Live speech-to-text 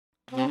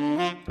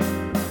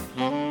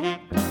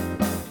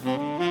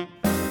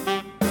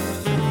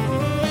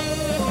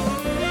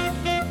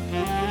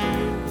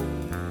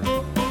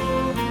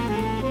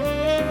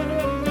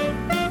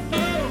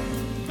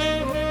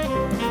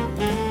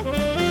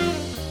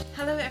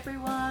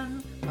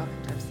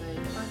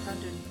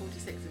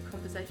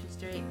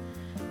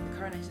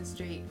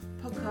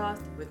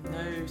podcast with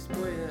no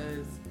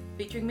spoilers,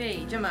 featuring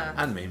me, Gemma.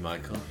 And me,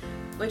 Michael.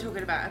 We're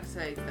talking about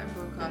episodes that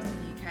broadcast in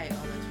the UK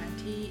on the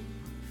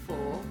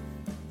 24th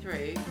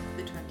through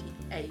the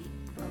 28th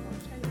of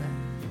October.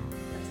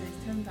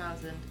 Episodes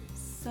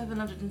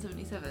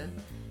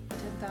 10,777 to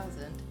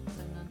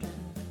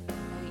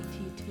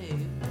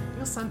 10,782.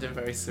 You're sounding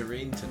very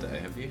serene today.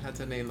 Have you had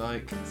any,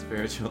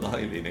 spiritual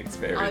Eileen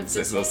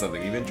experiences or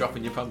something? You've been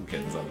dropping your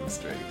pumpkins on the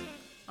street.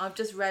 I've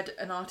just read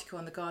an article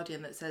on The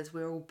Guardian that says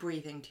we're all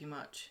breathing too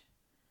much.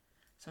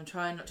 So I'm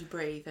trying not to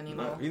breathe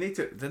anymore. No, you need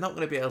to. They're not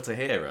going to be able to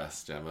hear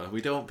us, Gemma.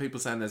 We don't want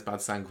people saying there's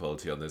bad sound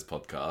quality on this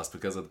podcast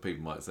because other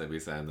people might be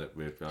saying that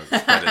we're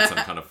spreading some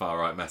kind of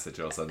far-right message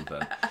or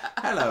something.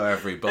 Hello,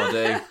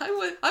 everybody.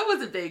 I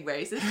wasn't being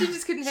racist. You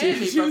just couldn't hear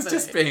me She was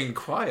properly. just being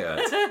quiet.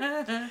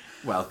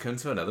 Welcome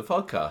to another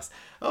podcast.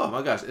 Oh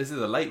my gosh, this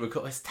is a late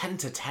record. It's 10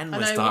 to 10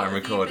 we're starting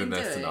recording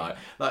this tonight.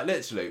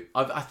 Literally,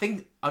 I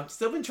think I've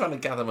still been trying to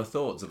gather my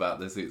thoughts about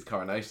this week's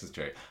Coronation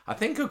Street. I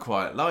think I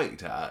quite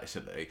liked it,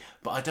 actually.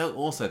 But I don't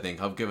also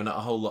think I've given it a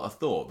whole lot of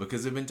thought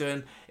because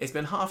it's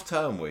been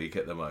half-term week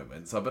at the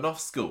moment. So I've been off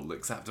school,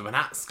 except I've been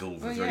at school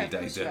for 3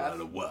 days doing a load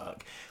of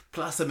work.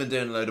 Plus I've been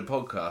doing a load of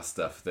podcast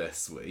stuff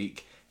this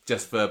week.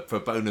 Just for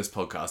bonus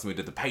podcasts, and we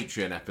did the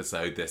Patreon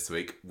episode this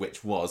week, there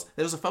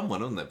was a fun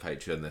one on that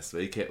Patreon this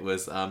week. It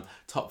was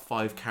top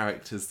 5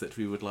 characters that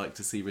we would like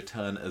to see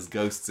return as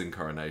ghosts in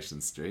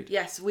Coronation Street.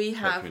 Yes, we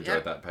have. Hope you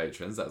enjoyed that,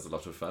 patrons. That was a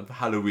lot of fun. For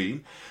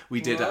Halloween,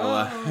 we did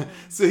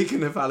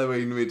speaking of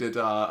Halloween, we did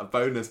our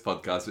bonus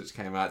podcast, which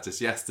came out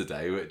just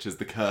yesterday, which is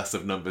The Curse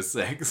of Number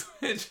 6,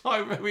 which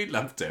we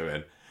love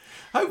doing.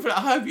 I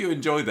hope you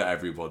enjoyed that,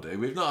 everybody.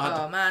 We've not had...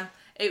 Oh, man.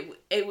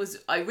 It was.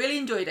 I really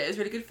enjoyed it. It was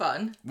really good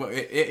fun. Well,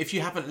 if you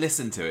haven't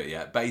listened to it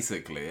yet,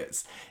 basically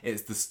it's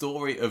the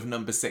story of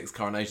Number 6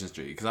 Coronation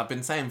Street. Because I've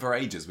been saying for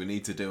ages we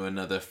need to do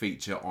another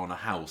feature on a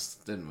house,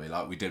 didn't we?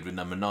 Like we did with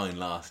Number 9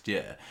 last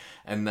year.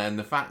 And then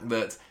the fact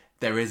that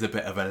there is a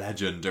bit of a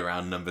legend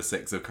around Number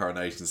 6 of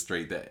Coronation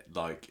Street that,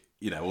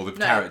 all the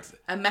characters...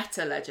 a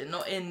meta legend,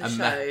 not in the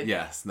show.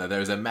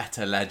 There is a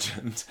meta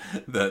legend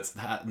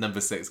that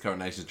Number 6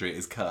 Coronation Street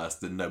is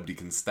cursed and nobody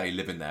can stay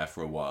living there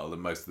for a while,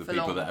 and most of the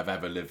people that have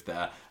ever lived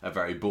there are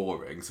very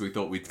boring. So we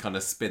thought we'd kind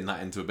of spin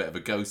that into a bit of a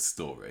ghost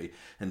story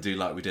and do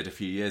like we did a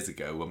few years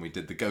ago when we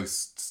did the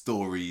Ghost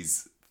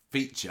Stories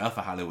feature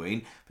for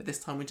Halloween, but this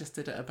time we just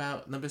did it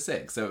about Number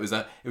 6. So it was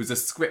a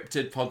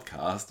scripted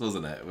podcast,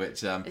 wasn't it?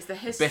 Which it's the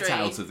history. Bit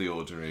out of the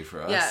ordinary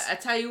for us. Yeah, I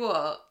tell you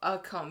what, I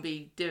can't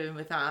be doing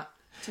with that.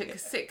 It took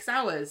 6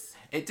 hours.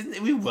 It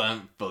didn't. We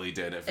weren't fully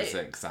doing it for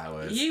 6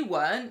 hours. You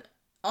weren't.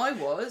 I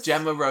was.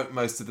 Gemma wrote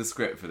most of the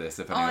script for this,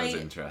 if anyone's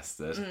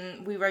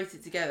interested. We wrote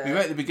it together. We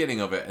wrote the beginning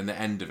of it and the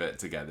end of it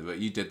together, but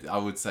I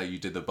would say you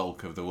did the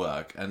bulk of the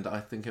work, and I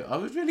think I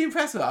was really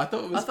impressed with it. I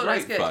thought it was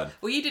great fun.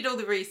 Well, you did all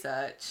the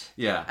research.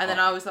 Yeah. And then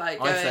I was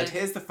like... I said,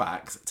 here's the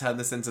facts, turn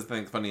this into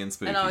something funny and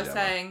spooky. And I was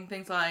saying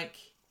things like,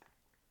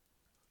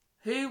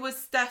 who was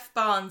Steph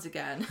Barnes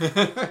again?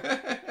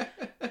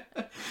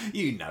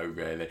 You know,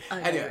 really.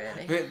 I know,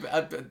 really.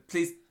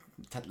 Please...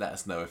 let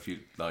us know if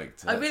you'd like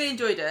to. I really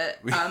enjoyed it,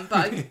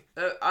 but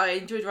I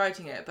enjoyed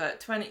writing it.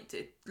 But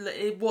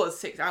it was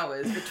 6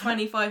 hours for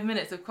 25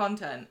 minutes of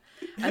content,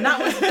 and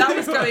that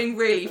was going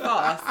really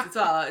fast as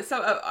well.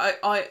 So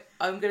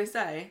I'm going to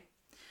say,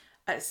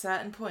 at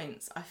certain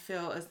points, I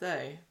feel as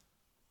though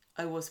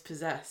I was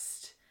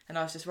possessed, and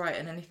I was just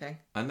writing anything.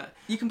 And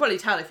you can probably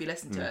tell if you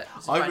listen to it.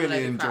 I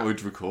really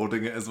enjoyed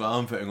recording it as well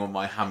and putting on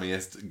my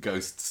hammiest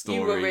ghost story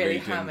you were really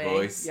reading hammy.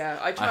 voice. Yeah,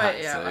 I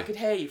tried. I could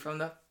hear you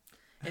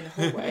in the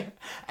hallway.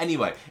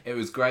 Anyway, it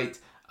was great.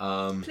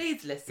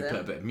 Please listen. We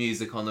put a bit of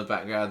music on the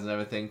background and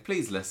everything.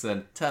 Please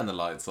listen. Turn the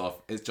lights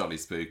off. It's jolly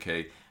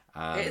spooky.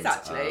 And, it is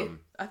actually.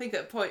 I think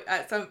at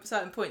some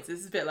certain points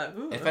it's a bit like.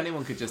 Ooh. If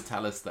anyone could just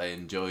tell us they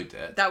enjoyed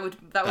it, that would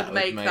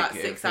make that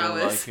 6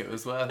 hours. Like it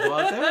was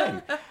worthwhile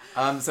doing.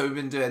 So we've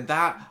been doing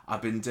that.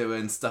 I've been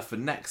doing stuff for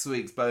next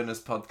week's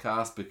bonus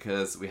podcast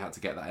because we had to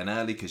get that in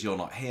early because you're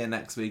not here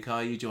next week,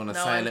 are you? Do you want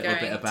to say a little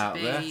bit about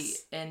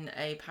this? In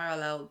a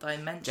parallel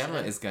dimension.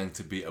 Gemma is going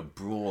to be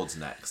abroad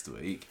next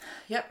week.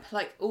 Yep,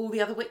 like all the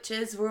other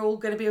witches, we're all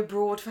going to be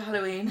abroad for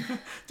Halloween.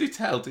 Do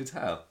tell.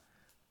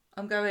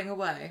 I'm going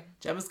away.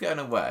 Gemma's going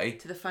away.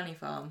 To the funny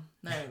farm.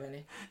 No,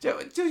 really.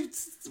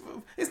 It's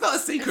not a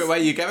secret where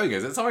you're going,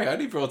 is it? Sorry, I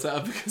only brought it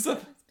up because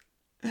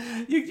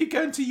you're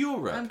going to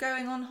Europe. I'm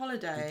going on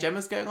holiday.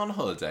 Gemma's going on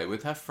holiday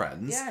with her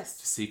friends. Yes.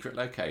 To a secret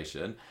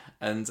location.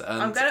 And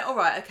I'm going to...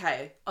 Alright,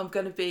 okay. I'm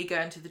going to be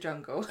going to the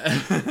jungle.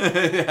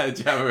 Yeah,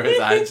 Gemma is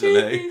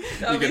actually.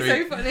 That'll be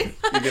so funny.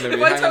 You're going to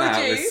be hanging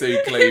out with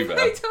Sue Cleaver. If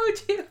I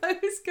told you I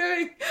was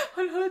going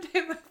on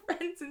holiday with my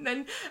friends and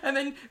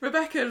then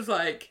Rebecca was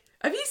like...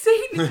 Have you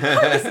seen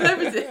I'm a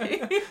Celebrity?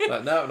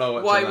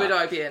 No. Why would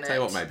I be in it? Tell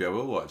you what, maybe I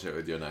will watch it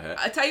with you now.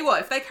 I tell you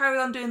what, if they carry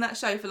on doing that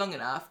show for long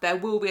enough, there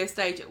will be a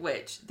stage at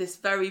which this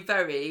very,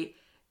 very,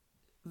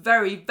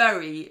 very,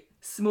 very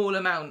small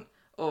amount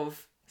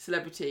of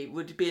celebrity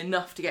would be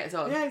enough to get us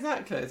on. Yeah,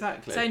 exactly.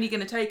 It's only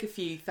going to take a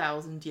few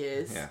thousand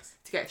years Yes.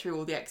 to get through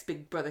all the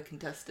ex-Big Brother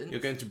contestants.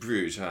 You're going to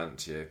Bruges,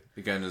 aren't you?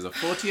 You're going as a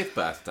 40th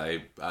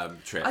birthday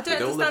trip I don't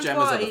with all of understand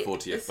Gemma's why other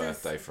 40th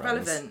birthday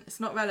friends. Relevant. It's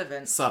not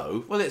relevant.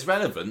 So, well, it's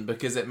relevant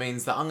because it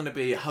means that I'm going to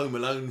be home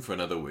alone for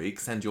another week.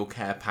 Send your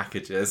care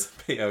packages,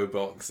 PO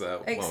box.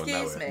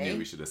 Excuse me. I knew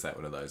we should have set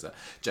one of those up.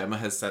 Gemma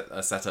has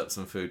set up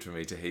some food for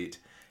me to heat.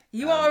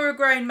 You are a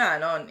grown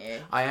man, aren't you?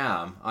 I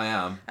am,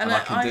 and I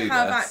can do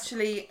have this.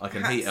 actually. I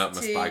can heat up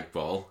my spag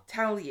bol.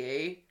 Tell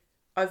you,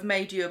 I've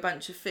made you a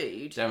bunch of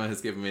food. Gemma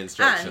has given me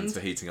instructions for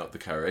heating up the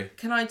curry.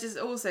 Can I just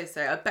also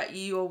say, I bet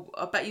you're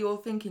all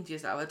thinking to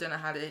yourself, I don't know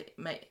how to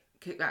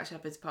cook that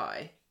shepherd's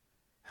pie.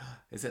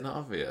 Is it not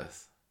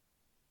obvious?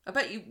 I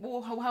bet you.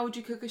 Well, how would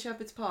you cook a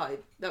shepherd's pie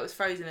that was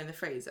frozen in the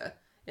freezer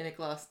in a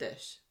glass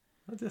dish?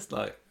 I just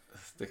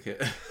stick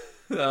it,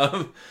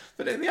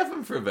 put it in the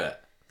oven for a bit.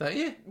 Don't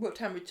you? What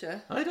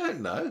temperature? I don't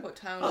know. What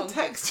time? I'll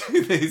text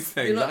you these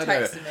things. You're not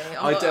texting me.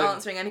 I'm not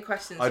answering any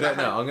questions. I don't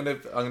know. I'm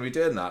gonna be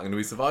doing that. I'm gonna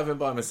be surviving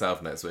by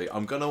myself next week.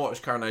 I'm gonna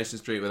watch Coronation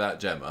Street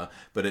without Gemma,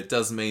 but it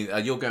does mean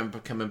you're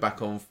coming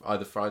back on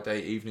either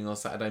Friday evening or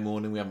Saturday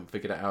morning. We haven't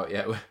figured it out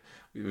yet.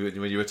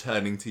 When you're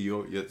returning to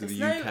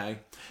the UK.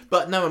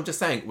 But no, I'm just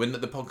saying when the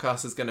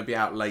podcast is going to be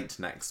out late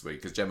next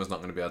week because Gemma's not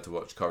going to be able to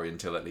watch Corrie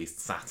until at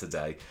least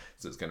Saturday,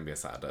 so it's going to be a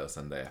Saturday or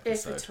Sunday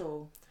episode. If at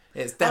all.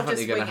 It's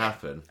definitely going to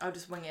happen. I'll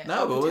just wing it.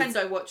 No, I'll pretend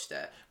I watched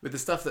it. With the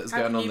stuff that's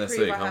going on this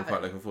week, I'm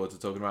quite looking forward to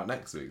talking about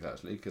next week,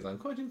 actually, because I'm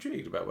quite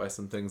intrigued about where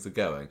some things are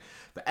going.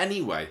 But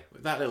anyway,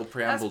 with that little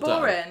preamble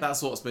done,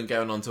 that's what's been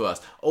going on to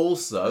us.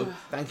 Also,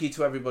 thank you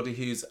to everybody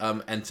who's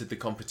entered the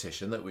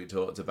competition that we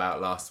talked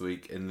about last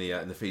week in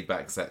the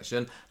feedback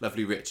section.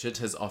 Lovely Richard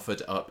has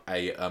offered up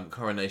a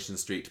Coronation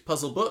Street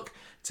puzzle book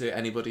to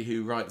anybody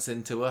who writes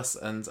into us,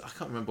 and I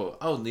can't remember.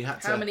 You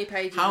had to. How many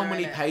pages? How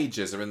many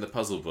pages are in the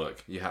puzzle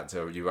book? You had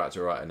to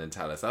write in and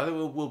tell us. I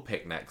think we'll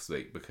pick next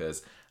week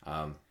because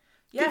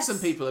give some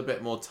people a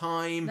bit more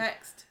time.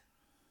 Next.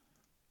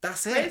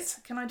 That's quiz?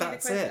 it. Can I do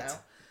That's the quiz it.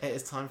 now? It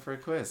is time for a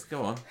quiz.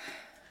 Go on.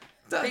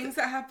 Things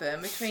that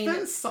happen between.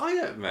 Don't sigh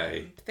at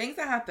me. Things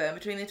that happen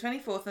between the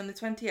 24th and the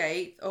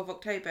 28th of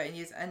October in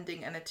years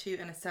ending in a 2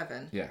 and a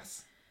 7.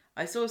 Yes.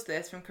 I sourced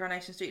this from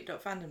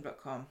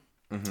coronationstreet.fandom.com.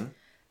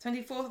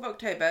 24th of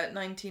October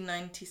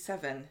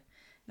 1997.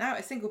 Now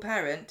a single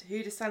parent,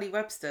 who does Sally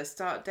Webster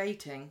start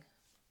dating?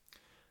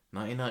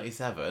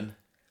 1997.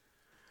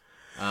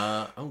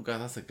 Oh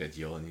god, that's a good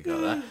yawn you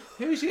got there.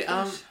 Who is she?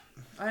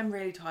 I'm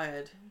really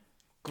tired.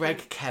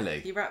 Greg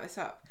Kelly. You wrap this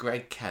up.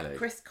 Greg Kelly.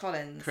 Chris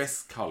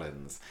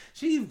Collins.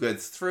 She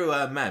goes through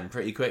her men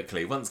pretty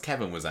quickly. Once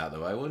Kevin was out the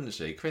way, wouldn't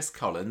she? Chris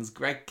Collins,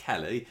 Greg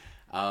Kelly.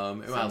 Who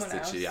else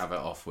did she have it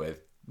off with?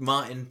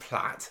 Martin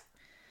Platt.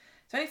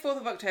 24th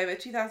of October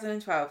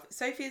 2012.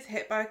 Sophie is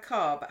hit by a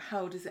car, but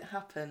how does it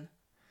happen?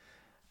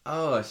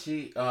 Oh,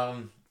 she...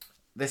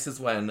 This is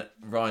when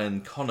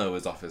Ryan Connor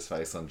was off his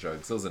face on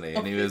drugs, wasn't he?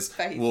 And he was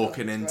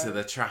walking into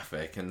the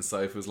traffic, and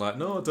Sophie was like,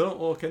 "No, don't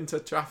walk into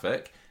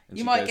traffic." And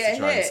you she might goes get to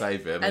try hit. and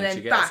save him, and then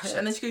she gets hit.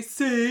 And then she goes,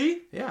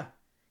 "See?" Yeah.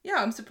 Yeah,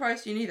 I'm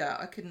surprised you knew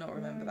that. I could not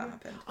remember that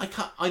happened.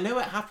 I know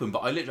it happened,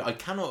 but I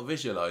cannot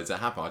visualise it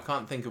happen. I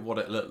can't think of what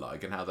it looked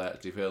like and how they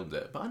actually filmed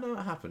it, but I know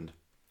it happened.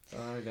 So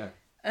there we go.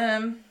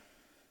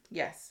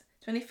 Yes.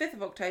 25th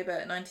of October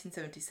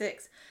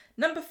 1976.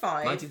 Number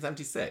 5.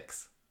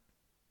 1976.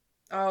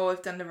 Oh,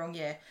 I've done the wrong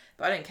year,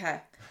 but I don't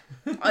care.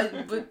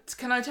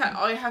 Can I tell?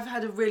 I have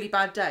had a really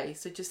bad day,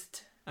 so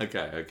just.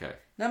 Okay.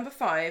 Number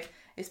 5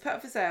 is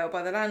put for sale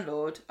by the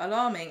landlord,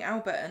 alarming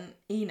Albert and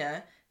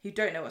Ina, who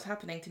don't know what's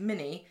happening to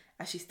Minnie,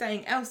 as she's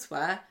staying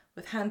elsewhere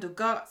with Handel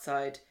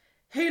Gartside.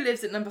 Who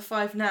lives at number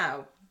 5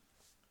 now?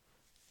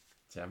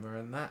 Gemma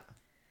and that.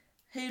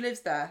 Who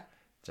lives there?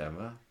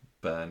 Gemma,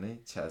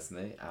 Bernie,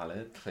 Chesney,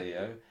 Alan,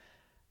 Cleo.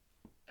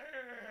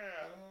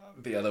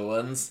 The other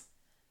ones.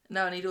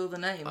 No, I need all the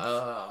names.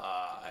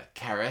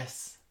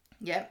 Karis.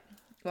 Yep.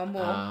 One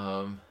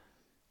more.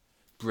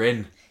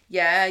 Bryn.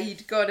 Yeah,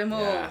 you'd got them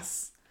all.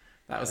 Yes.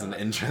 That was an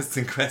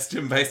interesting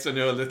question based on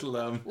your little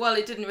Well,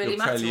 it didn't really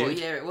matter what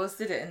year it was,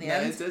 did it, in the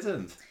end? No, it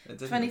didn't.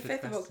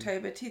 25th of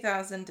October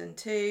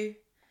 2002. You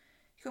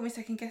got me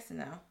second guessing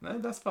now. No,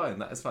 that's fine.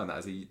 That is fine.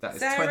 That is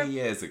Sarah 20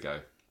 years ago.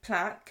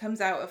 Platt comes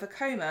out of a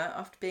coma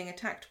after being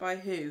attacked by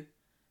who?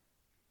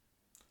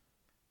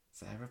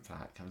 Sarah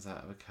Platt comes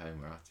out of a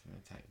coma after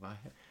being attacked by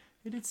who?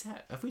 Who did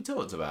Sarah... Have we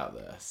talked about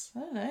this? I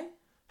don't know.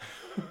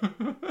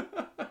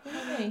 What do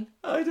you mean?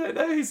 I don't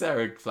know who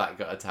Sarah Platt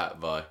got attacked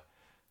by.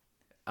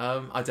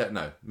 I don't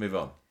know. Move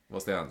on.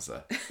 What's the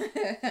answer?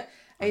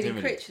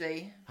 Aidan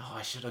Critchley. Oh,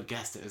 I should have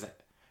guessed it was...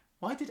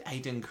 Why did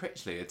Aidan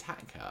Critchley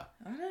attack her?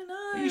 I don't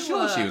know. Are you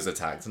sure she was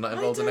attacked and not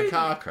involved in a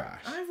car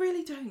crash? I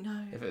really don't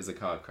know. If it was a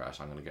car crash,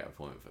 I'm going to get a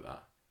point for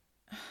that.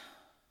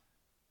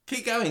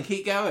 Keep going.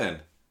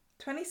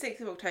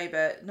 26th of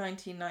October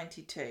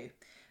 1992.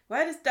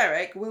 Where does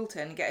Derek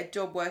Wilton get a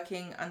job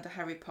working under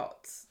Harry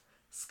Potts?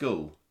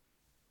 School.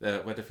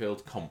 The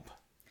Weatherfield Comp.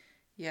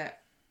 Yeah.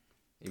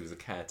 He was a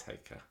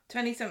caretaker.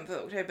 27th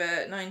of October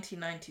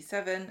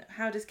 1997.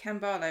 How does Ken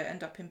Barlow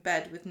end up in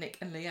bed with Nick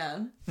and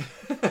Leanne?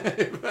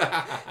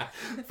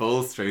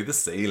 Falls through the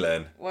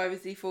ceiling. Why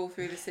was he fall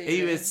through the ceiling?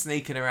 He was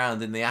sneaking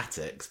around in the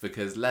attics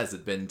because Les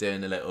had been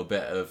doing a little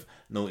bit of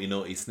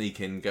naughty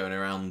sneaking, going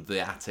around the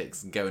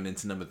attics and going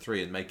into number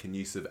 3 and making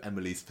use of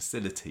Emily's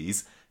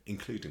facilities,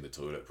 including the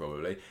toilet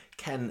probably.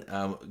 Ken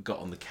got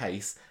on the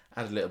case,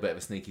 had a little bit of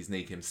a sneaky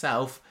sneak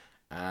himself,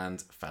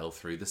 and fell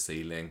through the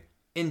ceiling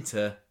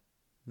into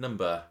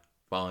number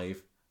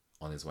 5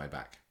 on his way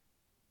back.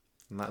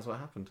 And that's what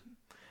happened.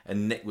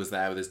 And Nick was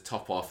there with his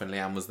top off, and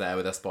Leanne was there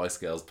with her Spice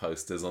Girls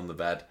posters on the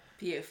bed.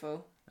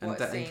 Beautiful. And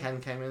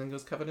Ken came in and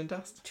was covered in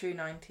dust. True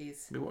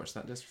 90s. We watched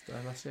that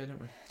last year,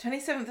 didn't we?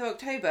 27th of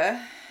October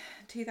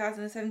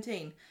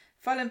 2017.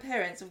 Final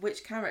appearance of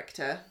which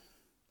character?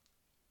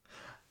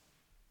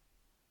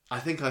 I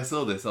think I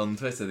saw this on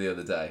Twitter the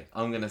other day.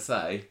 I'm going to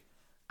say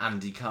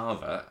Andy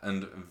Carver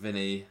and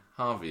Vinnie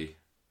Harvey.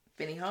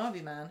 Vinnie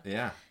Harvey, man.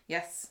 Yeah.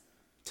 Yes.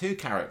 2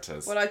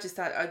 characters. Well, I just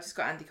got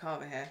Andy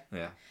Carver here.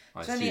 Yeah.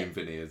 I assume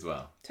Vinnie as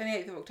well.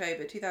 28th of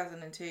October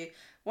 2002.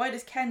 Why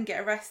does Ken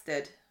get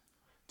arrested?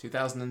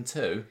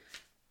 2002?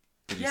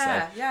 Did you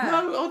say? Yeah.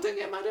 No, don't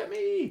get mad at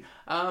me.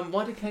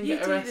 Why did Ken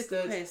get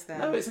arrested? The quiz, then.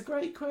 No, it's a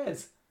great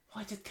quiz.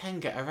 Why did Ken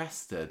get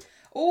arrested?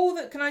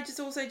 Can I just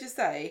also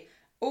say,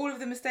 all of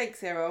the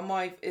mistakes here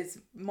is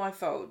my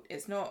fault.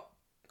 It's not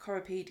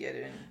Coropedia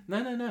doing.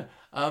 No.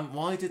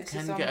 Why did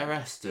Ken get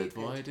arrested?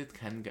 Stupid. Why did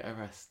Ken get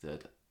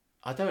arrested?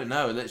 I don't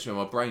know. Literally,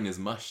 my brain is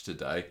mush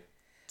today.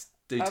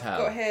 I've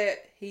got here,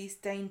 he's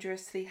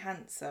dangerously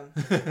handsome.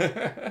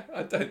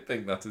 I don't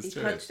think that is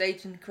true. He punched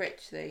Aidan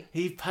Critchley.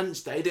 He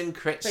punched Aidan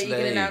Critchley. But you're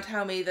going to now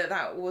tell me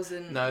that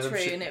wasn't true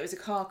and it was a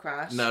car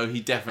crash? No, he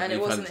definitely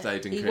punched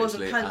Aidan Critchley. He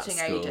wasn't punching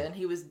Aidan,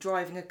 he was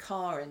driving a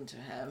car into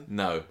him.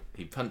 No,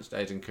 he punched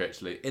Aidan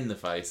Critchley in the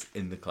face,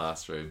 in the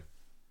classroom,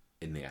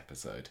 in the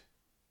episode.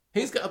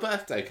 Who's got a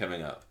birthday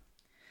coming up?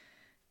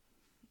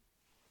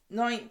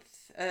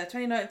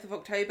 29th of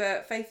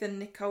October, Faith and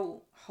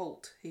Nicole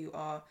Holt, who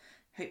are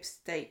Hope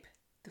Stape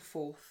the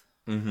 4th.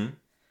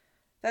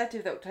 30th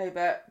of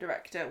October,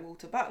 director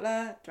Walter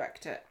Butler,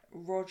 director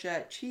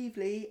Roger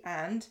Cheveley,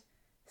 and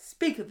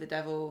Speak of the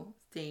Devil,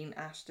 Dean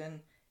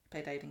Ashton, who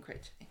played Aidan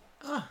Critchley.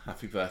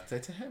 Happy birthday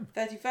to him.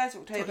 31st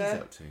of October, what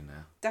he's up to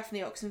now.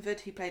 Daphne Oxenford,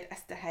 who played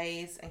Esther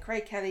Hayes, and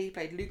Craig Kelly, who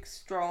played Luke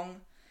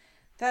Strong.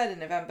 3rd of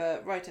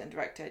November, writer and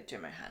director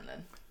Jim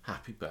O'Hanlon.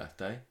 Happy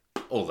birthday.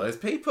 All those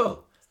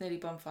people. It's nearly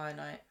bonfire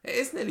night. It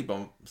is nearly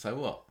so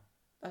what?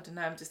 I don't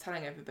know, I'm just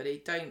telling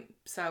everybody, don't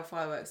sell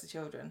fireworks to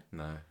children.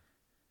 No.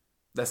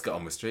 Let's get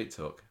on with Street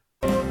Talk.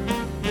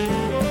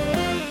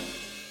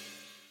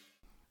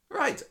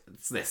 Right,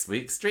 it's this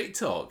week's Street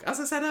Talk. As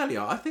I said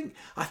earlier, I think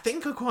I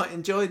quite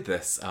enjoyed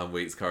this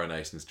week's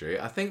Coronation Street.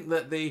 I think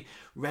that the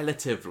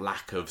relative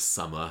lack of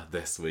summer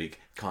this week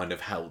kind of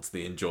helped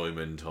the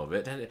enjoyment of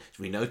it. And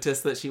we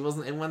noticed that she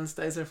wasn't in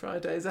Wednesdays and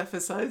Fridays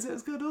episodes. It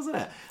was good, wasn't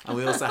it? And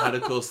we also had,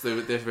 of course,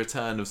 the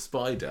return of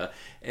Spider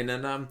in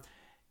an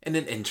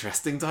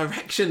interesting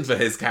direction for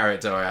his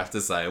character, I have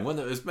to say, and one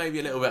that was maybe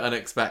a little bit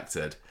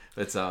unexpected.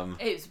 But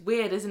it's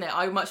weird, isn't it?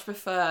 I much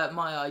prefer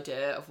my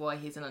idea of why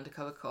he's an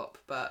undercover cop,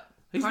 but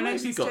he's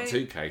maybe got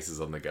 2 cases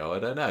on the go. I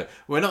don't know.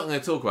 We're not going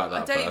to talk about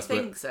that. I don't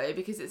think so,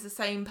 because it's the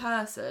same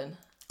person.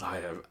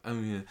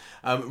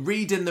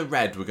 Read in the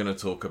Red we're going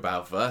to talk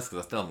about first,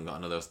 because I still haven't got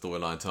another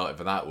storyline title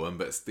for that one.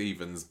 But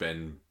Stephen's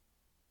been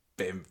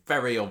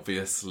very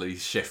obviously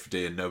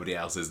shifty and nobody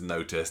else has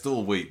noticed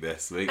all week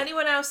this week.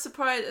 Anyone else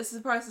surprised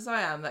as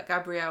I am that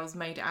Gabrielle's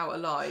made it out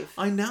alive?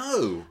 I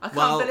know. I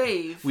can't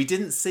believe. We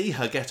didn't see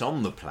her get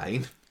on the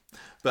plane.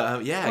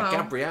 But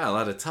Gabrielle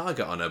had a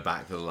target on her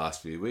back for the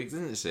last few weeks,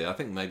 didn't she? I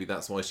think maybe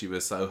that's why she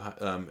was so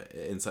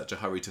in such a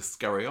hurry to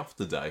scurry off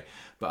today.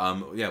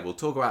 But we'll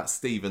talk about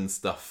Stephen's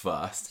stuff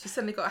first. She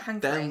suddenly got a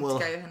hankering to go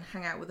and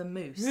hang out with a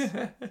moose.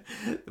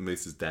 The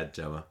moose is dead,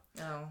 Gemma.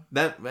 Oh.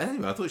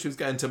 Anyway, I thought she was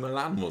going to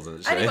Milan,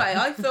 wasn't she? Anyway,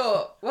 I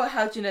thought, well,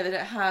 how do you know they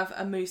don't have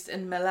a moose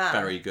in Milan?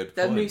 Very good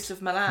point. The Moose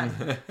of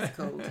Milan, it's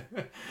called.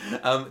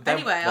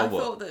 I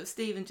thought that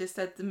Stephen just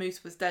said the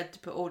moose was dead to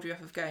put Audrey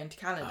off of going to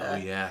Canada. Oh,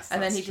 yes,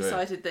 and then he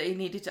decided that he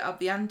needed to up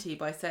the ante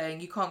by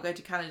saying, you can't go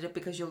to Canada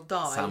because you'll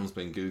die. Sam's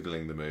been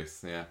Googling the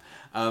moose, yeah.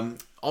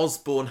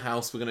 Osborne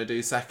House we're going to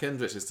do second,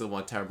 which is still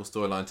my terrible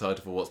storyline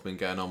title for what's been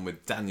going on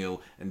with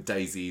Daniel and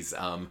Daisy's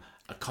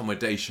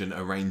accommodation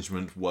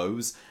arrangement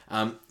woes.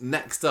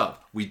 Next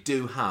up, we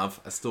do have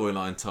a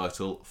storyline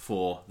title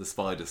for the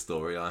Spider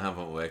storyline,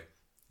 haven't we?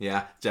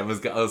 Yeah, Gemma's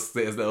got a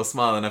little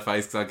smile on her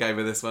face because I gave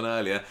her this one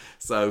earlier.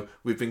 So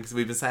we've been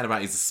saying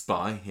about he's a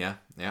spy. Yeah.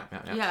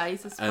 Yeah,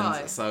 he's a spy.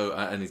 And so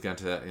and he's going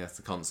to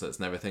the concerts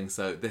and everything.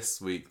 So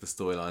this week the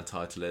storyline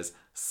title is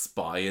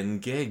Spy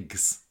and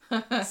Gigs.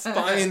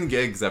 Spy and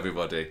Gigs,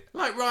 everybody.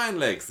 Like Ryan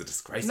Liggs, the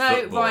disgraced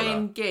footballer. No,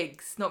 Ryan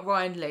Giggs, not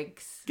Ryan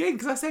Liggs.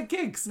 Giggs, I said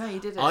Giggs. No, you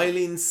didn't.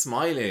 Eileen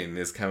Smiling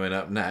is coming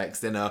up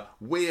next in a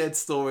weird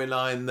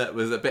storyline that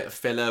was a bit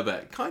filler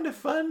but kind of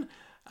fun.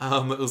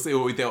 We'll see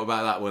what we think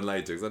about that one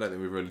later, because I don't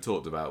think we've really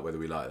talked about whether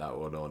we like that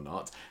one or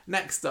not.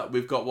 Next up,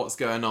 we've got what's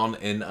going on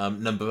in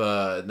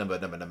number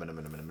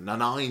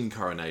 9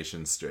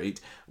 Coronation Street,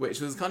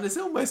 which was kind of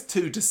almost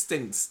two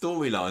distinct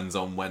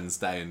storylines on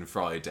Wednesday and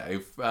Friday.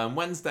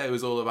 Wednesday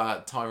was all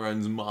about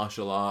Tyrone's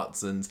martial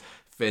arts and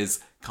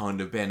Fizz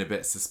kind of being a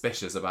bit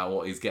suspicious about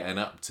what he's getting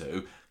up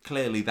to.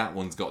 Clearly that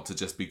one's got to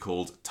just be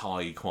called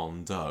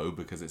Taekwondo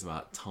because it's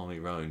about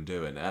Tyrone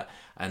doing it.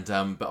 And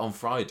but on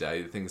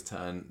Friday things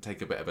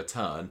take a bit of a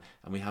turn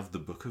and we have the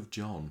Book of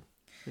John,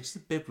 which is a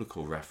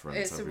biblical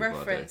reference. It's a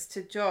reference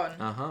to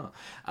John.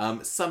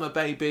 Summer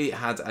Baby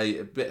had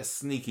a bit of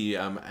sneaky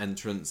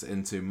entrance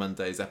into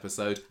Monday's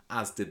episode,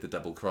 as did the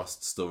Double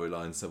Crossed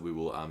storyline. So we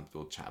will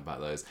we'll chat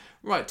about those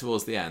right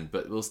towards the end.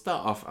 But we'll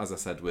start off, as I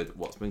said, with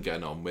what's been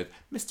going on with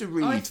Mr.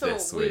 Reed this week. I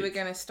thought we were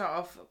going to start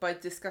off by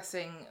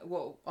discussing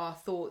what our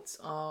thoughts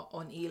are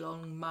on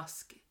Elon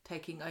Musk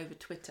taking over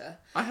Twitter.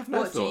 I have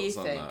no thoughts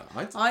on that.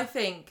 I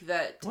think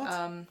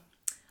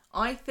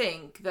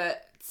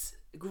that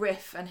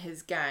Griff and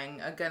his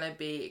gang are going to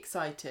be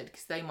excited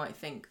because they might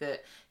think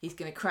that he's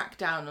going to crack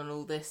down on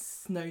all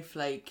this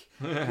snowflake,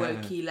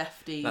 wokey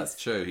lefties.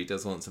 That's true. He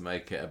does want to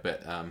make it a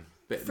bit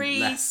free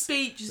less,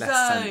 speech less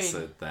zone.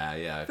 Censored there,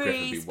 yeah. Free Griff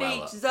would be speech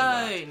well up for zone.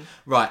 that.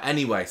 Right,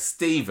 anyway,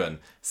 Stephen.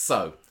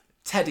 So,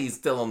 Teddy's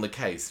still on the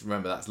case.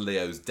 Remember, that's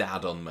Leo's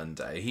dad on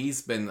Monday.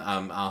 He's been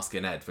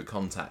asking Ed for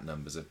contact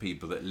numbers of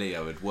people that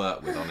Leo had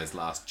worked with on his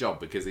last job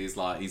because he's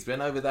been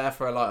over there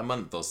for a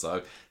month or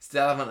so.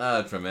 Still haven't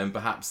heard from him.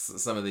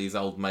 Perhaps some of these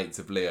old mates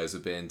of Leo's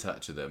would be in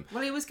touch with him.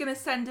 Well, he was going to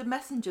send a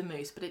messenger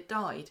moose, but it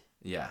died.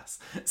 Yes.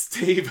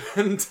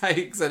 Stephen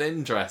takes an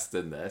interest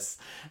in this,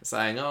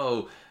 saying,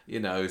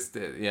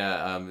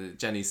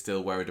 Jenny's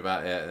still worried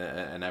about it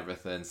and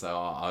everything, so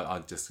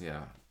I just,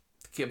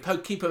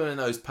 keep him in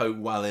those poke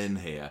well in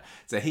here.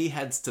 So he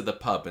heads to the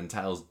pub and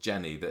tells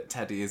Jenny that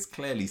Teddy is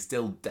clearly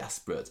still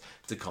desperate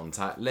to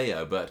contact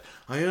Leo, but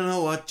you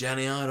know what,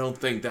 Jenny, I don't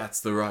think that's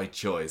the right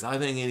choice. I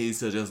think he needs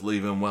to just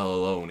leave him well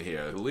alone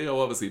here. Leo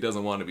obviously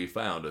doesn't want to be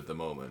found at the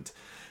moment.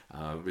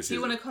 If you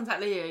want to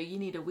contact Leo, you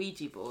need a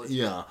Ouija board.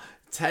 Yeah.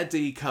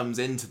 Teddy comes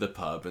into the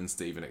pub and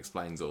Stephen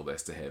explains all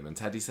this to him, and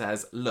Teddy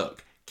says,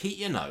 look, keep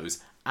your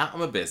nose out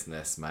of my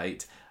business,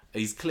 mate.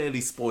 He's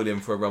clearly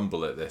spoiling for a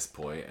rumble at this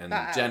point, and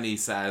Jenny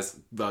says,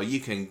 well, you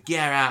can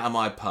get out of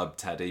my pub,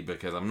 Teddy,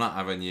 because I'm not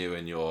having you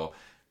and your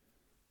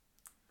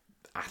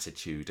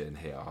attitude in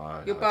here.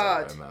 I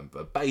don't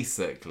remember.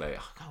 Basically,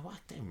 I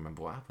don't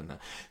remember what happened there.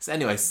 So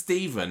anyway,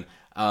 Stephen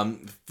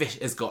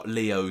has got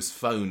Leo's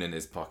phone in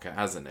his pocket,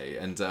 hasn't he?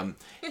 And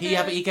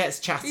he gets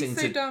chatting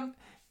He's so dumb.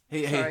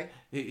 Sorry.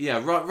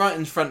 Right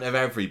in front of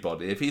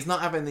everybody. If he's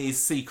not having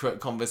these secret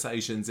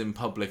conversations in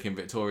public in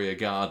Victoria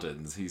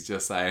Gardens, he's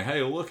just saying,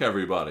 "Hey, look,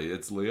 everybody,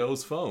 it's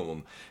Leo's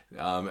phone,"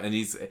 and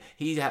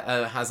he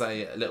has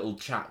a little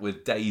chat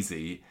with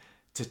Daisy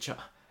to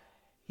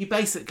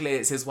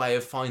it's his way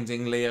of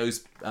finding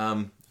Leo's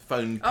phone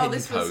pin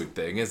code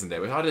thing, isn't it?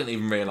 Which I didn't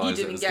even realise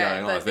it was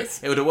going on.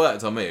 It would have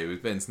worked on me. It would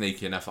have been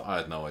sneaky enough. I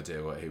had no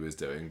idea what he was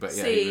doing, but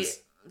yeah,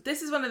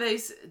 this is one of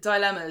those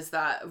dilemmas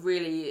that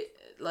really,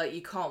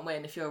 you can't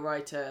win if you're a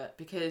writer,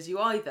 because you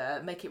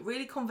either make it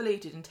really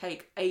convoluted and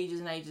take ages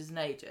and ages and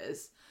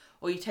ages,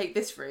 or you take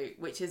this route,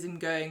 which is him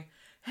going,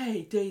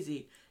 "Hey,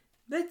 Daisy,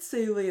 let's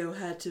say Leo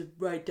had to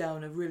write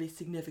down a really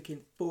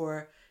significant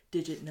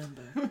 4-digit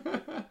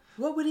number.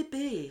 What would it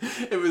be?"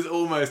 It was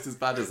almost as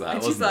bad as that,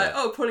 and she's like,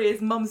 "Oh, probably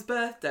his mum's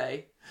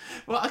birthday."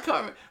 Well, I can't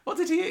remember. What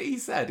did he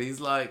said?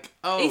 He's like,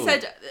 He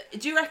said,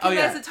 do you reckon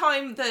there's a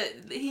time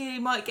that he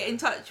might get in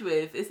touch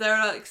with? Is there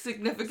a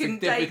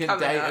significant day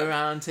coming up?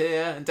 Around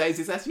here? And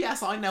Daisy says,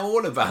 yes, I know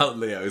all about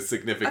Leo's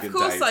significant date. Of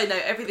course I know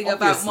everything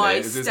about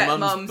my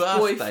stepmom's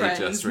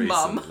boyfriend's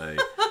mum.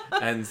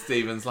 And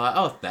Stephen's like,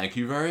 oh, thank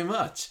you very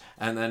much.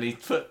 And then he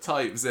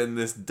types in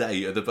this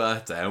date of the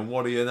birthday, and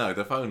what do you know?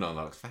 The phone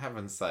unlocks, for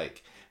heaven's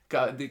sake.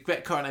 The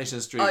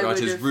Coronation Street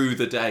writers rue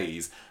the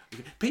days.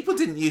 People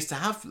didn't used to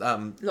have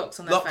locks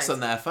on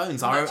their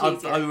phones.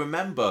 I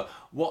remember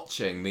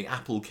watching the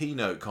Apple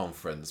keynote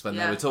conference when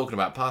they were talking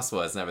about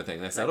passwords and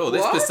everything. They said,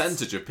 this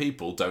percentage of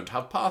people don't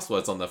have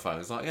passwords on their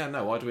phones. Like,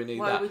 why do we need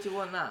that? Why would you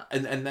want that?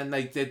 And then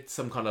they did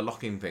some kind of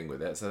locking thing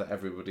with it so that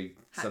everybody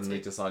suddenly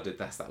decided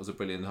that was a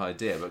brilliant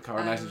idea. But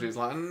Coronation Street was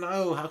like,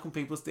 no, how can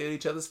people steal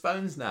each other's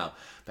phones now?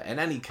 But in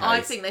any case, I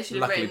think they should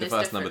have luckily written the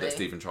first number that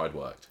Stephen tried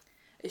worked.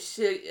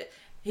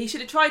 He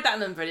should have tried that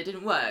number and it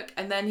didn't work.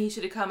 And then he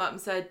should have come up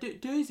and said,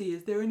 Daisy,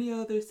 is there any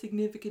other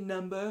significant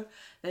number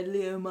that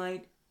Leo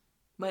might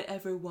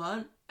ever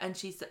want? And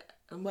she said,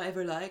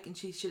 whatever like. And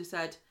she should have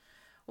said,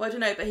 well, I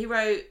don't know, but he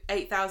wrote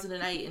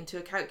 8008 into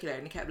a calculator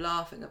and he kept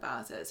laughing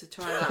about it. So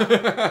try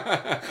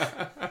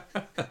that.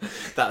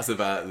 That's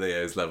about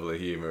Leo's level of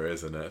humour,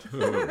 isn't it?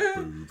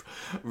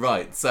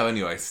 Right, so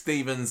anyway,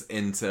 Stephen's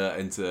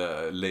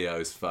into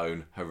Leo's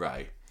phone.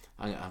 Hooray.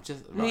 I'm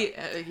just... Right.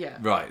 Yeah.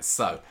 Right,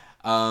 so...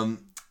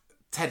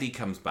 Teddy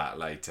comes back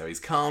later. He's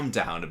calmed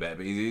down a bit,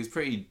 but he's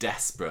pretty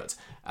desperate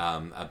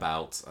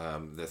about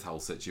this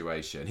whole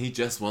situation. He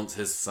just wants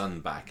his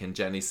son back. And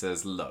Jenny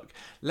says, look,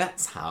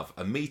 let's have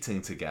a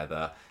meeting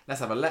together.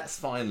 Let's have a Let's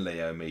Find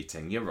Leo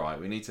meeting. You're right.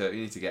 We need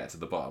to get to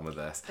the bottom of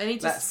this.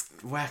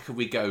 Where could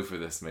we go for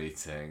this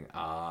meeting?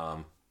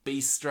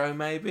 Bistro,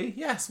 maybe?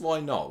 Yes, why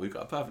not? We've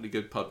got a perfectly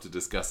good pub to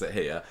discuss it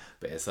here,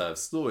 but it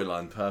serves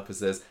storyline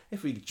purposes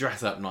if we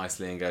dress up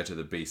nicely and go to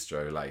the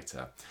bistro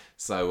later.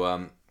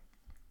 So,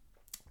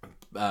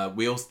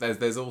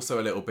 there's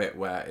also a little bit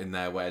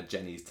where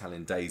Jenny's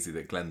telling Daisy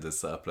that Glenda's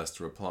surplus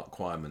to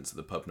requirements at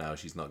the pub now.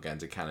 She's not going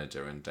to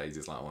Canada, and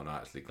Daisy's like, "Oh no,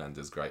 actually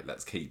Glenda's great.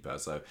 Let's keep her."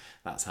 So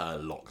that's her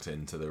locked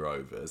into the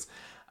Rovers.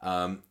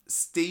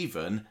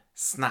 Stephen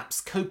snaps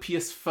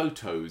copious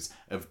photos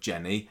of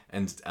Jenny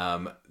and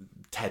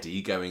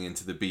Teddy going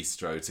into the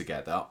bistro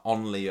together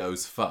on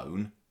Leo's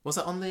phone. Was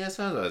it on Leo's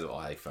phone?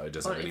 Or iPhone?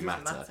 Doesn't really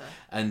matter.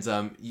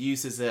 And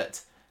uses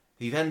it.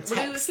 He then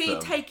texts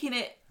them. Taking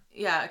it.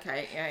 Yeah,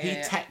 okay.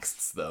 He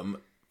texts them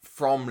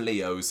from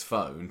Leo's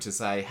phone to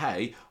say,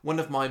 hey, one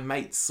of my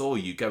mates saw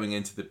you going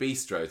into the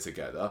bistro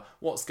together.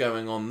 What's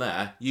going on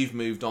there? You've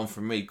moved on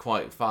from me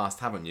quite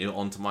fast, haven't you?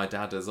 Onto my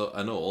dad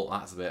and all.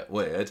 That's a bit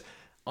weird.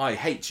 I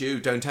hate you.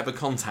 Don't ever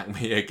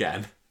contact me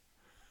again.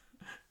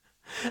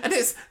 And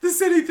the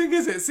silly thing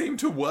is, it seemed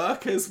to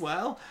work as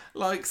well.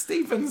 Like,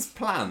 Stephen's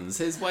plans,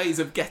 his ways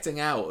of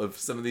getting out of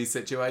some of these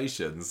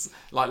situations.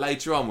 Like,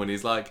 later on when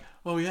he's like,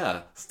 oh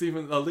yeah,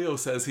 Leo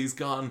says he's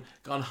gone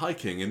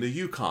hiking in the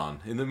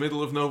Yukon in the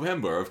middle of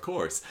November, of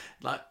course.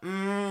 Like,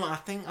 I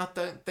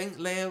don't think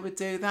Leo would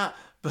do that.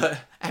 But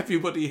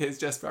everybody is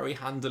just very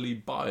handily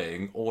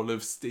buying all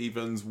of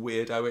Stephen's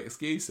weirdo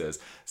excuses.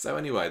 So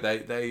anyway,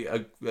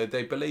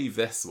 they believe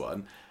this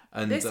one.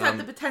 And this had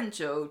the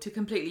potential to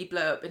completely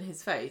blow up in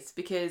his face,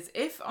 because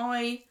if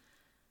I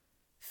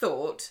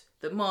thought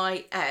that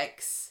my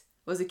ex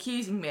was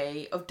accusing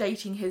me of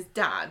dating his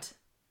dad,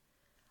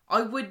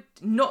 I would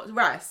not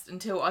rest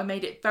until I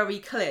made it very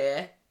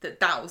clear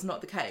that was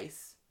not the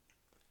case.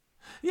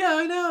 Yeah,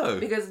 I know.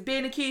 Because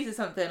being accused of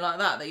something like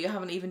that you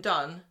haven't even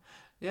done...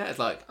 Yeah, it's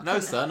like, no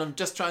son, I'm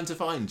just trying to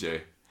find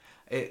you.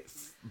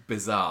 It's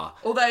bizarre.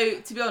 Although,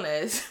 to be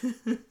honest...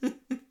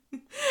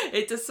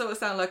 It does sort of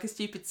sound like a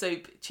stupid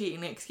soap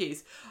cheating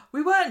excuse.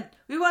 We weren't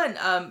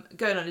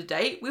going on a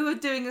date. We were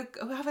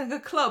having a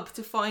club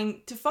to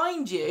find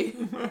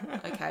you.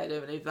 Okay, I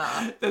don't believe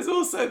that. There's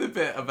also the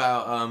bit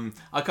about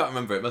I can't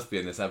remember. It must be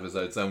in this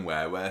episode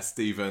somewhere where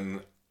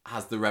Stephen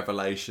has the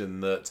revelation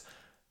that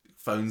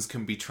phones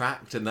can be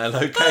tracked and their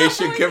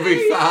location can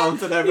be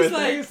found and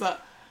everything. It's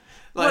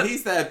like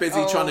he's there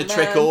busy trying to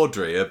trick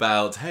Audrey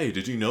about, hey,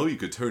 did you know you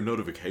could turn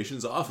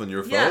notifications off on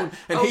your phone? Yeah.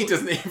 And he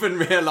doesn't even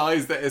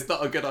realise that it's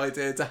not a good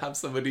idea to have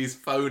somebody's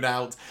phone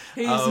out.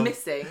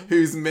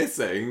 Who's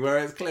missing, where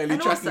it's clearly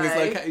tracking his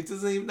location. He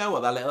doesn't even know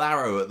what that little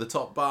arrow at the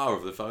top bar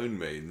of the phone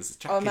means. It's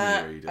tracking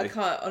you, really. I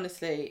can't,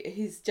 honestly,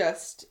 he's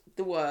just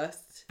the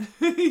worst.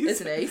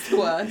 Isn't he? He's the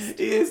worst.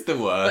 He is the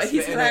worst. But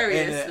he's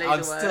hilariously the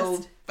worst. I'm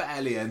still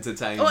fairly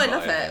entertained by him. I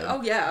love it.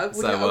 Oh yeah, I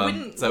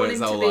wouldn't so want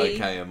it's him all to be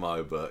okay in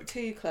my book.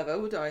 Too clever,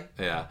 would I?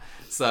 Yeah.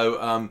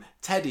 So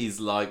Teddy's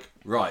like,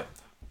 right,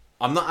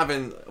 I'm not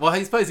having... Well,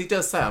 I suppose he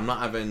does say, I'm not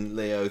having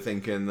Leo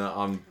thinking that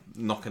I'm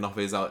knocking off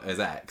his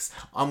ex.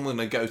 I'm going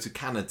to go to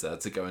Canada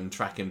to go and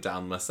track him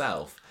down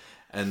myself.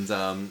 And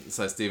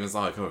so Stephen's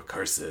like, oh,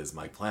 curses,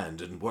 my plan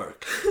didn't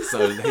work.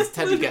 So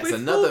Teddy gets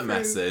another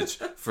message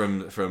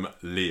from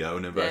Leo,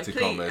 in inverted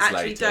commas,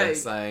 later,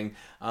 saying,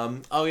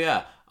 oh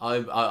yeah,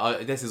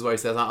 I this is where he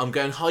says, I'm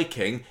going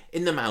hiking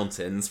in the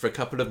mountains for a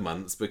couple of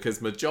months because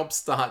my job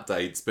start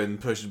date's been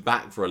pushed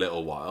back for a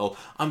little while.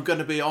 I'm going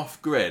to be off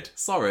grid.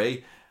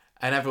 Sorry.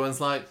 And everyone's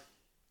like,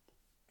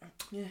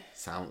 yeah,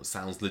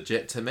 sounds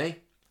legit to me.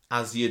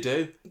 As you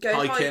do.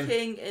 Go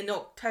hiking in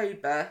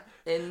October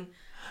in...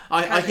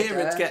 I hear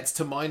it gets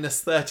to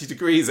minus 30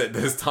 degrees at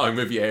this time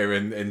of year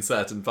in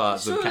certain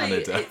parts of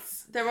Canada.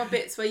 There are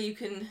bits where you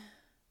can...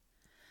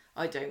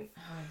 I don't...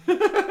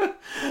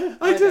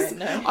 I don't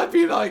know. I'd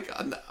be like,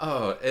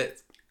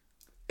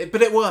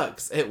 but it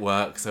works. It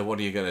works. So what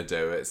are you going to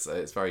do?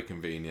 It's very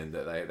convenient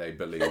that they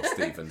believe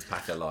Stephen's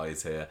pack of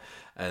lies here.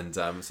 And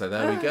so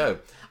there we go.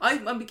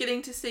 I'm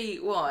beginning to see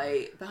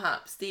why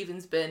perhaps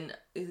Stephen's been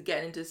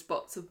getting into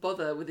spots of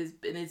bother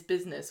in his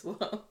business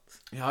world.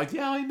 Yeah,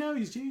 I know,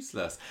 he's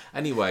useless.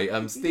 Anyway,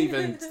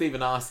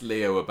 Stephen asked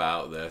Leo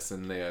about this,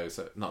 and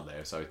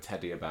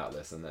Teddy about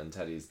this, and then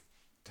Teddy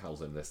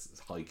tells him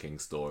this hiking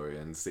story,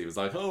 and Steven's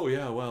like, oh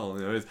yeah, well,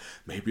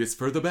 maybe it's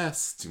for the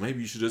best.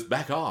 Maybe you should just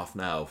back off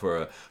now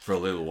for a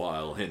little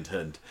while. Hint,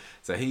 hint.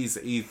 So he's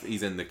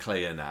in the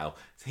clear now.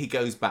 He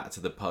goes back to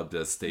the pub,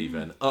 does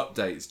Stephen,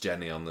 updates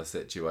Jenny on the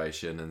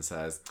situation and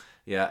says,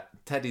 yeah,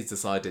 Teddy's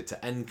decided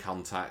to end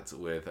contact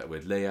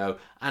with Leo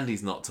and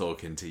he's not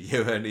talking to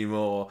you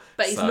anymore.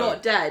 But he's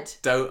not dead.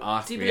 Don't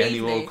ask me any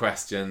more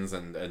questions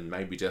and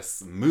maybe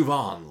just move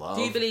on, love.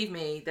 Do you believe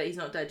me that he's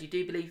not dead? You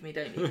do believe me,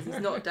 don't you? He's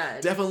not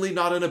dead. Definitely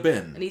not in a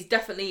bin. And he's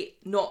definitely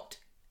not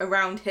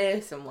around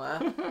here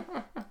somewhere.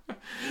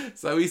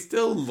 So he's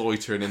still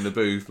loitering in the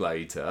booth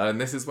later, and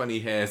this is when he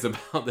hears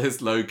about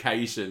this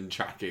location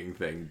tracking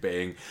thing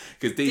being...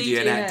 Because Dee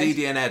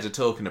and Ed are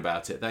talking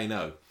about it. They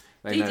know.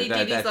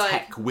 They're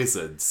tech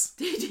wizards.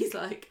 Didi's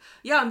like,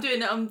 yeah,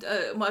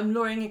 I'm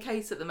lawyering a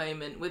case at the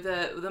moment with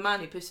a man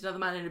who pushed another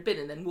man in a bin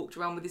and then walked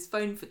around with his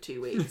phone for 2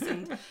 weeks,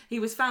 and he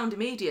was found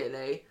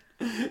immediately.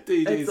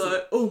 Didi's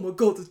like, oh my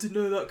god, I didn't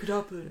know that could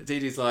happen.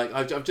 Didi's like,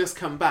 I've just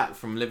come back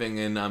from living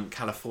in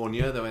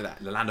California,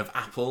 the land of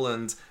Apple,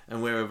 and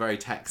we're very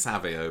tech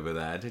savvy over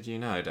there. Did you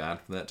know, Dad,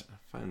 that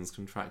phones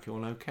can track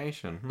your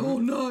location? Oh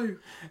no!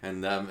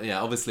 And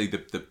obviously the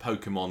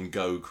Pokemon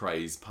Go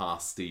craze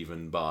passed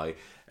Stephen by,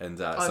 and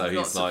I'm so not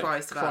he's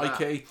like, about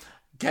crikey,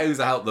 goes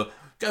out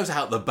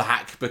the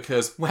back,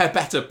 because we're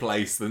better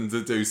placed than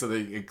to do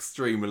something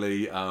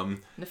extremely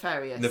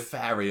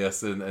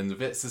nefarious and a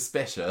bit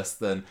suspicious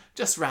than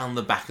just round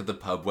the back of the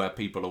pub where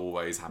people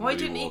always happen to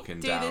be walking down. Why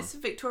didn't he do this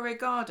in Victoria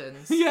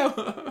Gardens? Yeah,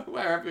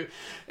 wherever.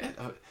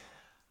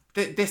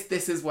 This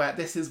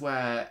is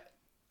where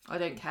I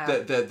don't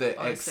care. The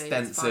honestly,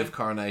 extensive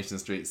Coronation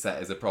Street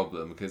set is a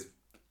problem, because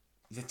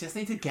you just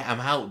need to get him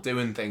out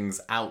doing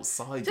things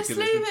outside. Just leave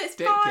it, it's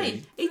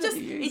fine.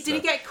 Did he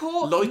get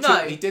caught? No.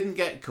 He didn't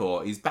get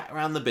caught. He's back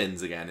around the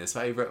bins again, his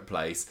favourite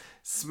place.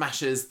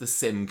 Smashes the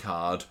SIM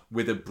card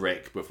with a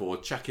brick before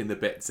chucking the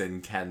bits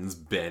in Ken's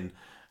bin.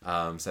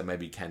 So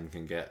maybe Ken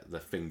can get the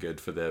fingered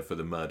for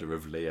the murder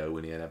of Leo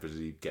when he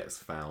inevitably gets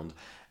found.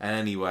 And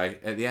anyway,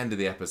 at the end of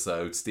the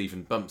episode,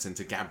 Stephen bumps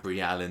into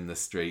Gabrielle in the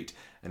street,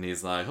 and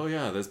he's like, "Oh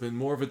yeah, there's been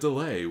more of a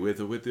delay with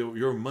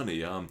your money.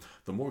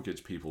 The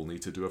mortgage people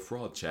need to do a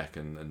fraud check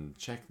and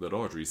check that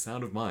Audrey's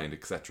sound of mind,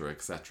 etc.,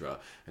 etc."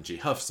 And she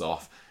huffs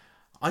off.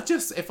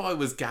 If I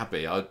was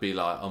Gabby, I'd be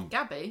like,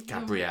 Gabby?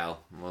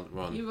 Gabrielle.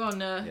 You're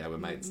on, yeah, we're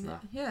mates now.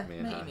 Yeah, me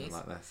and her, mates.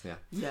 like this, yeah.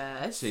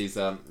 Yes. She's,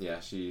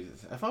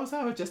 if I was her,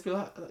 I would just be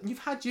like, "You've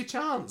had your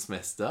chance,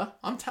 mister.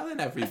 I'm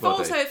telling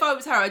everybody." If I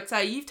was her, I'd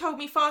say, "You've told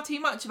me far too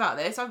much about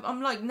this.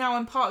 I'm like, now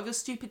I'm part of your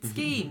stupid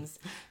schemes.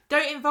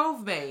 Don't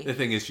involve me." The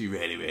thing is, she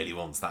really, really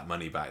wants that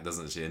money back,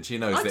 doesn't she? And she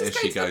knows that if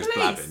she goes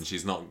blabbing,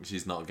 she's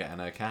not getting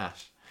her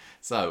cash.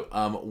 So,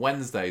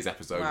 Wednesday's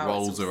episode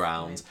rolls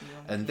around,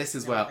 and this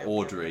is where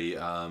Audrey,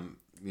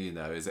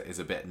 is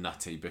a bit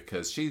nutty,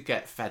 because she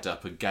gets fed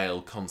up of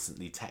Gail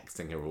constantly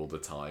texting her all the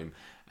time,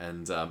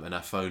 and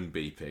her phone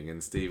beeping,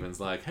 and Stephen's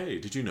like, "Hey,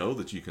 did you know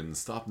that you can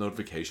stop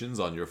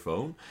notifications on your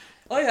phone?"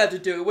 I had to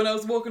do it when I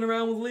was walking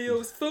around with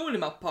Leo's phone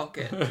in my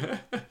pocket.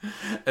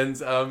 And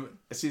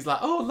she's like,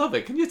 "Oh, love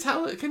it. Can you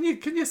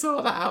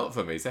sort that out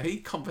for me?" So he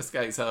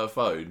confiscates her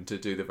phone to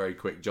do the very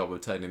quick job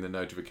of turning the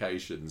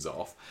notifications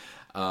off.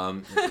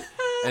 And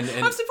I'm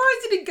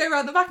surprised he didn't go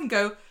around the back and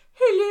go,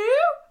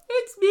 "Hello,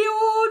 it's me,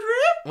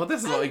 Audrey." Well,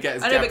 this is what he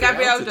gets. I know, but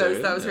Gabrielle does.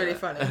 Do, that was really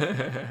funny.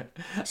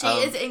 She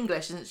is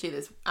English, isn't she?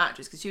 This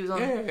actress, because she was on.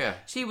 Yeah.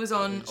 She was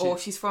on, or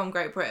she's from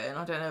Great Britain.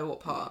 I don't know what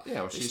part.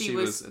 Yeah, well, she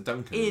was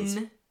Duncan's.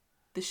 In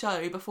the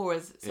show before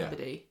as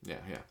somebody. Yeah.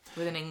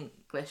 With an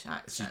English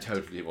accent. She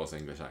totally was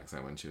English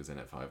accent when she was in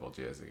it 5 odd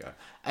years ago.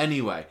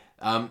 Anyway,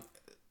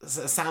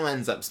 Sam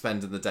ends up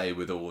spending the day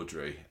with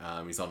Audrey.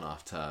 He's on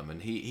half term,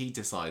 and he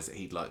decides that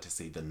he'd like to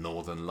see the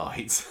Northern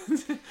Lights.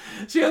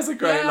 She has a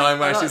great line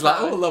where she's like,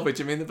 "Oh, love it.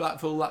 Do you mean the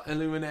Blackpool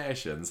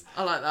illuminations?"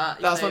 I like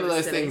that. That's one of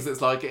those things that's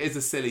like, it is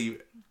a silly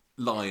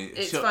line.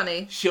 It's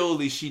funny.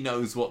 Surely she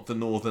knows what the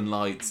Northern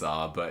Lights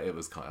are, but it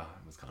was kind of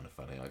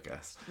funny, I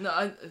guess.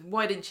 No,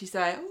 why didn't she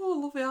say, "Oh,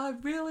 lovely, I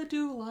really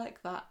do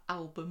like that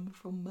album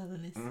from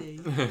Melanie C."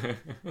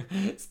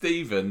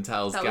 Stephen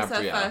tells Gabrielle. That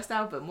was her first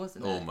album,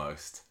 wasn't it?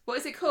 Almost. What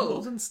is it called?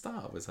 Northern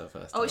Star was her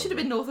first album. Oh, it should have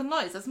been Northern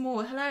Lights. That's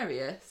more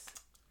hilarious.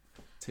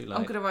 Too late.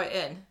 I'm going to write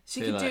in. She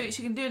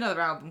can do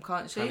another album,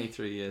 can't she?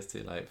 23 years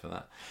too late for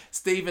that.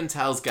 Stephen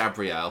tells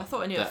Gabrielle I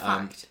thought I knew a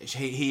fact.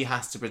 He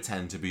has to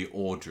pretend to be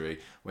Audrey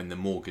when the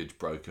mortgage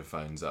broker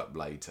phones up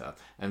later.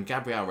 And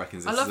Gabrielle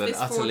reckons this is an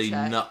utterly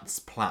nuts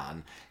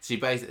plan. She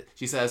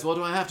says, "What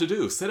do I have to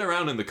do? Sit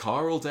around in the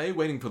car all day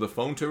waiting for the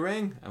phone to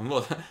ring?" And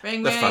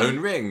the phone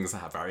rings.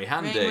 Very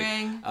handy.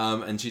 Ring.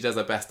 And she does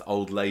her best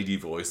old lady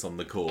voice on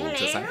the call to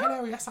say,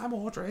 "Hello, yes, I'm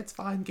Audrey. It's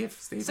fine. Give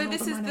Stephen all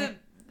the money."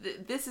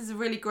 This is a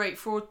really great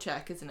fraud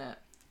check, isn't it?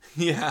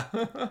 Yeah.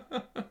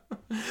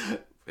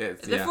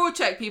 Fraud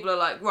check people are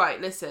like,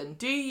 right, listen,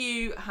 do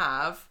you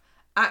have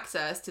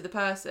access to the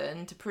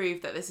person to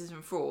prove that this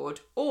isn't fraud,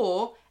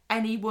 or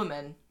any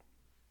woman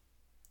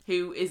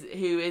who is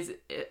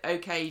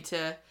okay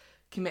to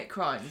commit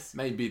crimes?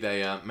 Maybe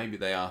they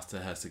asked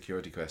her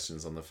security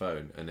questions on the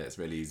phone, and it's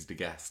really easy to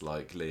guess,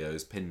 like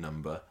Leo's PIN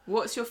number.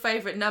 What's your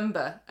favourite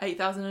number?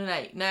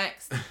 8008.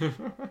 Next.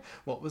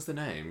 What was the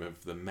name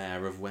of the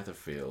mayor of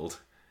Weatherfield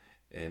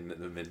in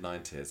the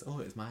mid-90s? Oh,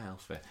 it's my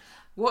Alfie.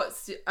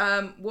 What's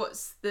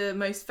the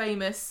most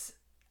famous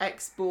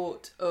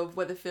export of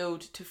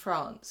Weatherfield to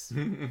France?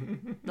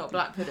 Not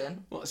black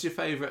pudding. What's your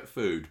favourite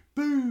food?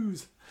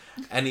 Booze.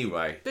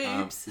 Anyway.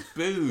 Boobs.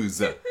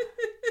 Booze.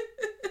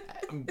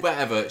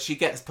 Whatever, she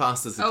gets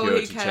past the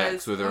security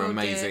checks with her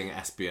amazing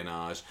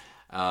espionage.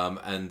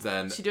 And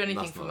then she'd do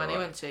anything for money,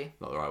 wouldn't she?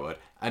 Not the right word.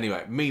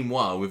 Anyway,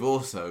 meanwhile, we've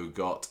also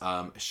got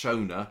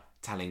Shona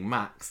telling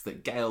Max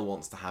that Gail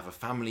wants to have a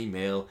family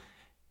meal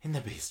in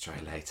the bistro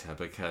later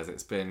because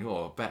it's been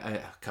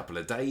a couple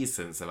of days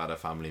since they've had a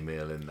family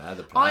meal in there.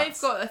 I've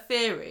got a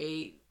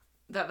theory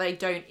that they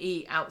don't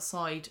eat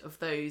outside of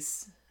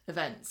those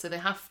events, so they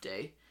have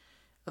to.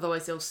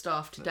 Otherwise, they'll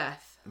starve to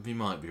death. You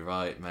might be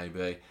right,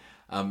 maybe.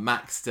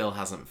 Max still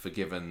hasn't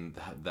forgiven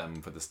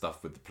them for the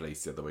stuff with the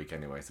police the other week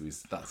anyway, so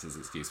that's his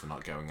excuse for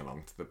not going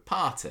along to the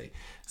party.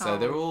 So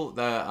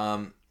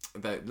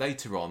they're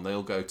later on,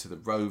 they'll go to the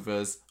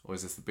Rovers, or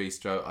is this the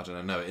Bistro? I don't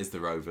know. No, it is the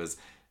Rovers.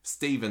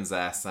 Stephen's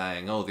there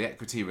saying, the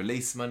equity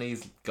release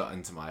money's got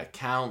into my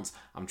account.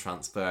 I'm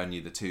transferring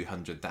you the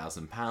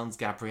 £200,000,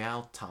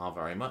 Gabrielle. Tar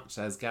very much,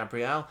 says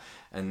Gabrielle.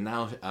 And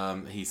now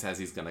he says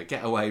he's going to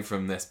get away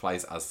from this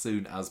place as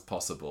soon as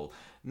possible.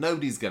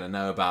 Nobody's going to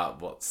know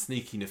about what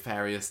sneaky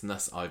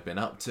nefariousness I've been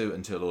up to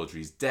until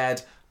Audrey's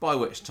dead, by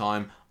which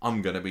time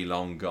I'm going to be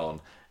long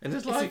gone. And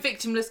it's a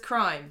victimless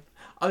crime.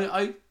 While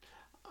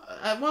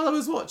I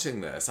was watching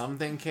this, I'm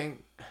thinking,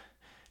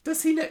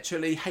 does he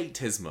literally hate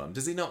his mum?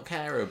 Does he not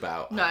care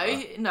about her?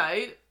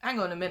 No. Hang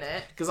on a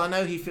minute. Because I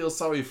know he feels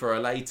sorry for her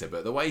later,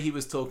 but the way he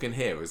was talking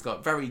here has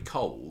got very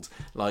cold.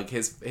 Like,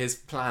 his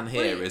plan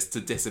here is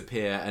to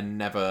disappear and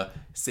never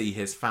see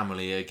his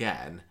family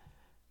again.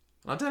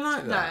 I don't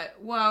like that.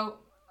 No, well,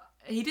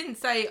 he didn't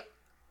say...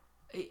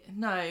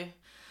 No.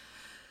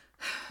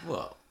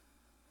 What?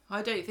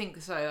 I don't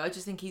think so. I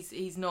just think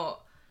he's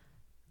not...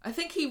 I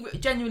think he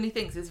genuinely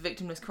thinks it's a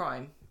victimless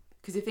crime.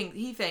 Because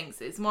he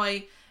thinks it's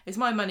my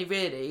money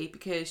really,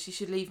 because she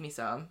should leave me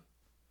some.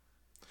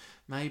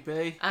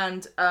 Maybe.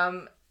 And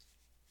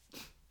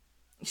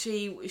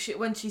she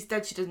when she's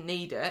dead, she doesn't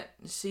need it.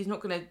 She's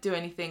not going to do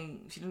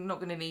anything. She's not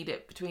going to need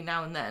it between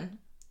now and then.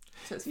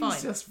 So it's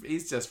fine.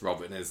 He's just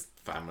robbing his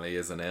family,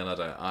 isn't he? And I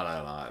don't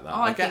like that.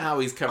 I get how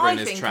he's covering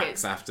his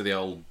tracks after the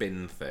old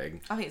bin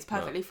thing. I think it's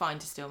perfectly fine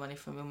to steal money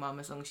from your mum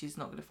as long as she's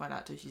not going to find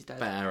out till she's dead.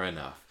 Fair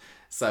enough.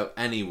 So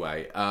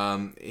anyway,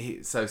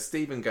 so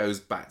Stephen goes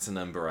back to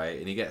number 8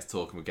 and he gets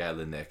talking with Gail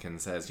and Nick and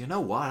says, you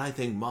know what, I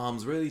think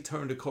Mom's really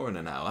turned a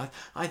corner now.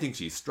 I think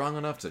she's strong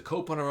enough to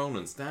cope on her own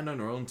and stand on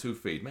her own 2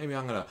 feet. Maybe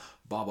I'm going to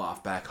bob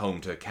off back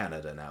home to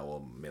Canada now,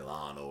 or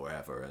Milan or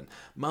wherever, and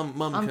Mum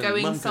can go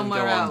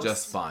on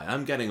just fine.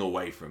 I'm getting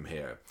away from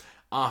here.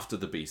 After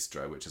the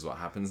Bistro, which is what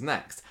happens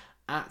next.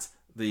 At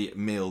the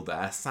meal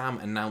there, Sam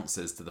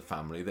announces to the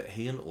family that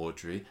he and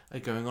Audrey are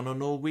going on a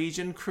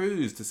Norwegian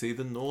cruise to see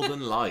the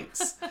Northern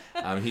Lights.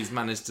 He's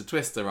managed to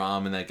twist her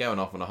arm and they're going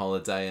off on a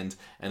holiday, and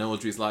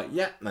Audrey's like,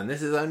 and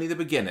this is only the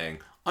beginning.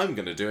 I'm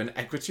going to do an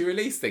equity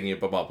release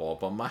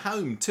thingy on my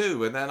home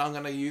too, and then I'm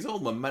going to use all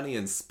my money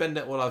and spend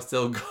it while I've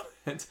still got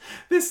it.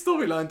 This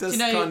storyline does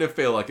kind of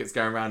feel like it's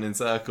going around in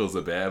circles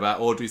a bit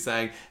about Audrey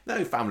saying,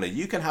 no, family,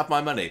 you can have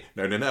my money.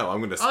 No, I'm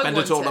going to spend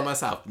it all on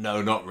myself.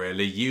 No, not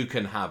really. You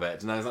can have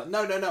it. And I was like,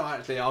 no,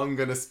 actually, I'm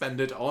going to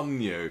spend it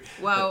on you.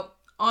 Well,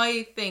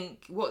 I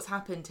think what's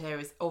happened here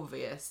is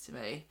obvious to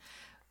me.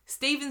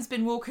 Stephen's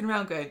been walking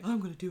around going, I'm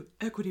going to do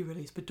equity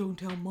release, but don't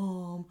tell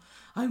Mom.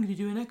 I'm going to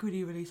do an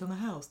equity release on the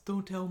house.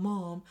 Don't tell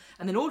Mom.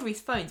 And then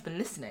Audrey's phone's been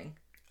listening.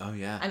 Oh,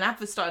 yeah. And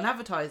starting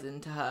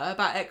advertising to her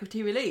about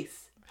equity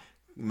release.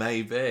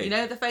 Maybe. You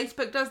know, the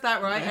Facebook does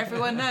that, right?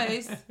 Everyone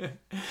knows.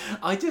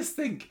 I just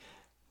think...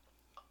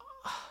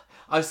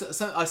 I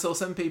saw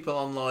some people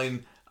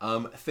online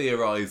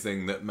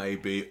theorising that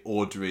maybe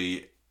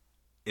Audrey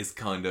is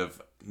kind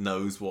of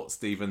knows what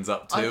Stephen's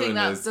up to. I think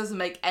that doesn't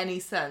make any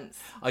sense.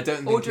 I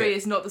don't think Audrey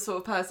is not the sort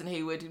of person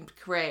who would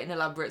create an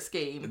elaborate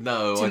scheme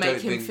to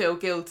make him feel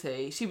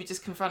guilty. She would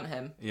just confront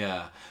him.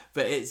 Yeah,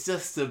 but it's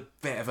just a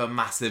bit of a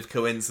massive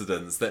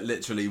coincidence that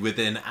literally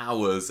within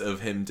hours of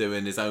him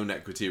doing his own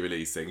equity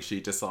releasing, she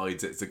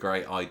decides it's a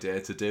great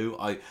idea to do.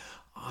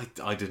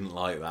 I didn't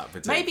like that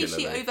particularly. Maybe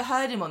she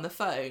overheard him on the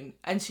phone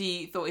and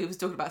she thought he was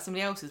talking about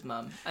somebody else's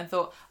mum and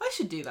thought, I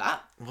should do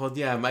that. Well,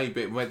 yeah,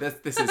 maybe. Well,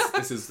 this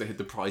is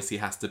the price he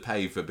has to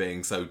pay for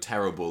being so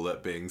terrible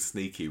at being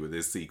sneaky with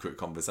his secret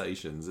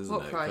conversations, isn't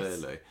it? Price?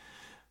 Clearly.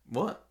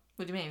 What?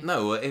 What do you mean?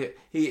 No,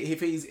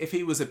 if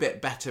he was a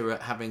bit better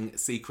at having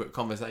secret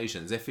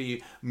conversations, if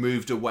he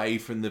moved away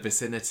from the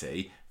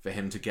vicinity for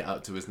him to get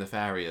up to his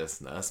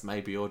nefariousness,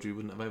 maybe Audrey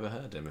wouldn't have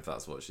overheard him if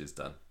that's what she's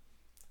done.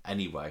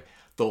 Anyway,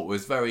 thought it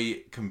was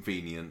very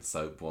convenient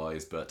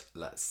soap-wise, but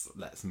let's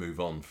move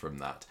on from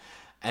that.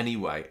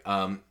 Anyway,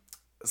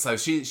 so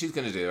she's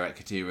going to do her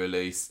equity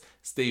release.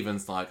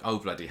 Stephen's like, oh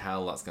bloody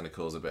hell, that's going to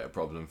cause a bit of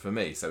problem for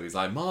me. So he's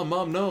like, Mom,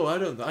 no, I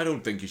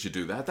don't think you should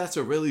do that. That's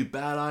a really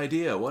bad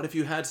idea. What if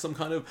you had some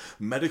kind of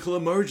medical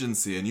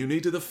emergency and you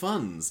needed the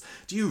funds?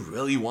 Do you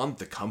really want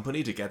the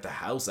company to get the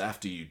house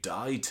after you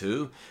die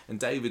too? And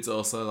David's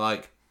also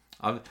like,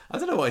 I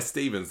don't know why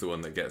Stephen's the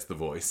one that gets the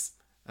voice.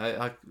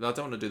 I don't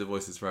want to do the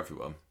voices for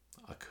everyone.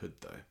 I could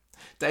though.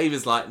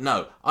 David's like,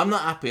 no, I'm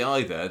not happy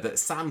either that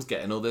Sam's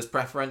getting all this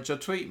preferential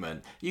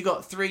treatment. You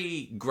got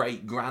 3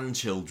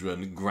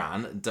 great-grandchildren,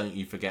 Gran, don't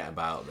you forget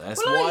about this.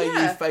 Well, Why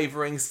are you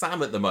favouring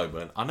Sam at the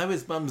moment? I know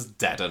his mum's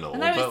dead and all,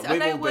 but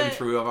we've all been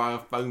through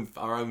our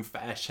own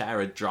fair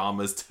share of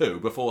dramas too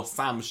before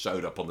Sam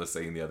showed up on the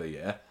scene the other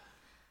year.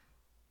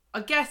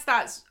 I guess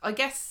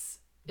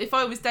if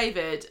I was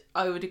David,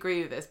 I would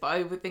agree with this, but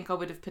I would think I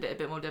would have put it a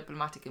bit more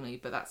diplomatically,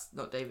 but that's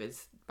not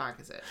David's bag,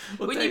 is it?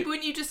 Well,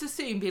 wouldn't you just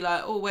assume, be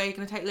like, oh, where are you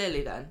going to take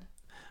Lily then?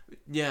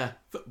 Yeah,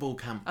 football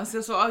camp. That's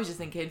what I was just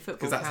thinking,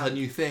 football camp. Because that's her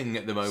new thing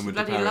at the moment, she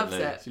bloody apparently.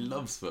 Loves it. She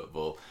loves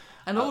football.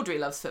 And Audrey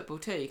loves football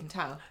too, you can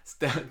tell.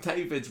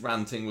 David's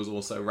ranting was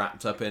also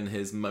wrapped up in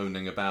his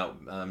moaning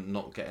about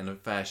not getting a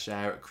fair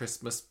share at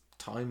Christmas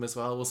time as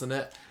well, wasn't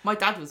it? My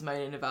dad was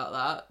moaning about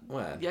that.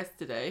 When?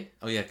 Yesterday.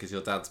 Oh yeah, because your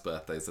dad's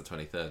birthday is the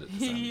 23rd of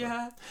December.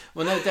 Yeah.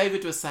 Well, no,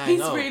 David was saying,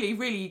 he's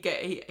really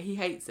he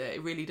hates it.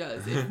 It really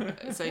does.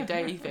 So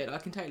David, I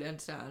can totally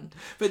understand.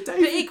 But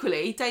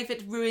equally,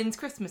 David ruins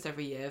Christmas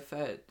every year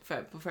for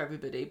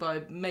everybody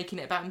by making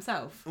it about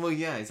himself. Well,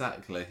 yeah,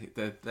 exactly.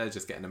 They're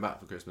just getting him back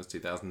for Christmas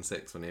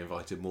 2006 when he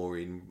invited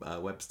Maureen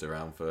Webster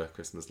around for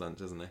Christmas lunch,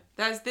 isn't he?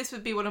 This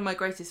would be one of my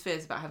greatest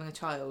fears about having a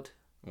child.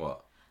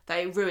 What?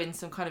 They ruined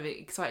some kind of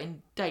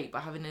exciting date by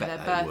having their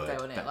birthday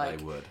on it. They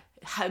would.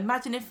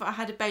 Imagine if I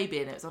had a baby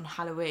and it was on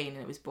Halloween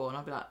and it was born.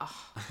 I'd be like,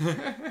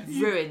 oh,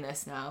 ruin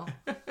this now.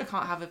 I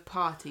can't have a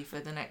party for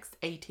the next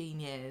 18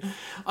 years.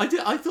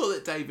 I thought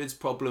that David's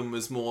problem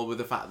was more with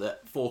the fact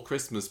that for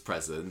Christmas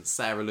presents,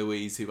 Sarah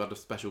Louise, who had a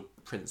special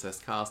Princess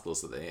Castle or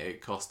something,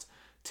 it cost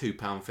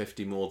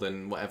 £2.50 more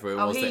than whatever it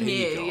was that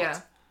he got.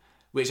 Yeah.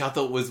 Which I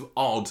thought was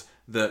odd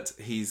that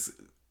he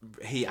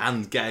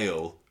and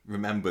Gail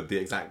remembered the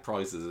exact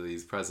prices of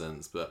these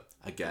presents, but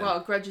again,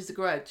 well, a grudge is a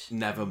grudge.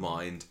 Never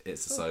mind,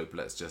 it's a soap.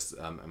 Let's just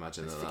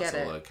imagine that's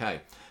all okay.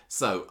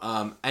 So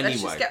anyway,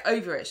 let's just get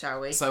over it, shall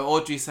we? So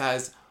Audrey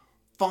says,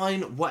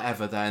 fine,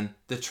 whatever then,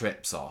 the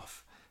trip's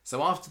off.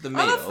 So after the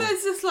meal,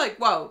 it's just like,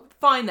 well,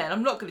 fine then,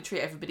 I'm not going to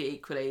treat everybody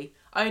equally.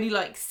 I only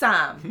like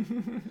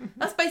Sam.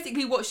 That's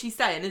basically what she's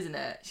saying, isn't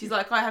it? She's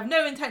like, I have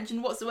no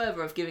intention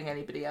whatsoever of giving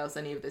anybody else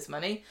any of this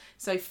money,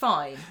 so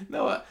fine.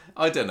 No,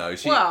 I don't know.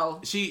 She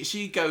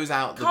goes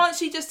out... Can't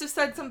she just have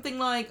said something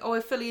like, oh, I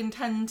fully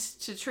intend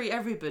to treat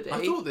everybody?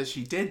 I thought that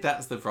she did,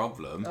 that's the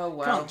problem. Oh,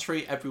 well. Can't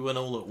treat everyone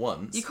all at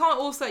once. You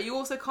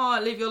also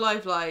can't live your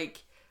life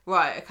like...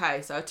 Right,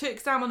 okay, so I took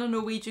Sam on a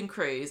Norwegian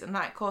cruise and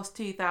that cost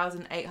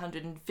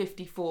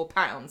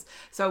 £2,854.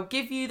 So I'll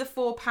give you the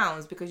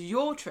 £4 because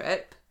your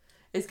trip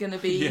is going to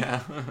be... Yeah.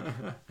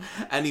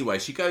 Anyway,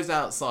 she goes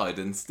outside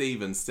and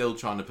Stephen's still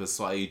trying to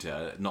persuade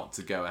her not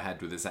to go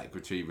ahead with this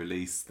equity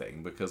release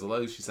thing because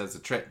although she says the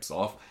trip's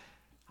off,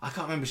 I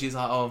can't remember, she's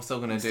like, oh, I'm still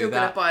going to do that. Still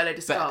going to buy a load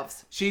of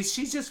scarves. She's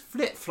just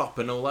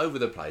flip-flopping all over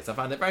the place. I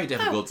find it very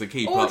difficult to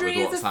keep up with what's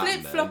happening. Audrey is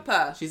a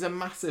flip-flopper. She's a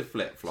massive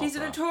flip-flopper. She's a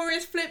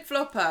notorious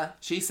flip-flopper.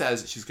 She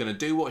says she's going to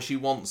do what she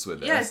wants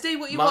with it. Yes, do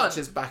what you want.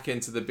 Marches back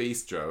into the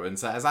bistro and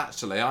says,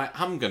 actually, I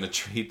am going to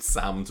treat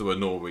Sam to a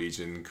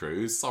Norwegian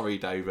cruise. Sorry,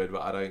 David,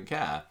 but I don't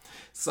care.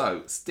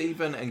 So,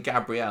 Stephen and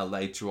Gabrielle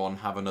later on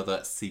have another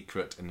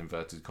secret, in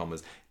inverted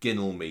commas,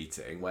 Ginnell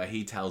meeting where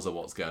he tells her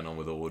what's going on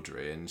with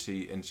Audrey and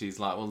she's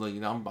like, well, you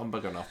know, I'm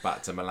bugging off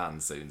back to Milan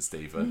soon,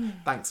 Stephen.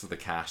 Thanks for the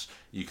cash.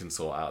 You can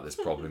sort out this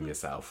problem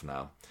yourself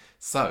now.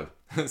 So,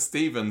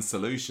 Stephen's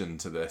solution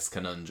to this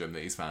conundrum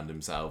that he's found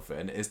himself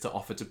in is to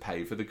offer to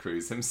pay for the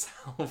cruise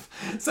himself.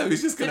 So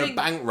he's just going to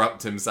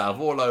bankrupt himself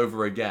all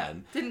over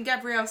again. Didn't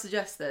Gabrielle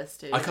suggest this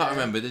to you? I can't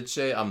remember, did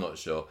she? I'm not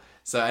sure.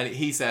 So and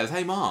he says,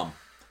 hey, Mom,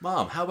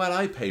 how about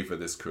I pay for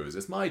this cruise?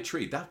 It's my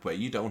treat. That way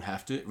you don't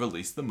have to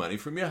release the money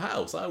from your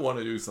house. I want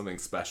to do something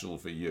special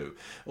for you.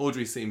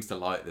 Audrey seems to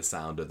like the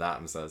sound of that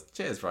and says,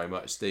 cheers very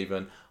much,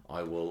 Stephen.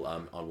 I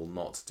will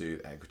not do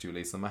equity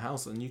release on my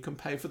house and you can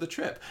pay for the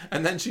trip.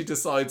 And then she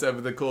decides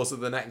over the course of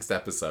the next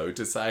episode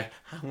to say,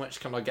 how much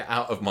can I get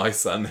out of my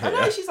son here?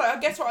 I know, she's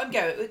like, guess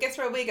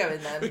where we're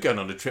going then? We're going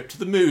on a trip to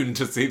the moon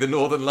to see the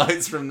Northern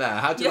Lights from there.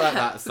 How do you like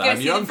that,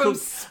 Sam? Your Uncle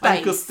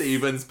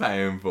Stephen's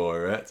paying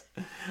for it.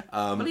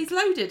 Well, he's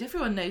loaded.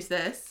 Everyone knows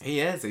this.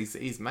 He is.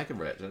 He's mega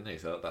rich, isn't he?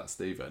 So that's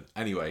Stephen.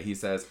 Anyway, he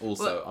says,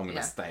 also, I'm going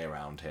to stay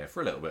around here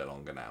for a little bit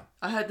longer now.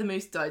 I heard the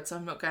moose died, so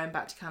I'm not going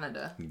back to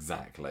Canada.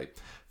 Exactly.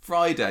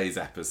 Friday's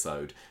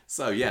episode.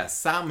 So, yeah,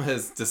 Sam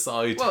has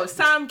decided... Well,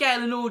 Sam,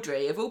 Gail and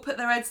Audrey have all put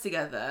their heads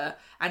together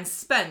and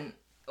spent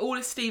all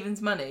of Stephen's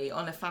money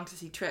on a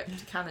fantasy trip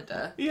to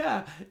Canada.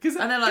 Yeah, because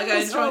they're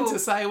like trying to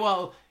say,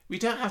 well, we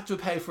don't have to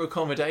pay for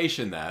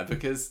accommodation there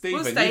because,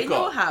 Stephen, you've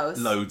got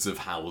loads of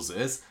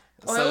houses.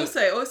 I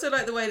also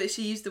like the way that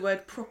she used the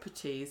word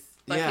properties.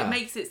 It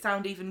makes it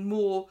sound even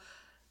more...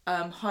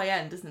 high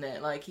end, doesn't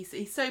it? Like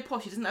he's so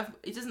posh. He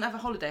doesn't have a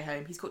holiday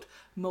home. He's got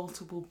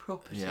multiple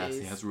properties. Yes,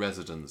 he has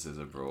residences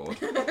abroad.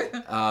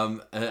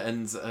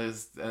 and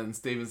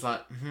Stephen's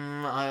like,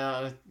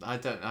 I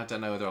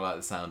don't know whether I like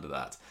the sound of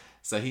that.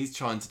 So he's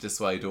trying to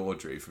dissuade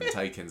Audrey from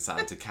taking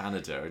Sam to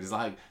Canada, and he's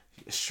like,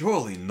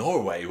 surely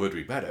Norway would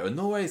be better. And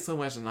Norway is so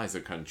much a nicer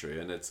country,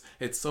 and it's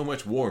so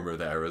much warmer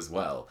there as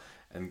well.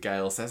 And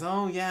Gail says,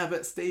 oh yeah,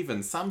 but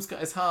Stephen, Sam's got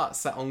his heart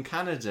set on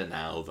Canada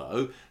now,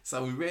 though,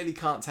 so we really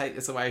can't take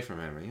this away from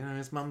him. You know,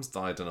 his mum's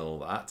died and all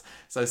that.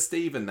 So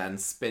Stephen then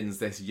spins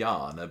this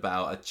yarn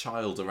about a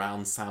child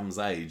around Sam's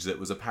age that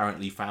was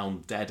apparently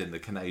found dead in the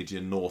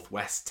Canadian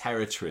Northwest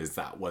Territories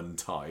that one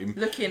time.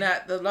 Looking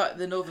at the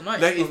Northern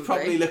Lights, He's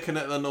probably looking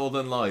at the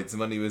Northern Lights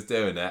when he was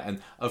doing it.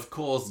 And, of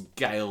course,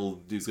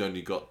 Gail, who's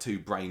only got 2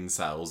 brain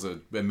cells,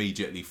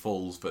 immediately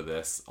falls for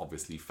this,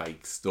 obviously,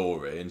 fake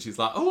story. And she's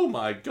like, oh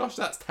my gosh,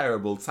 that's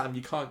terrible, Sam.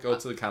 You can't go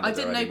to Canada I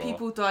didn't know anymore.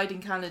 people died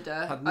in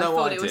Canada. I had no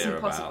thought idea it was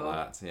impossible.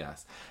 about that.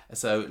 Yes.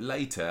 So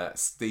later,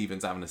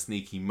 Stephen's having a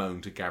sneaky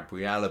moan to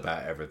Gabrielle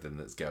about everything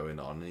that's going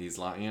on. He's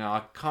like,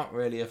 I can't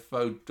really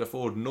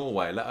afford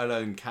Norway, let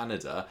alone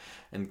Canada.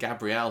 And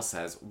Gabrielle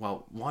says,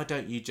 well, why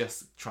don't you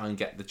just try and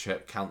get the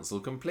trip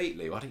cancelled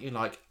completely? Why don't you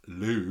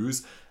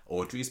lose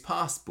Audrey's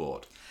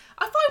passport?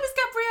 I thought it was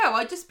Gabrielle.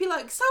 I'd just be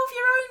like, solve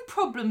your own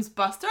problems,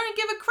 Buster. I don't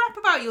give a crap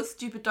about your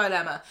stupid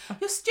dilemma.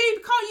 You're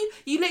stupid, can't you?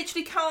 You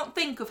literally can't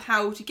think of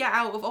how to get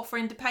out of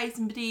offering to pay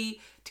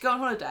somebody to go on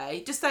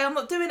holiday. Just say, I'm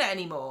not doing it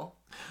anymore.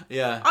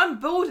 Yeah.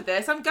 I'm bored of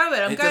this. I'm going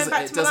back to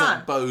Milan. It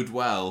doesn't bode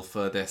well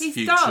for this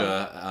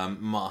future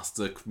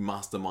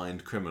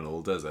mastermind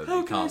criminal, does it?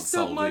 How can I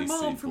stop my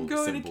mom from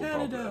going to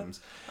Canada?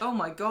 Problems. Oh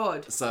my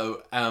God.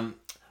 So,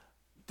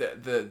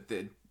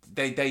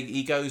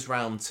 he goes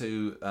round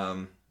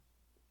to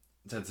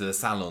the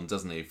salon,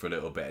 doesn't he, for a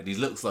little bit, and he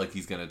looks like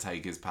he's going to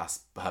take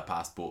her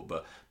passport,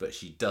 but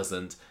she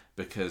doesn't,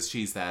 because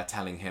she's there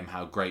telling him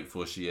how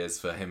grateful she is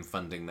for him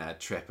funding their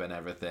trip and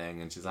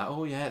everything, and she's like,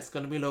 oh yeah, it's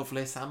going to be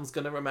lovely, Sam's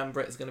going to remember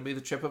it, it's going to be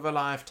the trip of a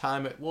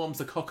lifetime, it warms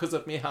the cockles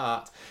of my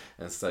heart.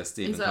 And so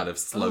Stephen kind of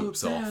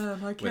slopes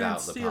off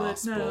without the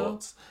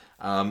passport.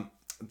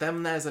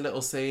 Then there's a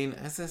little scene.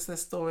 Is this the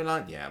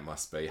storyline? Yeah, it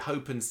must be.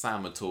 Hope and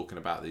Sam are talking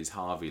about these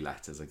Harvey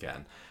letters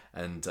again,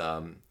 and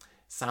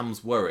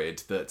Sam's worried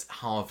that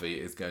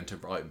Harvey is going to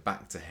write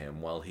back to him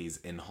while he's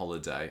on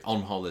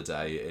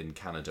holiday in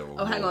Canada or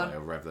Norway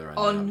or wherever they're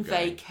on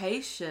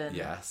vacation.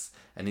 Yes,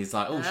 and he's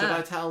like, should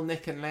I tell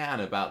Nick and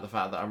Leanne about the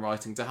fact that I'm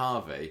writing to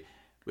Harvey?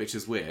 Which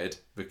is weird,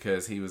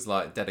 because he was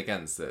dead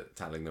against it,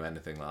 telling them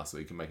anything last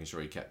week and making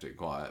sure he kept it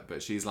quiet.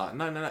 But she's like,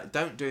 no,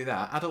 don't do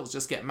that. Adults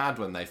just get mad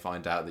when they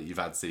find out that you've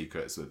had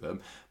secrets with them.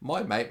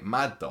 My mate,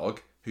 Mad Dog,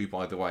 who,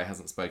 by the way,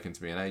 hasn't spoken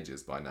to me in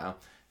ages by now,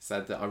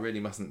 said that I really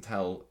mustn't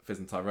tell Fizz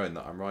and Tyrone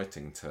that I'm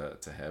writing to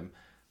him.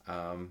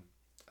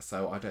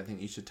 So I don't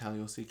think you should tell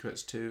your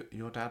secrets to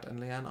your dad and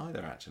Leanne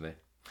either, actually.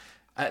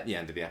 At the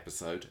end of the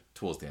episode,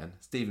 towards the end,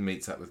 Stephen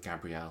meets up with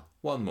Gabrielle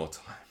one more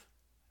time,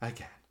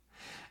 again,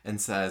 and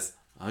says,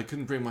 I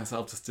couldn't bring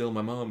myself to steal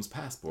my mum's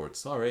passport,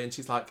 sorry. And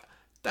she's like,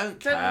 don't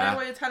care, know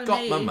what you're telling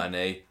got me. my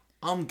money,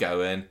 I'm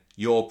going,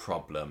 your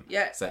problem.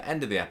 Yeah. So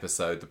end of the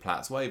episode, the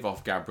Platts wave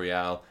off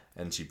Gabrielle,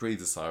 and she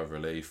breathes a sigh of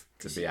relief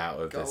to be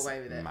out of this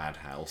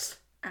madhouse.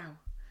 Ow.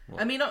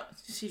 What? I mean,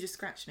 she just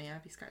scratched me.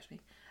 Abby scratched me.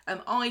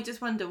 I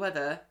just wonder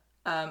whether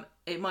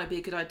it might be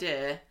a good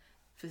idea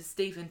for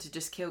Stephen to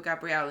just kill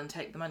Gabrielle and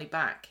take the money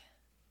back.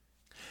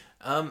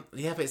 Yeah,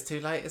 but it's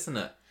too late, isn't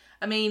it?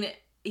 I mean,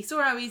 he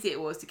saw how easy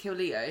it was to kill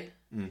Leo.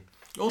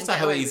 Also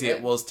how easy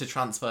it was to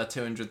transfer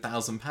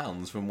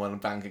 £200,000 from one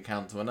bank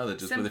account to another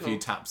just with a few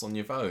taps on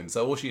your phone.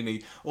 So all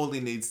he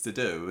needs to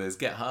do is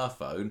get her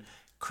phone,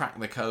 crack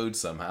the code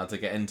somehow to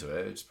get into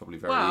it, which is probably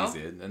very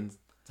easy, and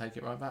take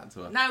it right back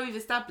to her. Now we've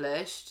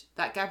established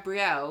that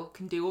Gabrielle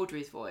can do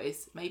Audrey's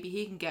voice, maybe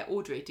he can get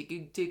Audrey to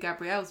do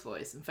Gabrielle's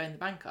voice and phone the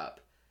bank up.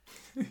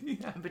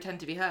 Yeah. And pretend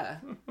to be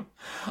her.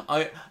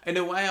 In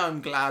a way,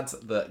 I'm glad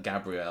that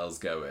Gabrielle's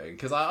going,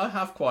 because I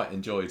have quite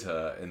enjoyed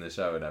her in the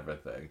show and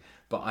everything,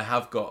 but I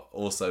have got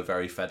also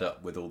very fed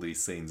up with all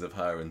these scenes of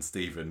her and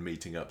Stephen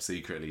meeting up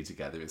secretly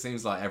together. It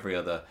seems like every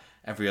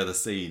other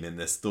scene in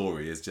this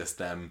story is just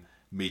them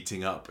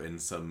meeting up in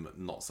some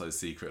not so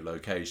secret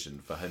location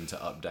for him to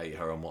update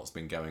her on what's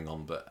been going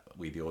on, but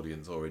we the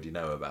audience already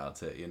know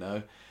about it, you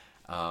know.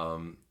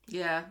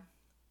 Yeah.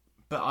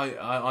 But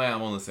I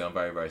am honestly, I'm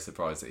very, very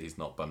surprised that he's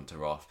not bumped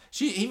her off.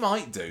 He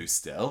might do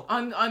still.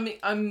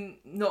 I'm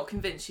not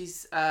convinced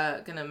she's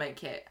gonna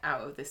make it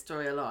out of this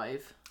story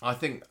alive. I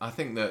think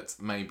that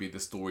maybe the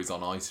story's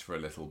on ice for a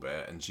little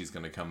bit, and she's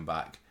gonna come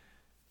back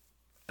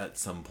at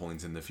some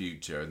point in the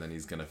future, and then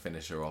he's gonna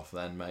finish her off.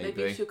 Then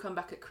maybe she'll come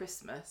back at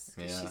Christmas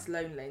because she's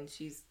lonely and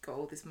she's got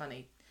all this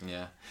money.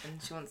 Yeah.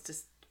 And she wants to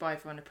buy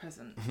everyone a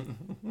present.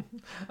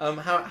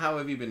 How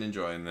have you been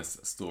enjoying this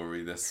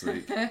story this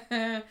week?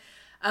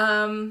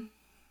 I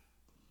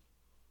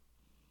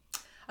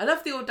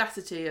love the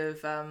audacity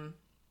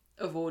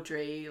of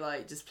Audrey,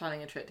 like, just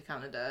planning a trip to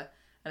Canada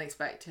and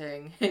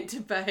expecting it to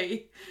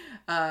pay.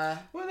 Well,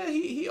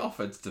 he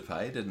offered to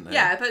pay, didn't he?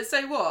 Yeah, but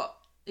so what?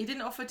 He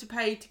didn't offer to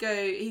pay to go.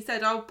 He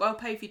said, "I'll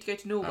pay for you to go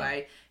to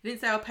Norway." Oh. He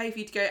didn't say, "I'll pay for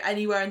you to go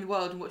anywhere in the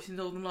world and watch the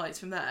Northern Lights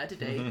from there,"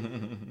 did he?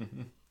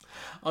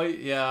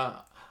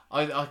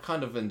 I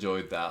kind of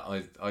enjoyed that.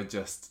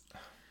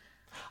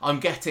 I'm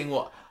getting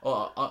what...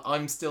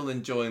 I'm still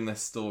enjoying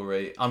this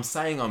story. I'm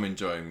saying I'm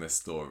enjoying this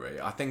story.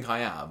 I think I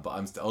am, but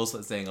I'm also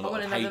seeing a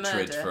lot of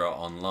hatred for it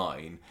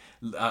online.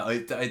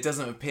 It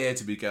doesn't appear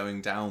to be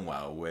going down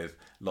well with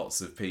lots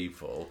of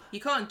people.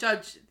 You can't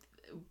judge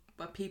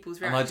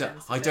people's reactions.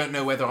 And I don't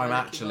know whether I'm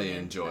actually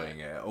enjoying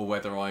it or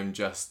whether I'm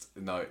just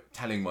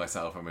telling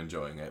myself I'm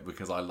enjoying it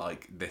because I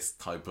like this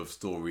type of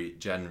story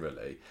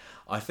generally.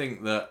 I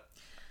think that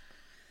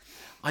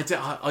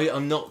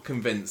I'm not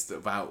convinced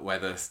about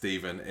whether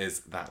Stephen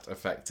is that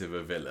effective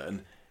a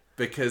villain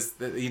because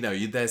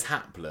there's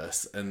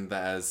Hapless and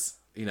there's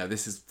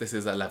this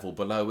is a level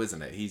below,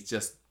 isn't it? He's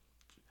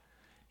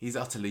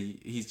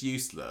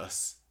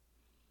useless.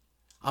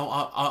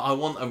 I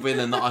want a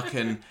villain that I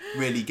can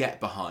really get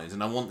behind,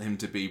 and I want him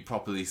to be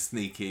properly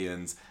sneaky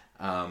and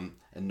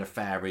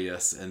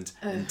nefarious and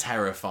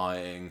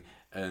terrifying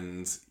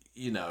and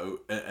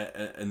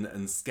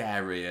and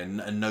scary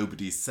and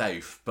nobody's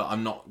safe. But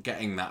I'm not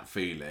getting that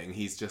feeling.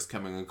 He's just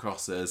coming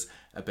across as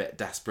a bit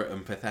desperate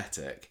and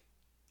pathetic.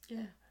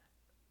 Yeah.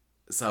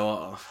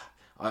 So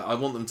I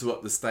want them to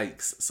up the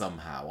stakes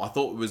somehow. I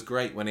thought it was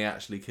great when he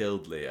actually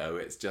killed Leo.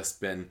 It's just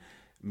been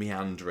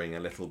meandering a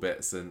little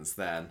bit since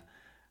then.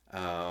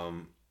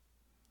 And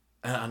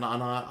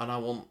I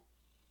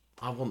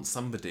want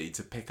somebody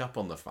to pick up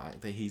on the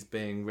fact that he's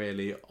being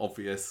really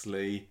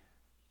obviously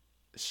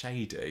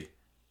shady.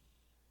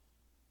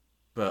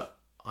 But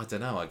I don't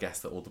know. I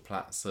guess that all the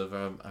plats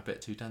are a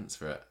bit too dense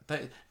for it.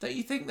 Don't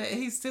you think that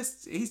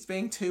he's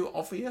being too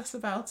obvious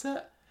about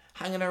it,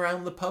 hanging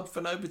around the pub for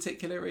no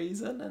particular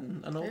reason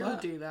and all that? They all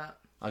do that.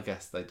 I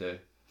guess they do.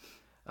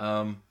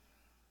 I'm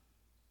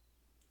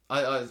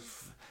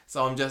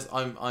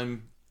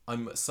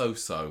so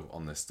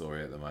on this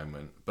story at the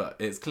moment, but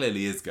it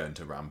clearly is going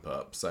to ramp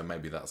up, so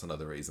maybe that's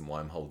another reason why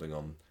I'm holding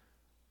on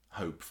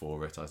hope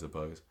for it, I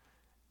suppose.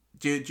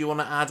 Do you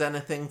want to add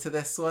anything to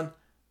this one?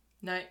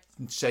 No.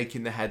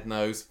 Shaking the head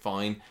no's,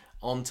 fine.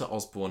 On to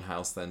Osborne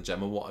House then,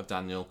 Gemma. What have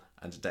Daniel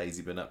and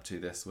Daisy been up to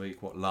this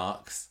week? What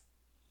larks?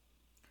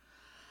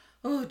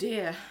 Oh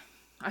dear.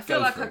 I feel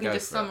like I can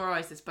just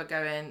summarise this by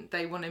going,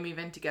 they want to move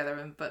in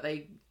together, but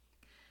they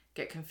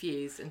get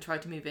confused and try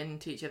to move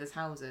into each other's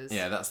houses.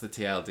 Yeah, that's the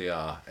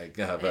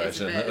TLDR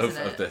version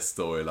of this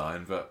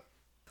storyline. But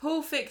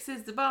Paul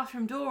fixes the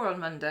bathroom door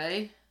on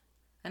Monday,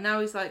 and now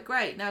he's like,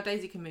 great, now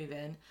Daisy can move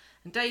in.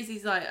 And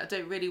Daisy's like, I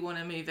don't really want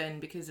to move in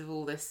because of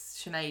all this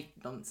Sinead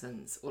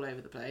nonsense all over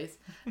the place.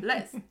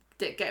 Let's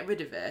get rid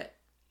of it.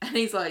 And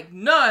he's like,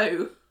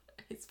 no,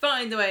 it's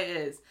fine the way it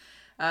is.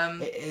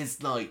 It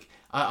is like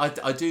I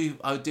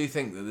do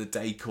think that the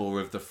decor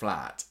of the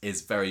flat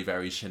is very,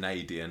 very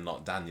Sineadian,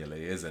 not Daniel-y,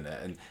 isn't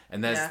it?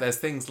 And there's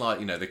things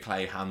like the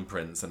clay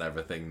handprints and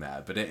everything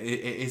there, but it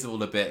is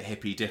all a bit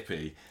hippy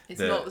dippy.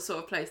 It's not the sort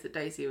of place that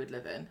Daisy would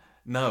live in.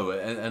 No,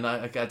 and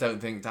I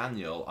don't think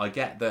Daniel. I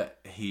get that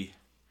he's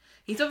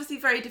obviously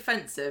very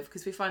defensive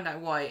because we find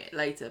out why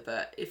later.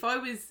 But if I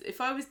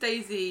was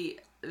Daisy,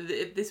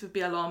 this would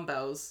be alarm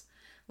bells.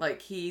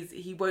 Like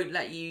he won't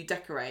let you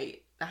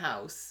decorate the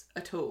house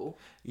at all.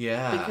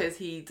 Yeah. Because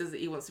he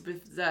wants to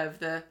preserve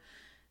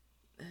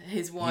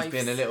his wife's... He's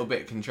being a little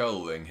bit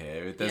controlling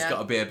here. There's got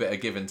to be a bit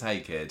of give and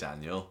take here,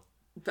 Daniel.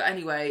 But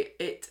anyway,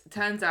 it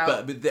turns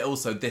out... But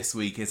also this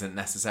week isn't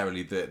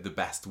necessarily the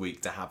best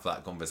week to have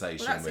that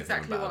conversation with him about it, That's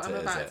exactly what I'm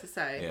about to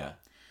say. Yeah.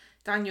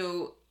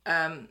 Daniel,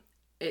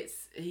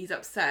 he's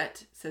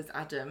upset, says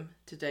Adam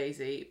to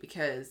Daisy,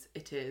 because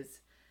it is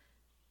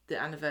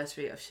the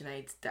anniversary of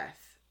Sinead's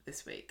death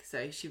this week,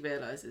 so she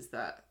realises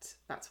that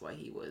that's why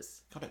he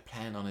was... Got it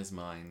playing on his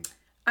mind.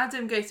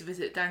 Adam goes to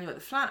visit Daniel at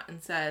the flat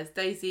and says,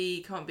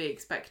 Daisy can't be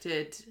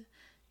expected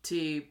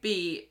to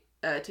be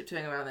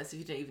tiptoeing around this if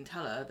you didn't even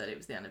tell her that it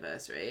was the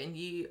anniversary, and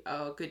you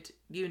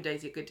and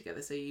Daisy are good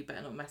together, so you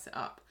better not mess it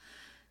up.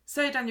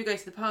 So Daniel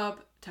goes to the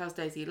pub, tells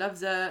Daisy he loves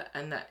her,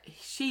 and that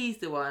she's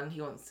the one he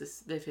wants to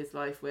live his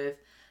life with,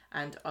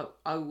 and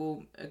I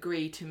will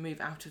agree to move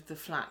out of the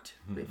flat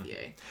with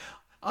you.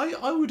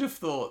 I would have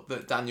thought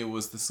that Daniel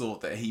was the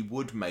sort that he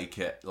would make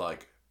it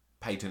like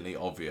patently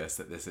obvious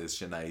that this is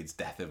Sinead's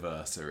death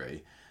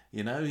anniversary.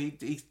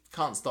 He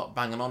can't stop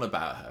banging on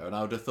about her, and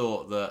I would have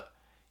thought that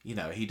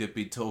he'd have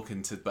been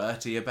talking to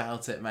Bertie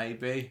about it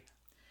maybe.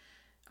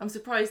 I'm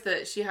surprised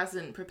that she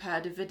hasn't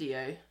prepared a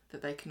video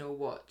that they can all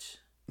watch.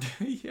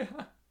 Yeah.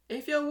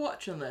 If you're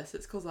watching this,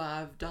 it's because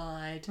I've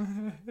died.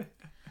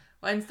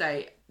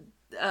 Wednesday,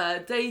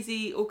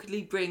 Daisy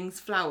awkwardly brings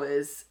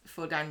flowers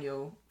for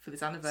Daniel for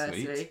this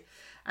anniversary. Sweet.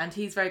 And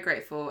he's very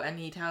grateful, and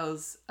he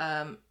tells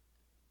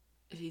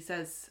he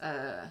says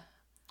what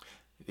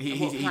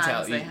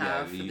plans they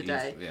have for the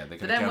day. Yeah, they're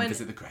going to go and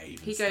visit the grave.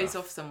 He goes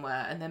off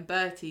somewhere, and then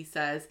Bertie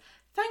says,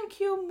 "Thank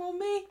you,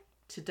 Mummy,"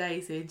 to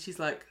Daisy, and she's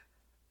like,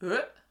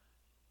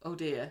 "Oh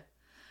dear."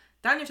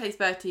 Daniel takes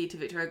Bertie to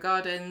Victoria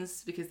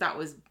Gardens because that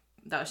was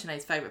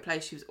Sinead's favourite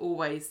place. She was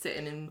always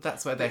sitting in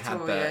That's where they Victoria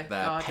had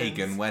their Gardens.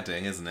 pagan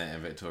wedding, isn't it,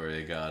 in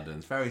Victoria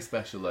Gardens? Very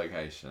special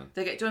location.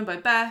 They get joined by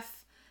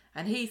Beth,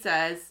 and he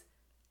says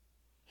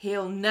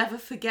he'll never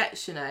forget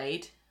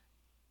Sinead.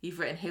 You've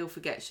written he'll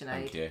forget Sinead.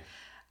 Thank you.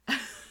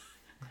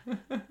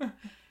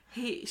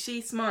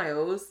 She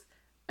smiles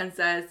and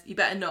says, "You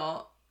better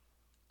not,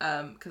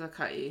 because I'll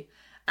cut you."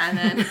 And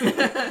then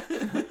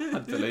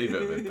I'd believe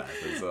it with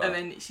Beth as well. And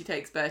then she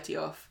takes Bertie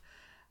off.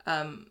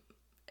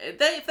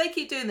 If they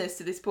keep doing this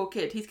to this poor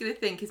kid, he's going to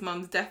think his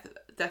mum's death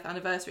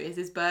anniversary is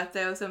his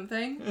birthday or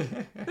something.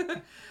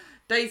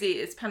 Daisy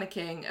is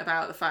panicking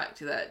about the fact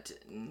that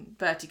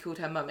Bertie called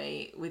her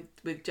mummy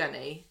with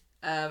Jenny,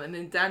 and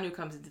then Daniel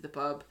comes into the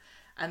pub,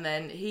 and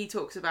then he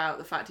talks about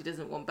the fact he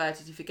doesn't want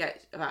Bertie to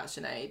forget about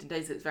Sinead, and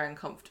Daisy looks very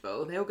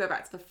uncomfortable. They all go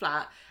back to the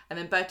flat, and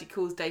then Bertie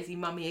calls Daisy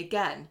mummy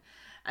again,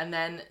 and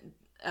then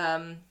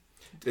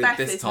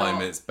this time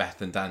it's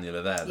Beth and Daniel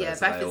are there. Yeah,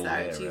 Beth is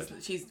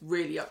there. She's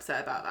really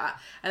upset about that.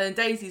 And then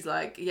Daisy's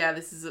like, "Yeah,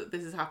 this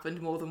has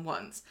happened more than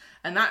once,"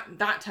 and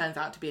that turns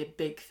out to be a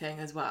big thing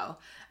as well.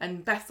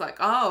 And Beth's like,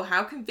 "Oh,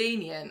 how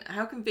convenient!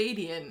 How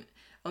convenient!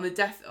 On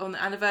the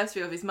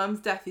anniversary of his mum's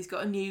death, he's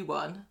got a new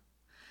one."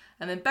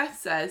 And then Beth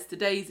says to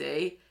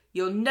Daisy,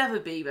 "You'll never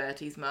be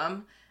Bertie's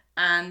mum."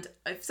 And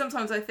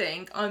sometimes I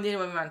think I'm the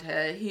only one around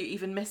here who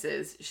even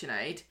misses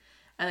Sinead.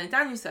 And then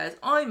Daniel says,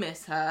 "I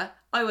miss her.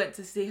 I went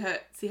to see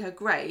her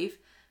grave."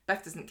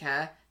 Beth doesn't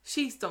care.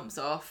 She stomps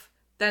off.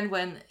 Then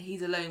when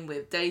he's alone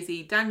with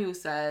Daisy, Daniel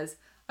says,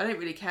 "I don't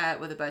really care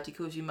whether Bertie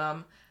calls you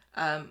mum.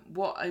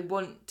 What I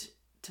want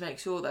to make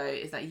sure though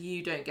is that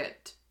you don't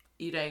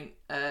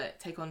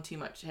take on too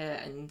much here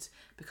and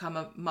become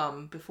a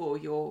mum before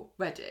you're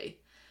ready."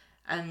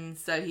 And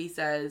so he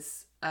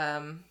says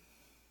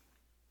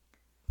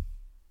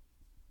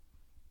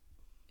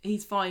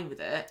he's fine with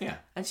it. Yeah.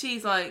 And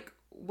she's like,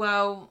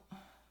 "Well,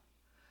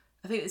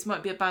 I think this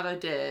might be a bad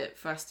idea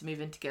for us to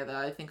move in together.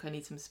 I think I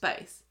need some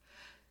space."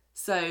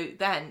 So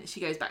then she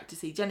goes back to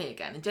see Jenny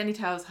again, and Jenny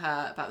tells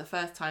her about the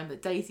first time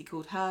that Daisy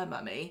called her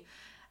mummy,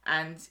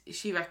 and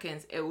she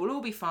reckons it will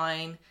all be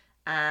fine,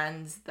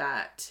 and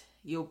that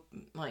it'll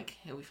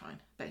be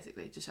fine,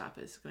 basically. Just shut up,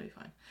 it's going to be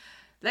fine.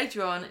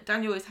 Later on,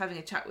 Daniel is having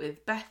a chat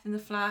with Beth in the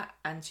flat,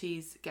 and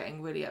she's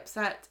getting really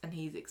upset, and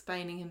he's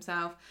explaining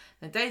himself.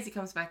 Then Daisy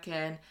comes back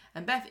in,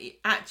 and Beth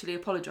actually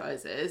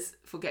apologises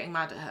for getting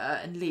mad at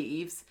her and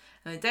leaves.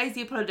 And then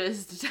Daisy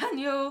apologises to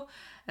Daniel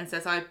and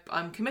says,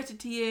 I'm committed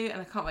to you, and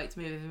I can't wait to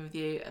move in with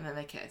you. And then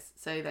they kiss.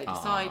 So they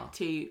decide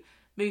to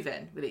move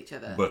in with each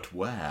other. But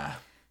where?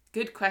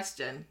 Good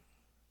question.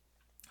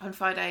 On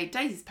Friday,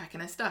 Daisy's packing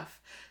her stuff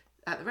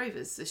at the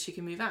Rovers so she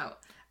can move out.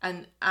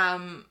 And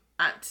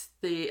at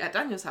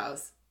Daniel's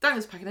house,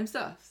 Daniel's packing him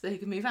stuff so he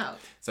can move out.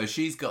 So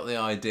she's got the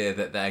idea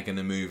that they're going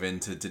to move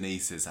into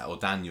Denise's or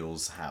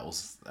Daniel's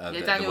house.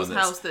 Daniel's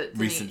house that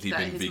recently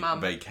been his mum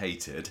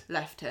vacated.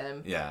 Left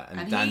him. Yeah,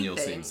 and Daniel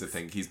seems to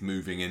think he's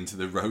moving into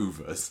the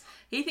Rovers.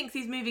 He thinks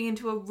he's moving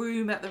into a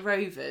room at the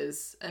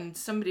Rovers, and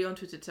somebody on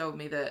Twitter told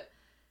me that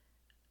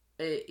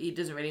it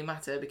doesn't really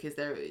matter because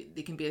there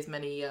can be as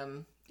many,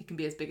 it can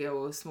be as big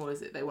or as small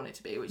as they want it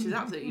to be, which is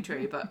absolutely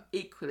true, but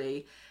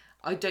equally,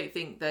 I don't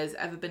think there's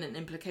ever been an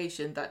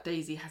implication that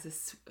Daisy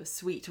has a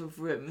suite of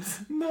rooms.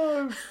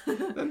 No.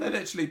 And they're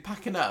literally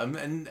packing up.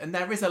 And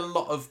there is a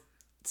lot of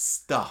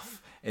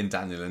stuff in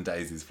Daniel and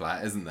Daisy's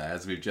flat, isn't there,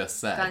 as we've just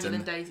said. Daniel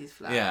and Daisy's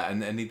flat. Yeah,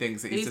 and he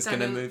thinks that he's just going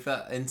to move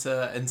that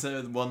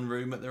into one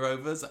room at the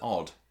Rovers.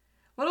 Odd.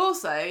 Well,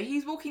 also,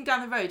 he's walking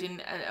down the road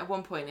at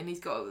one point and he's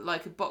got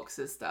like a box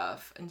of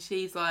stuff. And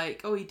she's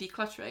like, "Oh, are you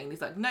decluttering?" And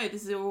he's like, "No,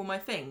 this is all my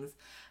things."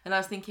 And I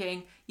was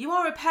thinking, you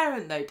are a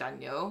parent though,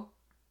 Daniel.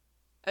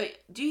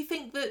 Do you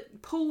think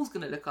that Paul's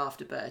going to look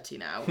after Bertie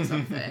now or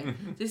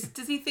something?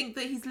 Does he think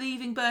that he's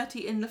leaving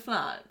Bertie in the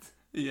flat?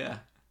 Yeah.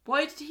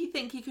 Why did he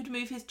think he could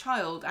move his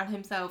child and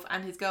himself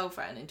and his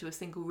girlfriend into a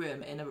single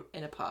room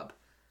in a pub?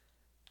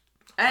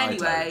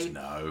 Anyway, I don't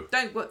know.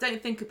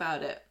 Don't think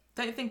about it.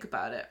 Don't think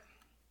about it.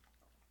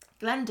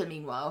 Glenda,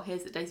 meanwhile,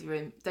 hears that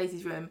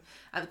Daisy's room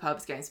at the pub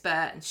is going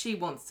spare, and she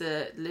wants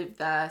to live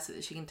there so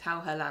that she can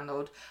tell her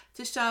landlord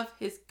to shove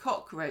his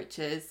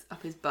cockroaches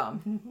up his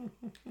bum.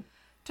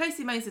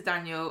 Tracy moans to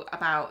Daniel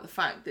about the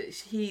fact that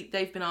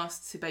they've been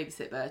asked to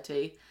babysit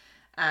Bertie,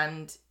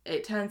 and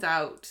it turns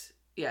out,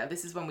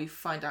 this is when we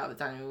find out that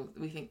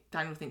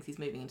Daniel thinks he's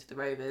moving into the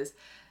Rovers.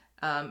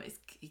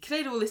 He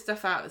cleared all this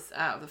stuff out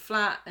of the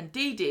flat, and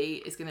Dee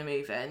Dee is going to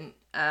move in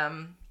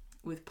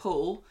with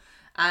Paul,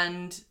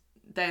 and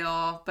they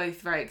are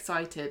both very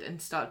excited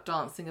and start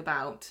dancing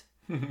about.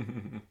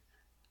 And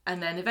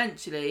then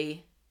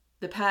eventually,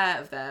 the pair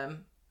of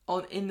them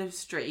in the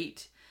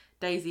street,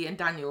 Daisy and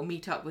Daniel,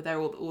 meet up with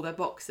all their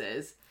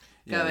boxes.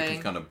 Yeah, they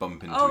can kind of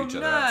bump into each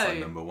other outside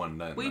number one,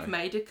 don't We've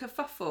made a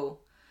kerfuffle.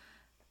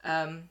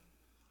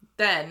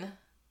 Then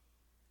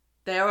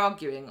they are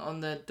arguing on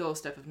the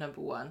doorstep of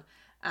number one,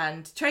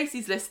 and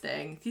Tracy's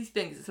listening. He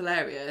thinks it's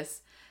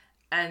hilarious.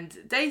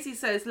 And Daisy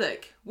says,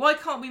 "Look, why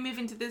can't we move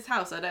into this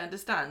house? I don't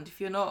understand.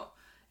 If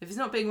it's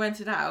not being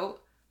rented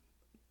out,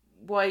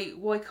 why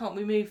can't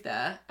we move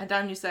there?" And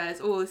Daniel says,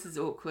 "Oh, this is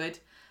awkward.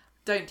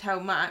 Don't tell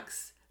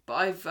Max, but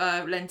I've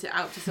lent it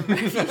out to some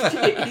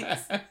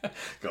refugees."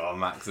 Go on,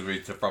 Max will be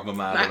proper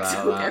mad Max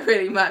about will that. get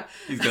really mad.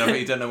 He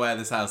don't know where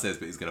this house is,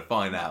 but he's going to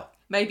find out.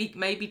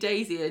 maybe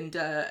Daisy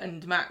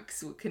and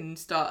Max can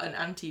start an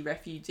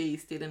anti-refugee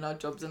stealing our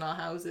jobs and our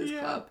houses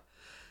club.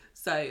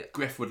 So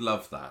Griff would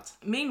love that.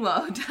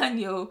 Meanwhile,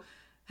 Daniel,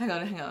 hang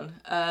on.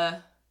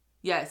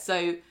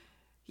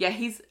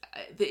 He's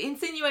the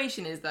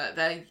insinuation is that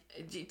they.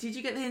 Did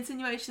you get the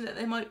insinuation that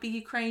they might be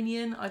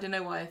Ukrainian? I don't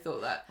know why I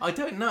thought that. I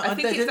don't know. I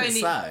think they didn't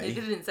say. They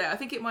didn't say. I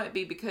think it might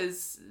be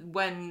because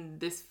when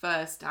this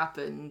first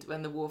happened,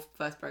 when the war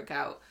first broke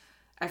out,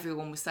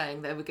 everyone was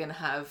saying they were going to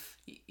have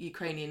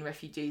Ukrainian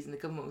refugees and the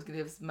government was going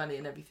to give us money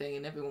and everything,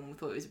 and everyone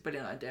thought it was a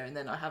brilliant idea. And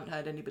then I haven't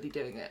heard anybody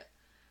doing it.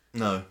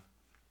 No.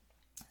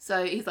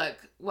 So he's like,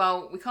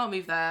 well, we can't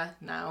move there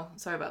now.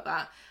 Sorry about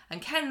that.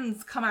 And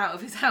Ken's come out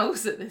of his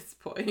house at this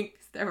point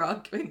because they're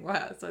arguing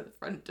right outside the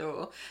front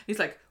door. He's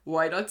like,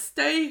 why not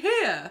stay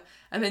here?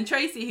 And then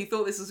Tracy, who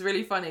thought this was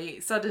really funny,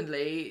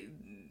 suddenly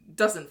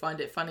doesn't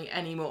find it funny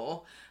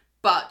anymore.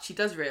 But she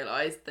does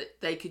realise that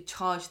they could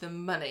charge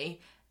them money.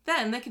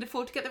 Then they could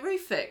afford to get the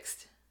roof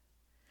fixed.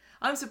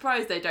 I'm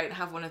surprised they don't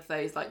have one of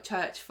those like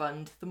church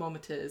fund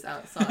thermometers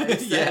outside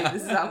saying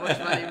this is how much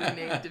money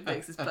we need to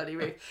fix this bloody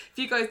roof. If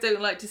you guys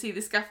don't like to see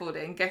the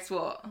scaffolding, guess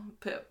what?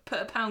 Put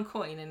a pound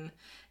coin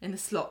in the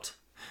slot.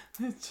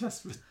 It's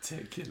just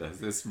ridiculous,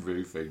 this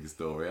roofing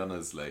story,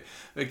 honestly.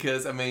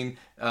 Because, I mean,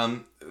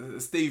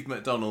 Steve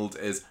McDonald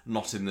is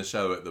not in the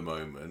show at the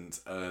moment.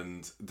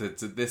 And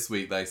this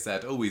week they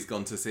said, he's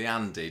gone to see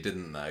Andy,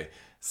 didn't they?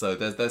 So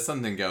there's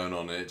something going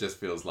on, and it just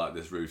feels like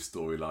this roof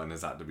storyline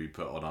has had to be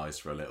put on ice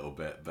for a little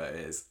bit. But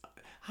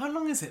how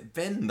long has it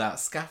been, that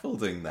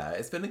scaffolding there?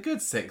 It's been a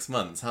good 6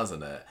 months,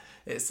 hasn't it?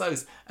 It's so...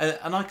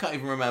 And I can't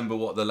even remember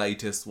what the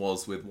latest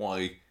was with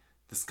why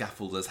the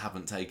scaffolders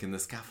haven't taken the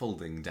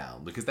scaffolding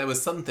down. Because there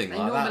was something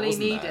like that,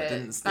 wasn't there?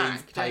 Didn't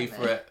Steve pay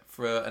for it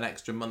for an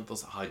extra month or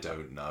so? I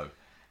don't know.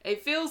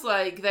 It feels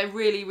like they're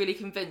really, really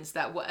convinced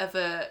that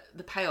whatever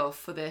the payoff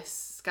for this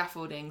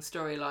scaffolding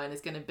storyline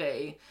is going to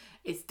be,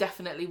 it's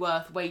definitely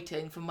worth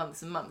waiting for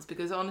months and months.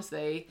 Because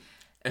honestly,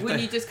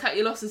 you just cut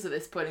your losses at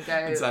this point and go...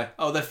 And say,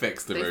 they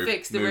fixed the roof. They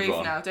fixed the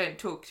roof now, don't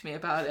talk to me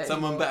about it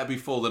Someone anymore. better be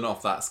falling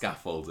off that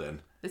scaffolding.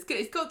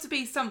 It's got to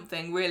be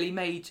something really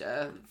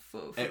major.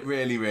 It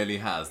really, really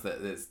has.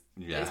 It's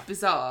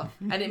bizarre.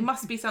 And it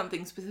must be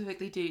something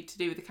specifically to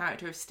do with the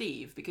character of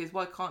Steve, because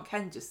why can't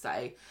Ken just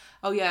say,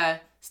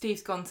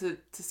 Steve's gone to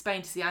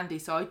Spain to see Andy,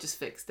 so I just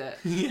fixed it.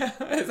 Yeah,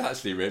 it's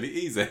actually really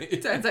easy.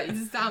 It turns out you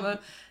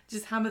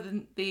just hammer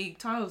the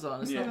tiles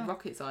on. It's not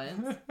rocket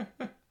science.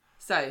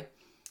 So,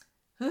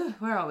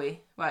 where are we?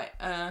 Right,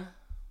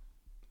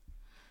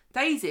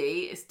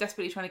 Daisy is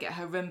desperately trying to get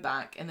her room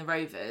back in the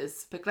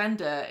Rovers, but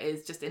Glenda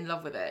is just in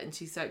love with it, and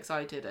she's so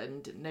excited,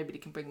 and nobody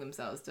can bring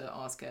themselves to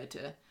ask her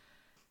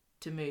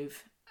to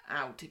move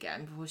out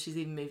again before she's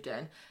even moved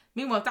in.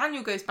 Meanwhile,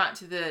 Daniel goes back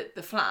to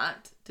the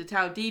flat to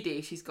tell Dee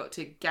Dee she's got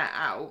to get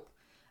out,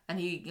 and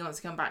he wants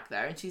to come back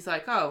there, and she's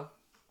like,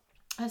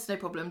 that's no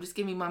problem, just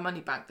give me my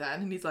money back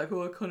then. And he's like,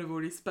 I kind of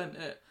already spent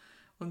it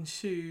on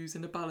shoes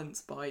and a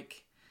balance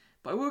bike,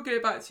 but I will get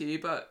it back to you,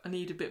 but I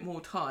need a bit more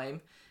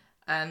time.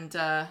 And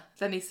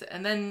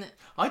then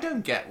I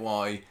don't get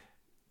why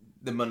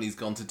the money's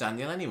gone to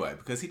Daniel anyway,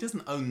 because he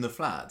doesn't own the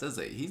flat, does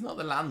he? He's not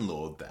the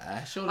landlord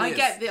there. Surely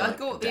I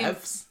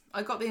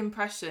got the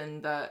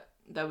impression that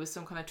there was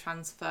some kind of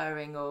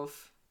transferring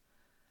of...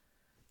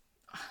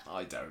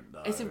 I don't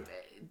know.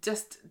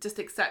 Just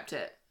accept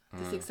it.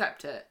 Just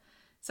accept it.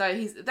 So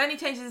he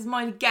changes his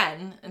mind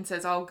again and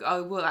says, I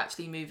will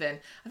actually move in.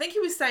 I think he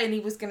was saying he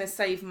was going to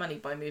save money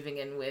by moving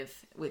in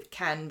with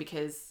Ken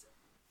because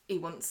he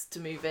wants to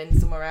move in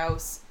somewhere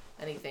else.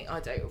 Anything, I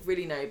don't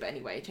really know, but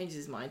anyway, he changes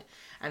his mind.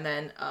 And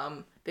then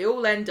they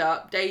all end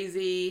up,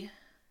 Daisy,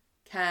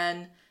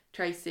 Ken,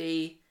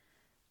 Tracy,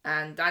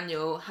 and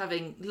Daniel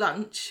having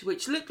lunch,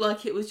 which looked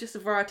like it was just a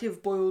variety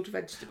of boiled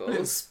vegetables. It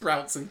was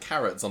sprouts and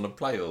carrots on a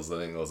plate or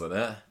something, wasn't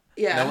it?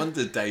 Yeah. No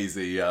wonder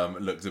Daisy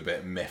looked a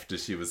bit miffed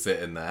as she was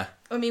sitting there.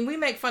 I mean, we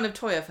make fun of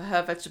Toya for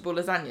her vegetable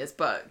lasagnas,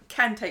 but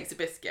Ken takes a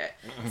biscuit,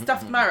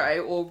 stuffed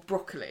marrow or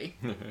broccoli.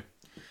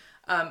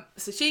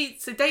 So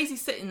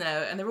Daisy's sitting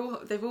there, and they're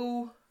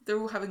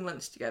all having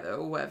lunch together,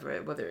 or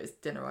whether it's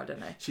dinner, I don't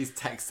know. She's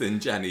texting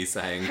Jenny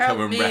saying, Help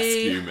come and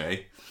rescue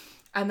me.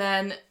 And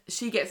then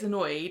she gets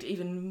annoyed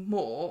even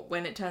more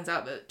when it turns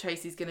out that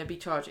Tracy's going to be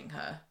charging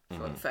her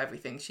for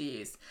everything she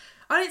used.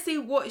 I don't see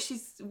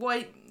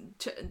why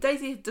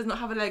Daisy does not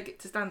have a leg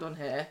to stand on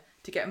here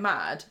to get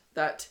mad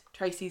that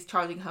Tracy's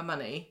charging her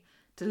money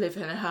to live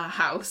in her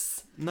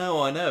house.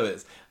 No, I know.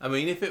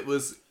 If it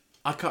was...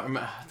 I can't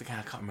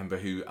remember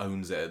who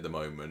owns it at the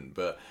moment,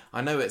 but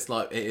I know it's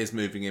like it is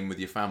moving in with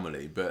your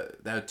family,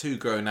 but they're two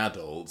grown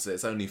adults.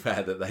 It's only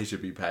fair that they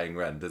should be paying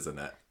rent, isn't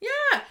it?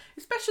 Yeah,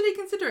 especially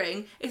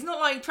considering it's not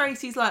like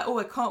Tracy's like,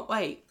 I can't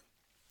wait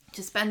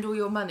to spend all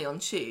your money on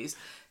shoes.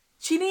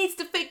 She needs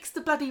to fix the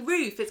bloody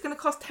roof. It's going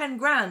to cost 10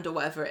 grand or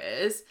whatever it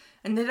is.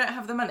 And they don't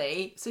have the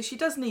money. So she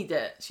does need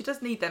it. She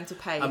does need them to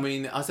pay. I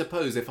mean, I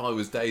suppose if I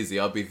was Daisy,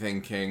 I'd be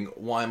thinking,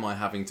 why am I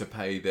having to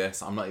pay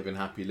this? I'm not even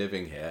happy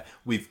living here.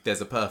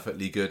 There's a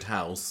perfectly good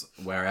house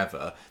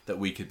wherever that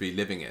we could be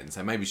living in.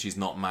 So maybe she's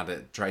not mad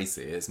at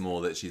Tracy. It's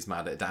more that she's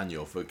mad at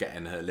Daniel for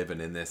getting her living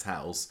in this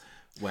house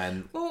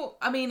when... Well,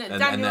 I mean,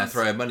 and they're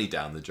throwing money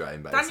down the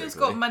drain, basically. Daniel's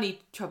got money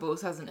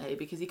troubles, hasn't he?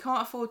 Because he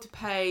can't afford to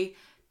pay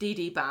Dee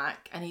Dee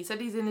back. And he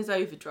said he's in his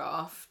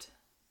overdraft.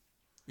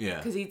 Yeah.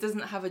 Because he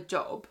doesn't have a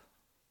job.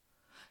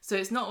 So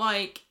it's not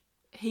like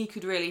he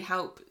could really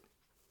help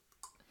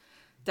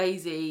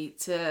Daisy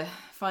to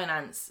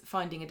finance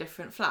finding a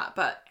different flat.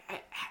 But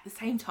at the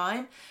same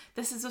time,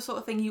 this is the sort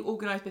of thing you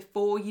organise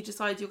before you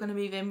decide you're going to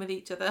move in with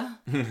each other.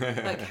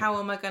 Like, how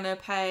am I going to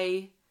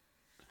pay?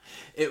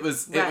 It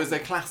was a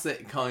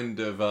classic kind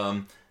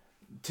of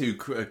two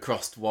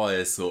crossed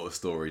wires sort of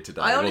story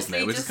today, wasn't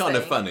it? Which is kind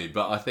of funny,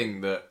 but I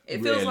think that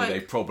really like... they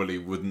probably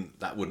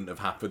wouldn't have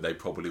happened. They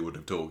probably would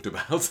have talked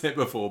about it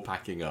before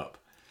packing up.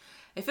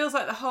 It feels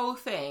like the whole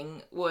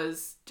thing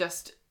was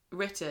just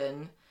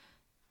written,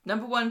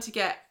 number one, to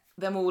get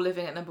them all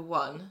living at number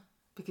one,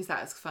 because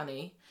that is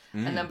funny.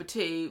 And number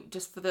two,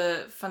 just for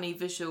the funny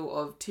visual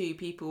of two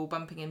people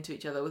bumping into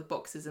each other with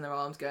boxes in their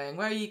arms going,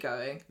 where are you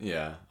going?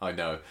 Yeah, I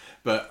know.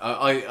 But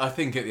I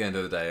think at the end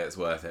of the day it's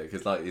worth it,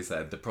 because like you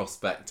said, the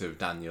prospect of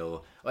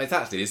Daniel... Well,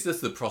 it's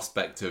just the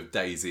prospect of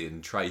Daisy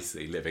and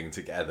Tracy living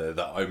together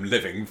that I'm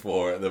living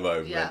for at the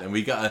moment. Yeah. And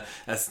we got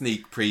a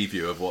sneak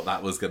preview of what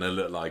that was going to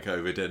look like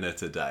over dinner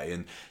today.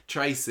 And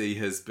Tracy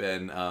has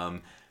been...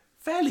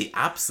 fairly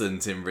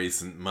absent in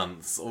recent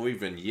months or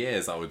even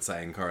years, I would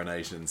say, in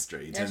Coronation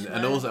Street. Yes,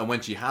 and also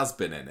when she has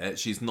been in it,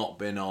 she's not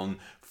been on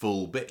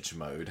full bitch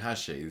mode, has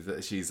she?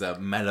 She's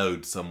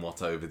mellowed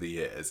somewhat over the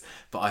years.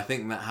 But I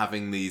think that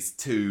having these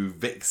two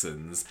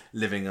vixens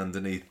living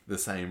underneath the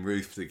same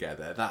roof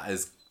together, that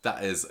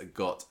has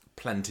got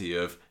plenty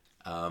of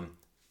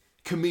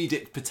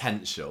comedic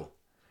potential.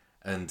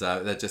 And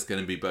they're just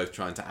going to be both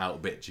trying to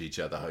out-bitch each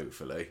other,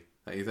 hopefully.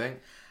 Don't you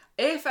think?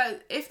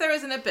 If there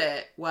isn't a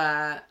bit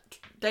where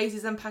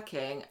Daisy's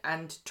unpacking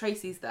and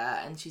Tracy's there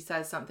and she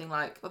says something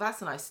like, well,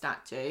 that's a nice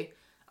statue,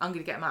 I'm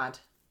going to get mad.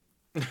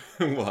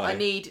 Why? I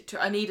need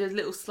a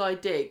little sly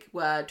dig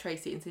where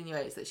Tracy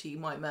insinuates that she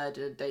might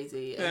murder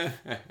Daisy if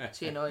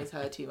she annoys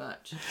her too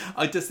much.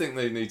 I just think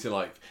they need to,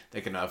 like, they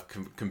can have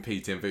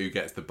competing for who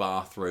gets the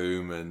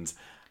bathroom and...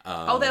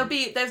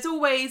 there's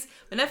always,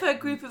 whenever a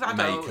group of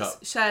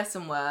adults share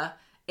somewhere...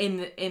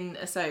 In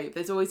a soap,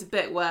 there's always a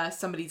bit where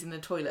somebody's in the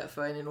toilet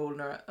for an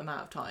inordinate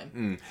amount of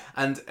time.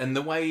 And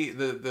the way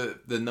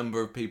the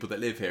number of people that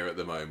live here at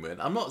the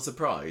moment, I'm not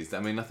surprised. I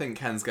mean, I think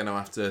Ken's going to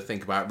have to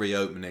think about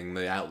reopening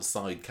the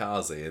outside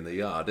Kazi in the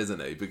yard,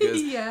 isn't he?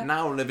 Because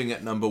now living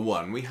at number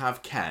one, we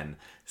have Ken,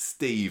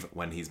 Steve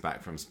when he's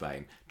back from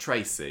Spain,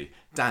 Tracy,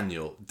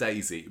 Daniel,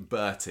 Daisy,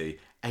 Bertie,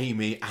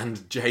 Amy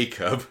and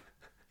Jacob.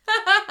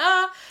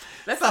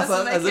 There's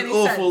an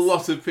awful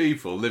lot of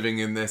people living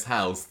in this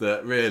house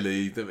that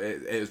really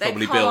it's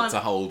probably built to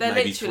hold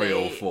maybe 3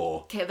 or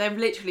 4. There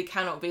literally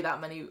cannot be that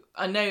many.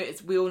 I know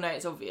we all know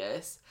it's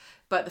obvious,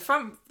 but the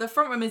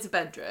front room is a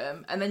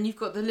bedroom, and then you've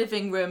got the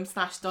living room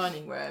 /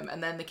 dining room,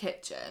 and then the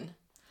kitchen.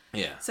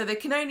 Yeah. So there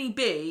can only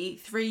be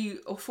 3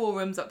 or 4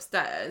 rooms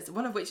upstairs,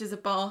 one of which is a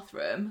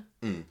bathroom.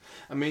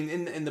 I mean,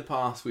 in the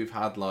past we've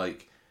had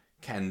like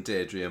Ken,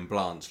 Deirdre, and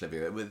Blanche living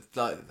there. With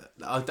like,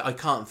 I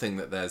can't think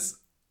that there's.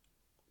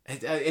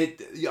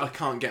 I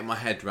can't get my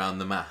head around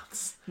the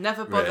maths.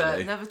 Never bother.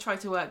 Really. Never try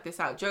to work this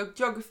out.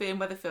 Geography in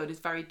Weatherfield is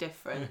very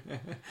different.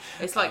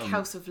 It's like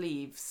House of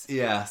Leaves.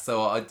 Yeah.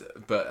 So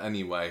but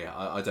anyway,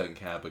 I don't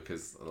care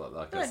because,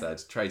 like I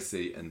said,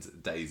 Tracy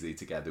and Daisy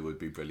together would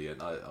be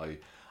brilliant. I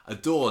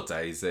adore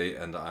Daisy,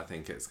 and I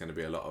think it's going to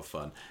be a lot of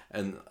fun.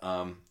 And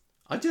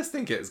I just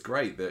think it's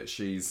great that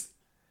she's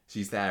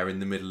there in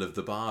the middle of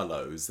the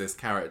Barlows. This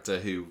character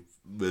who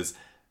was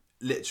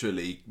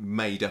literally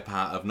made up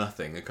out of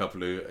nothing a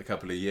couple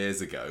of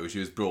years ago. She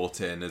was brought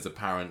in as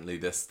apparently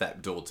the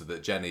stepdaughter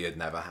that Jenny had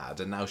never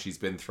had, and now she's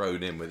been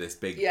thrown in with this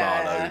big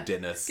Barlow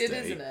dynasty.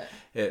 Good, isn't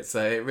it?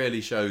 It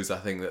really shows, I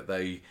think, that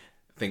they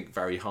think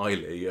very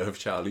highly of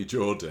Charlie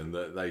Jordan,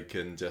 that they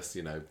can just,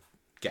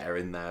 get her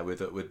in there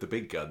with the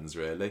big guns,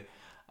 really.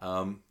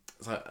 So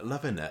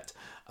loving it.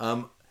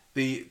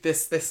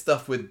 This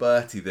stuff with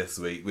Bertie this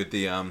week with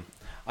the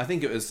I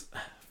think it was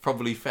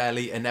probably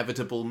fairly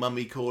inevitable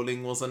mummy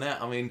calling, wasn't it?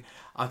 I mean,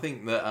 I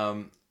think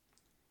that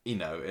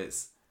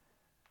it's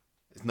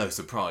no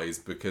surprise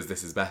because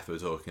this is Beth we're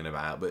talking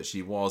about, but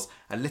she was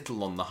a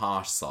little on the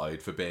harsh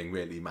side for being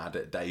really mad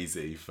at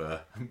Daisy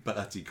for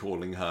Bertie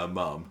calling her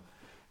mum.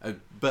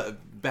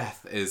 But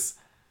Beth is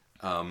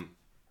the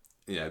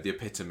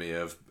epitome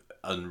of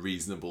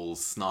unreasonable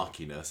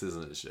snarkiness,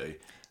 isn't she?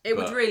 It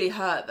would really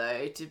hurt,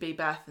 though, to be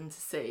Beth and to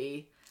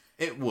see...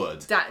 It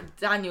would.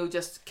 Daniel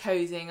just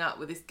cozying up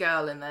with this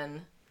girl and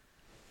then...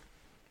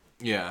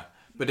 Yeah,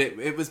 but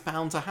it was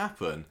bound to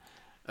happen.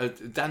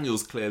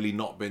 Daniel's clearly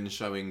not been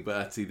showing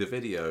Bertie the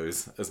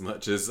videos as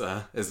much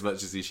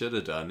as he should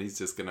have done. He's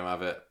just going to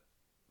have it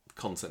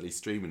constantly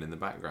streaming in the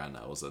background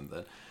now or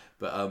something.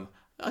 But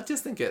I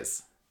just think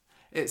it's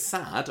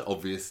sad,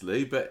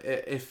 obviously. But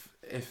if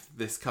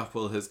this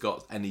couple has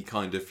got any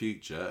kind of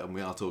future, and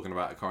we are talking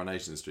about a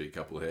Coronation Street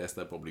couple here, so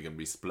they're probably going to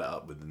be split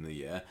up within the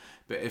year.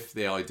 But if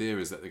the idea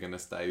is that they're going to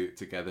stay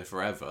together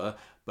forever,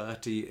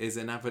 Bertie is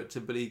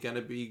inevitably going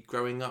to be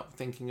growing up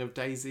thinking of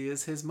Daisy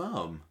as his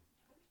mum.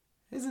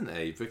 Isn't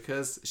he?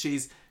 Because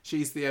she's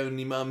the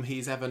only mum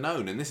he's ever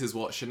known. And this is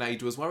what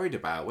Sinead was worried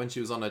about. When she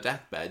was on her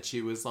deathbed,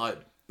 she was like,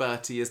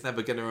 Bertie is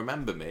never going to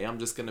remember me. I'm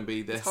just going to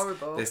be this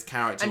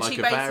character and like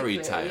a fairy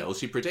tale.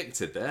 She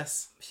predicted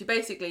this. She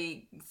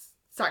basically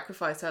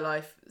sacrificed her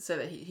life so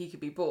that he could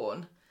be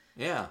born.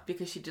 Yeah.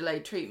 Because she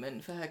delayed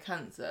treatment for her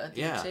cancer,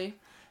 didn't she?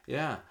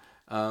 Yeah.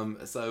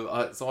 So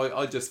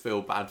I just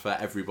feel bad for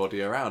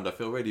everybody around. I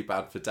feel really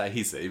bad for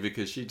Daisy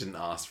because she didn't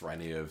ask for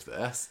any of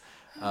this.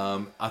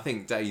 I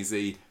think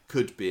Daisy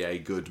could be a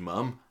good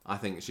mum. I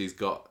think she's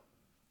got,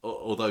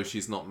 although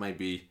she's not a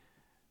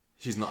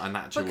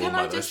natural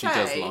mother, she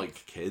does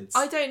like kids.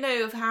 I don't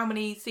know of how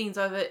many scenes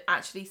I've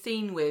actually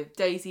seen with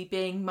Daisy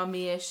being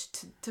mummy-ish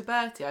to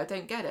Bertie. I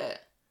don't get it.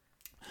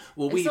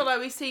 Well, it's not like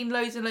we've seen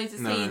loads and loads of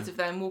scenes of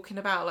them walking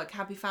about like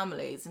happy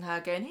families and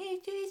her going,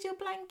 here's your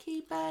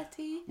blankie,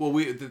 Bertie. Well,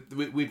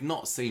 we've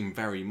not seen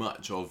very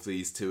much of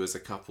these two as a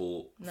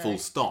couple full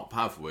stop,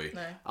 have we?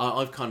 No.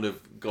 I've kind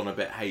of gone a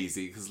bit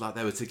hazy because like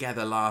they were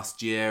together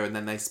last year and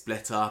then they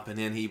split up and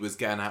then he was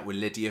going out with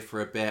Lydia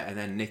for a bit and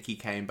then Nikki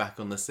came back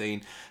on the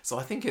scene. So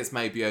I think it's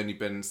maybe only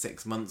been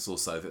 6 months or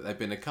so that they've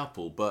been a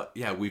couple. But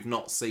yeah, we've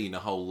not seen a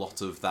whole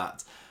lot of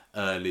that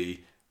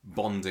early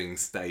bonding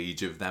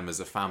stage of them as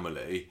a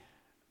family,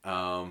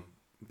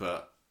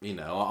 but you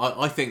know,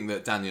 I think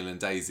that Daniel and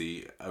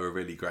Daisy are a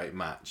really great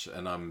match,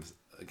 and I'm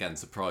again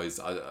surprised.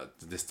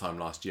 This time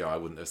last year I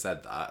wouldn't have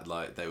said that.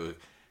 Like they were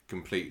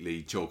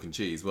completely chalk and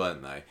cheese,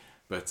 weren't they?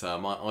 But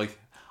I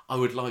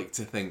would like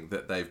to think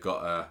that they've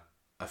got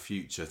a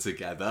future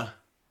together.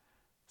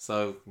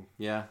 So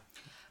yeah,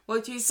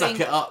 what do you think?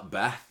 Suck it up,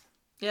 Beth.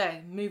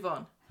 Yeah, move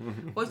on.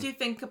 What do you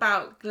think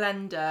about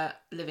Glenda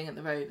living at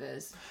the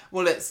Rovers?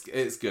 Well, it's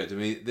good. I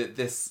mean,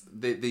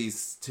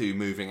 these two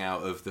moving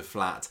out of the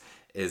flat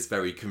is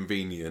very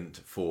convenient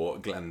for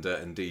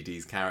Glenda and Dee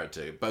Dee's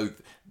character.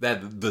 Both, they're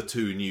the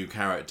two new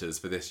characters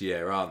for this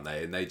year, aren't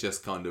they? And they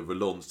just kind of were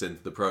launched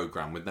into the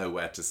programme with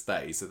nowhere to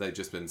stay, so they've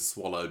just been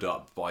swallowed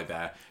up by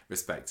their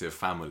respective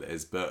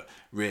families. But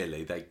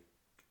really,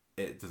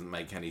 it doesn't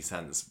make any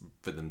sense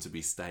for them to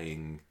be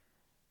staying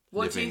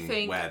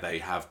living where they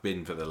have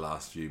been for the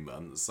last few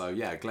months. So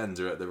yeah,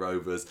 Glenda at the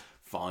Rovers,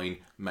 fine,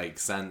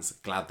 makes sense.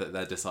 Glad that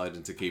they're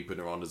deciding to keep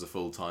her on as a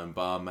full-time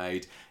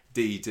barmaid.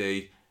 Dee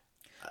Dee.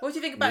 What do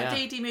you think about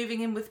Dee Dee moving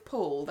in with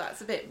Paul?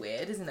 That's a bit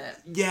weird, isn't it?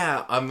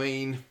 Yeah, I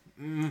mean,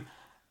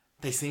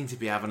 they seem to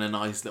be having a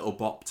nice little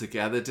bop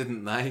together,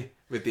 didn't they?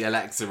 With the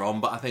Alexa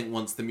on, but I think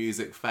once the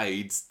music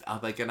fades, are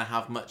they going to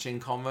have much in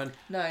common?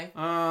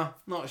 No.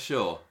 Not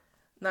sure.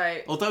 No.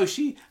 Although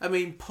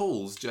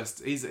Paul's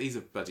just, he's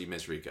a bloody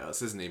misery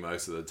gus, isn't he,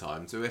 most of the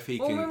time? So if he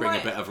can bring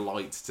a bit of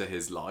light to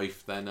his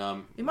life,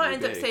 then we might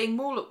end up seeing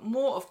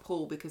more of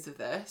Paul because of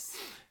this.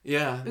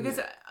 Yeah. Because,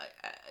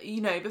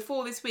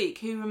 before this week,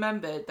 who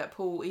remembered that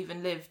Paul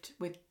even lived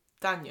with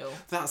Daniel?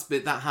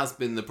 That has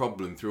been the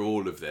problem through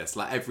all of this.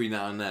 Like every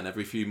now and then,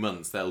 every few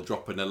months, they'll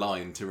drop in a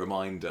line to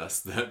remind us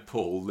that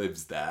Paul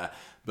lives there.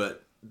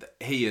 But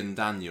he and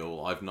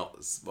Daniel,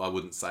 I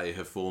wouldn't say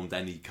have formed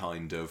any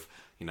kind of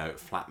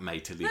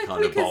flatmately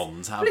kind of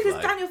bonds, have they?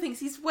 Because Daniel thinks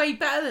he's way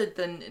better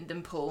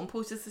than Paul, and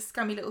Paul's just a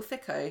scummy little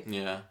thicko.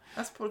 Yeah.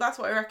 That's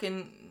what I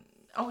reckon.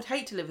 I would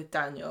hate to live with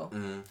Daniel.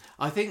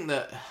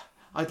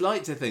 I'd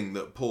like to think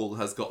that Paul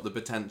has got the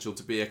potential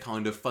to be a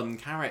kind of fun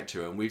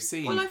character, and we've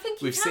seen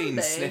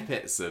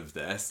snippets of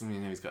this. I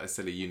mean, he's got a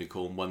silly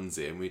unicorn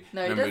onesie, and we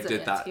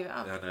did that.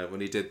 I know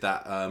when he did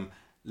that.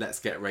 Let's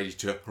get ready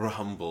to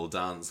rumble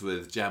dance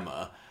with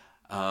Gemma.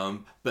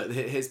 But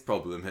his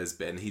problem has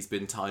been he's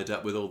been tied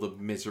up with all the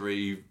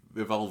misery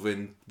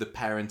revolving the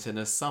parenting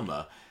of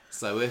Summer.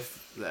 So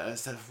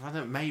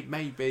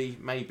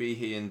maybe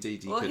he and Dee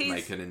Dee could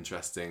make an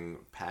interesting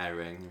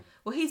pairing.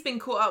 Well, he's been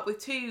caught up with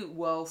two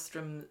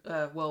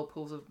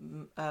whirlpools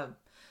of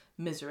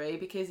misery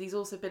because he's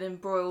also been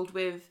embroiled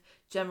with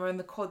Gemma and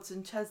the Quads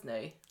and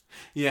Chesney.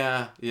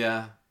 Yeah.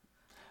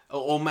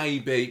 Or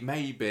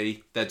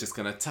maybe they're just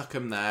going to tuck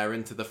him there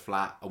into the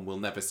flat and we'll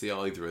never see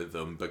either of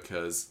them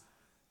because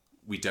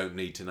we don't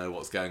need to know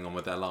what's going on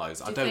with their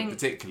lives. I don't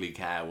particularly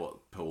care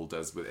what Paul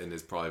does in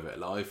his private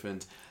life,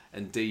 and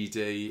Dee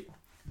Dee,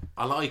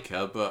 I like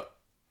her, but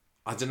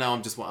I don't know.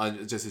 I'm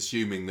just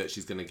assuming that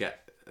she's going to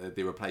get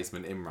the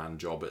replacement Imran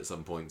job at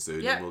some point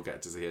soon, and we'll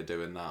get to see her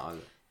doing that.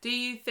 Do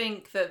you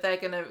think that they're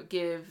going to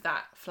give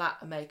that flat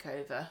a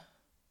makeover?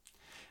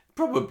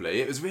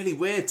 Probably. It was really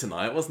weird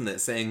tonight, wasn't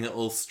it, seeing it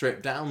all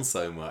stripped down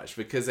so much,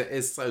 because it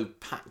is so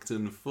packed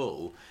and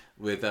full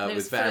with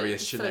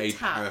various Sinead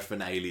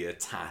paraphernalia,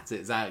 tat,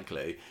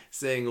 exactly.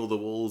 Seeing all the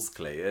walls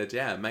cleared,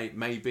 yeah,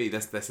 maybe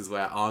this is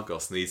where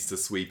Argos needs to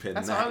sweep in.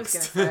 That's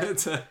next. What I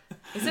was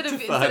going to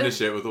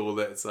furnish it with all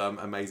its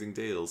amazing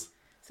deals.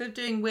 Instead of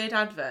doing weird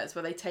adverts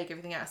where they take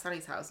everything out of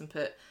Sally's house and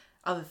put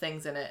other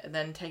things in it, and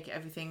then take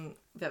everything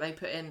that they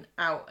put in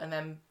out and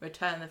then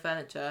return the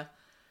furniture,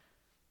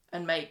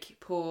 and make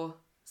poor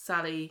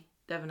Sally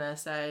Devener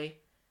say,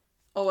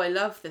 "Oh, I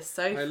love this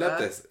sofa. I love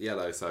this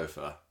yellow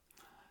sofa."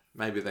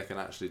 Maybe they can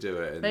actually do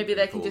it. Maybe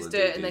they can just do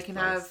it, and they can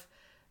have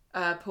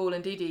Paul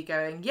and Dee Dee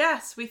going,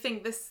 "Yes, we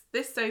think this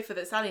sofa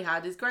that Sally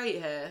had is great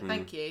here.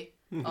 Thank you,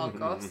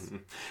 Argos."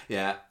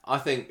 Yeah, I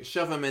think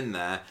shove them in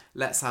there.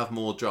 Let's have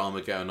more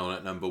drama going on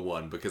at number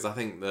 1, because I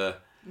think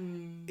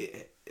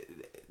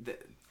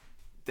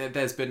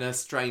there's been a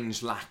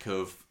strange lack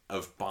of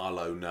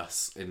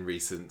Barlow-ness in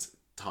recent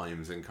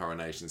times in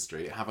Coronation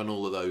Street. Having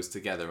all of those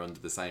together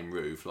under the same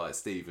roof, like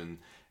Stephen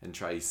and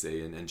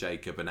Tracy and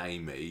Jacob and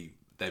Amy,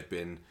 they've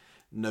been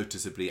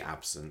noticeably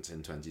absent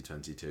in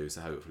 2022,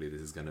 so hopefully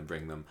this is going to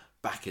bring them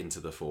back into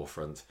the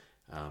forefront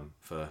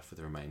for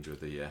the remainder of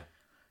the year.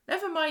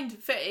 Never mind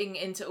fitting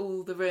into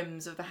all the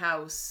rooms of the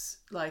house,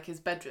 like as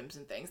bedrooms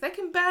and things. They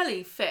can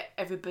barely fit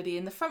everybody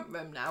in the front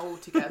room now all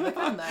together,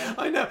 can they?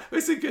 I know.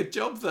 It's a good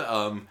job that...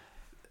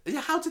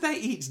 how do they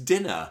eat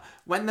dinner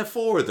when the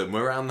 4 of them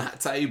were around that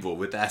table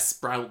with their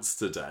sprouts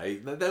today?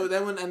 There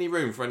weren't any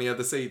room for any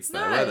other seats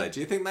there, were there? Do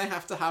you think they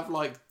have to have,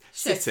 like,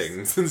 shifts.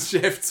 Sittings and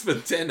shifts for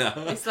dinner?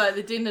 It's like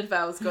the dinner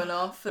bell's gone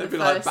off for They'd the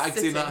be first like,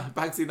 sitting.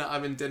 Bagsy not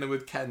having dinner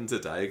with Ken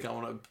today. Can I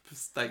want a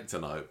steak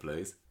tonight,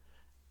 please?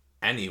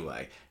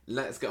 Anyway,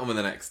 let's get on with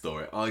the next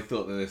story. I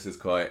thought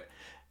that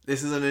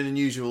this is an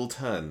unusual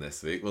turn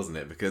this week, wasn't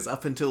it? Because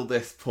up until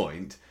this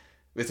point,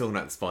 we're talking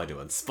about the Spider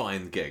one,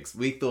 Spine Gigs.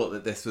 We thought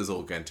that this was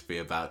all going to be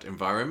about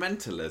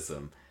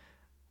environmentalism.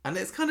 And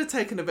it's kind of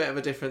taken a bit of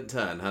a different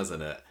turn,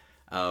 hasn't it?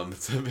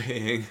 To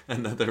being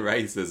another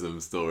racism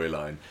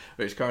storyline,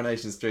 which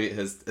Coronation Street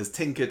has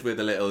tinkered with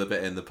a little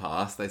bit in the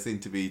past. They seem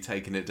to be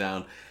taking it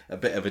down a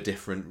bit of a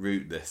different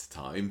route this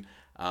time.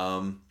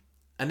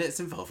 And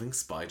it's involving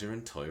Spider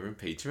and Toyah and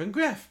Peter and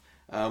Griff.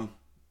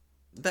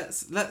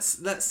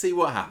 Let's see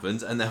what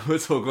happens, and then we'll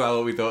talk about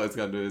what we thought it was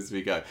going to do as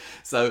we go.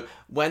 So,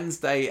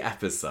 Wednesday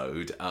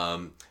episode,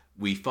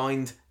 we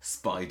find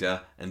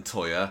Spider and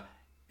Toyah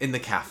in the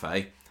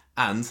cafe,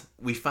 and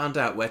we found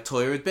out where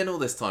Toyah had been all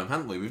this time,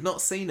 hadn't we? We've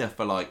not seen her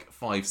for like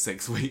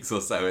 5-6 weeks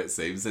or so, it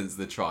seems, since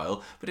the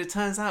trial, but it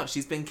turns out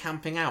she's been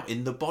camping out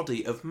in the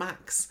body of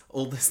Max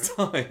all this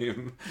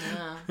time.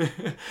 Yeah.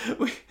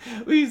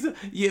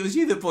 It was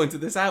you that pointed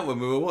this out when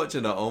we were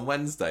watching it on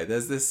Wednesday.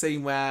 There's this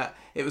scene where,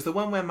 it was the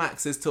one where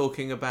Max is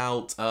talking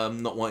about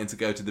not wanting to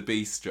go to the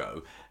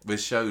bistro with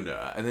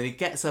Shona, and then he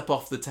gets up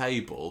off the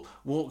table,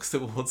 walks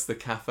towards the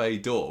cafe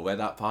door where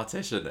that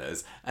partition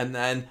is, and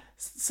then,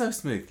 so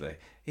smoothly,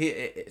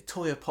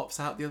 Toyah pops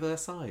out the other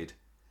side,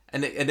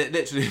 and it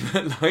literally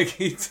meant like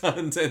he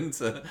turned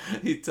into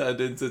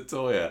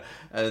Toyah,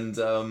 and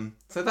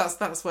so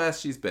that's where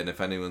she's been. If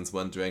anyone's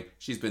wondering,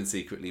 she's been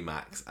secretly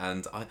Max.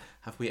 And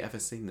have we ever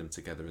seen them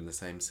together in the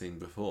same scene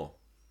before?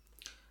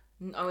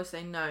 I would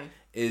say no.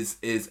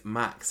 Is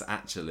Max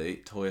actually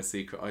Toyah's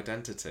secret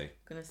identity? I'm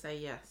gonna say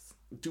yes.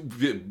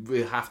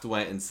 We have to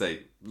wait and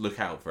see. Look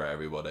out for it,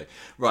 everybody.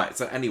 Right.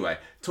 So anyway,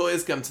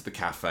 Toyah's come to the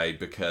cafe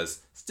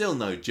because still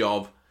no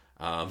job.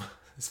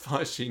 As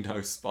far as she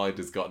knows,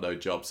 Spider's got no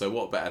job, so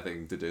what better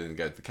thing to do than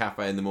go to the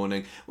cafe in the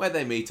morning, where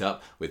they meet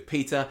up with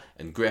Peter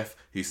and Griff,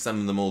 who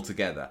summon them all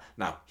together.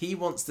 Now, he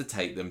wants to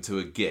take them to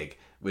a gig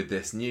with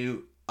this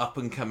new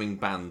up-and-coming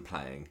band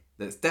playing.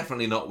 That's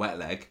definitely not Wet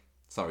Leg.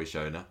 Sorry,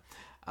 Shona.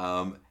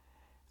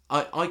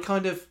 I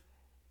kind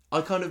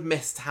of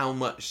missed how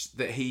much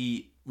that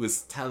he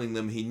was telling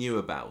them he knew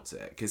about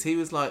it, because he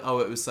was like, oh,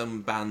 it was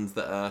some band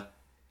that are...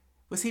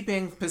 Was he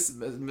being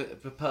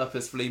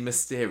purposefully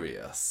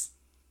mysterious?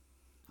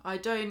 I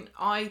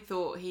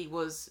thought he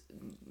was,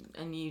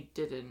 and you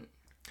didn't.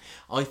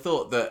 I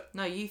thought that...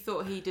 No, you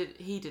thought he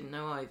didn't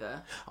know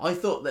either. I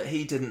thought that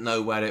he didn't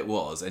know where it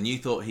was, and you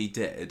thought he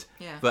did.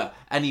 Yeah. But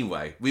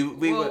anyway,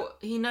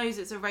 he knows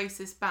it's a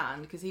racist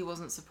band because he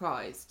wasn't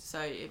surprised,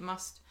 so it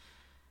must...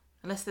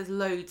 Unless there's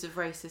loads of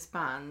racist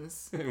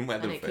bands, and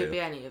it could be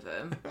any of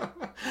them.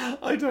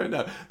 I don't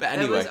know. But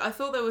anyway... I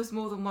thought there was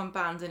more than one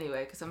band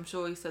anyway, because I'm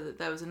sure he said that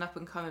there was an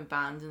up-and-coming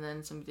band and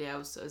then somebody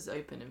else was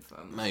opening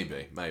for him.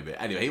 Maybe.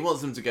 Anyway, he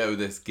wants them to go with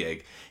this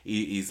gig.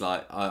 He's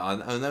like,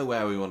 I know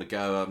where we want to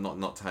go. I'm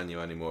not telling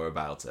you any more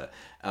about it.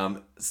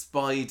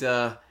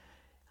 Spider,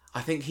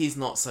 I think he's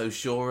not so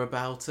sure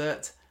about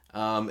it.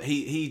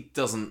 He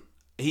doesn't...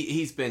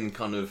 He's been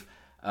kind of...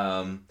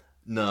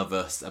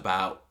 nervous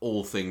about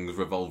all things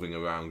revolving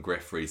around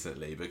Griff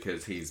recently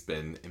because he's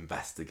been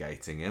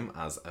investigating him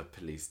as a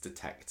police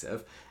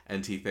detective,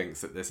 and he thinks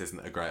that this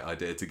isn't a great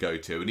idea to go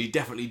to, and he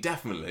definitely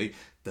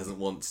doesn't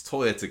want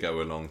Toyah to go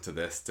along to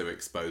this to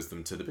expose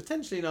them to the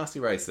potentially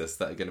nasty racists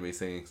that are going to be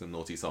singing some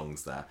naughty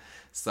songs there.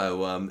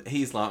 So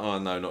he's like, oh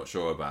no, not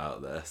sure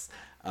about this.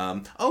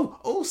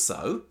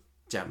 Also,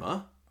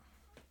 Gemma,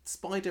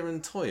 Spider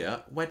and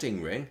Toyah,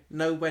 wedding ring,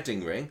 no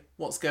wedding ring,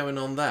 what's going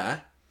on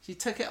there? She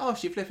took it off.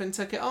 She flipping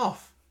took it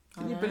off.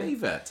 Can you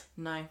believe it?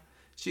 No.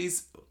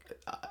 She's...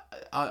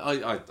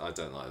 I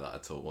don't like that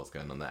at all. What's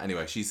going on there?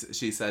 Anyway, she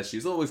says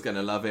she's always going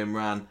to love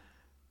Imran.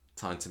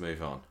 Time to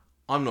move on.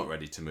 I'm not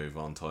ready to move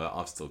on, Toyah.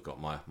 I've still got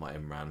my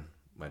Imran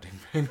wedding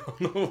ring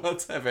on or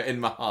whatever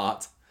in my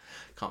heart.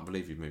 Can't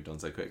believe you've moved on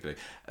so quickly.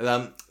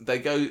 They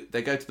go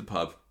to the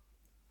pub.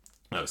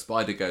 No,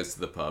 Spider goes to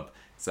the pub.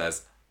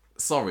 Says,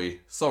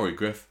 sorry,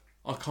 Griff.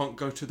 I can't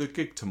go to the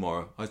gig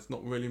tomorrow. It's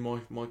not really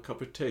my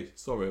cup of tea.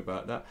 Sorry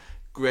about that.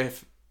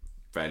 Griff,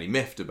 fairly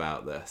miffed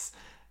about this.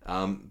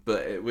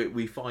 But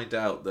we find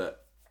out that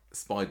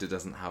Spider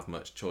doesn't have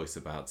much choice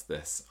about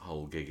this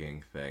whole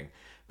gigging thing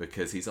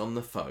because he's on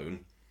the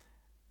phone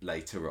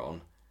later on.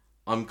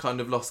 I'm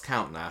kind of lost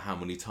count now how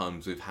many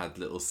times we've had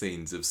little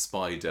scenes of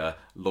Spider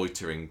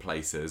loitering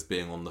places,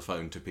 being on the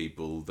phone to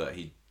people that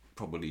he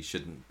probably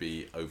shouldn't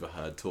be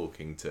overheard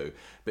talking to.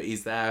 But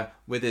he's there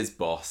with his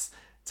boss,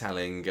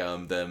 telling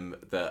them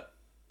that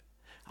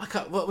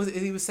what was it?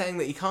 He was saying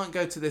that he can't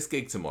go to this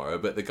gig tomorrow,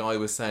 but the guy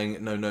was saying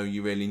no,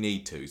 you really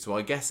need to. So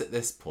I guess at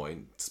this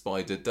point,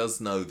 Spider does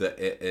know that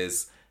it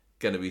is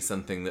going to be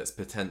something that's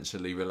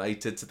potentially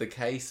related to the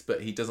case,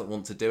 but he doesn't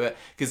want to do it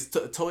because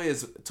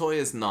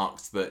Toyah's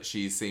knocked that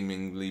she's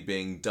seemingly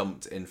being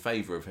dumped in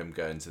favour of him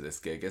going to this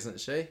gig, isn't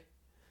she?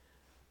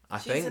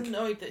 She's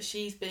annoyed that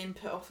she's been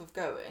put off of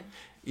going.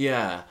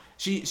 Yeah.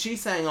 She's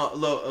saying, oh,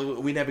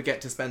 look, we never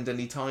get to spend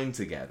any time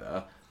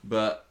together,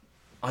 but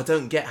I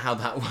don't get how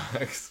that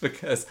works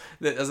because,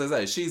 as I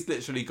say, she's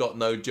literally got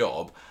no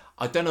job.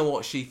 I don't know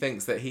what she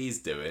thinks that he's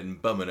doing,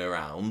 bumming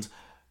around.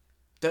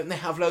 Don't they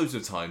have loads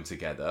of time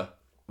together?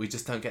 We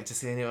just don't get to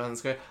see anyone else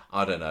go.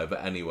 I don't know,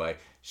 but anyway,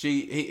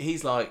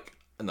 he's like,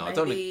 no, I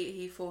don't. Maybe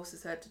he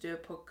forces her to do a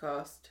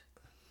podcast.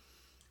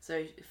 So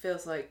it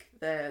feels like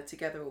they're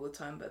together all the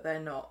time, but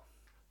they're not.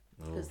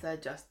 Because they're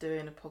just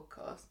doing a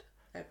podcast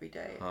every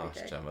day. Harsh,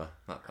 Gemma.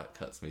 That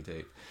cuts me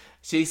deep.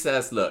 She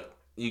says, look,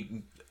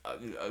 you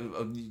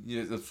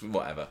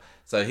whatever.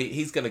 So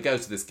he's going to go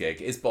to this gig.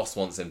 His boss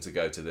wants him to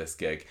go to this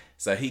gig.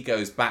 So he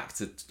goes back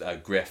to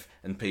Griff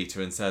and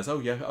Peter and says,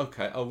 oh, yeah,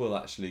 okay, I will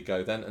actually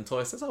go then. And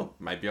Toyah says, oh,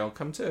 maybe I'll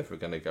come too if we're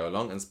going to go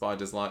along. And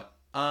Spider's like,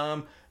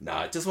 no,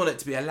 I just want it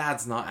to be a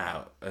lad's night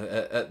out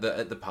at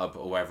the pub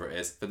or wherever it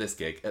is for this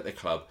gig at the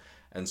club.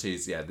 And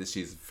she's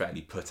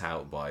fairly put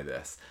out by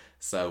this.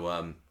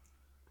 So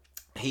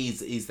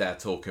he's there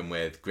talking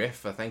with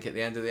Griff. I think at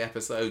the end of the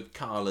episode,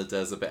 Carla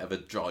does a bit of a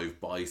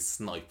drive-by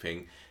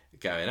sniping,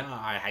 going, "Oh,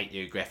 I hate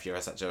you, Griff.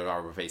 You're such a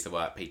horrible piece of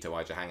work. Peter,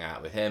 why'd you hang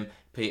out with him?"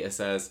 Peter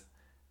says,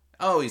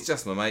 "Oh, he's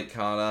just my mate,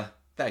 Carla.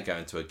 They're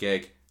going to a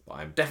gig, but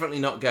I'm definitely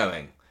not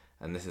going."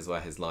 And this is where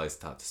his lies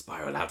start to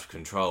spiral out of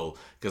control.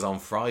 Because on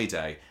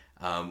Friday,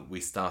 we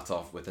start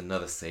off with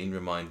another scene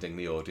reminding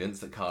the audience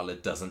that Carla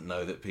doesn't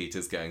know that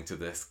Peter's going to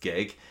this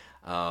gig.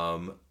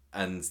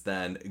 And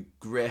then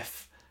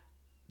Griff...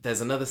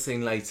 There's another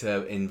scene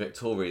later in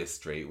Victoria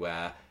Street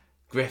where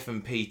Griff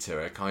and Peter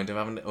are kind of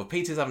having... Or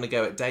Peter's having a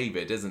go at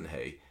David, isn't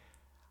he?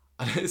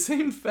 And it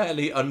seemed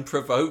fairly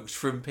unprovoked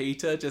from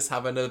Peter, just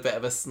having a bit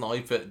of a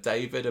snipe at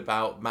David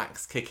about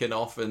Max kicking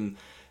off and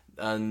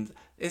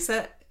is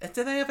there...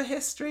 Do they have a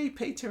history,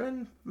 Peter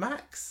and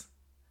Max?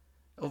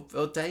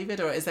 Or David?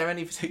 Or is there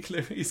any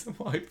particular reason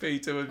why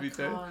Peter would be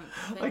doing...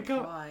 I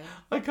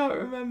can't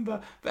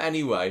remember. But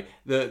anyway,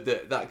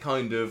 that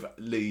kind of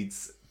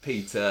leads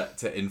Peter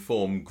to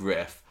inform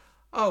Griff,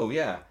 oh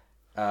yeah,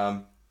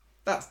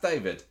 that's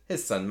David.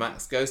 His son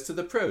Max goes to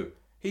the Pru.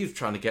 He's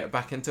trying to get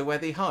back into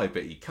Wethy High,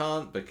 but he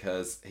can't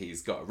because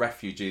he's got a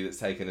refugee that's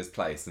taken his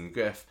place. And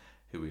Griff,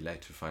 who we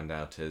later find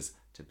out is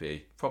to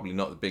be probably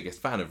not the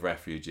biggest fan of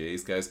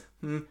refugees, goes,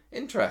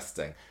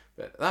 interesting.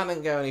 But that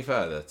didn't go any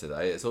further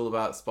today. It's all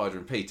about Spider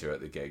and Peter at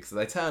the gig. So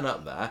they turn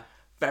up there,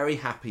 very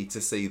happy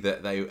to see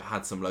that they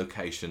had some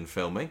location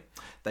filming.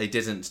 They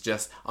didn't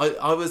just...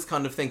 I was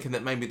kind of thinking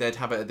that maybe they'd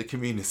have it at the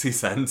community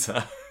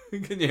centre.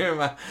 Can you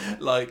remember?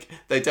 Like,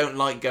 they don't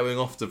like going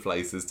off to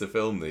places to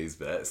film these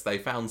bits. They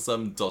found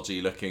some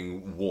dodgy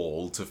looking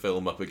wall to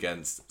film up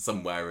against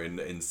somewhere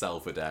in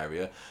Salford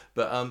area.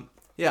 But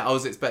yeah, I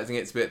was expecting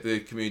it to be at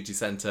the community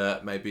centre,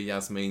 maybe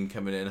Yasmin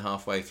coming in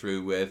halfway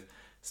through with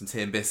some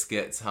tea and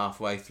biscuits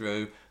halfway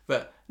through.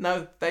 But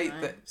no,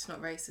 it's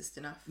not racist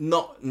enough.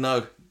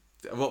 No.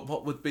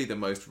 What would be the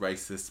most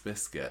racist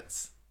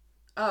biscuits?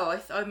 Oh,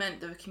 I meant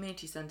the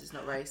community centre's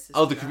not racist.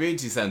 Oh, the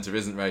community centre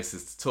isn't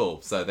racist at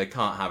all, so they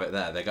can't have it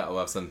there. They got to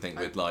have something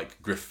with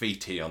like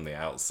graffiti on the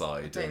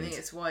outside. I don't think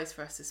it's wise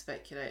for us to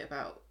speculate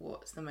about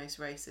what's the most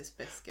racist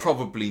biscuit.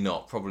 Probably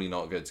not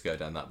good to go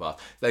down that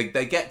path. They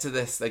get to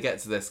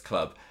this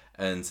club,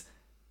 And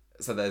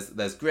so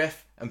there's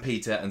Griff and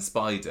Peter and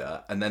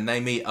Spider, and then they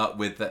meet up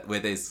with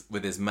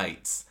his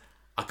mates.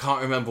 I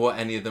can't remember what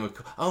any of them are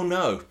called. Oh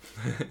no,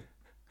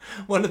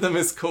 one of them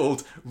is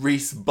called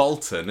Reese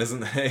Bolton,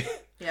 isn't he?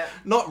 Yeah.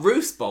 Not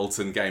Roose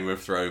Bolton, Game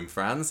of Thrones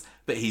fans,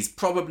 but he's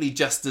probably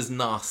just as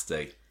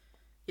nasty.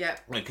 Yeah.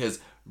 Because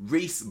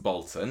Reese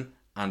Bolton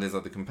and his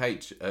other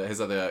compatriots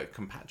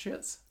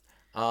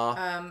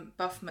are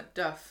Buff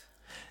McDuff.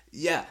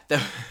 Yeah, there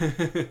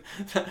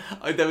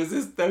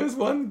was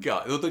one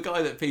guy, or the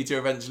guy that Peter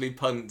eventually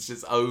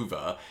punches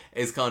over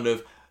is kind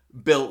of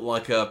built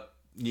like a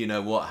you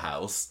know what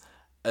house,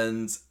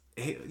 and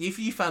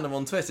you found him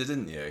on Twitter,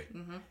 didn't you?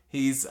 Mm-hmm.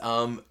 He's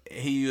Buff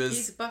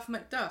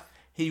McDuff.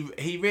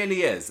 He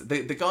really is.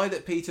 The guy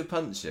that Peter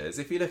punches,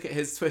 if you look at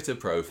his Twitter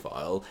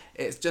profile,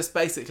 it's just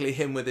basically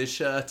him with his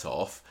shirt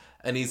off,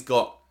 and he's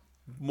got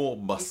more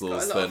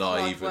muscles than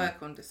I even.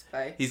 Work on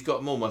display. He's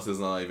got more muscles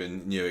than I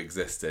even knew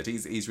existed.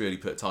 He's really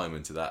put time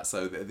into that.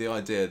 So the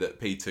idea that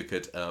Peter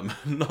could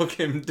knock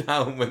him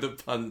down with a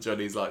punch when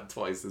he's like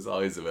twice the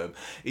size of him,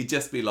 he'd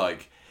just be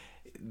like,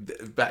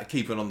 back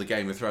keeping on the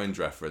Game of Thrones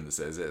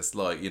references. It's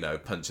like, you know,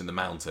 punching the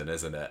mountain,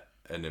 isn't it?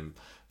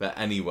 But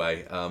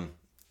anyway,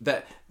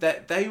 that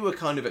they were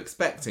kind of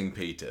expecting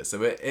Peter.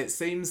 So it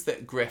seems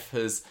that Griff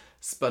has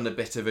spun a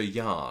bit of a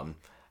yarn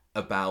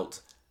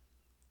about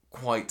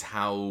quite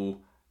how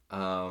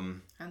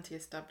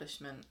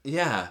anti-establishment.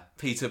 Yeah,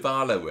 Peter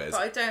Barlow is.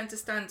 But I don't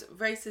understand.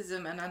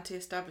 Racism and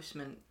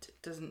anti-establishment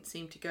doesn't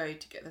seem to go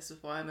together. This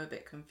is why I'm a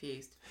bit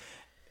confused.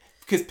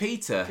 Because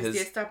Peter has...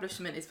 the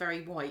establishment is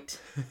very white.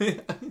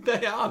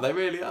 They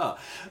really are.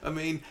 I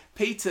mean,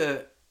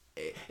 Peter...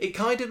 It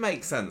kind of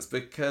makes sense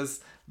because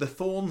the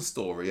Thorne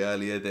story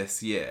earlier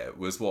this year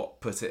was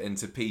what put it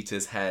into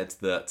Peter's head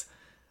that,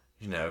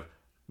 you know,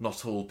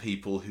 not all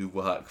people who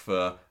work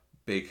for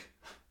big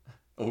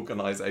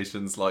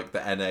organisations like the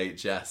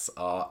NHS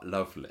are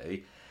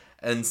lovely.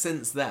 And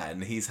since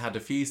then, he's had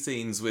a few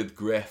scenes with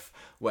Griff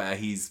where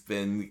he's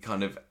been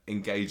kind of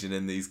engaging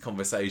in these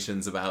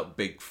conversations about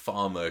big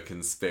pharma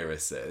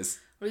conspiracies.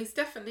 Well, he's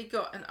definitely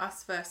got an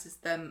us versus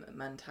them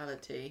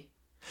mentality.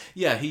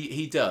 Yeah,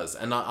 he does.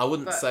 And I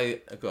wouldn't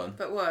say... Go on.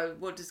 But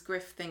what does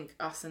Griff think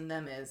us and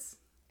them is?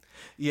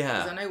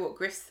 Yeah. Because I know what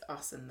Griff's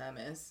us and them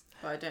is,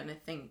 but I don't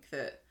think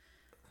that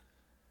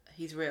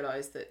he's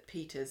realised that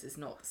Peter's is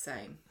not the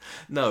same.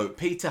 No,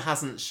 Peter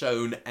hasn't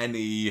shown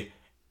any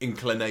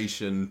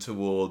inclination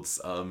towards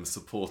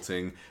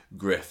supporting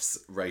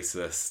Griff's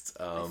racist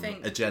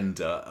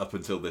agenda up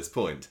until this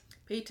point.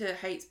 Peter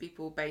hates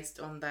people based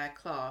on their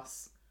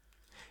class.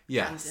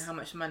 Yes. And how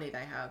much money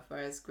they have,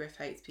 whereas Griff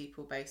hates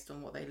people based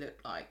on what they look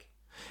like.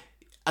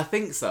 I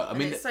think so. I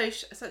mean,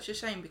 it's such a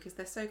shame because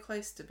they're so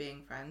close to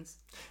being friends.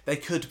 They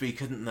could be,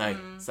 couldn't they?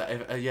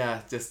 So,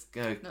 just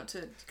go. Not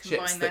to combine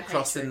ships their that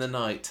cross hatred. in the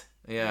night.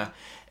 Yeah.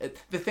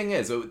 The thing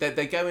is,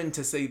 they go in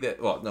to see that...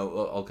 Well,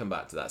 no, I'll come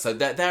back to that. So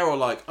they're all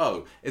like,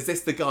 oh, is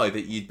this the guy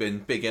that you'd been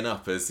bigging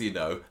up as, you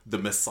know, the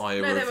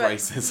messiah of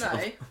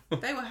racism? No,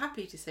 they were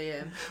happy to see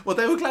him. Well,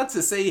 they were glad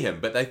to see him,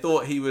 but they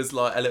thought he was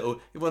like a little...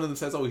 One of them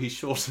says, oh, he's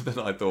shorter than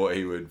I thought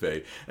he would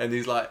be. And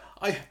he's like,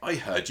 I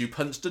heard you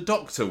punched a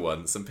doctor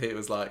once. And Peter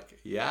was like,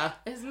 yeah?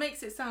 It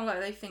makes it sound like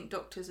they think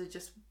doctors are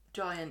just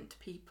giant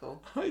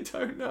people. I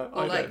don't know.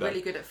 Or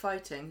really good at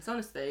fighting. Because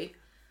honestly...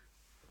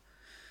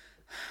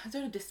 I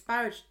don't want to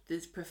disparage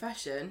this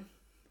profession,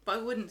 but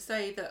I wouldn't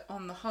say that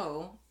on the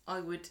whole I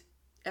would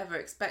ever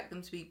expect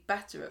them to be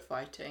better at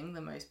fighting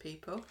than most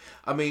people.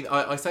 I mean,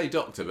 I say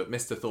doctor, but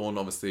Mr. Thorne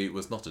obviously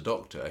was not a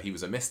doctor. He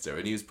was a mister,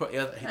 and he was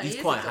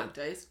he's quite a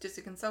doctor. He's just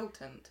a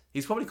consultant.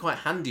 He's probably quite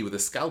handy with a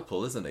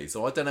scalpel, isn't he?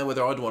 So I don't know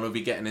whether I'd want to be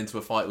getting into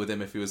a fight with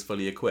him if he was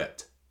fully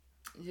equipped.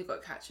 You've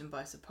got to catch him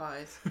by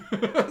surprise.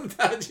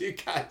 How do you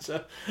catch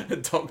a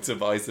doctor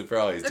by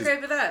surprise? Look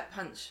over there,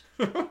 punch.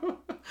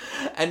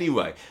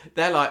 Anyway,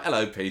 they're like,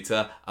 hello,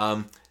 Peter.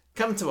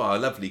 Come to our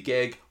lovely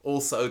gig.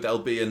 Also, there'll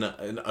be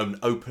an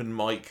open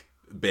mic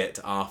bit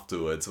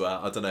afterwards where,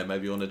 I don't know,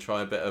 maybe you want to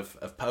try a bit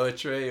of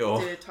poetry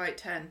or... Do a tight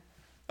 10.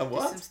 A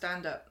what? Do some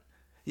stand-up.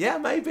 Yeah,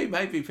 maybe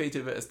Peter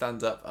a bit of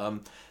stand-up.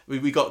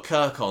 We got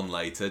Kirk on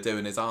later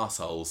doing his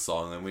arsehole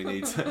song, and we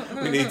need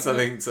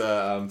something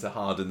to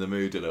harden the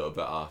mood a little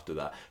bit after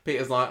that.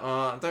 Peter's like,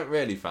 I don't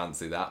really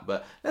fancy that,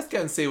 but let's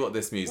go and see what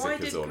this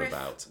music is all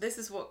about. This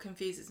is what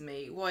confuses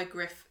me. Why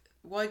Griff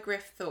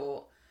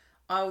thought,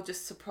 I'll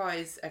just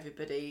surprise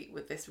everybody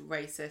with this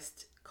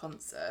racist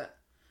concert,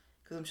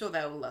 because I'm sure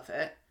they'll love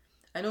it.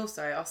 And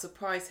also, I'll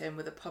surprise him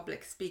with a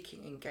public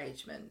speaking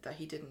engagement that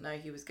he didn't know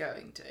he was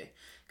going to.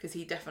 Because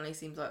he definitely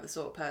seems like the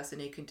sort of person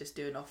who can just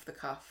do an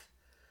off-the-cuff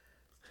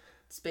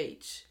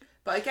speech.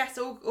 But I guess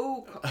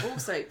all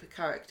soap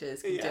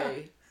characters can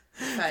do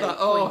fairly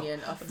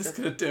poignant. I'm just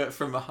going to do it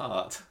from my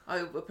heart.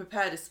 I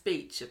prepared a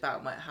speech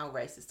about how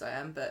racist I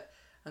am, but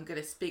I'm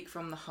going to speak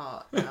from the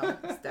heart now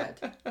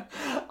instead.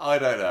 I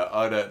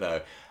don't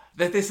know.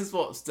 This is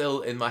what's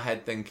still in my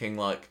head thinking,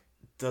 like,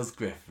 does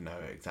Griff know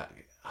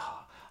exactly...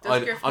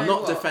 I'm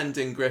not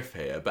defending Griff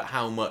here, but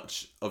how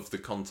much of the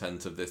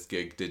content of this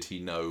gig did he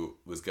know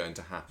was going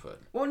to happen?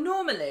 Well,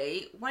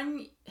 normally,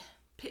 when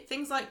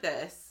things like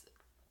this,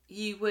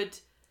 you would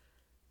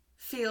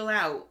feel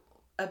out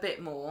a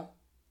bit more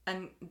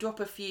and drop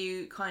a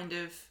few kind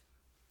of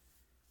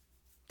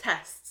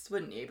tests,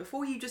 wouldn't you?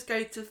 Before you just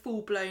go to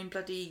full-blown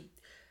bloody,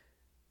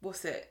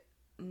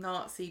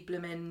 Nazi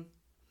blimmin'...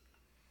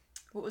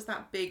 What was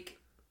that big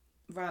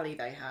rally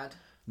they had?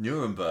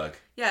 Nuremberg.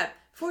 Yeah,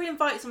 before you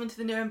invite someone to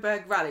the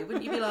Nuremberg rally,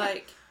 wouldn't you be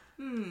like,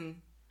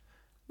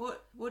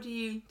 what do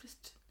you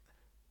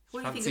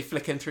Fancy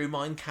flicking through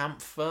Mein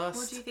Kampf first?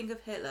 What do you think of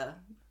Hitler?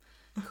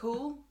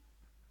 Cool?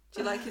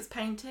 Do you like his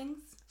paintings?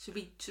 Should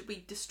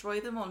we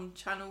destroy them on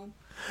Channel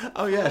 4?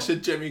 Oh yeah,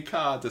 should Jimmy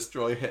Carr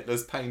destroy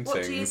Hitler's paintings?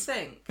 What do you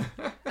think?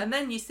 And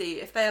then you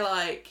see if they're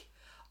like,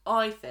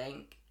 I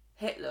think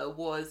Hitler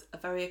was a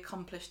very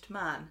accomplished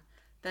man.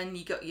 Then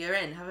you're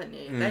in, haven't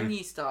you? Then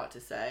you start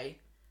to say...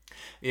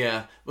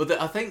 Yeah, well,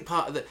 I think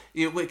part of the...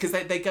 Because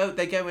they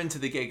go into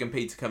the gig and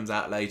Peter comes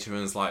out later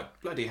and is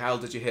like, bloody hell,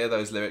 did you hear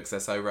those lyrics?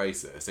 They're so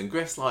racist. And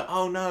Griff's like,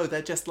 oh no,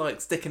 they're just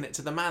like sticking it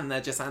to the man. They're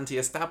just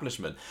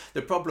anti-establishment.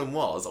 The problem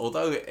was,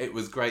 although it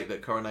was great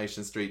that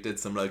Coronation Street did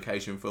some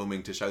location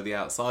filming to show the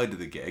outside of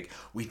the gig,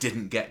 we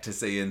didn't get to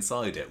see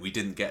inside it. We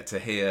didn't get to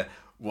hear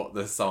what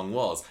the song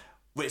was.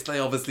 Which they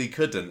obviously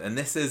couldn't. And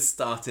this is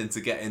starting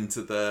to get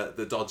into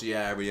the dodgy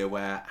area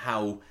where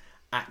how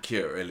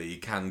accurately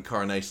can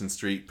Coronation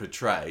Street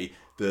portray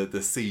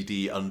the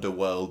seedy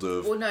underworld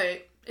of... Well, no,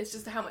 it's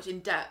just how much in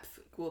depth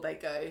will they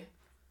go.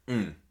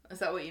 Is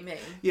that what you mean?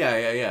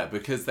 Yeah,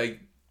 because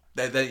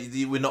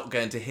we're not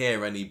going to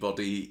hear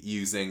anybody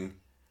using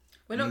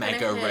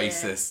mega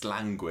racist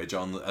language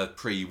on a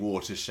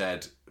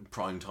pre-Watershed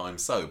primetime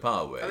soap,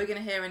 are we? Are we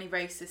going to hear any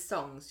racist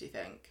songs, do you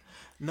think?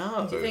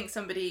 No. Do you think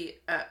somebody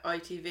at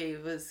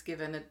ITV was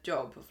given a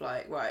job of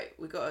like, right,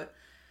 you've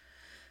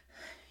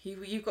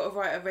got to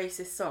write a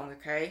racist song,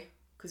 okay?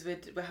 Because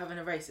we're having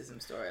a racism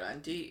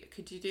storyline.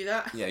 Could you do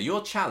that? Yeah,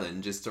 your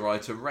challenge is to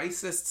write a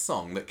racist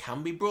song that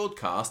can be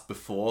broadcast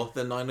before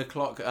the 9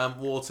 o'clock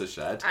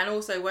Watershed. And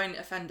also won't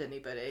offend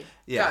anybody.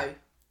 Yeah. Go.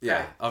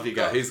 Yeah, off you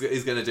go. Who's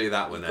going to do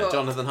that one then?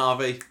 Jonathan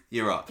Harvey,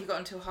 you're up. You've got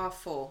until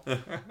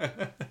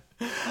 4:30.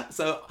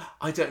 So,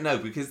 I don't know,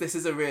 because this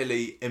is a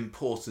really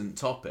important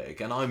topic,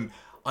 and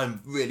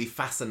I'm really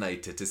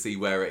fascinated to see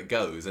where it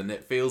goes, and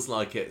it feels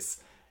like it's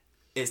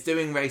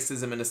doing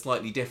racism in a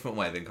slightly different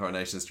way than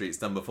Coronation Street's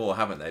done before,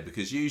 haven't they?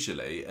 Because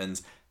usually,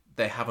 and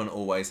they haven't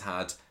always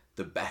had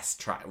the best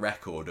track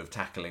record of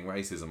tackling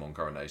racism on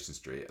Coronation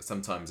Street.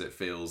 Sometimes it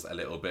feels a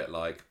little bit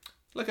like,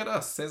 look at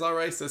us, here's our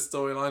racist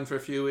storyline for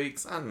a few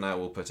weeks, and now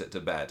we'll put it to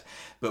bed.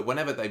 But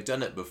whenever they've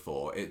done it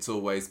before, it's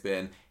always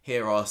been,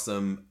 here are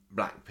some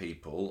black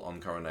people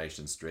on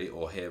Coronation Street,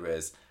 or here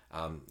is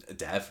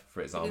Dev,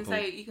 for example.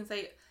 You can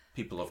say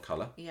people of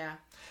colour. Yeah.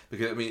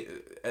 Because, I mean,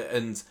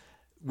 and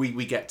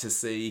we get to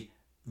see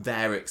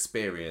their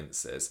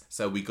experiences.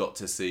 So we got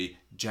to see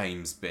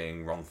James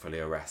being wrongfully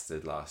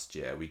arrested last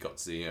year. We got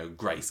to see,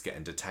 Grace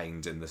getting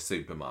detained in the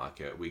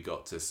supermarket. We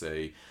got to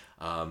see,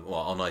 on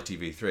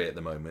ITV3 at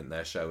the moment,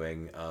 they're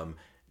showing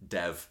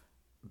Dev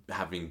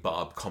having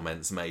barbed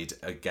comments made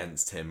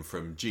against him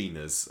from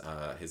Gina's,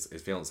 his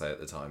fiancée at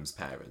the time's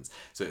parents.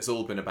 So it's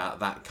all been about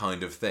that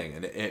kind of thing.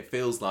 And it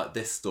feels like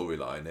this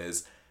storyline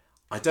is,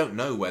 I don't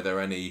know whether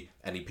any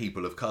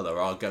people of colour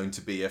are going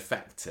to be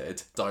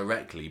affected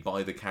directly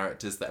by the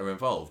characters that are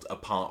involved,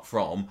 apart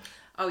from...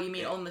 Oh, you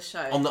mean on the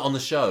show? On the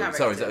show,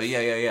 characters. Sorry.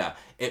 Yeah.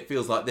 It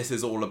feels like this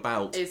is all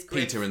about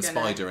Peter and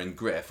Spider and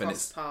Griff. And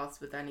it's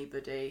paths with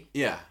anybody.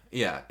 Yeah.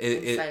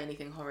 Say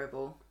anything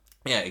horrible.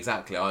 Yeah,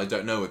 exactly. I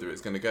don't know whether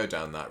it's going to go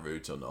down that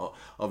route or not.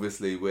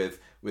 Obviously, with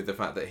the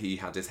fact that he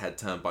had his head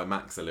turned by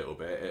Max a little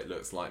bit, it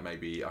looks like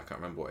maybe, I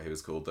can't remember what he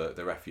was called,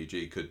 the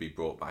refugee could be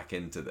brought back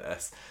into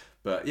this.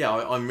 But yeah,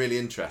 I'm really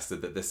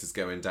interested that this is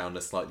going down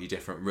a slightly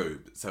different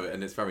route.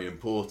 And it's very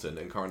important,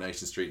 and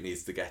Coronation Street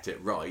needs to get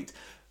it right.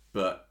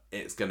 But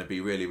it's going to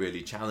be really,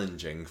 really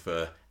challenging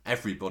for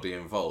everybody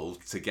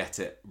involved to get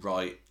it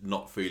right,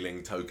 not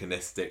feeling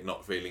tokenistic,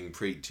 not feeling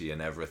preachy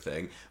and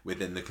everything,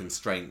 within the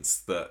constraints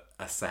that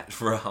are set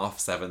for a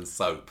 7:30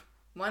 soap.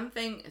 One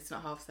thing, it's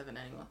not 7:30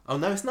 anymore. Oh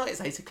no, it's not. It's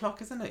 8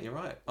 o'clock, isn't it? You're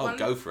right. Oh,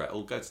 go for it.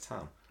 I'll go to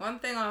town. One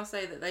thing I'll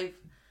say that they've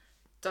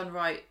done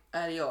right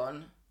early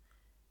on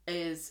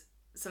is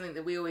something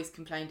that we always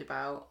complained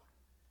about,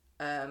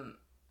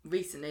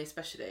 recently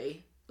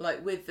especially,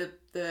 like with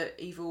the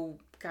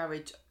evil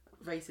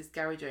racist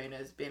garage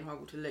owners being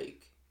horrible to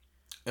Luke.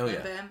 Oh,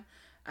 remember him?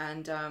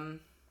 And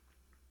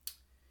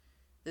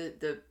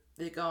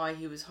the guy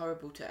who was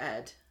horrible to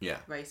Ed,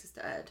 racist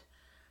to Ed,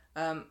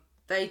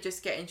 they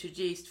just get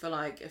introduced for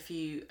like a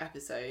few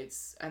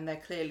episodes, and they're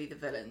clearly the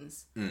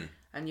villains,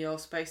 and you're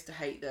supposed to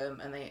hate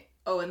them. And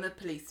and the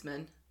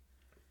policeman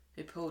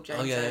who pulled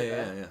James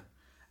over.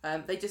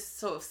 They just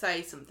sort of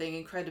say something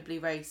incredibly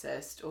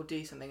racist or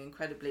do something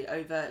incredibly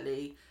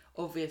overtly,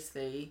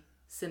 obviously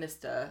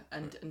sinister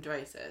and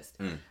racist,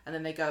 and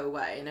then they go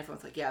away, and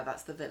everyone's like, yeah,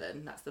 that's the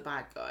villain, that's the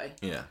bad guy.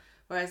 Yeah.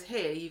 Whereas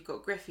here, you've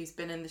got Griff, who's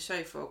been in the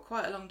show for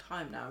quite a long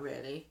time now,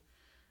 really.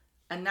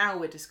 And now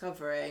we're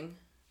discovering...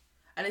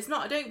 And it's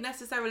not... I don't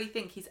necessarily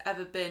think he's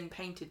ever been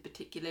painted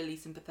particularly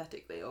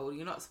sympathetically, or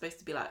you're not supposed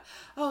to be like,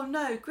 oh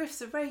no, Griff's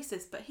a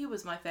racist, but he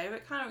was my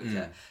favourite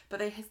character. But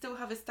they still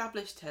have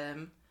established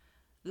him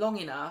long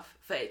enough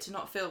for it to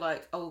not feel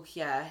like, oh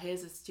yeah,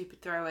 here's a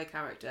stupid throwaway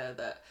character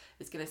that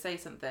is going to say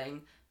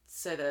something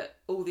so that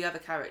all the other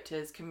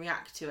characters can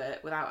react to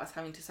it without us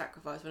having to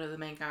sacrifice one of the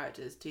main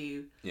characters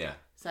to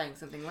saying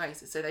something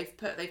racist. So they've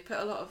put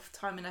a lot of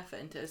time and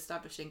effort into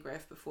establishing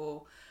Griff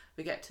before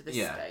we get to this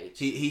stage.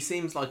 He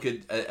seems like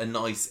a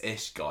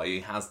nice-ish guy. He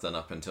has done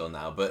up until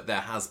now, but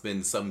there has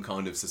been some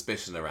kind of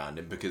suspicion around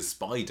him because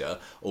Spider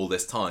all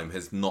this time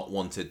has not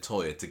wanted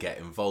Toya to get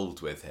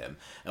involved with him.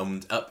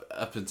 And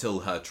up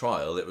until her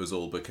trial, it was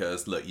all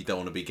because, look, you don't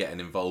want to be getting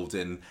involved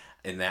in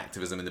the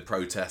activism, in the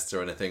protests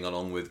or anything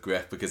along with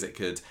Griff because it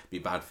could be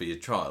bad for your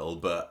trial.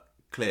 But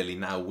clearly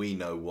now we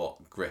know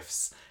what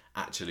Griff's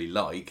actually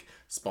like.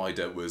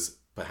 Spider was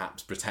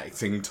perhaps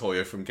protecting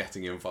Toya from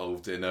getting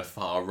involved in a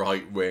far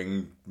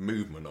right-wing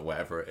movement or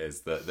whatever it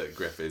is that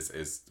Griff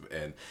is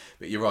in.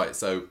 But you're right,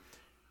 so...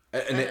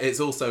 And it's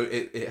also...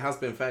 It has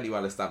been fairly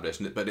well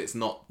established, but it's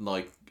not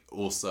like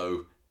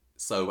also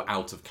so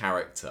out of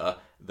character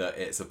that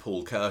it's a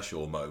Paul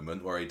Kershaw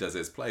moment where he does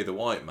his play the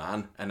white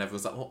man and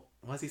everyone's like, what?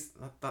 Why is he...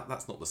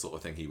 That's not the sort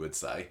of thing he would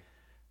say.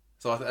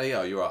 So,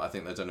 yeah, you're right. I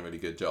think they've done a really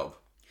good job.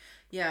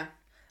 Yeah.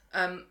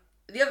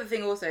 The other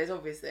thing also is,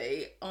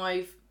 obviously,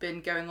 I've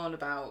been going on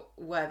about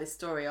I thought this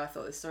story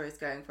is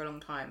going for a long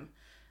time,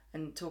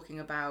 and talking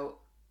about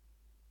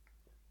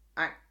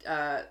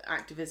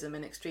activism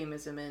and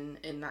extremism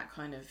in that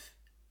kind of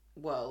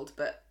world.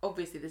 But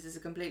obviously this is a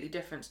completely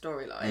different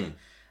storyline,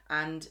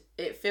 and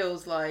it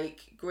feels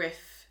like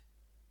Griff's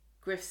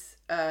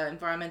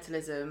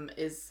environmentalism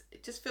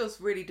it just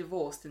feels really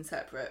divorced and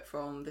separate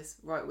from this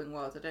right-wing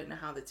world. I don't know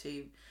how the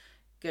two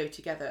go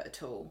together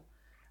at all.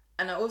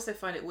 And I also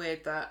find it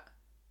weird that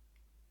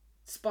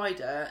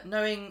Spider,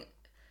 knowing...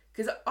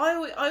 Because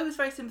I was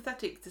very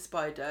sympathetic to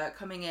Spider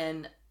coming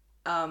in,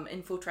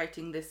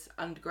 infiltrating this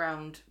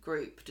underground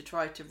group to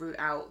try to root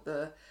out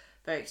the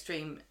very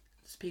extreme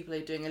people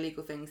who are doing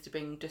illegal things to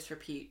bring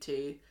disrepute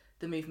to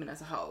the movement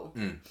as a whole.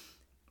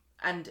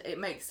 And it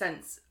makes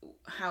sense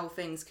how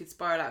things could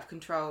spiral out of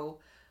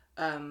control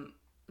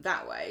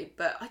that way.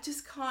 But I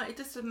just can't... It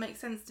just doesn't make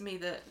sense to me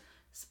that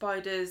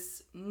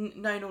Spider's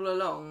known all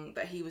along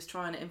that he was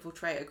trying to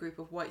infiltrate a group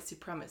of white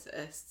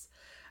supremacists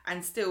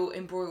and still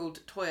embroiled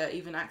Toya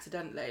even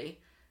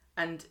accidentally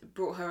and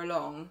brought her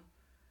along.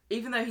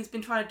 Even though he's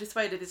been trying to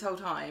dissuade her this whole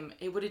time,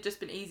 it would have just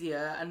been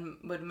easier and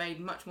would have made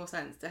much more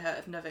sense to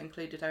have never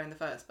included her in the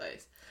first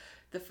place.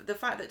 The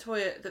fact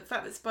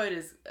that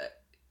Spider's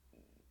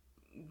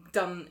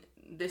gone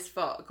this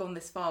far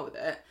with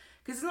it,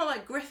 because it's not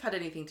like Griff had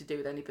anything to do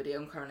with anybody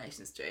on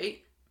Coronation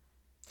Street.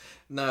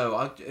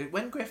 No,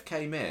 when Griff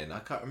came in, I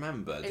can't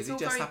remember. It's Did all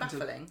he just very happen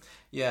baffling.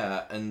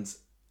 Yeah,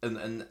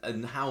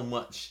 and how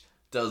much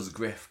does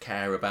Griff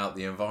care about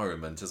the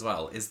environment as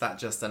well? Is that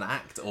just an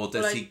act, or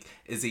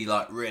is he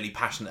like really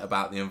passionate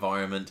about the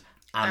environment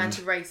and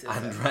racism?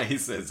 And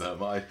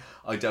racism.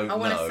 I don't know. I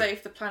want to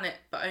save the planet,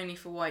 but only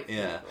for white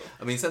people. Yeah,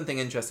 I mean, something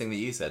interesting that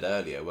you said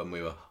earlier when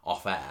we were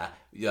off air.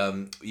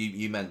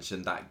 You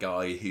mentioned that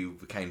guy who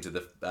came to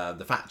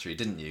the factory,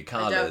 didn't you,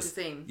 Carla's?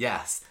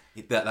 Yes,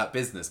 that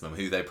businessman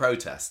who they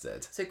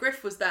protested. So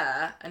Griff was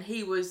there, and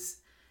he was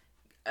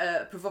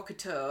a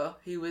provocateur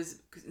who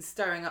was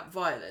stirring up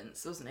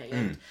violence, wasn't he?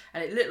 And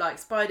it looked like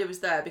Spider was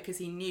there because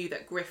he knew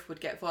that Griff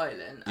would get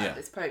violent at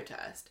this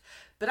protest.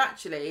 But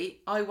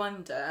actually, I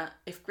wonder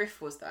if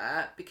Griff was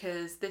there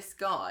because this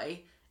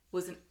guy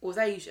was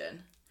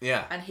Asian.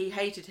 Yeah. And he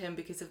hated him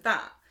because of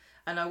that.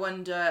 And I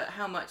wonder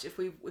how much, if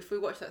we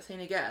watch that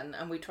scene again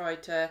and we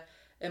tried to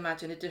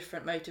imagine a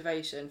different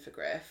motivation for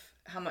Griff,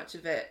 how much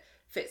of it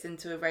fits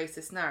into a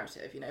racist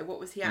narrative? You know, what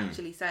was he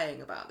actually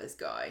saying about this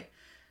guy?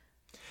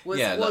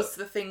 Was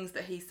the things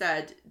that he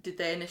said, did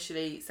they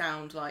initially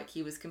sound like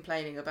he was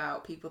complaining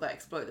about people that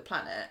exploit the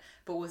planet,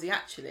 but was he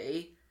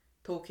actually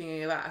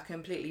talking about a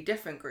completely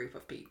different group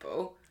of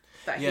people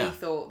that he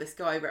thought this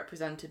guy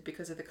represented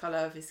because of the colour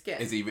of his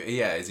skin? Is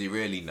he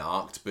really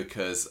narked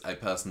because a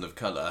person of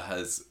colour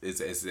is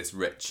this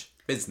rich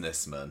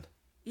businessman?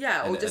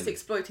 Yeah, or just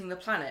exploiting the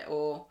planet,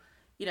 or,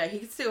 you know, he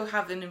could still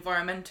have an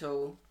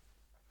environmental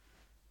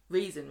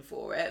reason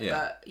for it,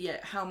 but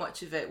how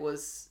much of it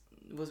was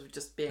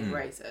just being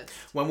racist.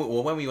 When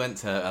we went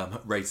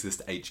to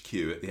Racist HQ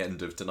at the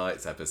end of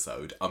tonight's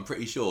episode, I'm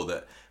pretty sure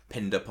that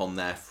pinned up on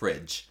their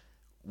fridge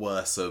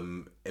were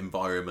some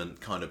environment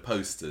kind of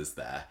posters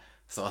there.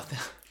 So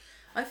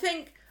I'm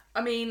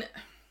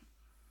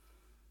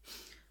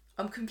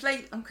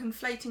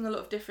conflating a lot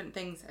of different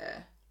things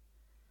here,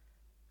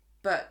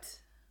 but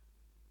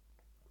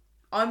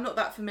I'm not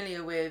that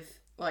familiar with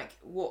like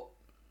what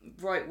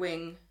right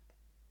wing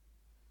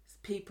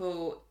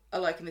people are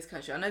like in this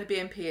country. I know the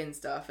BNP and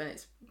stuff, and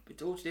it's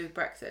all to do with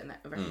Brexit and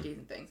refugees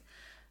and things.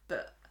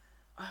 But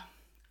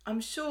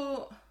I'm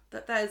sure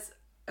that there's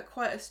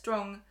quite a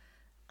strong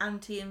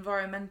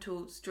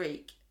anti-environmental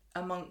streak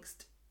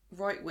amongst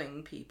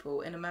right-wing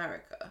people in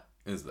America.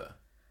 Is there?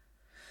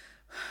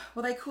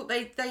 Well,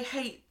 they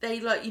hate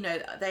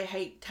they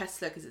hate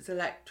Tesla because it's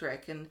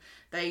electric, and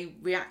they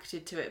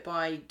reacted to it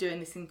by doing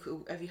this thing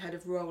called, have you heard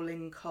of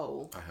rolling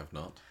coal? I have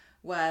not.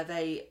 Where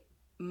they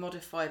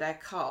modify their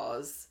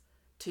cars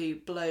to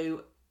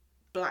blow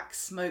black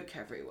smoke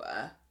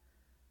everywhere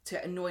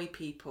to annoy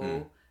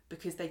people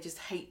because they just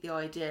hate the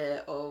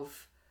idea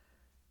of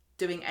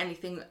doing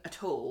anything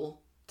at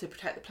all to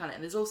protect the planet.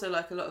 And there's also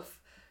like a lot of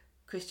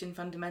Christian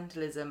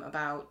fundamentalism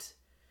about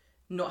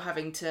not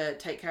having to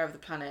take care of the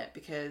planet,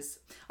 because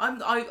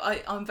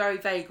I'm very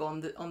vague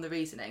on the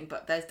reasoning,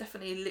 but there's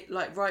definitely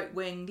like right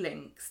wing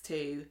links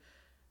to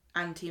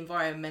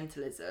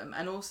anti-environmentalism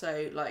and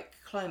also like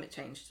climate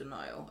change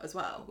denial as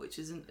well, which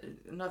is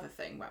another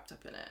thing wrapped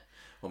up in it.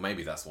 Well,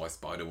 maybe that's why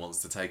Spider wants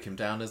to take him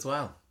down as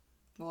well.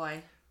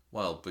 Why?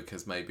 Well,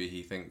 because maybe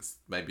he thinks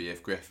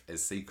if Griff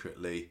is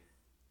secretly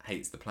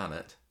hates the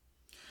planet,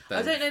 then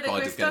I don't know that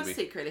Spider's Griff does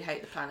secretly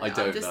hate the planet. I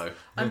don't know.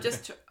 I'm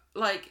just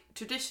like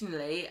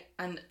traditionally,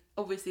 and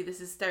obviously this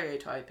is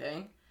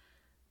stereotyping,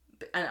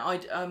 and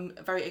I'm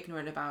very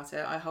ignorant about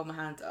it. I hold my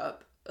hand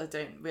up. I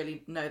don't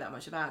really know that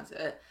much about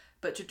it.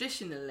 But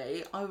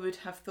traditionally, I would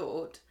have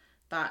thought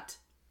that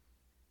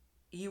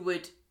you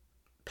would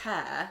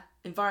pair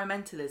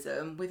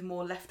environmentalism with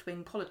more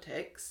left-wing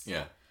politics.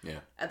 Yeah.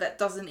 That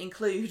doesn't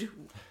include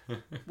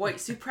white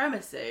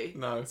supremacy.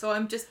 No. So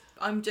I'm just.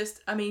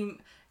 I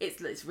mean,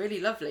 it's really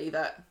lovely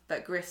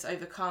that Griff's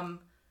overcome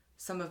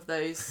some of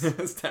those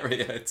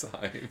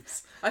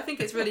stereotypes. I think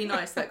it's really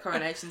nice that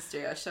Coronation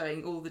Street are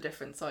showing all the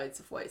different sides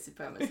of white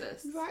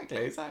supremacists.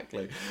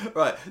 Exactly.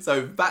 Right,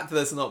 so back to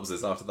the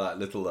synopsis after that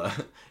little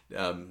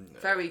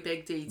very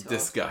big detour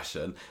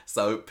discussion.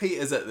 So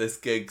Peter's at this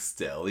gig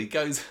still. He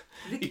goes.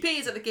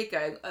 Peter's at the gig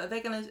going,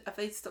 have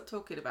they stopped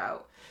talking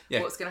about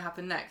what's going to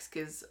happen next?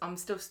 Because I'm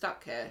still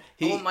stuck here.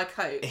 I want my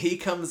coat. He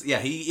comes,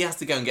 he has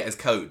to go and get his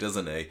coat,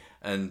 doesn't he?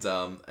 And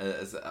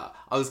I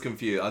was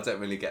confused. I don't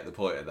really get the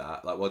point of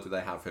that. Like, what did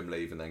they have him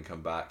leave and then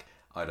come back?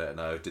 I don't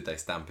know. Did they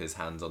stamp his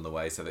hands on the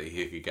way so that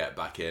he could get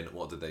back in?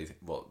 What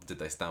did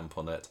they stamp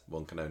on it?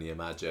 One can only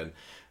imagine.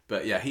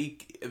 But yeah,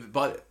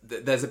 but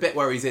there's a bit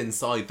where he's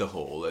inside the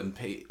hall and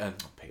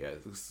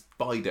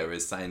Spider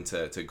is saying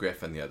to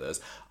Griff and the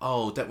others,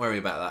 "Oh, don't worry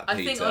about that,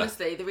 Peter." I think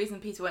honestly, the reason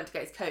Peter went to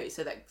get his coat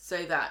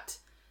so that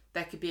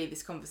there could be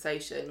this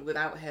conversation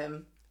without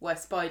him, where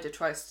Spider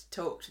tries to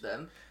talk to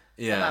them.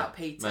 About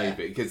Peter.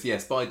 Maybe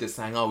because Spider's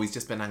saying, "Oh, he's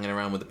just been hanging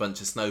around with a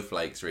bunch of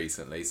snowflakes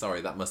recently.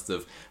 Sorry, that must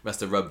have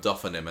rubbed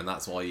off on him, and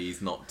that's why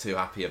he's not too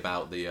happy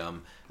about the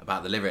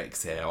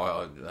lyrics here.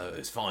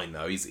 It's fine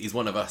though. He's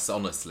one of us,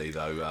 honestly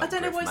though." I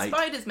don't know why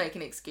Spider's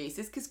making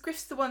excuses, because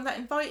Griff's the one that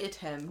invited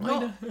him,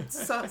 not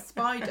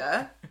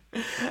Spider.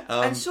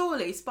 And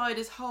surely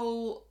Spider's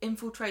whole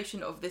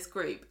infiltration of this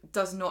group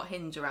does not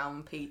hinge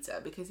around Peter,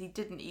 because he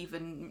didn't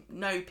even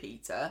know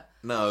Peter.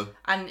 No.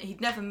 And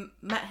he'd never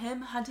met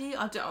him, had he?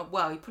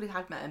 Well, he probably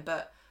had met him,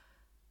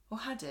 or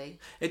had he?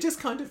 It just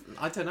kind of,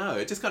 I don't know,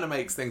 it just kind of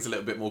makes things a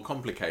little bit more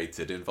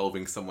complicated,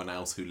 involving someone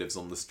else who lives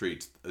on the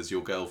street as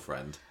your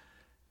girlfriend.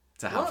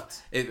 To have,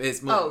 what?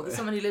 It's more...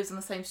 someone who lives on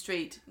the same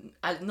street,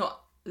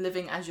 not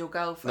living as your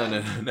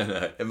girlfriend.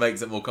 No. It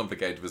makes it more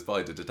complicated for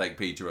Spider to take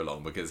Peter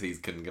along, because he's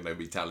going to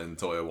be telling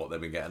Toya what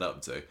they've been getting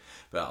up to.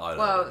 But I don't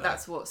know. Well,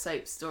 that's what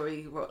soap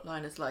story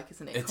liners like,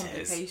 isn't it? It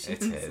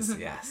is,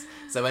 yes.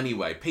 So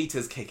anyway,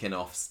 Peter's kicking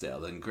off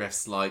still, and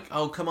Griff's like,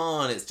 "Oh, come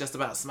on, it's just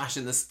about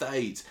smashing the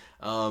state.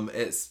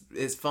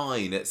 It's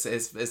fine.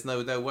 It's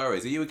no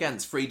worries. Are you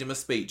against freedom of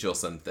speech or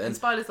something?" And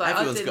Spider's like,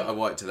 "Everyone's got a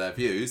right to their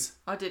views."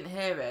 I didn't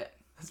hear it.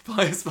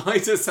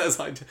 Spider says,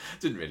 "I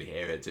didn't really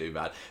hear it too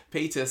bad."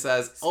 Peter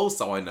says,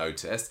 "Also, I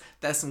noticed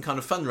there's some kind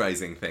of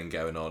fundraising thing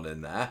going on in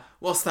there.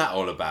 What's that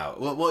all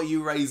about? What are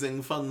you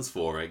raising funds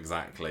for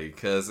exactly?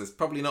 Because it's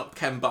probably not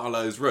Ken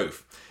Barlow's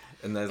roof."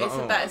 And there's a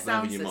better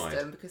sound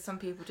system, because some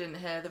people didn't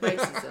hear the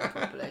racism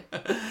properly.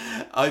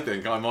 I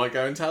think I might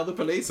go and tell the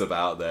police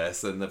about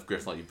this. And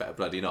Griff's like, "You better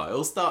bloody not." It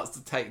all starts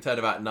to turn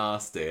about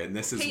nasty, and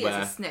this is Peter's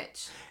where... a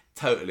snitch.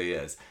 Totally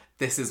is.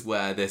 This is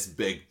where this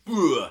big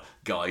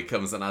guy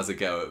comes and has a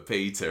go at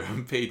Peter,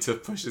 and Peter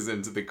pushes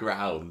him to the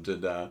ground.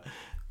 And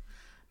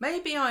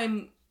maybe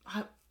I'm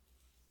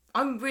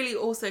really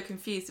also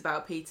confused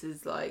about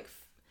Peter's like.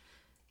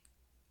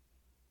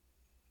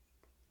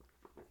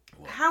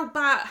 What?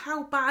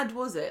 How bad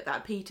was it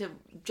that Peter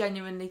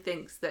genuinely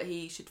thinks that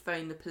he should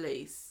phone the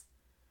police?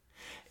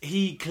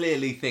 He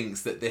clearly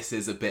thinks that this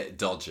is a bit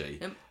dodgy.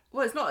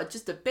 Well, it's not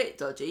just a bit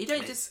dodgy. You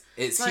don't just...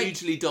 It's like,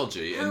 hugely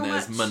dodgy, and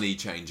there's money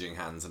changing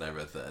hands and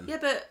everything. Yeah,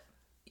 but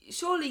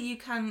surely you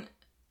can...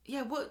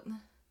 Yeah, what...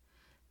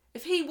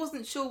 If he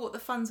wasn't sure what the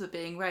funds were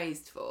being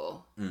raised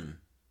for,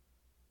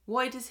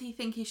 why does he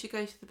think he should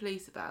go to the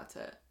police about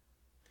it?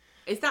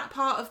 Is that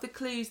part of the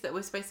clues that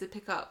we're supposed to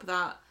pick up,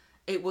 that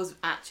it was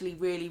actually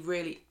really,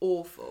 really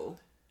awful?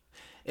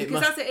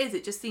 Because as it is,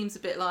 it just seems a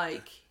bit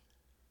like...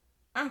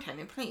 I'm telling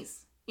the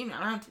police. You're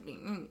not allowed to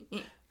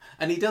be...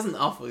 And he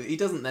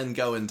doesn't then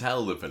go and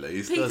tell the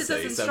police, Peter does he?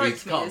 doesn't So strike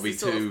he me can't as be the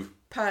sort too...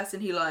 of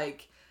person who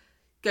like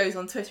goes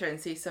on Twitter and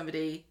sees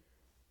somebody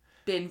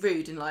being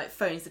rude and like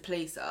phones the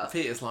police up.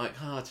 Peter's like,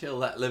 chill,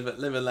 live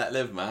and let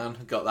live, man.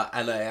 Got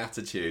that LA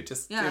attitude.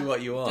 Just do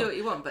what you want. Do what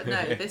you want. But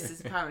no, this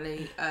is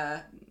apparently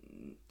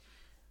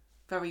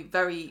very,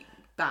 very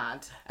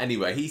bad.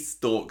 Anyway, he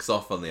stalks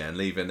off on the end,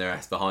 leaving their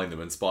ass behind them,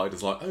 and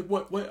Spider's like,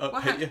 "Oh, wait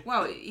up, Peter."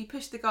 Well, he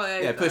pushed the guy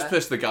over. Yeah,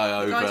 push the guy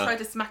over. The guy tried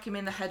to smack him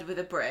in the head with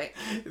a brick.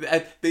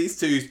 These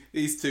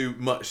two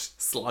much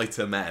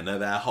slighter men are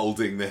there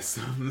holding this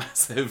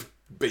massive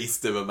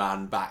beast of a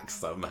man back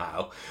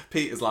somehow.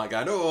 Peter's like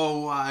going,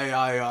 "Oh,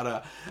 I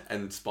oughta,"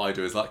 and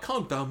Spider is like,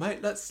 "Calm down,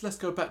 mate. Let's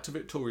go back to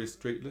Victoria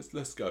Street.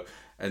 Let's go."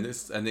 And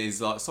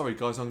he's like, "Sorry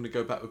guys, I'm going to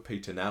go back with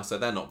Peter now." So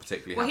they're not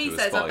particularly happy with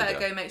Spider. Well, he says, "I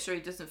better go make sure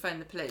he doesn't phone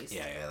the police."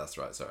 Yeah, that's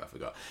right. Sorry, I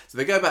forgot. So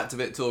they go back to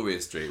Victoria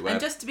Street. Where...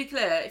 And just to be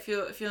clear, if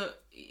you're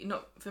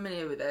not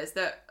familiar with this,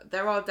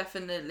 there are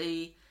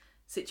definitely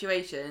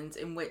situations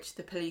in which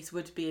the police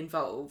would be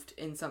involved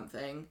in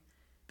something,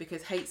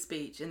 because hate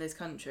speech in this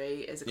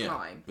country is a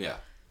crime. Yeah.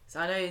 So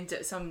I know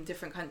in some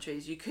different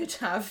countries you could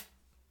have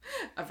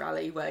a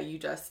rally where you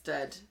just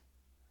said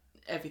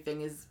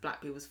everything is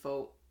black people's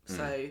fault.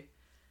 So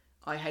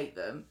I hate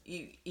them.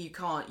 You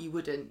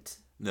wouldn't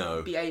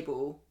be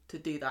able to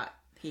do that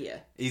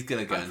here. He's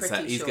gonna go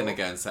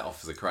and set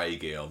Officer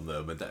Craigie on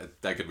them, and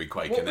they're gonna be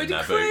quaking in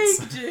their boots.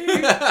 Do?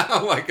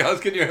 Oh my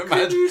god! Can you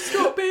imagine? Can you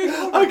stop being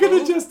horrible? I'm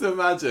gonna just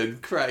imagine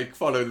Craig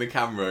following the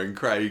camera and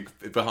Craig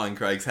behind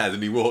Craig's head,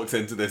 and he walks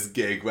into this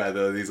gig where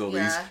there are these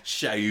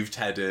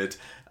shaved-headed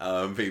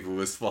people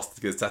with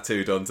swastikas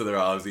tattooed onto their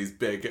arms. He's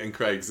big, and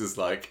Craig's just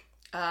like.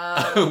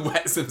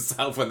 Wets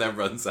himself and then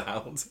runs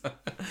out.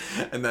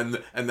 and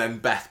then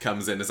Beth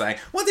comes in and saying,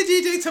 "What did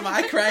you do to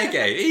my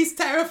Craigie? He's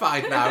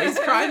terrified now. He's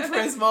crying for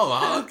his mum.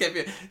 I'll give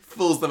you..."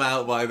 Fools them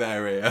out by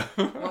their ear.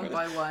 One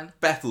by one.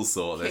 Beth will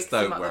sort this.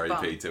 Don't worry,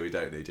 Peter. We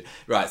don't need you.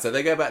 Right, so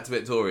they go back to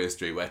Victoria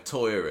Street where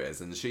Toya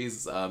is, and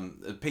she's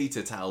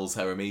Peter tells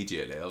her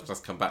immediately, "I'll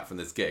just come back from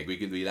this gig.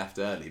 We left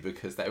early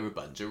because they were a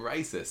bunch of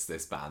racists,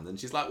 this band." And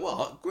she's like,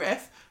 "What?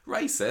 Griff?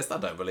 Racist? I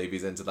don't believe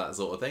he's into that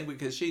sort of thing,"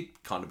 because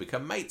she'd kind of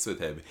become mates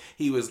with him.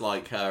 He was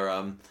like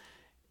her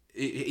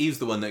he was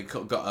the one that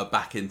got her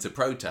back into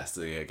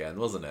protesting again,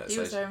 wasn't it? He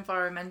was her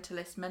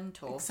environmentalist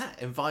mentor.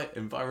 Exactly.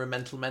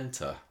 Environmental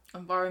mentor.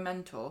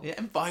 Environmental. Yeah,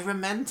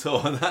 environmental.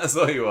 And that's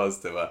what he was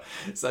to her.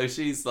 So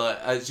she's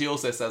like, she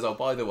also says, "Oh,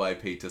 by the way,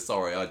 Peter,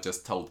 sorry, I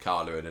just told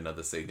Carla in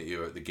another scene that you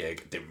were at the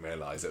gig. Didn't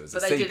realise it was a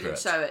secret." But they didn't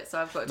show it, so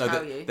I've got to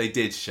tell you. They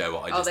did show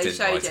it. I just didn't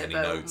write any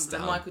notes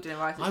down. Michael didn't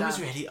write it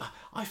down.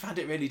 I found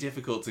it really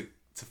difficult to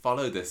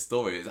follow this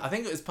story. I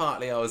think it was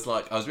partly I was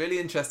really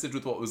interested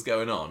with what was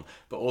going on,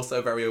 but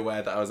also very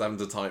aware that I was having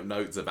to type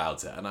notes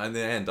about it. And in the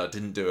end, I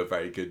didn't do a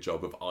very good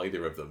job of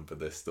either of them for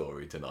this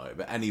story tonight.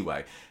 But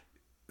anyway,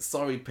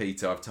 sorry,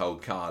 Peter, I've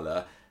told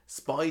Carla.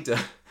 Spider,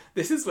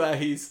 this is where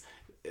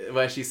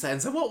she's saying,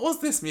 "So what was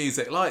this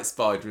music like,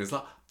 Spider?" And he's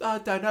like, "I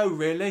don't know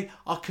really.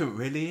 I couldn't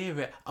really hear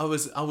it. I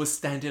was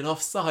standing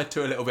offside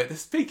to a little bit. The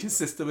speaker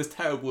system was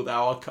terrible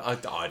though. I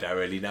don't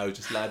really know.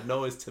 Just loud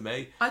noise to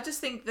me." I just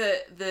think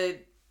that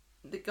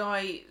the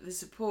guy, the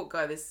support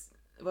guy, this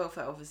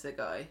welfare officer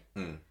guy,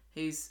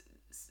 who's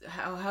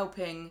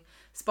helping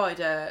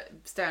Spider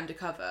stay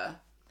undercover,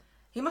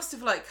 he must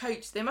have like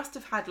coached. They must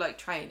have had like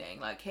training.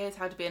 Like, here's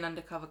how to be an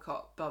undercover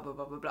cop. Blah blah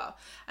blah blah blah.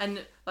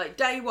 And like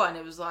day one,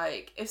 it was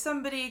like, if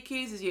somebody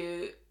accuses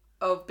you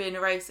of being a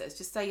racist,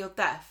 just say you're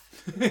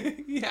deaf.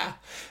 Yeah.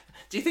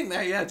 Do you think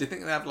they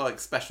have like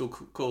special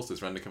courses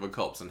for undercover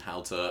cops and how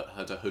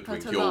to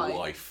hoodwink your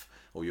wife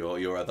or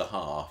your other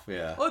half?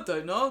 Yeah. I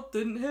don't know.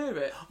 Didn't hear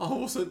it. I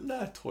wasn't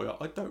there, Toya.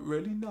 I don't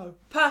really know.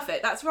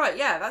 Perfect. That's right.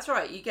 Yeah, that's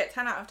right. You get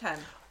 10 out of 10.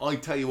 I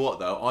tell you what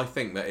though, I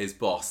think that his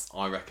boss,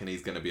 I reckon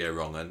he's going to be a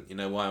wrong un. You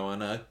know why I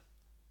know?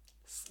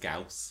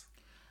 Scouse.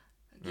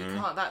 You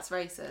can't. That's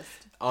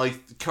racist.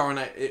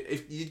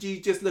 If you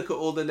just look at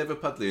all the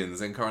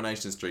Liverpudlians in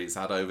Coronation Street's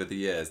had over the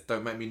years,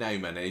 don't make me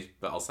name any,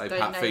 but I'll say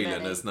Pat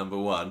Phelan as number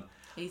one.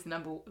 He's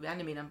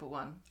enemy number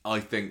one.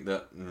 I think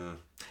that.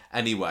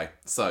 Anyway,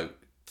 so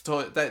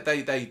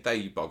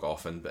they bog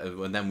off, and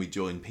then we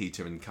join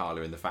Peter and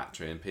Carla in the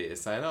factory, and Peter's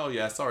saying, "Oh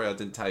yeah, sorry, I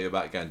didn't tell you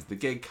about going to the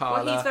gig,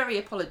 Carla." Well, he's very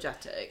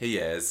apologetic. He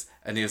is,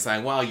 and he was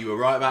saying, "Well, you were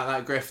right about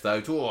that Griff, though.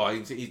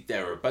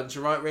 There were a bunch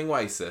of right-wing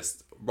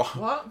racists."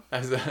 What?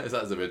 That's a bit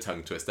of a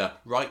tongue twister.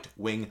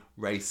 Right-wing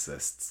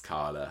racists,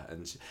 Carla,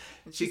 and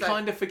she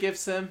kind of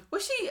forgives him.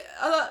 Well,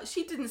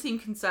 she didn't seem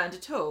concerned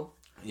at all.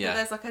 Yeah.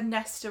 There's like a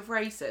nest of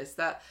racists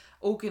that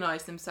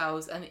organise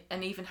themselves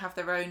and even have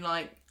their own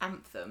like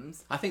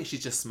anthems. I think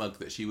she's just smug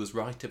that she was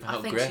right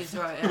about Griff. I think she's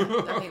right.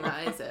 Yeah. I think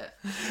that is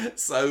it.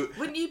 So,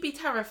 wouldn't you be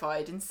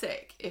terrified and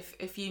sick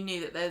if you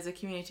knew that there's a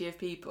community of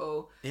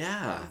people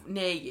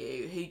near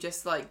you who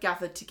just like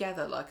gathered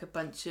together like a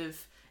bunch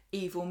of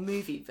evil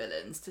movie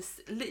villains to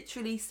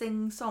literally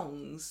sing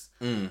songs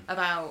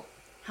about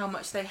how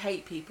much they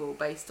hate people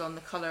based on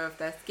the colour of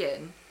their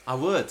skin? I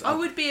would. I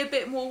would be a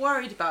bit more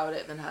worried about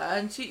it than her,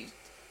 and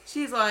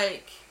She's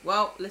like,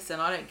 well, listen,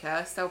 I don't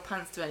care. Sell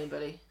pants to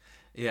anybody.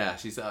 Yeah,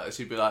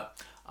 she'd be like,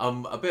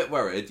 I'm a bit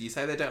worried. You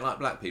say they don't like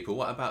black people.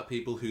 What about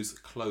people whose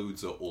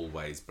clothes are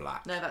always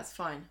black? No, that's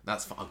fine.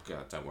 That's fine.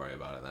 Oh, don't worry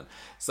about it then.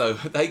 So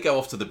they go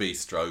off to the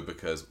bistro,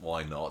 because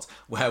why not?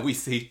 Where we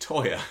see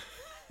Toyah.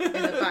 In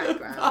the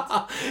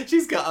background.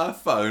 She's got her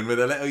phone with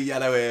her little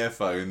yellow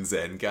earphones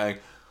in, going,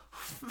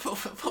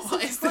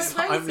 what is this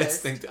I'm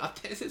listening to?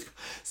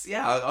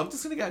 Yeah, I'm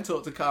just going to go and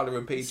talk to Carla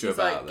and Peter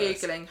about this.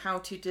 She's like Googling how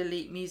to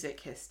delete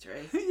music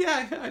history.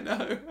 Yeah, I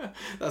know.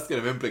 That's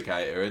going to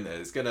implicate her, isn't it?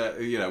 It's going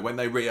to, when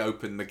they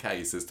reopen the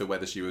case as to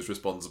whether she was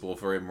responsible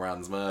for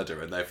Imran's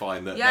murder, and they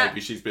find that maybe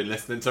she's been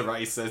listening to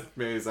racist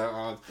music.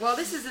 Well,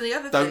 this is the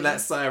other thing. Don't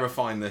let Sarah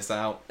find this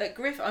out. That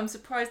I'm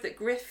surprised that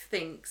Griff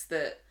thinks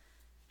that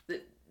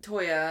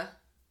Toyah...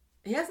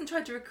 He hasn't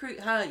tried to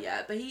recruit her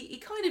yet, but he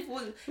kind of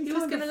was. He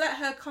was going to let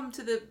her come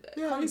to the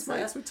concert. He's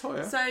mates with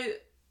Toyah.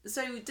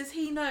 So does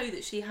he know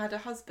that she had a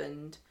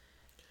husband?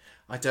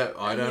 I don't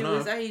know. Who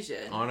was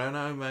Asian? I don't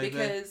know. Maybe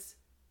because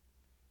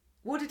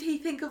what did he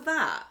think of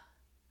that?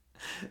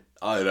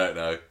 I don't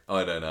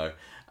know.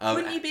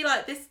 Wouldn't you be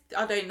like this?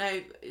 I don't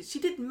know. She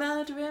did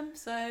murder him,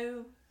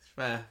 so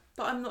fair.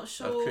 But I'm not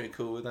sure. I'm pretty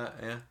cool with that.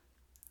 Yeah.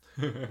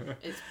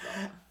 It's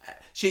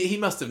he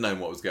must have known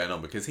what was going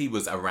on, because he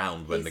was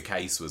around when the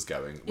case was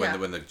going,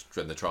 when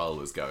the trial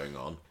was going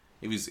on.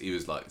 He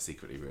was like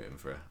secretly rooting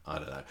for her. I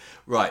don't know.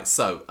 Right,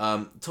 so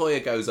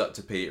Toyah goes up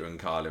to Peter and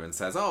Carla and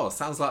says, "Oh,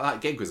 sounds like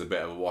that gig was a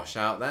bit of a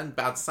washout then.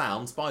 Bad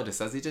sound. Spider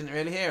says he didn't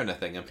really hear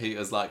anything." And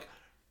Peter's like,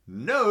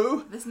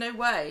 "No. There's no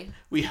way.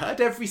 We heard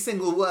every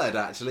single word,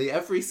 actually.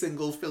 Every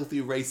single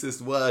filthy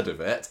racist word of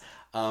it.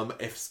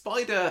 If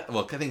Spider..."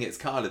 Well, I think it's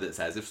Carla that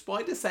says, if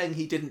Spider's saying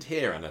he didn't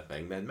hear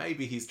anything, then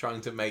maybe he's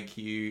trying to make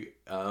you...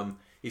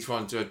 he's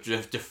trying to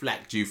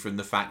deflect you from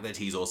the fact that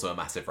he's also a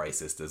massive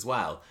racist as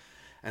well.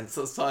 And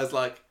so Ty's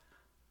like,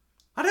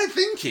 "I don't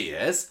think he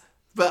is,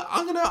 but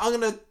I'm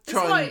gonna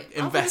try and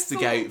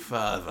investigate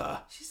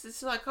further." She's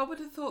just like, "I would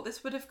have thought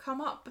this would have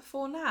come up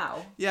before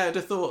now." Yeah, I'd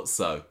have thought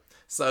so.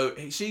 So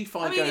she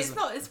finally goes...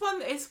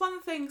 It's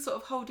one thing sort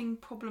of holding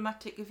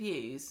problematic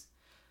views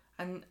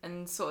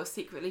and sort of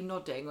secretly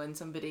nodding when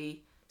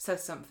somebody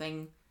says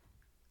something,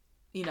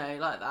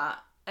 like that.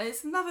 And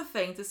it's another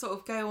thing to sort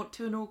of go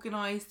to an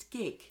organised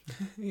gig.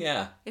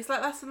 Yeah. It's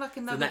like that's like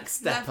another next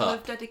step level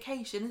up of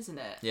dedication, isn't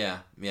it?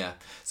 Yeah.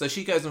 So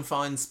she goes and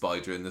finds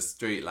Spider in the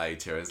street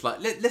later and it's like,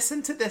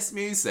 listen to this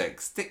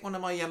music. Stick one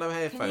of my yellow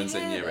headphones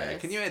in your ear.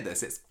 Can you hear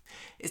this?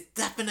 It's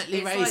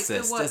definitely racist,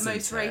 it's like the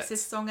most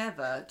racist song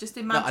ever. Just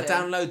imagine. Look, I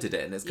downloaded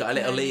it and it's got a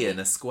little E and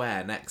a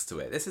square next to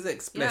it. This is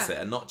explicit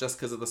and not just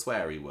because of the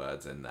sweary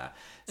words in there.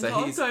 So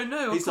I don't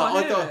know. He's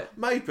like,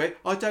 maybe,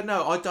 I don't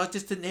know. I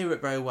just didn't hear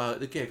it very well at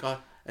the gig.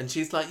 And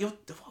she's like, what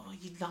are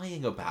you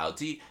lying about?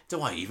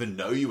 Do I even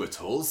know you at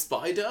all,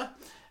 Spider?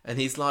 And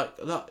he's like,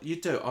 look, you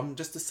do. I'm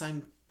just the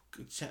same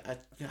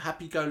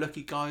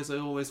happy-go-lucky guy as I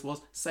always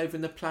was.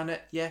 Saving the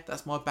planet, yeah,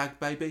 that's my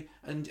bag, baby.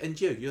 And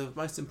you're the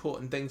most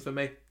important thing for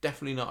me.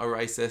 Definitely not a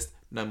racist.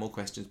 No more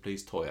questions,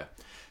 please, Toyah.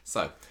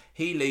 So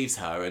he leaves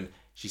her and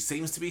she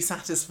seems to be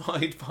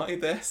satisfied by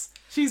this.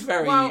 She's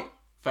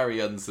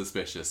very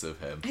unsuspicious of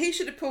him. He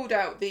should have pulled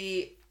out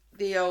the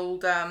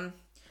old...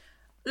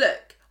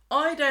 Look...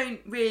 I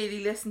don't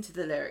really listen to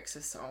the lyrics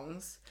of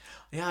songs.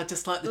 Yeah, I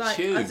just like the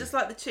tune. I just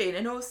like the tune,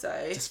 and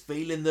also just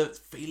feeling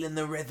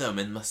the rhythm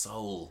in my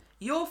soul.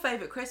 Your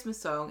favourite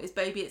Christmas song is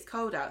 "Baby It's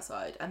Cold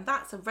Outside," and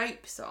that's a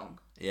rape song.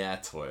 Yeah,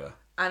 Toyah.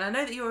 And I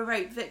know that you're a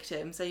rape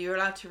victim, so you're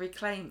allowed to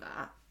reclaim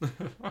that.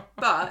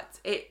 But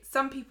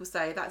some people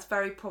say that's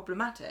very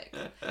problematic.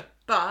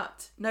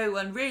 But no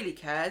one really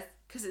cares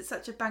because it's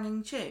such a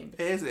banging tune.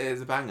 It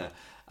is a banger.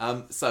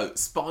 So,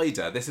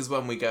 Spider, this is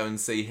when we go and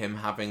see him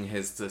having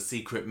his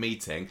secret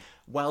meeting.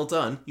 Well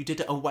done, you did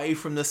it away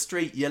from the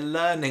street. You're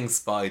learning,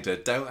 Spider.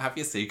 Don't have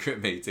your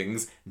secret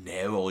meetings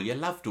near all your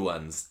loved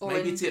ones. Or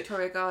maybe in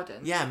Victoria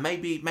Gardens. Yeah,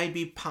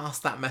 maybe pass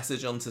that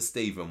message on to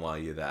Stephen while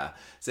you're there.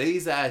 So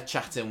he's there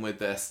chatting with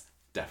this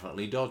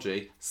definitely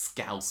dodgy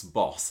Scouse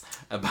boss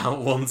about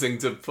wanting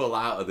to pull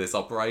out of this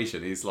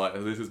operation. He's like,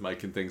 this is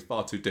making things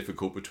far too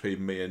difficult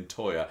between me and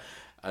Toyah.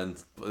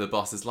 And the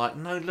boss is like,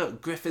 no, look,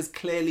 Griff is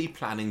clearly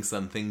planning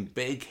something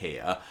big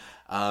here.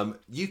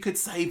 You could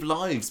save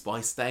lives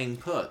by staying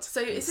put.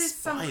 So is this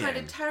some kind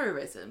of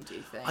terrorism, do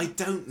you think? I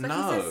don't know.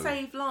 Like he says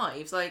save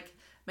lives. Like,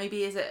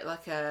 maybe is it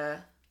like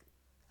a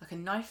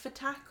knife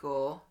attack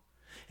or...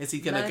 Is he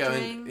going to go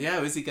in? Yeah,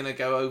 is he going to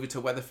go over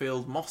to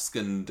Weatherfield Mosque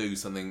and do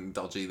something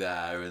dodgy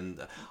there? And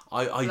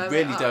I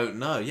really don't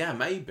know. Yeah,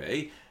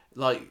 maybe.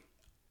 Like...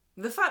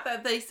 The fact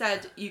that they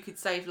said you could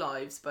save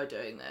lives by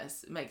doing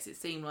this makes it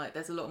seem like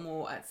there's a lot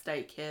more at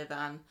stake here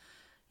than,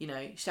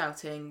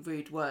 shouting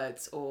rude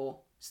words or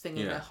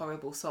singing a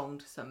horrible song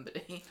to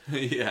somebody.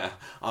 Yeah,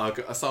 I've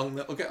got a song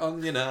that'll get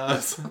on your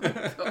nerves.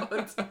 Oh,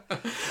 God.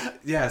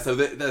 Yeah, so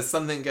there's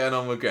something going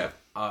on with Griff.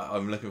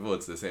 I'm looking forward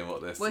to seeing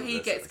what this. Well, he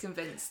this gets is.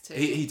 convinced too.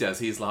 He does.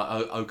 He's like,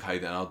 oh, okay,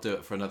 then I'll do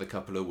it for another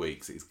couple of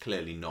weeks. He's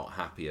clearly not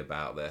happy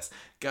about this.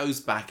 Goes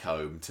back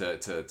home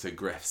to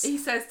Griff's. He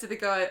says to the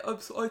guy,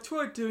 I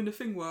tried doing the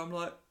thing where I'm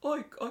like,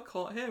 I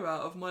can't hear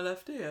out of my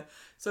left ear,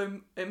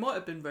 so it might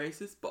have been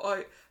racist,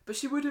 but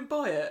she wouldn't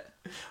buy it.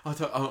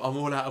 I'm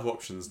all out of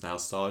options now,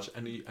 Sarge.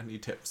 Any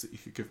tips that you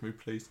could give me,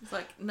 please? It's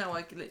like, no,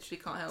 I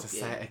literally can't help you. Just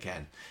say it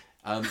again.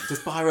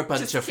 Just buy her a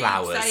bunch of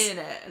flowers. Just keep saying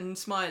it and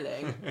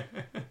smiling.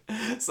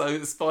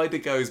 So Spider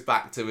goes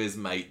back to his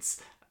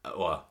mates.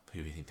 Who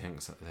he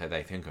thinks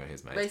they think are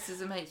his mates.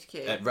 Racism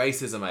HQ.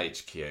 Racism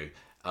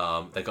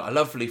HQ. They've got a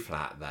lovely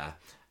flat there,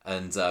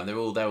 and they're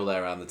all there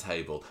around the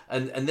table.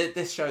 And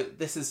this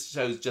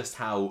shows just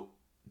how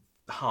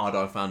hard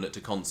I found it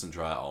to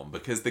concentrate on,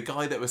 because the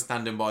guy that was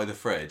standing by the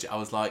fridge, I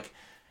was like,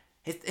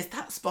 Is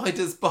that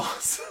Spider's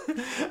boss?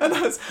 And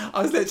I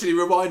was literally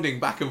rewinding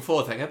back and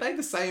forth, thinking, are they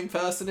the same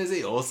person? Is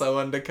he also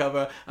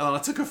undercover? And then I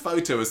took a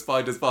photo of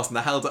Spider's boss and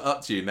I held it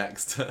up to you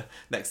next to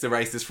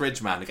Racist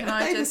Fridge Man. Again,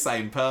 are they the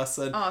same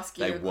person? Ask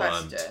you a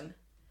question.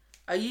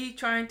 Are you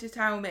trying to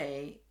tell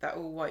me that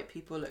all white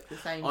people look the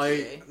same to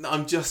you?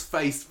 I'm just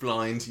face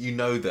blind. You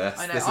know this.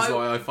 I know. This is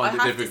why I find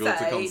it difficult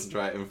to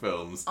concentrate in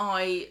films.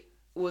 I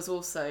was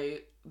also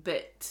a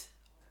bit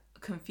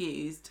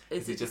confused.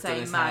 Is it just the same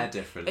done his man? Hair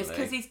differently? It's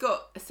because he's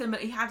got a similar.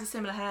 He had a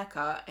similar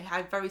haircut. He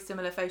had very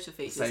similar facial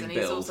features, and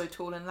he's also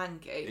tall and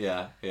lanky.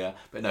 Yeah.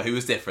 But no, he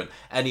was different.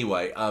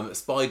 Anyway,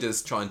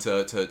 Spider's trying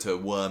to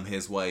worm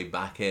his way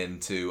back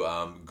into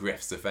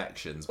Griff's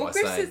affections by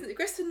saying,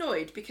 Griff's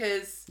annoyed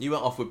because you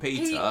went off with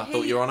Peter.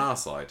 Thought you were on our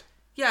side.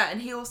 Yeah,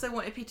 and he also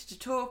wanted Peter to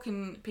talk,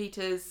 and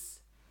Peter's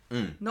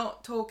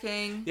not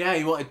talking. Yeah,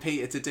 he wanted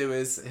Peter to do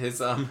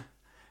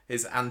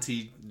his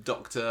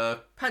anti-doctor...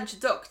 Punch a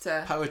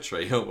doctor.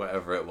 Poetry, or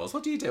whatever it was.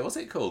 What do you do? What's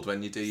it called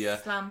when you do your...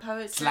 Slam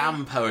poetry?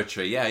 Slam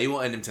poetry, yeah. He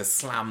wanted him to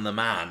slam the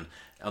man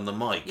on the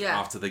mic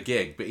after the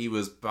gig, but he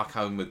was back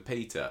home with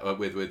Peter,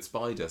 with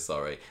Spider,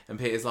 sorry. And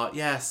Peter's like,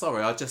 yeah,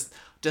 sorry, I just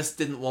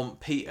didn't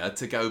want Peter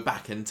to go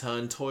back and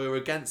turn Toya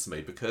against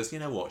me, because, you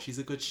know what, she's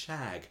a good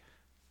shag.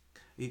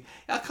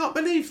 I can't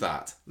believe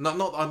that. I'm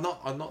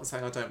not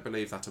saying I don't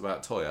believe that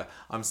about Toya.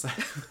 I'm saying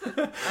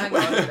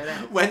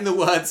when the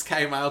words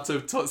came out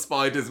of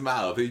Spider's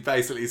mouth, he's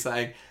basically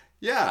saying,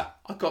 "Yeah,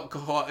 I got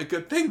quite a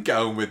good thing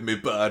going with me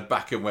bird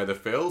back in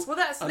Weatherfield, well,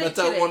 that's and I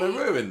don't want to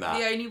ruin that."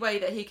 The only way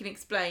that he can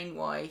explain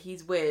why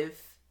he's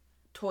with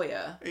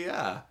Toya.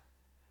 Yeah.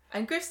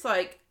 And Griff's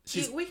like,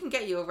 we can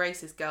get you a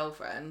racist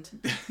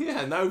girlfriend.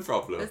 Yeah, no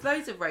problem. There's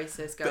loads of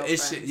racist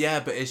girlfriends.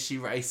 But is she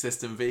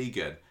racist and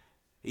vegan?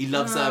 He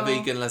loves her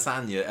vegan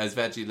lasagna as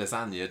veggie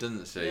lasagna,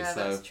 doesn't she? Yeah,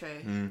 that's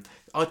true.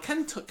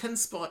 Can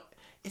Spider...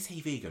 Is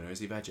he vegan or is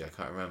he veggie? I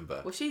can't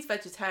remember. Well, she's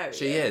vegetarian.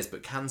 She is,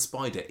 but can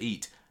Spider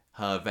eat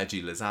her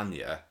veggie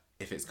lasagna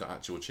if it's got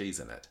actual cheese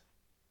in it?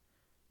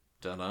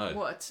 Don't know.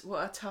 What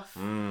a tough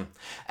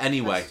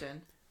Anyway,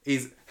 question.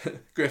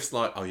 Griff's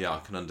like, oh yeah,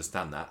 I can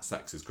understand that.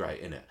 Sex is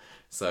great, innit?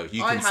 So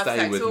you can stay with me. I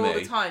have sex all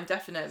the time,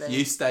 definitely.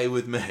 You stay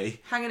with me.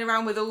 Hanging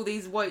around with all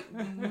these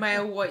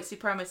male white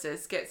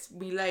supremacists gets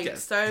me laid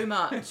so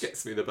much.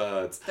 Gets me the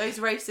birds. Those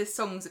racist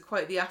songs are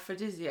quite the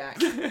aphrodisiac.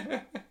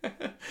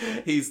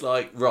 He's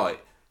like,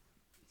 right,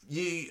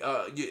 you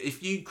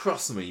if you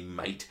cross me,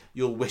 mate,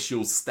 you'll wish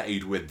you'll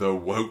stayed with the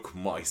woke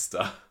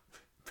meister.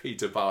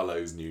 Peter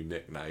Barlow's new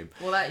nickname.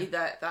 Well,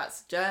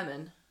 that's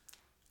German.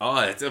 Oh,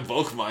 it's a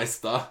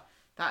Volkmeister.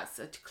 That's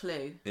a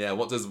clue. Yeah,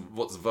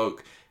 what's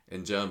Volk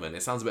in German?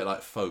 It sounds a bit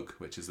like folk,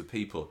 which is the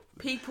people.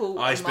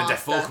 People. Ich bin der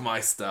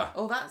Volkmeister.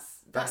 Oh,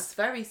 that's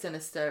very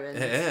sinister. It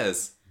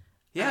is.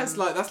 Yeah, that's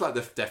like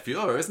der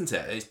Führer, isn't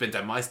it? Ich bin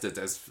der Meister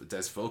des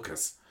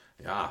Volkes.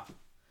 Yeah.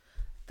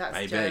 That's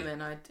maybe.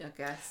 German, I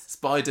guess.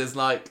 Spider's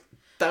like,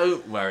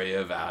 don't worry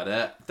about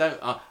it.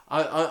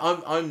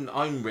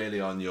 I'm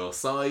really on your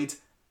side.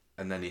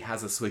 And then he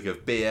has a swig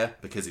of beer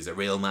because he's a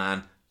real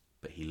man.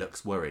 But he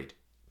looks worried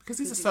because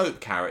he's a soap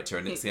character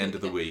and it's the end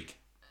of the week.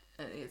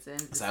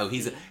 So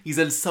he's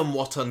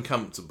somewhat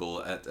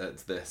uncomfortable at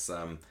this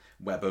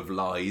web of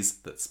lies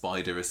that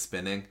Spider is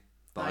spinning.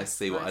 I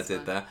see what I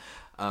did there.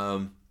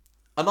 And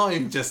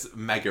I'm just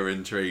mega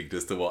intrigued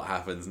as to what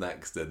happens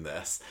next in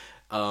this.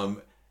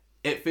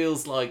 It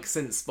feels like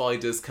since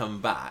Spider's come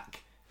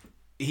back,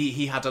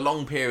 he had a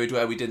long period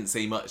where we didn't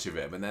see much of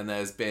him, and then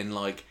there's been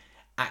like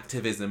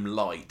activism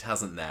light,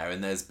 hasn't there?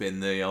 And there's been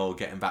the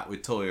getting back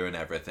with Toya and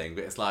everything,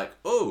 but it's like,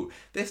 oh,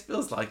 this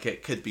feels like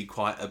it could be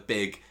quite a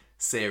big,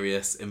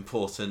 serious,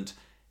 important,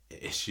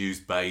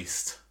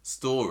 issues-based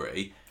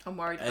story. I'm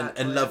worried about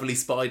and lovely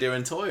Spider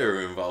and Toya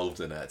are involved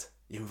in it.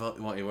 What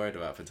are you worried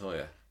about for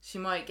Toya? She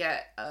might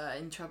get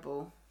in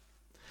trouble.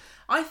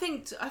 I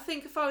think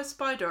if I was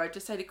Spider, I'd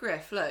just say to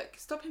Griff, look,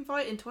 stop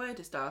inviting Toya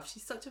to stuff.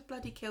 She's such a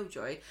bloody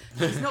killjoy.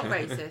 She's not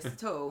racist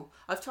at all.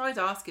 I've tried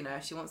asking her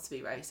if she wants to be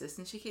racist,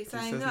 and she keeps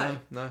saying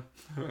no.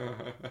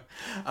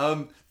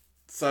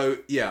 So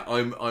yeah,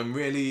 I'm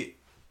really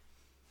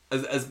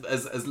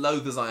as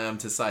loath as I am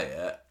to say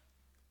it,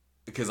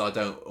 because I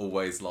don't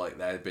always like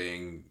there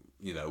being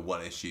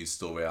one issue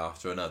story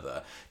after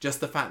another. Just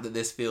the fact that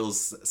this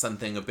feels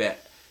something a bit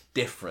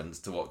different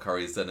to what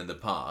Corrie's done in the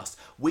past.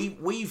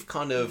 We've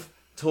kind of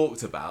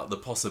talked about the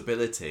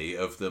possibility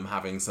of them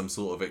having some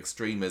sort of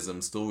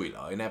extremism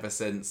storyline ever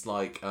since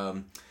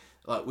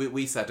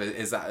we said,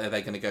 are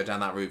they going to go down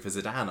that route for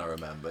Zidane? I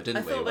remember,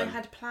 didn't we? I thought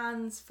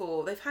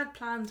they've had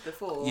plans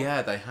before.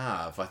 Yeah, they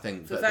have. I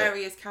think for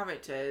various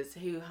characters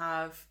who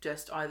have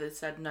just either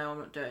said no, I'm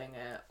not doing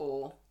it,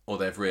 or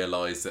they've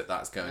realised that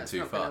that's going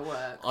too far.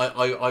 Work.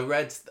 I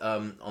read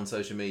on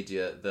social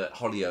media that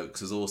Hollyoaks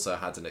has also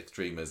had an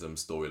extremism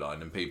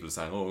storyline, and people are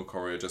saying, "Oh,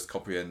 Corrie are just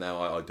copying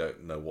now." I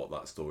don't know what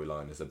that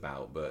storyline is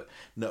about, but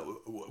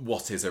no,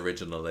 what is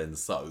original in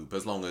soap?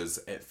 As long as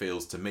it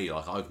feels to me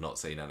like I've not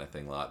seen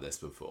anything like this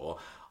before,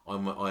 I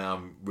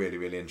am really,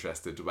 really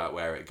interested about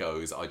where it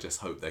goes. I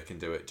just hope they can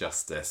do it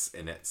justice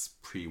in its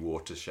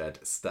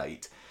pre-Watershed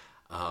state,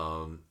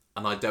 and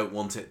I don't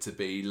want it to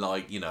be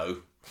like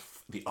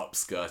the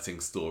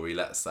upskirting story,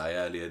 let's say,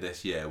 earlier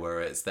this year, where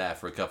it's there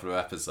for a couple of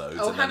episodes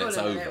and then it's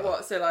over.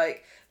 What? So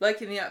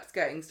like in the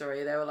upskirting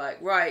story, they were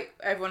like, right,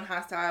 everyone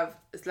has to have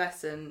this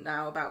lesson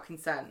now about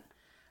consent.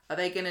 Are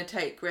they going to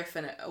take Griff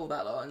and all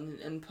that lot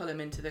and pull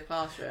him into the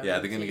classroom? Yeah,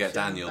 they're going to get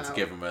Daniel to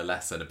give him a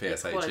lesson, a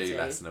PSHE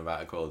lesson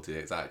about equality,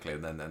 exactly,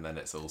 and then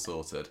it's all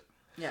sorted.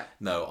 Yeah.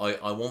 No,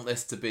 I want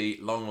this to be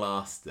long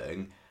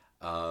lasting.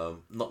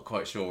 Not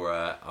quite sure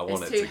where I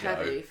want it to go. It's too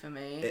heavy for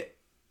me.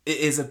 It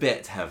is a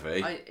bit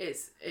heavy.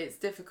 It's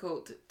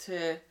difficult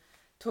to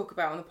talk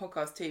about on the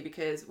podcast too,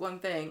 because one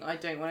thing I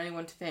don't want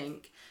anyone to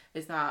think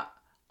is that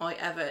I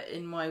ever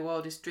in my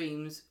wildest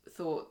dreams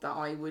thought that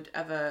I would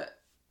ever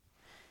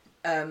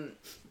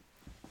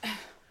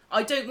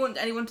I don't want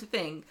anyone to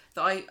think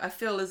that I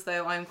feel as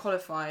though I am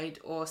qualified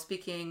or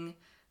speaking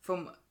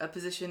from a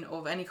position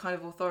of any kind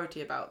of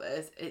authority about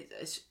this.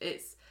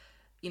 It's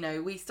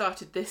we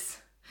started this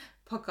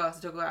podcast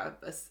to talk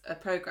about a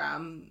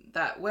program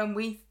that when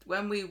we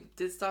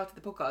started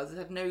the podcast, it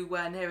had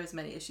nowhere near as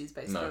many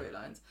issues-based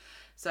storylines.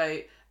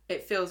 So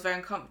it feels very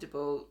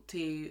uncomfortable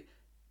to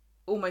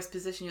almost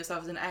position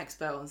yourself as an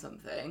expert on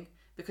something,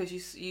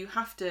 because you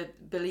have to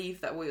believe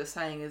that what you're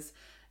saying is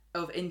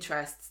of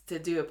interest to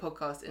do a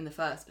podcast in the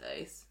first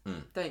place,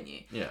 don't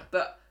you? Yeah.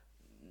 But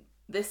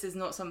this is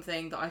not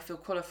something that I feel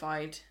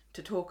qualified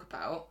to talk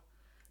about.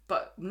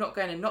 But I'm not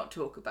going to not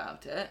talk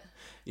about it,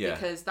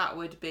 because that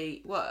would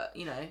be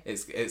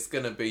It's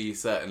going to be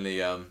certainly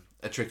a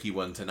tricky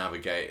one to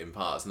navigate in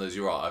parts. And as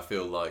you're right, I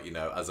feel like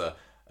as a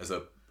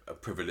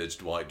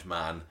privileged white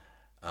man,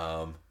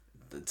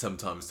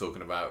 sometimes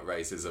talking about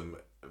racism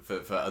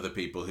for other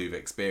people who've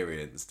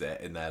experienced it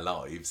in their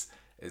lives,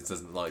 it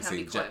doesn't can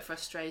be quite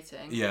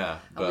frustrating. Yeah,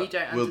 but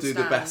we'll do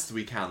the best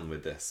we can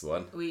with this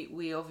one.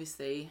 We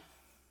obviously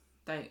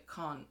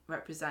can't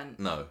represent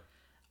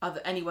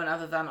anyone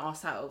other than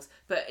ourselves,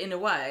 but in a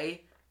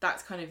way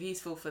that's kind of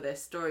useful for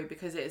this story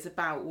because it is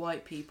about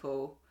white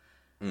people.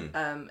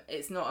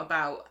 It's not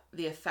about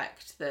the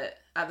effect that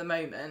at the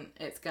moment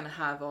it's going to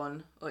have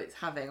on, or it's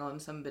having on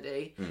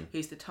somebody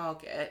who's the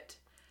target.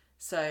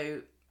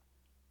 So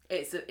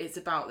it's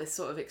about this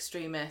sort of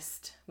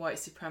extremist white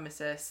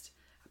supremacist,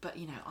 but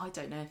I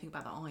don't know anything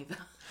about that either.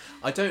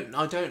 I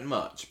don't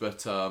much,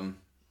 but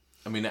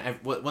I mean,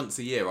 once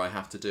a year I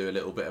have to do a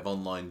little bit of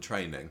online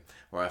training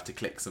where I have to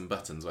click some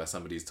buttons where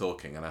somebody's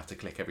talking, and I have to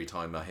click every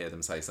time I hear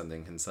them say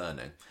something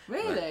concerning.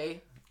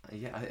 Really?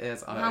 Yeah, it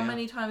is. How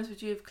many times would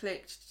you have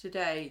clicked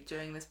today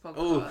during this podcast?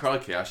 Oh,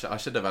 crikey, I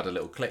should have had a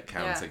little click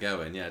counter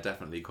going. Yeah,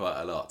 definitely quite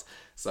a lot.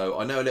 So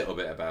I know a little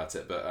bit about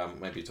it, but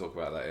maybe talk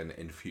about that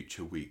in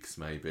future weeks,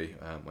 maybe,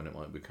 when it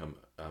might become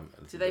a little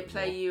bit Do they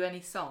play more. you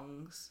any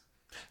songs?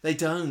 They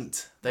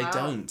don't. They Wow.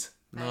 don't.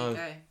 There No.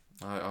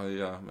 you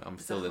go. I'm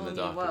still in the whole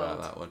dark new about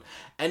world. that one.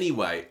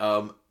 Anyway,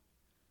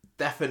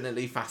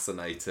 definitely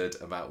fascinated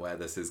about where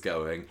this is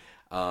going.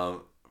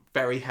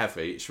 Very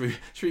heavy. Should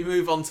we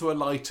move on to a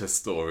lighter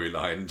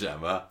storyline,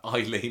 Gemma?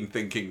 Eileen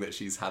thinking that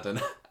she's had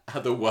an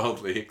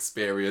otherworldly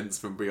experience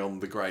from beyond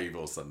the grave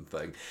or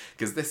something,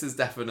 because this is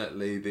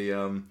definitely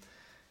the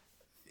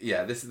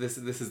this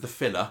is the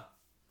filler,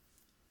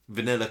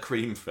 vanilla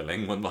cream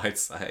filling, one might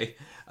say.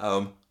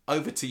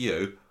 Over to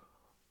you.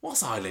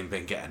 What's Eileen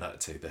been getting up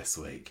to this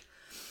week?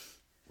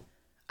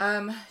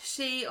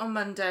 She on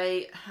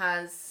Monday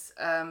has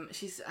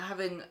she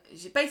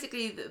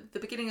basically the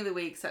beginning of the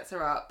week sets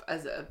her up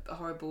as a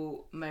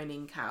horrible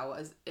moaning cow,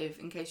 as if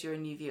in case you're a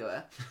new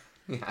viewer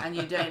and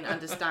you don't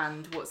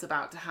understand what's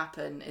about to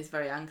happen, is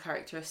very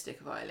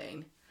uncharacteristic of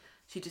Eileen.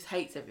 She just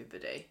hates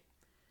everybody.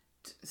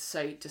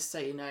 So just so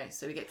you know,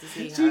 so we get to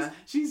see her.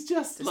 She's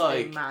just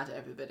being mad at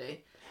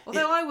everybody.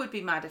 Although I would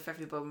be mad if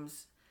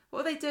everyone's.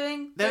 What are they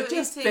doing? They were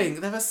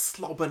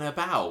slobbing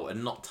about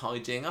and not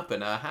tidying up in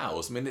her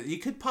house. I mean, you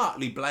could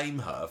partly blame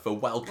her for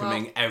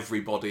welcoming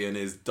everybody and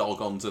his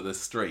dog onto the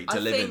street to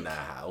live in their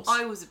house.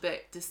 I was a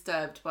bit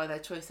disturbed by their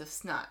choice of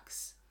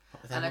snacks.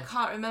 And I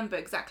can't remember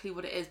exactly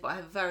what it is, but I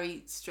have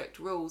very strict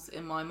rules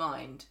in my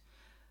mind.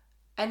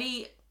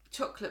 Any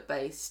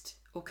chocolate-based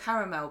or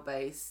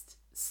caramel-based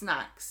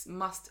snacks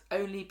must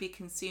only be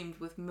consumed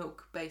with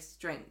milk-based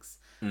drinks,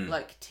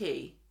 like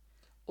tea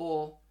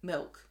or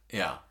milk.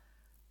 Yeah.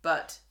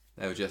 But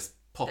they were just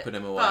popping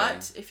them away.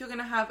 But if you're going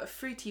to have a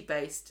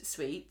fruity-based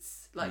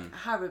sweets, like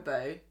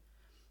Haribo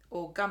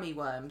or gummy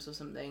worms or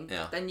something,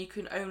 then you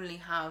can only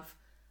have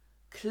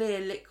clear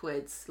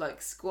liquids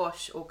like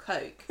squash or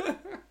Coke.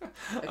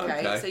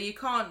 Okay, so you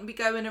can't be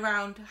going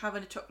around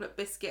having a chocolate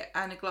biscuit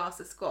and a glass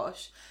of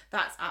squash.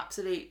 That's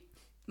absolute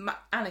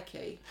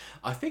anarchy.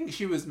 I think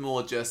she was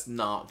more just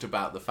narked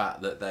about the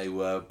fact that they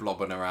were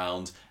blobbing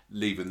around,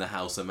 leaving the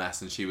house a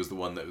mess, and she was the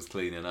one that was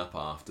cleaning up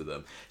after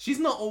them. She's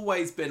not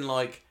always been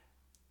like...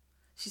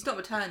 She's not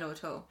maternal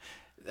at all.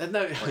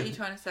 No. What are you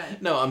trying to say?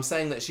 No, I'm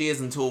saying that she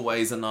isn't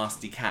always a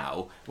nasty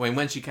cow.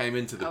 When she came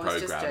into the programme...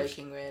 I was just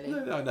joking, really.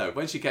 No.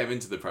 When she came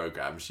into the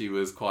programme, she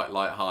was quite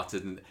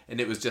light-hearted,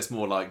 and it was just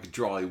more like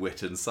dry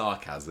wit and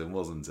sarcasm,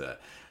 wasn't it?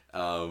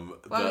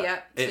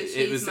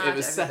 It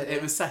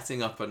was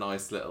setting up a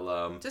nice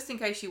little... Just in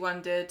case you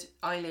wondered,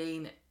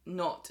 Eileen,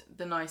 not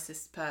the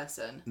nicest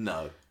person.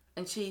 No.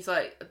 And she's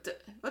like,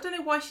 I don't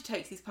know why she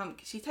takes these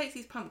pumpkins. She takes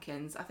these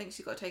pumpkins. I think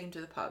she's got to take them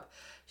to the pub.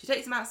 She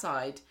takes them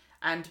outside,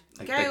 and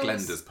Gail's... They're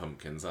Glenda's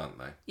pumpkins, aren't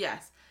they?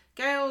 Yes.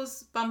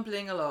 Gail's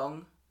bumbling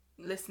along,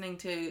 listening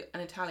to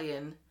an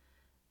Italian.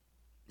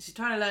 She's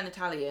trying to learn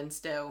Italian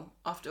still,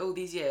 after all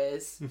these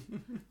years.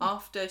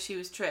 After she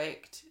was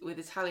tricked with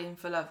Italian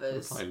for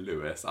Lovers. By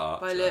Lewis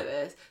Archer. By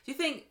Lewis. Do you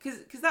think,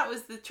 because that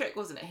was the trick,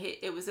 wasn't it?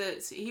 He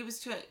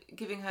was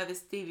giving her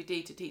this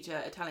DVD to teach her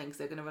Italian because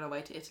they're going to run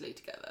away to Italy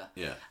together.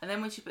 Yeah. And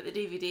then when she put the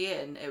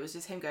DVD in, it was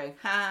just him going,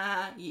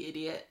 ha, you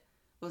idiot.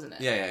 Wasn't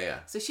it? Yeah.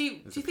 So do you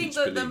think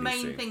that the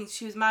main thing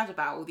she was mad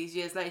about all these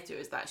years later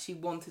is that she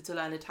wanted to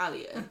learn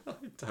Italian? I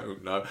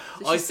don't know.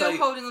 So she's still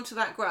holding on to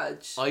that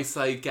grudge. I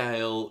say,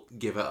 Gail,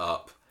 give it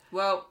up.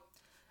 Well,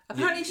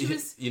 apparently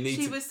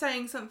she was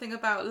saying something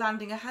about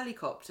landing a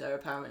helicopter,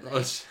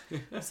 apparently.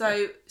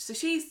 So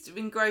she's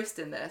engrossed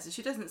in this, and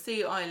she doesn't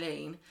see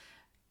Eileen,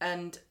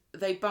 and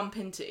they bump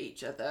into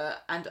each other,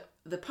 and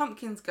the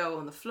pumpkins go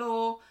on the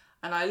floor,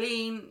 and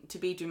Eileen, to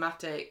be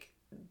dramatic,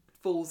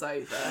 falls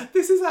over.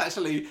 This is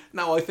actually,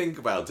 now I think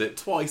about it,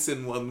 twice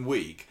in 1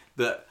 week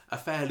that a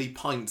fairly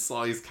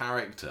pint-sized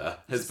character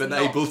has been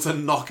able to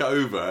knock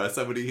over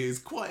somebody who's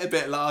quite a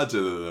bit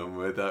larger than them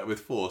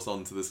with force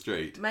onto the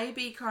street.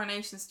 Maybe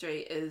Coronation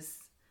Street is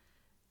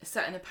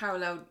set in a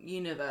parallel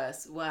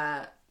universe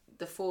where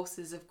the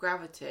forces of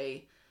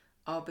gravity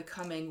are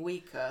becoming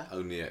weaker.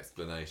 Only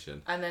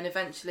explanation. And then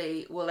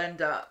eventually we'll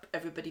end up,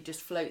 everybody just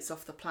floats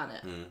off the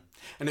planet.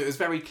 And it was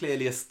very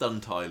clearly a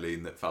stunt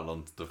Eileen that fell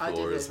onto the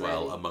floor as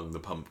well, really. Among the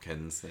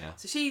pumpkins. Yeah.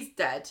 So she's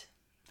dead.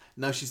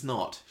 No, she's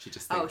not. She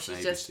just thinks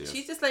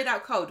she's just laid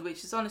out cold,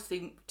 which is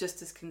honestly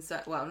just as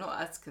well,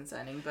 not as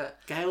concerning, but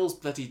Gail's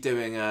bloody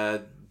doing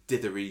a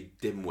dithery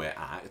dimwit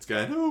act,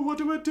 going, oh, what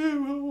do I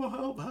do?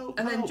 Oh, help.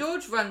 And then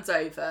George runs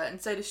over,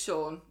 and so does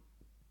Sean.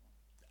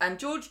 And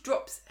George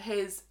drops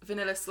his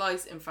vanilla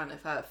slice in front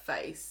of her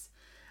face,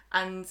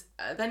 and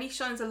then he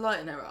shines a light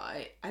in her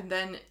eye, and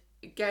then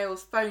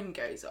Gail's phone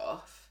goes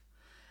off,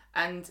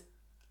 and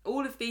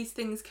all of these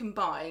things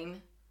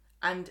combine,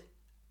 and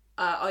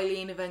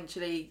Eileen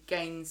eventually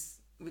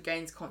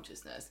regains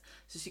consciousness.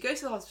 So she goes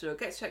to the hospital,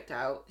 gets checked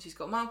out. She's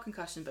got mild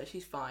concussion, but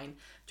she's fine.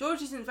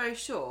 George isn't very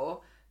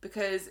sure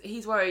because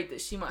he's worried that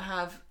she might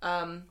have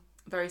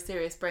very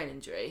serious brain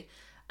injury.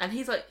 And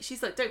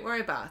she's like, don't worry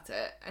about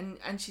it.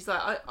 And she's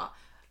like, I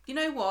you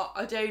know what?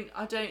 I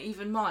don't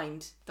even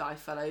mind that I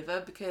fell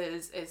over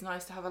because it's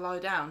nice to have a lie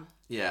down.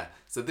 Yeah.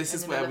 So this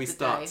is where we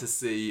start to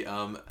see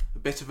a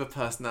bit of a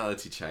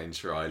personality change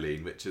for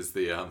Eileen, which is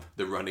the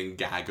running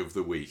gag of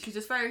the week. She's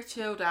just very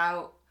chilled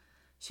out.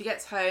 She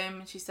gets home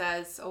and she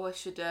says, "Oh, I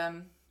should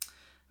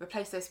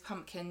replace those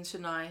pumpkins,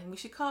 shouldn't I? And we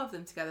should carve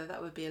them together.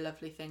 That would be a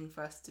lovely thing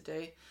for us to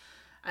do."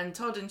 And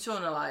Todd and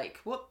Sean are like,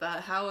 what the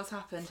hell has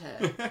happened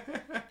here?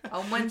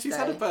 On Wednesday. She's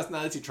had a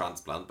personality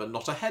transplant, but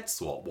not a head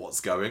swap.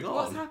 What's going on?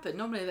 What's happened?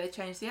 Normally they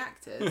change the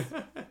actors.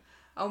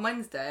 On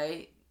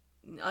Wednesday,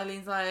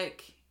 Eileen's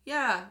like,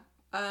 yeah,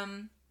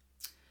 I'm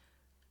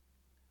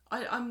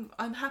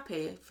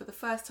happy for the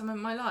first time in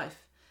my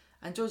life.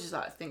 And George is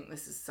like, I think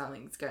this is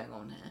something's going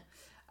on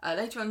here.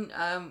 Later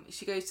on,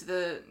 she goes to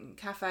the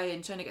cafe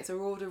and Shona gets her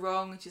order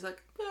wrong. And she's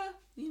like, yeah,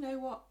 you know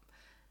what?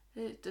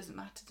 It doesn't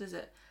matter, does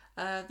it?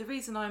 The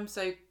reason I'm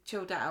so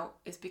chilled out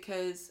is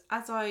because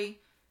as I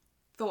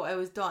thought I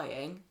was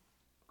dying,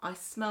 I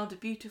smelled a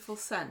beautiful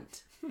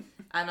scent,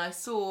 and I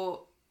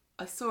saw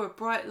a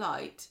bright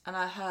light, and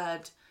I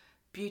heard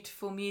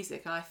beautiful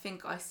music, and I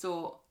think I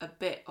saw a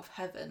bit of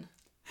heaven.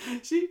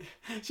 She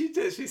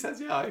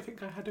says, yeah, I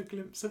think I had a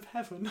glimpse of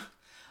heaven.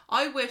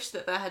 I wish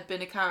that there had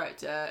been a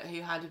character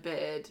who had a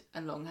beard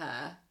and long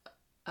hair,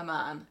 a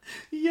man.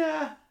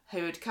 Yeah.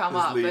 Who had come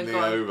up and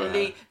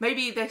gone,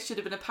 maybe there should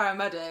have been a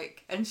paramedic,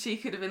 and she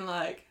could have been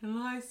like, and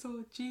I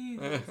saw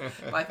Jesus.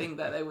 But I think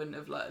that they wouldn't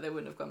have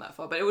gone that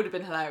far. But it would have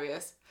been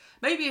hilarious.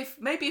 Maybe if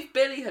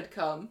Billy had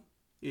come,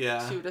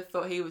 yeah, she would have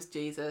thought he was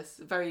Jesus.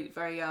 Very,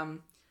 very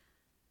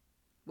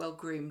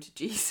well-groomed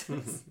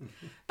Jesus.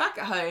 Back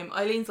at home,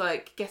 Eileen's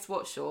like, guess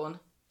what, Sean?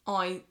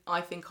 I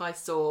think I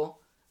saw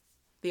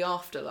the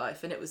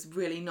afterlife and it was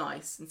really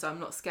nice, and so I'm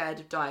not scared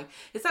of dying.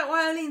 Is that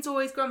why Eileen's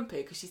always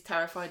grumpy? Because she's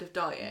terrified of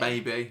dying?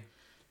 Maybe.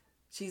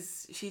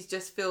 She's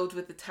just filled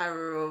with the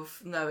terror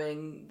of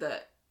knowing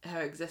that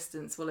her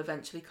existence will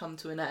eventually come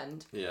to an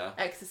end. Yeah.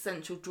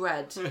 Existential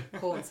dread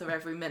haunts her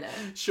every minute.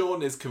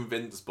 Sean is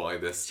convinced by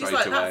this straight She's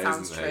like, away, that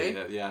sounds isn't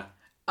true. he? Yeah.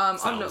 I'm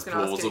not going to ask you a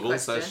plausible,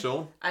 question. says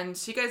Sean. And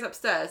she goes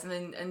upstairs,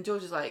 and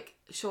George is like,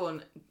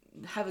 Sean,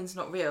 heaven's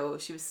not real.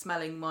 She was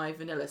smelling my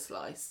vanilla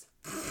slice.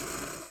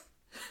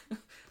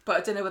 But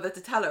I don't know whether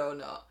to tell her or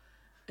not.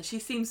 She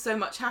seems so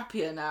much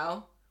happier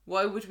now.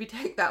 Why would we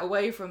take that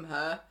away from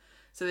her?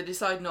 So they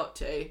decide not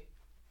to.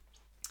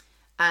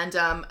 And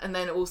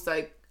then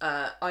also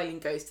Eileen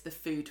goes to the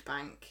food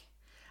bank.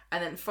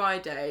 And then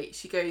Friday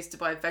she goes to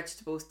buy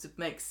vegetables to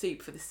make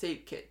soup for the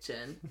soup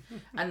kitchen.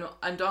 and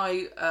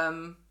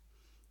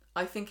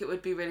I think it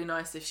would be really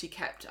nice if she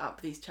kept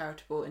up these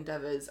charitable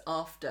endeavours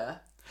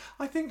after.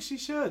 I think she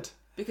should.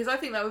 Because I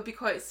think that would be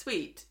quite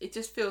sweet. It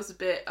just feels a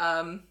bit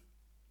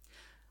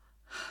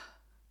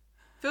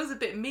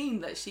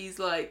mean that she's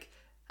like,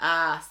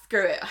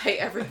 screw it, I hate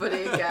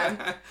everybody again.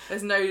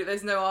 There's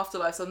no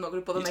afterlife, so I'm not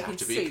going to bother making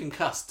soup. You'd have to be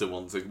concussed to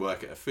want to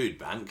work at a food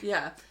bank.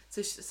 Yeah.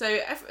 So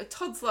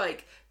Todd's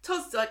like,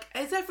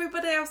 has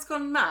everybody else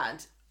gone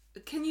mad?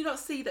 Can you not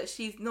see that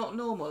she's not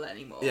normal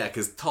anymore? Yeah,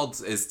 because Todd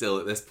is still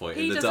at this point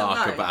in the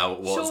dark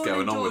about what's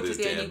going on with his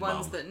dear mum. Sean and George are the only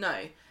ones that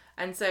know.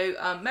 And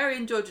so Mary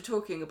and George are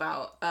talking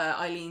about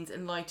Eileen's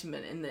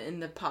enlightenment in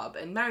the pub,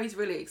 and Mary's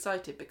really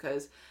excited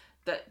because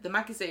the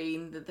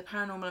magazine, the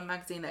paranormal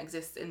magazine that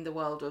exists in the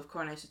world of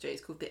Coronation Street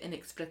is called The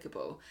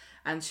Inexplicable,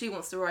 and she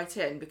wants to write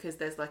in because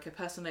there's like a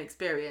personal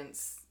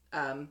experience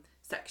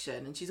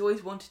section, and she's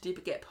always wanted to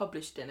get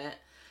published in it.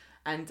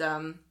 And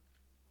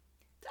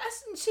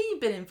hasn't she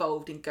been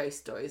involved in ghost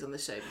stories on the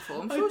show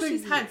before? I'm sure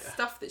she's had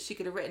stuff that she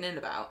could have written in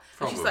about.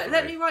 And she's like,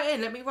 let me write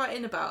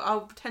in about, I'll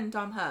pretend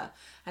I'm her.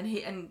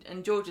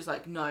 And George is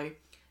like, no,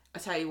 I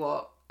tell you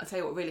what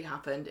really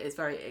happened is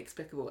very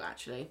inexplicable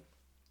actually.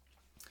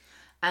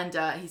 And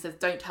he says,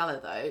 don't tell her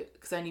though,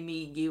 because only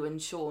me, you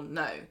and Sean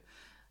know.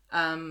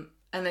 And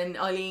then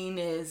Eileen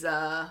is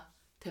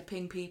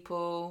tipping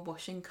people,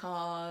 washing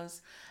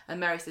cars, and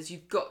Mary says,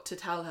 you've got to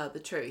tell her the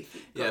truth.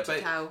 You've got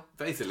to tell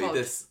basically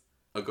Todd.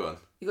 Oh, go on.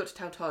 You got to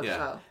tell Todd as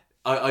well.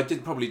 I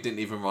didn't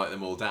even write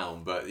them all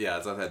down, but yeah,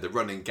 as I said, the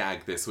running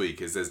gag this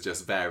week is there's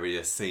just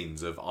various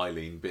scenes of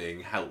Eileen being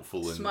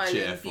helpful and smiling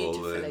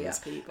cheerful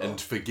and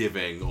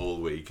forgiving all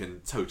week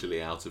and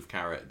totally out of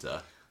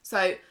character.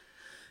 So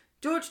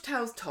George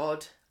tells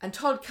Todd, and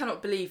Todd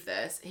cannot believe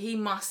this.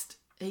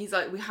 He's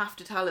like, we have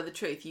to tell her the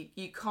truth.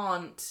 You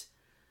can't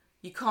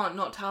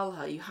not tell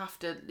her. You have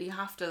to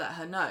let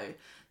her know.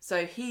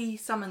 So he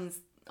summons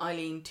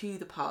Eileen to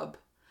the pub.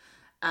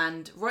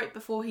 And right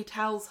before he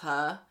tells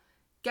her,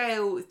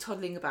 Gail is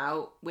toddling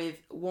about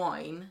with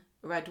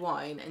red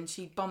wine, and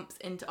she bumps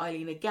into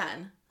Eileen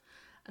again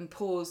and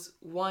pours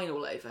wine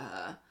all over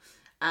her.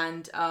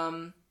 And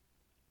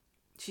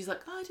she's like,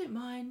 I don't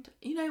mind.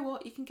 You know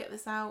what? You can get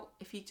this out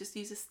if you just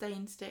use a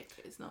stain stick.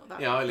 It's not that.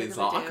 Yeah, Eileen's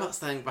like, I've got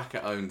staying back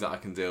at home that I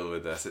can deal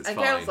with this. It's fine.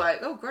 And Gail's like,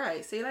 oh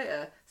great, see you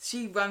later.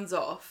 She runs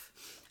off,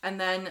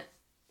 and then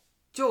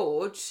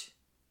George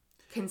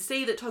can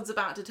see that Todd's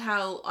about to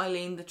tell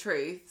Eileen the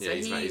truth, so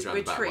he's round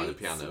the back by the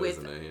piano,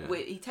 isn't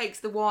he? He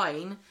takes the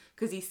wine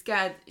because he's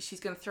scared she's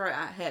going to throw it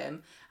at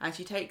him, and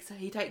he takes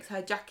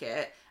her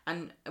jacket,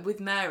 and with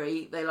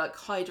Mary they like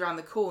hide around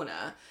the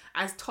corner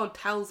as Todd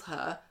tells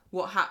her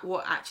what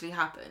actually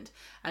happened,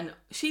 and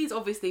she's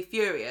obviously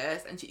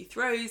furious, and she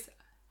throws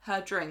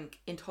her drink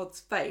in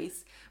Todd's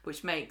face,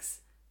 which makes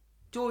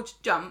George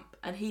jump,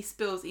 and he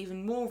spills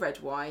even more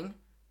red wine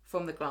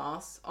from the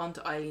glass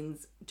onto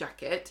Eileen's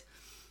jacket.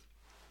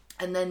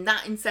 And then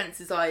that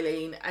incenses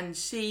Eileen, and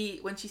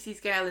when she sees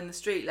Gail in the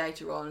street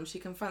later on, she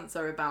confronts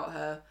her about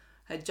her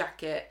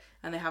jacket,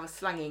 and they have a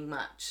slanging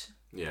match.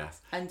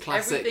 Yes, and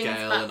classic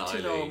Gail and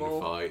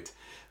Eileen fight.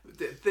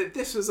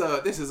 This is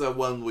a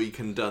 1 week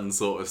and done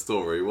sort of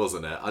story,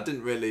 wasn't it? I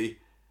didn't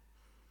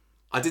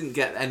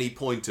get any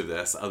point of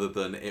this other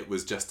than it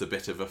was just a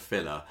bit of a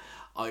filler.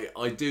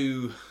 I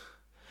do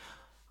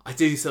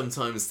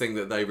sometimes think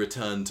that they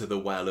return to the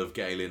well of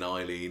Gail and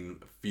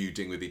Eileen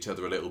feuding with each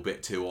other a little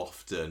bit too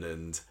often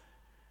and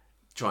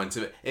trying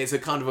to... It's a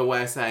kind of a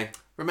way of saying,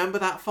 remember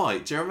that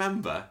fight? Do you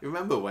remember? You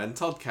remember when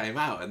Todd came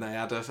out and they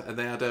had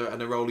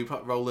a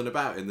rolling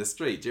about in the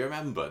street? Do you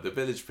remember the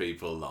village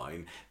people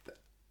line?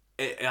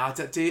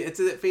 Is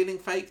it feeling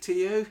fake to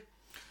you?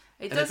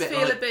 It does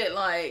feel a bit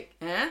like,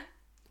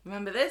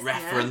 remember this?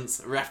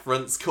 Reference,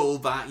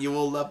 callback. You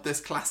all love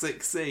this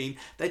classic scene.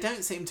 They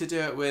don't seem to do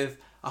it with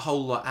a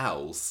whole lot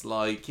else.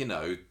 Like,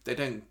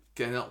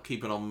 they're not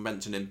keeping on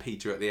mentioning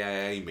Peter at the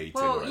AA meeting.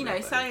 Well,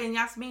 Sally and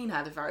Yasmin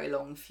had a very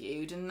long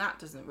feud, and that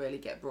doesn't really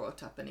get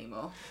brought up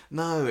anymore.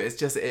 No, it's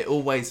just, it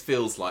always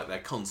feels like they're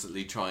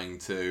constantly trying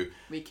to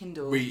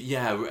rekindle. Make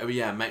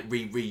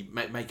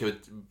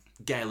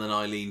Gail and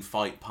Eileen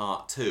fight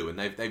part 2, and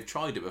they've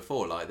tried it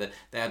before. Like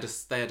they had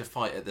a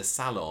fight at the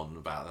salon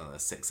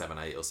about 6, 7,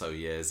 8 or so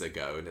years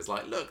ago, and it's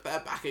like, look, they're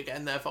back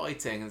again, they're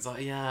fighting. And it's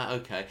like, yeah,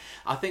 okay.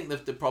 I think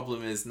the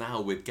problem is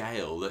now with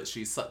Gail that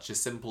she's such a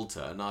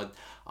simpleton.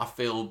 I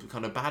feel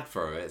kind of bad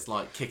for her. It's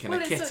like kicking a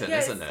kitten,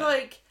 isn't it? It's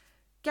like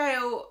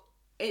Gail.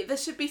 There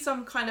should be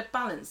some kind of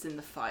balance in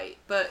the fight,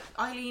 but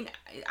Eileen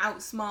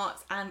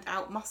outsmarts and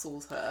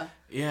outmuscles her.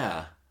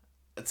 Yeah.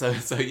 So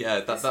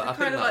yeah, It's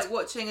kind of like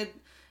watching a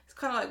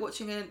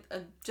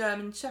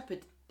German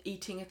Shepherd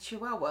eating a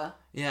Chihuahua.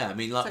 Yeah, I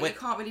mean, like so you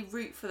can't really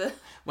root for the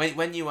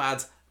when you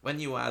add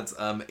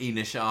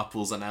Ina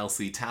Sharples and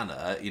Elsie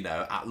Tanner,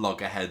 at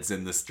loggerheads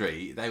in the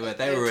street, they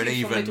were an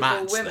even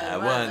match there,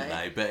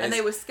 weren't they? And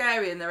they were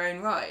scary in their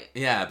own right.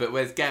 Yeah, but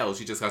with Gail,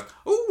 she just goes,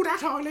 "Oh,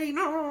 that Eileen!"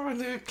 and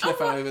the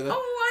cliff over there.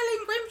 Oh,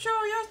 Eileen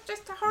Grimshaw, you're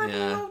just a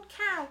horrible old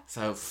cow.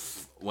 So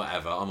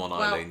whatever, I'm on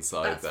Eileen's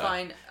side there. That's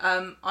fine.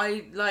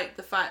 I like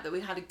the fact that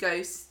we had a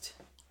ghost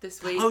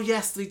this week. Oh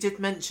yes, we did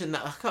mention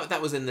that.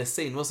 That was in this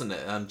scene, wasn't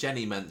it?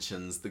 Jenny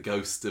mentions the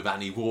ghost of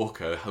Annie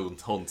Walker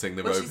haunting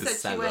the Rover's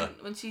cellar.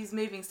 When she's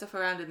moving stuff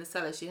around in the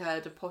cellar, she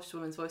heard a posh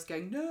woman's voice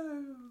going,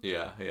 "No."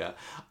 Yeah.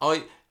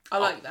 I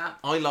like that.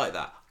 I like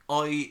that.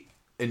 I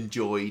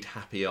enjoyed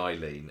Happy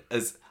Eileen,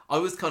 as I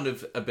was kind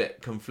of a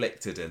bit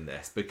conflicted in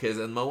this, because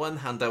on my one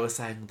hand I was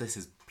saying, this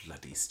is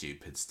bloody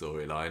stupid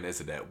storyline,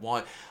 isn't it?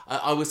 Why?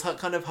 I was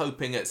kind of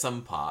hoping at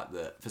some part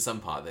that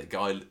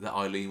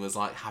Eileen was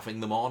like having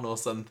them on or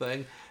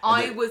something.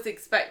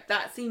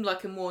 That seemed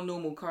like a more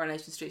normal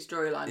Coronation Street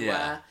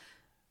storyline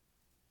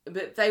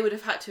but they would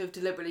have had to have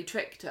deliberately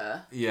tricked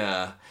her.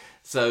 Yeah.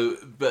 So,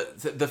 but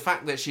the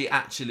fact that she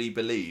actually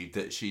believed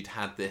that she'd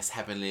had this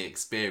heavenly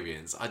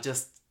experience, I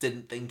just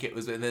didn't think it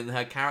was within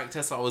her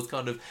character, so I was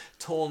kind of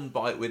torn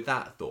with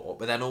that thought,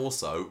 but then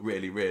also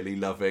really, really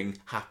loving,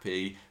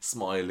 happy,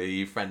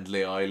 smiley,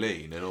 friendly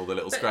Eileen and all the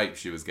little scrapes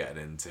she was getting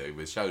into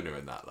with Shona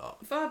and that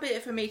lot. Far be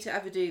it for me to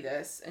ever do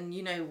this, and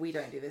we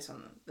don't do this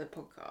on the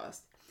podcast,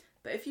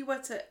 but if you were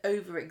to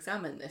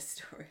over-examine this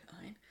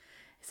storyline,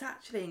 it's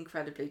actually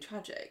incredibly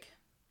tragic.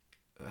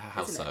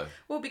 How so?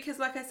 Well, because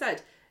like I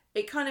said,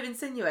 it kind of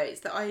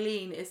insinuates that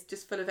Eileen is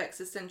just full of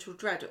existential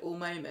dread at all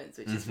moments,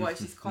 which is why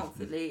she's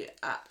constantly,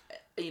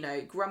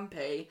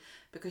 grumpy,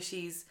 because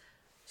she's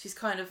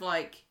kind of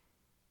like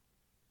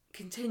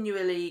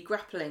continually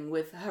grappling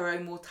with her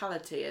own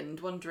mortality and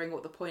wondering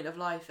what the point of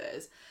life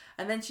is.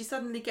 And then she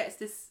suddenly gets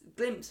this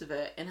glimpse of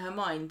it in her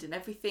mind and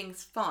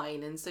everything's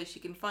fine, and so she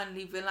can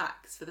finally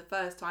relax for the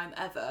first time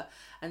ever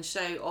and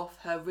show off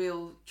her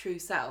real true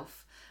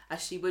self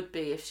as she would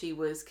be if she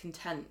was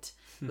content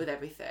with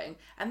everything.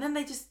 And then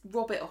they just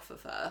rob it off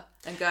of her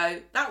and go,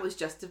 that was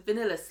just a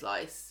vanilla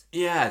slice.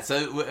 Yeah,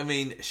 so, I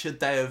mean, should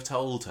they have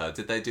told her?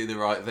 Did they do the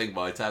right thing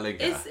by telling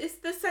her? It's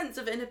the sense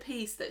of inner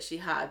peace that she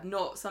had,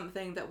 not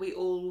something that we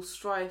all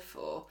strive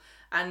for.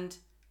 And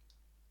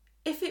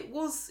if it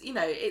was,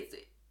 it's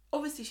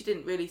obviously she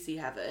didn't really see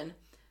heaven,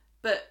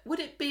 but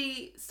would it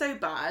be so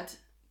bad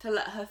to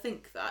let her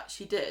think that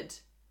she did?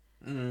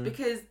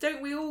 Because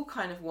don't we all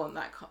kind of want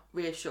that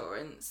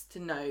reassurance to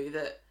know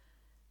that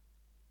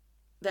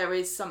there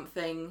is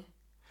something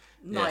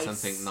nice,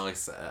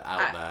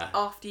 out there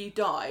after you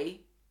die?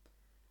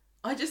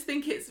 I just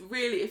think it's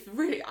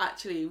really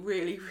actually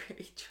really,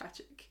 really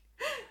tragic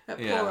that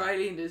poor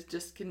Eileen is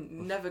just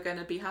never going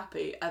to be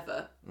happy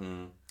ever.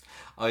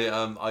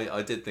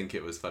 I did think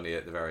it was funny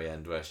at the very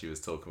end where she was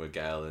talking with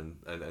Gail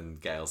and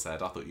Gail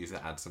said, I thought you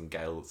had some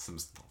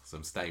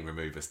stain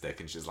remover stick,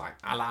 and she's like,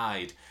 I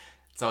lied.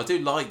 So I do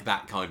like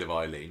that kind of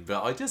Eileen,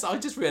 but I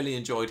just really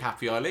enjoyed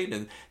Happy Eileen,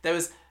 and there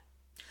was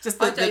just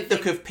the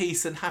look of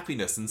peace and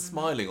happiness and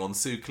smiling on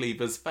Sue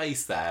Cleaver's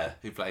face there,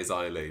 who plays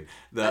Eileen.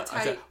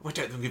 I don't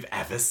think we've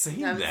ever seen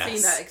this. I haven't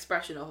seen that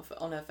expression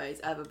on her face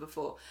ever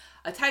before.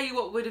 I tell you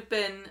what would have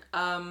been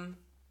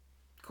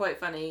quite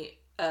funny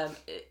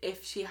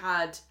if she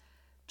had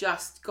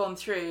just gone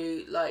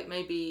through, like,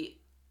 maybe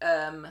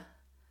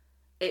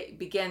it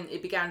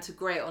began to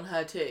grate on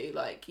her too,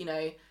 like,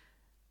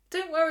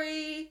 don't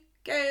worry,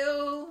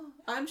 Gail,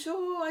 I'm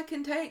sure I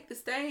can take the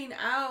stain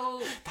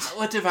out. That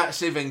would have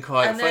actually been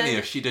quite funny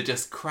if she'd have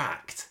just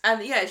cracked.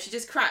 And yeah, she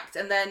just cracked,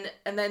 and then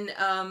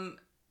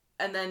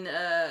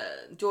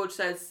George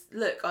says,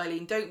 "Look,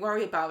 Eileen, don't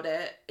worry about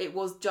it. It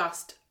was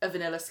just a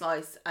vanilla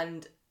slice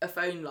and a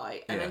phone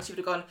light." And then she would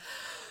have gone,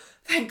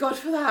 "Thank God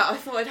for that. I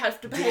thought I'd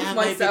have to behave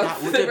myself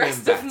for the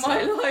rest of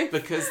my life."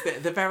 Because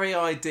the very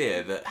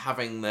idea that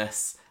having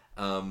this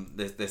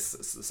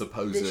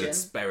supposed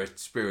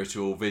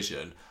spiritual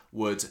vision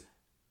would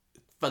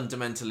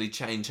fundamentally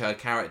change her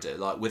character,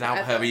 like without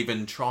her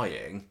even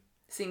trying,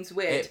 seems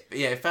weird.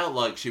 It felt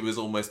like she was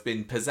almost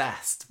been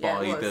possessed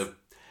by the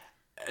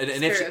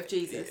Spirit of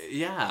Jesus.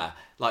 Yeah,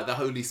 like the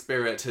Holy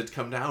Spirit had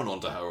come down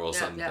onto her or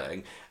something.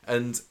 Yeah.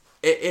 And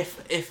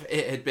if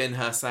it had been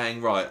her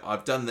saying, right,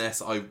 I've done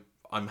this,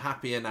 I'm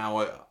happier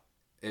now.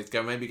 It's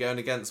maybe going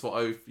against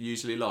what I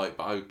usually like,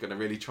 but I'm going to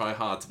really try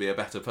hard to be a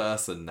better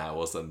person now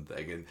or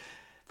something.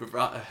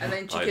 And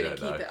then she couldn't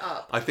keep it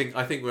up. I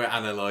think we're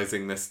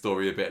analysing this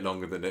story a bit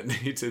longer than it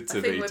needed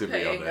to be, to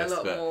be honest. A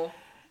lot more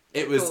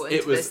it was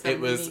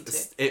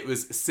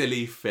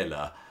silly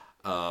filler.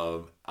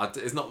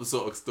 It's not the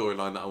sort of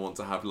storyline that I want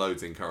to have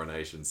loads in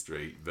Coronation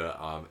Street, but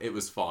it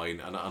was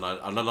fine, and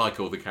I like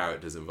all the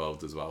characters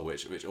involved as well,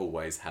 which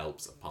always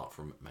helps, apart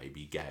from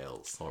maybe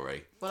Gail.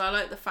 Sorry. Well, I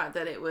like the fact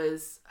that it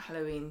was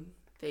Halloween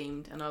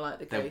themed, and I like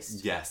the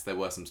ghost. Yes, there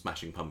were some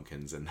Smashing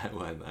Pumpkins in there,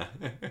 weren't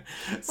there?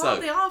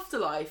 The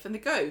afterlife and the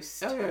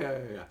ghost. Oh,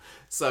 yeah.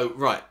 So,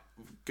 right,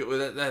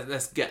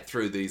 let's get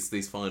through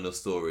these final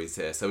stories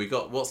here. So we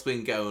got what's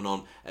been going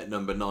on at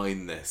number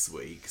 9 this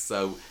week.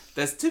 So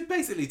there's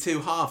basically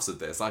two halves of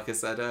this. Like I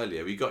said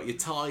earlier, we got your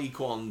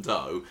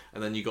Taekwondo,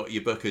 and then you got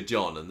your Book of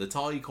John. And the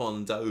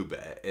Taekwondo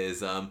bit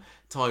is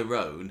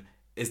Tyrone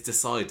is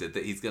decided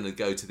that he's going to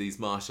go to these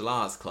martial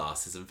arts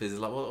classes, and Fizz is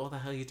like, what the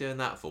hell are you doing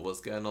that for? What's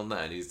going on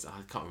there? And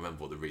I can't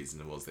remember what the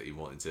reason was that he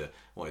wanted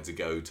to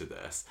go to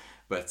this,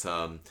 but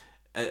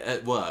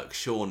at work,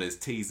 Sean is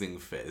teasing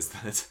Fizz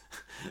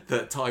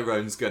that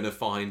Tyrone's going to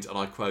find, and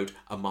I quote,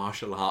 a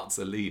martial arts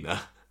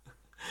Alina,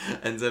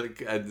 and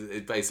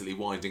basically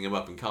winding him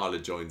up. And Carla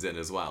joins in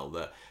as well,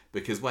 that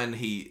because when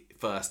he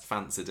first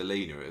fancied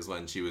Alina, it was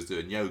when she was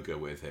doing yoga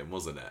with him,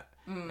 wasn't it?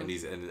 And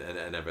he's and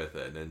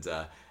everything,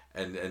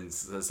 and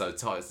so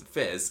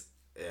Fizz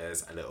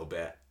is a little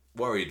bit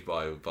worried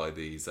by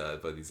these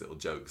little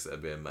jokes that are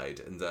being made.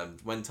 And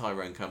when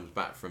Tyrone comes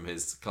back from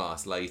his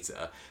class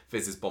later,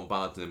 Fizz is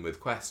bombarding him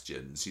with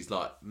questions. She's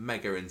like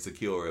mega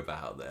insecure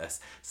about this,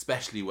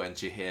 especially when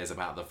she hears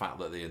about the fact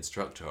that the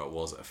instructor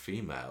was a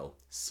female.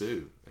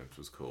 Sue, it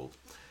was called.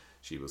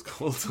 She was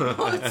called.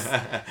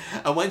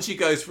 And when she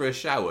goes for a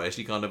shower,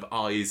 she kind of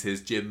eyes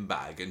his gym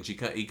bag, and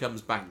he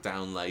comes back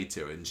down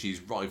later, and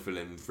she's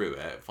rifling through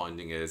it,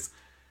 finding his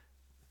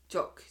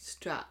jock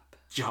strap.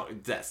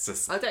 That's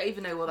just... I don't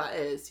even know what that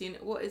is. You know,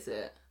 what is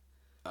it?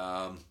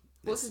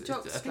 What's a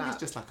jock strap? I think it's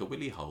just like a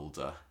willy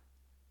holder.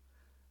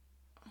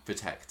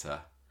 Protector.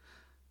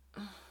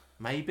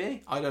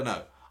 Maybe? I don't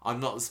know.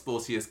 I'm not the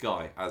sportiest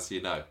guy, as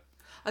you know.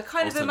 I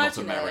kind of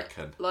imagine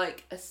it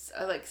like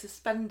like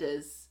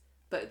suspenders,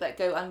 but that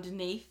go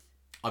underneath.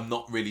 I'm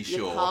not really sure.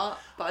 Your part,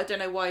 but I don't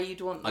know why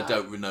you'd want that. I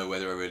don't know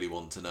whether I really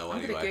want to know. I'm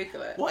anyway. I'm going to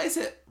Google it. What is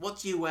it? What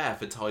do you wear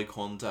for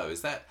Taekwondo?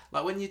 Is that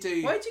like when you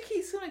do... Why do you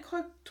keep something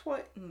quite...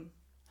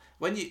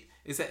 When you...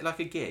 Is it like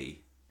a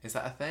gi? Is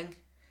that a thing?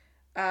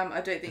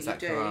 I don't think is you that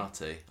do.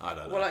 Karate? I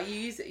don't know. Well, like you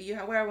use it.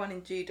 You wear one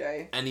in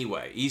judo.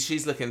 Anyway,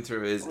 she's looking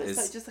through his... It's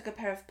like just like a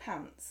pair of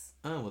pants.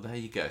 Oh, well, there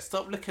you go.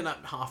 Stop looking at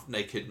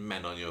half-naked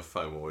men on your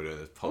phone while we're doing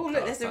this podcast. Oh,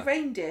 look, there's a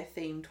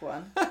reindeer-themed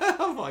one.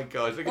 Oh, my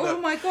gosh.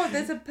 My God,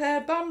 there's a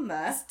pair bum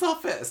there.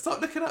 Stop it.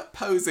 Stop looking at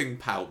posing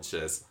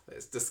pouches.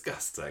 It's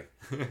disgusting.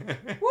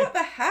 What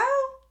the hell?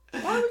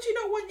 Why would you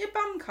not want your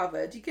bum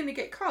covered? You're going to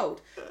get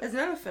cold. There's an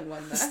elephant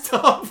one there.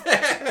 Stop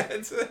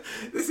it.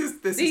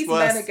 These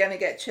men are going to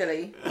get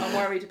chilly. I'm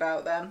worried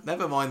about them.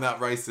 Never mind that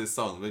racist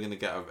song. We're going to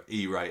get an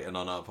E-rating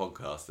on our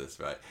podcast this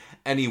rate.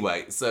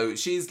 Anyway, so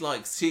she's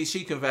like, she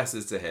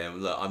confesses to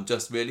him, look, I'm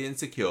just really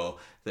insecure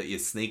that you're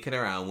sneaking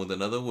around with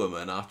another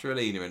woman after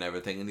Alina and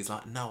everything. And he's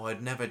like, no,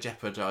 I'd never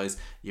jeopardise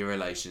your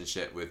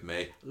relationship with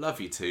me.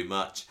 Love you too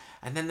much.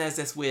 And then there's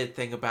this weird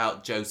thing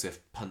about Joseph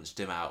punched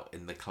him out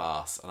in the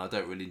class, and I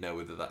don't really know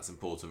whether that's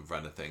important for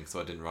anything, so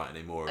I didn't write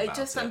any more about it. It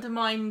just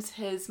undermines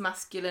his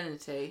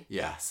masculinity.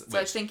 Yes. So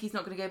I think he's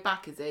not going to go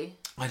back, is he?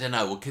 I don't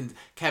know. Well,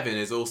 Kevin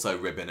is also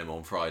ribbing him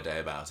on Friday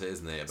about it,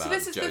 isn't he? About so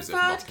this is Joseph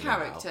the third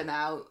character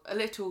now, a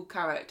little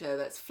character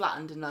that's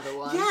flattened another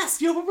one.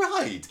 Yes, you're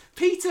right.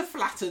 Peter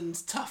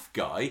flattened tough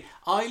guy.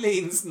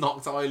 Eileen's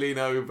knocked Eileen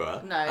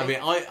over. No. I mean,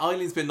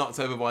 Eileen's been knocked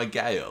over by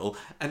Gail,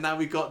 and now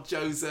we've got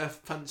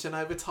Joseph punching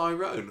over Tyrone.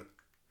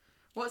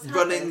 What's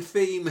running happened?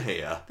 Theme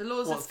here. The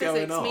laws of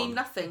physics mean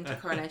nothing to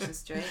Coronation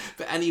Street.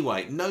 But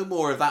anyway, no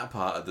more of that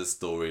part of the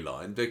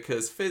storyline,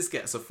 because Fizz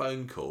gets a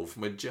phone call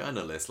from a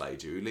journalist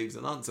lady who leaves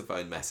an answer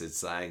phone message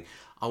saying,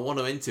 I want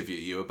to interview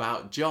you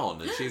about John.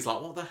 And she's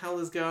like, what the hell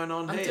is going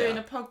on here? I'm doing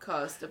a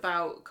podcast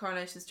about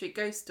Coronation Street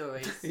ghost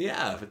stories.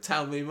 Yeah, but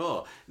tell me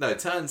more. No, it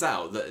turns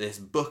out that this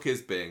book is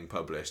being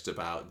published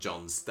about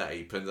John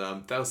Stape,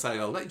 and they'll say,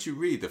 I'll let you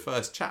read the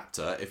first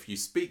chapter if you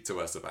speak to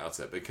us about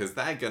it, because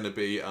they're going to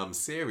be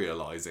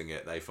serialising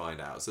it, they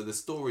find out. So the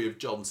story of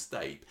John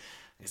Stape,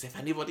 as if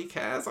anybody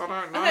cares, I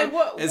don't know. I know,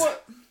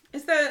 what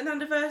is there an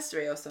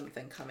anniversary or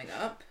something coming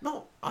up?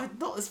 Not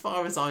as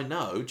far as I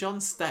know.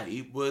 John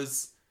Stape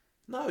was...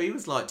 No, he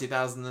was like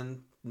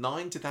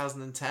 2009,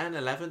 2010,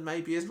 11,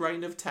 maybe his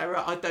reign of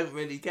terror. I don't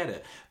really get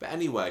it. But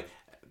anyway,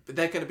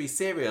 they're going to be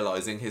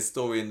serialising his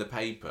story in the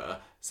paper.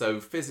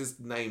 So Fizz's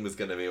name was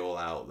going to be all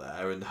out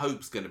there, and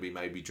Hope's going to be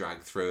maybe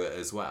dragged through it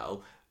as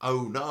well.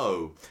 Oh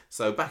no.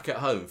 So back at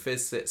home,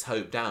 Fizz sits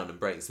Hope down and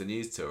breaks the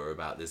news to her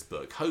about this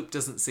book. Hope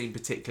doesn't seem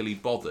particularly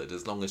bothered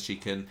as long as she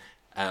can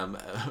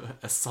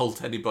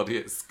assault anybody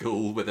at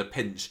school with a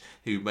pinch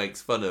who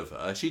makes fun of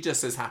her. She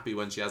just is happy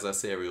when she has her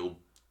cereal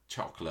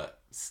chocolate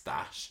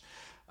stash.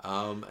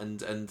 and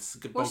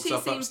good Well, box she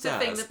up seems upstairs.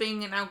 to think that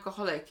being an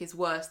alcoholic is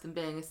worse than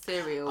being a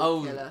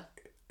serial killer.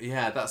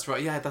 Yeah, that's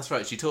right. Yeah, that's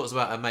right. She talks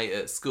about a mate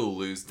at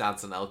school whose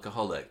dad's an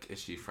alcoholic. Is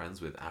she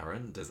friends with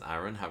Aaron? Does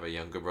Aaron have a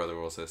younger brother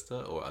or sister?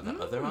 Or are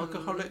there other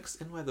alcoholics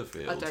in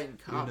Weatherfield? I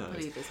can't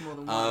believe there's more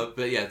than one.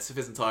 But yeah,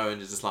 Fizz and Tyrone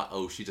is just like,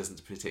 oh, she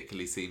doesn't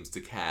particularly seem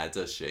to care,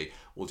 does she?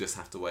 We'll just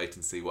have to wait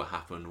and see what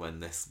happened when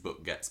this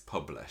book gets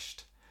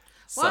published.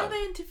 Why are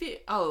they interviewing?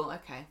 Oh,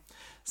 okay.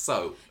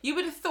 So you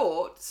would have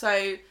thought,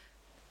 so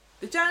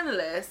the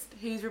journalist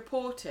who's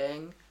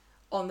reporting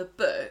on the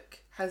book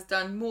has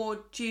done more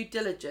due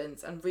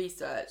diligence and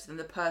research than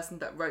the person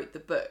that wrote the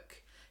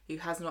book, who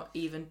has not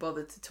even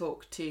bothered to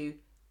talk to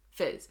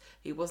Fizz,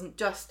 who wasn't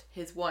just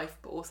his wife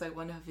but also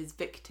one of his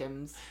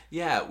victims.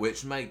 Yeah,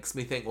 which makes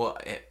me think, well,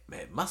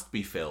 it must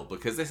be Phil,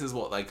 because this is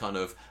what they kind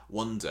of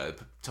wonder.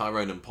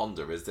 Tyrone and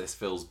ponder, is this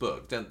Phil's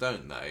book, don't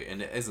they?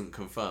 And it isn't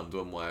confirmed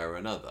one way or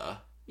another.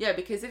 Yeah,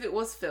 because if it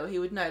was Phil, he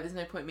would know. There's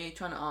no point me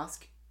trying to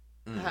ask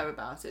her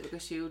about it,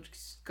 because she would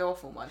go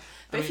off on one.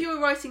 But if you were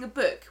writing a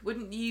book,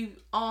 wouldn't you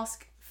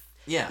ask?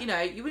 Yeah. You know,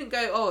 you wouldn't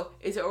go, oh,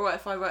 is it alright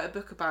if I write a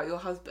book about your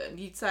husband?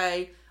 You'd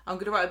say, I'm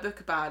going to write a book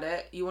about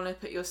it. You want to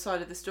put your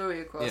side of the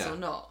story across or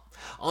not?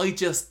 I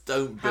just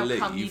don't believe...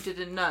 How come you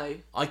didn't know?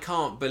 I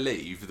can't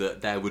believe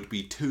that there would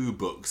be 2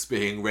 books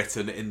being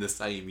written in the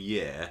same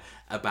year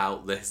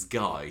about this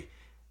guy.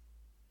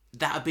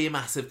 That'd be a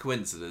massive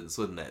coincidence,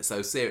 wouldn't it?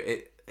 So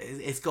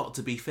it's got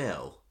to be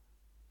Phil.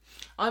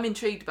 I'm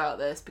intrigued about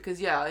this because,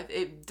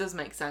 it does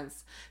make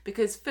sense.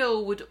 Because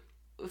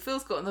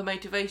Phil's got the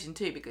motivation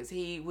too, because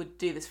he would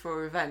do this for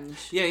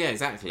revenge. Yeah,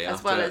 exactly.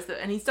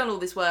 And he's done all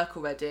this work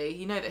already.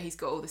 You know that he's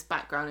got all this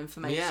background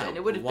information. Yeah,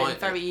 it would have been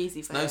very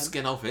easy for him. No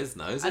skin off his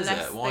nose, is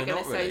it? Why they're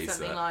not going to say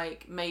something it?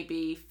 like,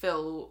 maybe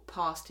Phil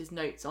passed his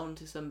notes on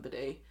to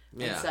somebody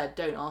and said,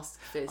 don't ask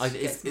Fizz, she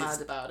gets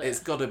mad about it. It's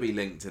got to be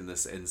linked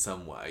in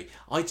some way.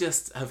 I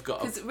just have got...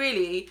 Because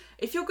really,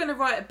 if you're going to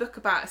write a book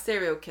about a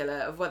serial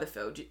killer of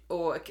Weatherfield,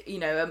 or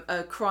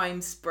a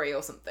crime spree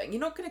or something, you're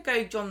not going to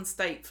go John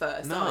Stape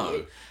first, are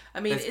you? I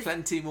mean, there's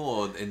plenty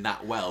more in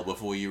that well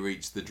before you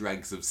reach the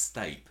dregs of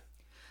Stape.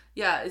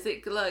 Yeah, is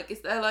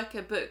there like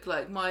a book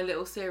like My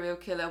Little Serial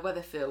Killer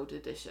Weatherfield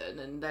edition,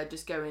 and they're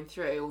just going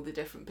through all the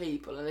different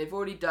people, and they've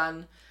already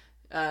done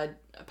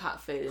Pat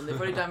Phelan, they've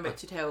already done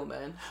Richard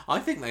Hillman. I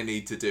think they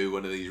need to do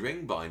one of these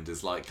ring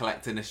binders, like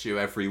collect an issue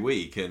every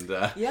week and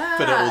put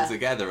it all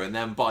together, and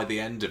then by the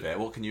end of it,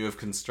 what can you have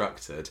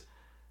constructed?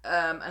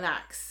 An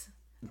axe.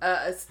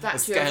 A statue, a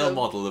scale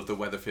model of the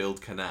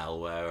Weatherfield Canal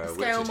where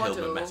Richard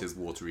Hillman met his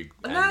watery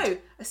end. No,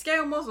 a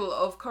scale model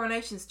of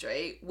Coronation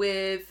Street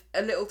with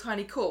a little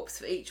tiny corpse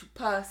for each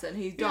person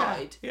who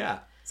died. Yeah,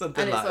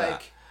 something like that. And it's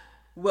like,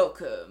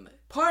 welcome,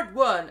 part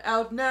 1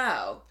 out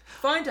now.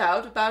 Find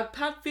out about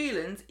Pat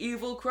Phelan's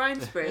evil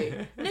crime spree.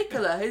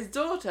 Nicola, his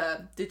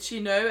daughter. Did she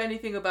know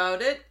anything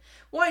about it?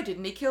 Why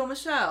didn't he kill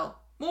Michelle?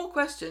 More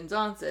questions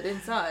answered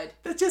inside.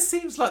 There just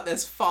seems like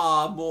there's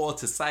far more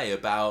to say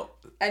about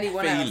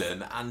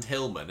Phelan and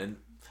Hillman and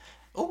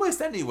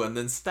almost anyone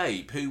than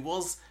Stape, who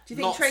was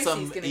not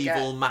some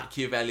evil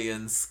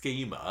Machiavellian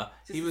schemer.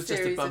 He was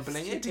just a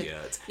bumbling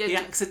idiot.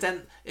 Yeah,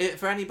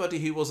 for anybody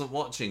who wasn't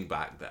watching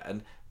back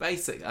then,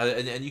 basically,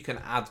 and you can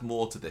add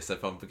more to this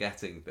if I'm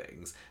forgetting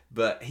things,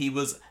 but he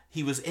was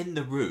in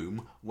the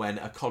room when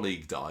a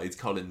colleague died,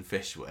 Colin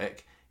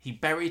Fishwick. He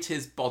buried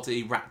his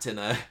body wrapped in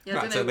a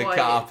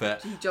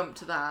carpet. He jumped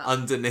to that.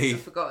 Underneath.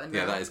 I've forgotten.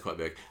 Yeah, that is quite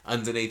big.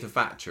 Underneath a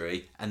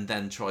factory, and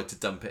then tried to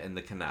dump it in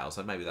the canal.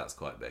 So maybe that's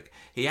quite big.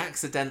 He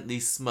accidentally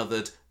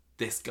smothered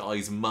this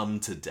guy's mum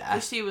to death.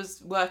 Because she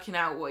was working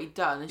out what he'd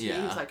done, and he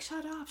was like,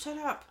 "Shut up."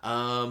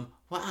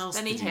 What else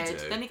did he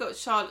do? Then he got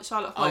Charlotte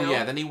Hoyle. Oh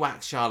yeah, then he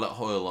whacked Charlotte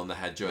Hoyle on the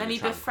head during the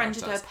tram crash. Then he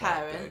befriended her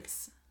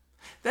parents.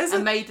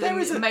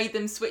 Made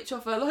them switch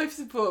off her life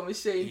support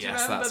machine. Do you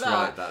remember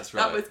that? That's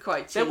right. That was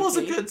quite cheeky. There was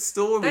a good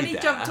story Then he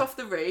jumped off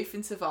the roof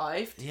and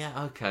survived.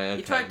 Yeah, okay.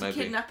 He tried to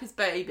kidnap his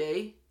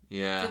baby.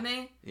 Yeah. Didn't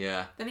he?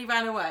 Yeah. Then he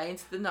ran away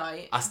into the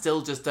night. I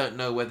still just don't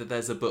know whether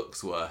there's a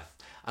book's worth.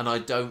 And I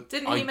don't...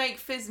 Didn't he make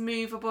Fizz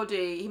move a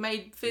body? He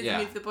made Fizz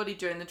move the body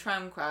during the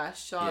tram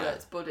crash,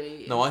 Charlotte's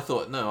body. No, I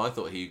thought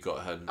he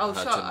got her, to move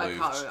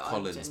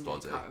Colin's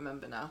body. I can't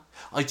remember now.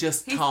 I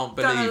just can't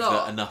believe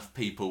that enough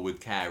people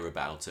would care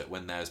about it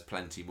when there's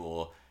plenty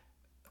more.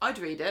 I'd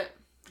read it.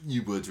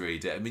 You would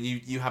read it. I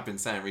mean, you have been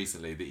saying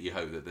recently that you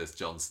hope that this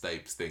John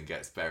Stapes thing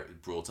gets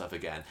brought up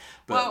again.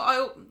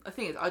 But the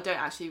thing is, I don't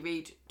actually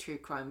read true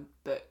crime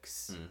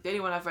books. The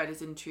only one I've read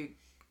is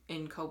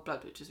in Cold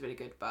Blood, which is really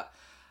good, but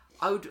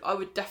I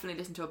would definitely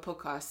listen to a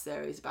podcast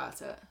series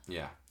about it.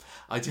 Yeah.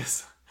 I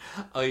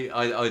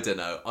don't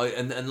know.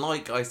 And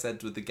like I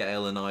said with the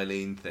Gail and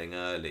Eileen thing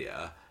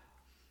earlier,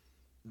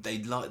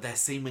 they're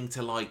seeming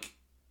to like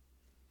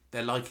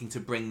they're liking to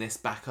bring this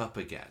back up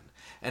again.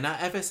 And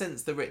ever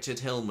since the Richard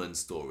Hillman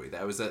story,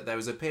 there was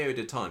a period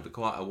of time for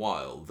quite a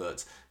while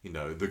that, you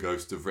know, the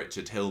ghost of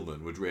Richard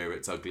Hillman would rear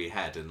its ugly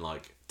head, and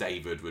like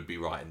David would be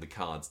writing the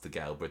cards to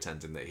Gail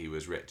pretending that he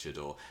was Richard,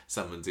 or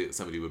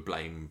somebody would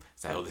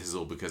say, oh, this is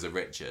all because of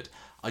Richard.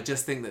 I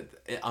just think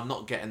that I'm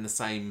not getting the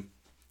same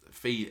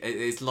feed.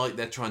 It's like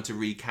they're trying to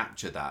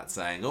recapture that,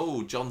 saying,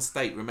 oh, John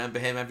State, remember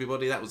him,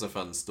 everybody? That was a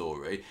fun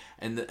story.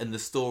 And the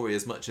story,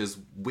 as much as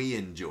we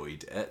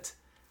enjoyed it,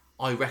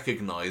 I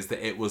recognise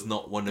that it was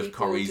not one of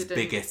Corrie's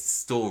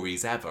biggest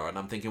stories ever, and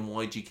I'm thinking,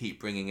 why do you keep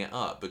bringing it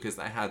up? Because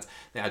they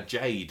had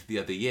Jade the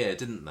other year,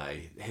 didn't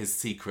they? His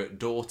secret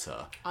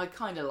daughter. I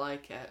kind of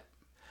like it.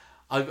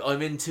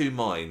 I'm in two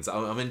minds.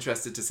 I'm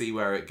interested to see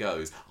where it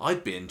goes.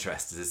 I'd be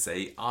interested to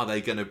see, are they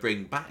going to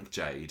bring back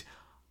Jade?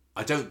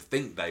 I don't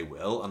think they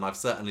will, and I've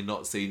certainly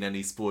not seen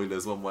any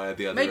spoilers one way or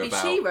the other. Maybe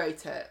she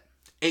wrote it.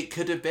 It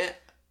could have been.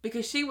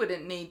 Because she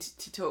wouldn't need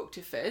to talk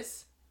to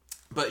Fizz.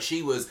 But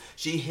she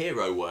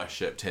hero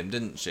worshipped him,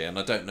 didn't she? And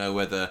I don't know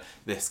whether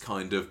this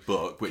kind of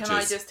book, which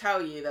I just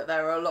tell you that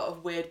there are a lot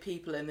of weird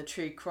people in the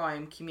true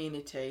crime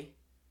community?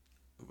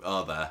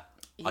 Are there?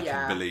 Yeah. I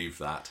can believe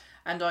that.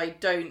 And I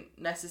don't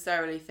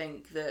necessarily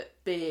think that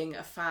being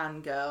a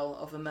fangirl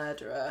of a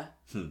murderer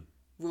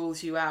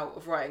rules you out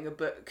of writing a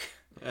book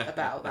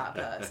about that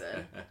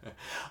person.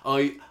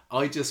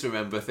 I just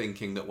remember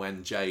thinking that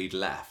when Jade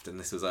left, and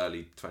this was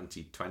early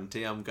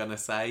 2020, I'm going to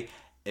say,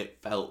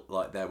 it felt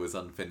like there was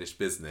unfinished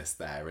business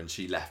there, and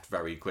she left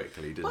very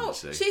quickly, didn't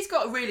she? She's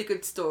got a really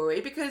good story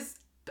because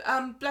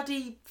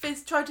bloody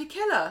Fizz tried to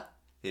kill her.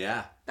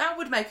 Yeah. That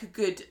would make a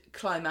good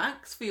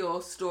climax for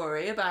your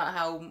story about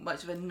how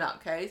much of a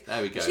nutcase.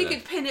 There we go. She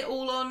could pin it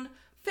all on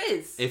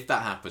Fizz. If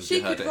that happened, she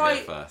you heard could it write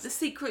here first. The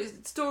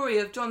secret story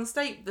of John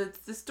State,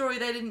 the story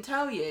they didn't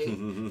tell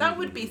you. That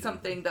would be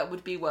something that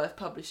would be worth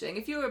publishing.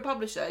 If you were a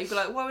publisher, you'd be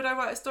like, why would I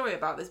write a story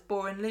about this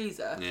boring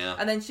loser? Yeah.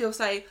 And then she'll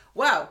say,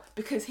 well,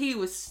 because he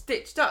was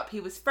stitched up, he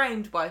was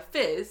framed by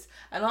Fizz,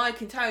 and I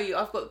can tell you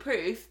I've got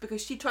proof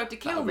because she tried to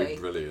kill me. That would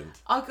be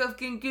brilliant. I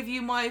can give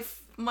you my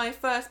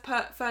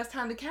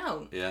first-hand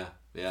account. Yeah.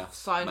 Yeah,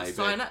 sign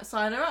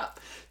her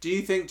up. Do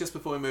you think, just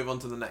before we move on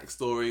to the next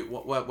story,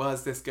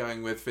 where's this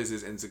going with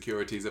Fizz's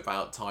insecurities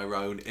about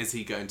Tyrone? Is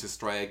he going to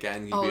stray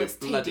again? You'd be a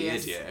bloody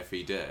idiot if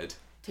he did.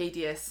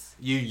 Tedious.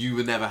 You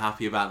were never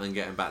happy about them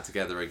getting back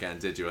together again,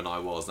 did you? And I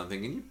was. And I'm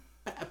thinking, you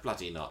better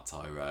bloody not,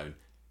 Tyrone.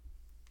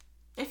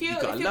 If you're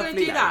going to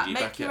do that,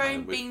 make your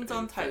own beans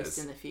on toast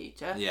in the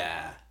future.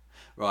 Yeah.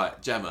 Right,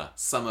 Gemma,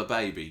 summer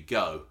baby,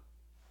 go.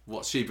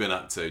 What's she been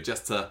up to?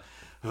 Just to...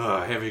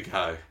 Oh, here we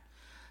go.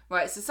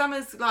 Right, so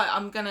Summer's like,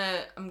 I'm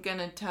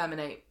gonna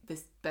terminate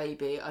this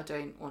baby. I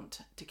don't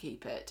want to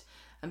keep it.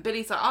 And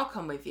Billy's like, I'll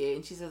come with you.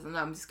 And she says, no,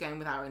 I'm just going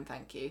with Aaron,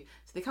 thank you.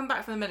 So they come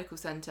back from the medical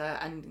centre,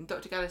 and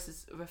Dr. Gallus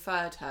has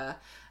referred her,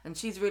 and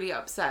she's really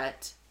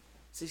upset.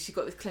 So she's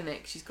got this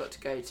clinic she's got to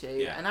go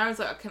to. Yeah. And Aaron's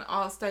like,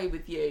 I'll stay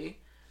with you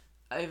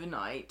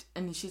overnight.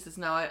 And she says,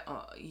 no,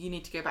 you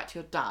need to go back to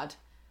your dad.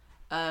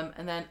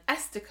 And then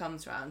Esther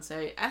comes round.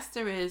 So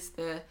Esther is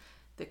the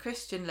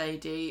Christian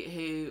lady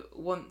who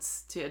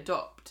wants to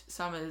adopt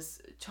Summer's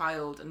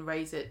child and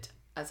raise it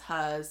as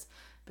hers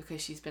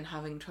because she's been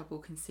having trouble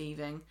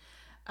conceiving.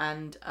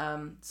 And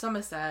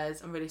Summer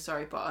says, I'm really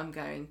sorry, but I'm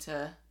going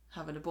to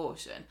have an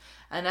abortion.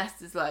 And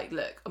Esther's like,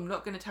 look, I'm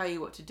not going to tell you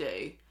what to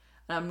do,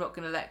 and I'm not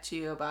going to lecture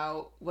you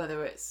about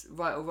whether it's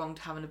right or wrong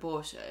to have an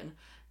abortion,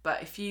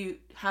 but if you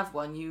have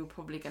one, you're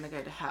probably going to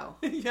go to hell.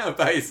 Yeah,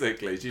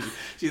 basically.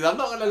 She's I'm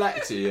not going to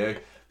lecture you,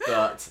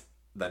 but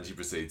then she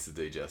proceeds to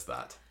do just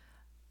that.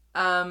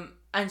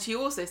 And she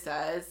also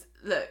says,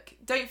 look,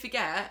 don't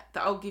forget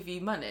that I'll give you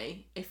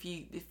money if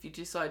you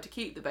decide to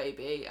keep the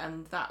baby,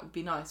 and that would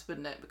be nice,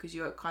 wouldn't it? Because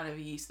you're kind of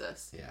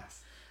useless.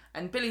 Yes.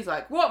 And Billy's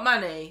like, what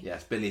money?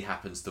 Yes, Billy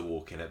happens to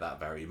walk in at that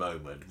very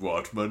moment.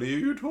 What money are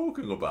you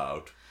talking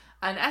about?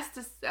 And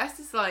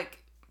Esther's like,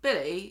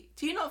 Billy,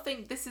 do you not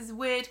think this is a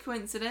weird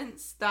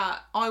coincidence that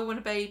I want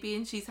a baby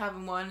and she's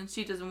having one and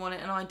she doesn't want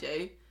it and I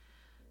do?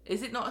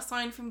 Is it not a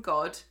sign from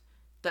God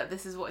that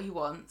this is what he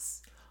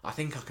wants? I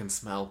think I can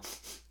smell,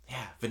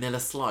 vanilla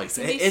slice.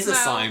 It is a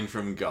sign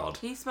from God.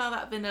 Can you smell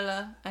that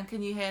vanilla? And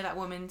can you hear that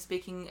woman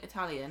speaking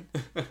Italian?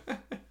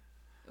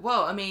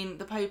 Well, I mean,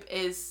 the Pope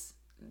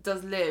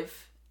does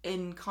live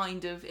in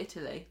kind of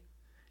Italy.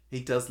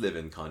 He does live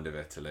in kind of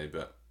Italy,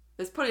 but...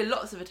 There's probably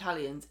lots of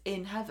Italians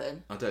in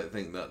heaven. I don't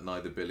think that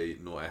neither Billy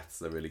nor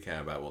Esther really care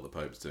about what the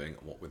Pope's doing,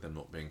 what with them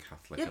not being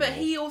Catholic. Yeah, but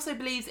he also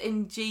believes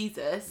in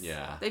Jesus.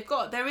 Yeah.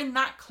 They're in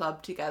that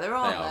club together,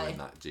 aren't they? They are in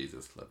that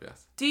Jesus club,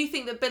 yes. Do you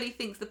think that Billy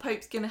thinks the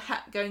Pope's going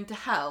to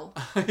hell?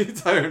 I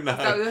don't know. Is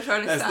that what you're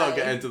trying to say? Let's not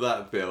get into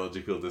that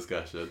theological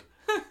discussion.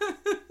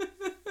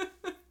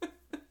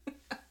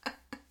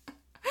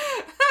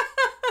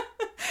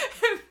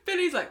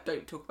 Billy's like,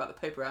 don't talk about the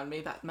Pope around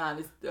me. That man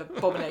is an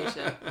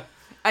abomination.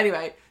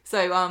 Anyway,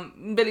 so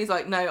Billy's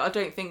like, no, I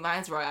don't think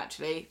that is right,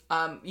 actually.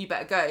 You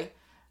better go.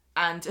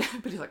 And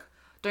Billy's like,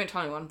 don't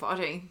tell anyone, but I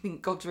don't even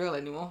think God's real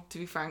anymore, to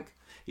be frank.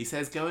 He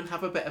says, go and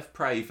have a bit of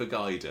pray for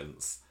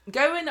guidance.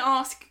 Go and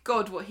ask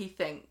God what he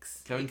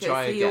thinks. Go and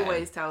try again. Because he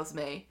always tells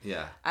me.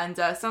 Yeah. And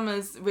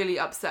Summer's really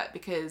upset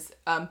because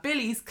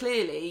Billy's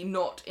clearly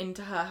not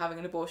into her having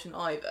an abortion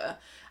either.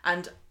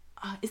 And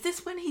is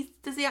this when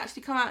does he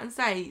actually come out and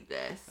say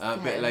this? A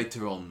bit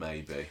later on,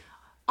 maybe.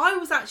 I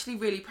was actually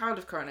really proud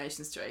of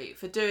Coronation Street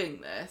for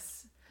doing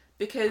this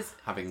because...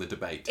 having the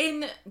debate.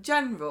 In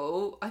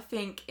general, I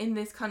think in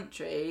this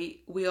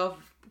country, we are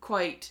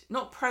quite,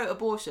 not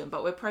pro-abortion,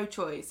 but we're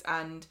pro-choice.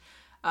 And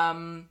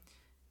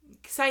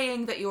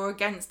saying that you're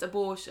against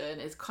abortion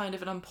is kind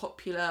of an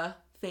unpopular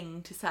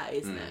thing to say,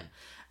 isn't it?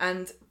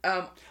 And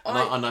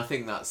I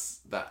think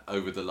that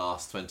over the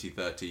last 20,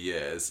 30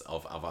 years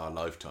of our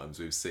lifetimes,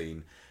 we've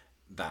seen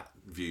that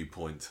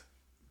viewpoint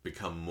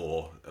become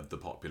more of the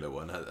popular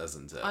one,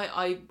 hasn't it?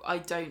 I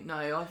don't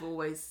know. I've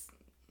always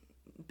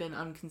been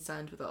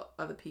unconcerned with what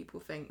other people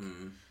think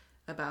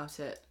about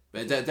it.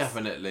 But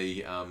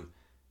definitely,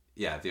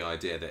 the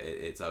idea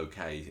that it's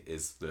okay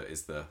is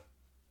the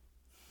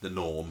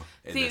norm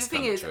in this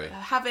country. The thing is,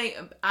 having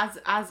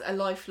as a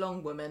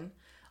lifelong woman,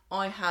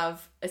 I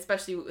have,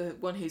 especially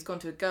one who's gone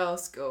to a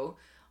girls' school,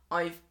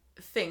 I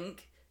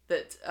think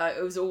that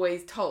I was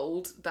always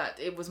told that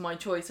it was my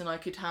choice and I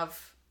could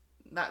have,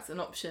 that's an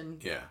option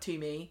to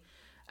me.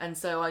 And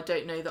so I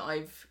don't know that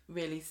I've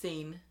really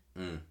seen.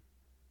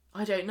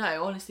 I don't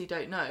know, honestly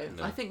don't know.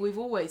 No. I think we've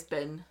always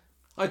been.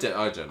 I don't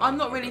know. I'm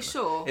not really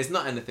sure. It's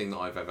not anything that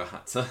I've ever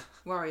had to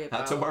worry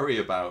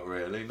about,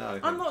 really. No,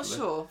 I'm not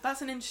sure.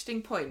 That's an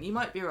interesting point. You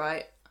might be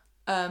right.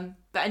 But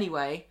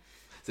anyway.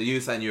 So you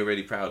were saying you were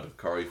really proud of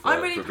Corrie for I'm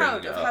really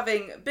proud of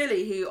having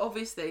Billy, who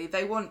obviously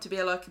they want to be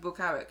a likeable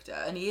character,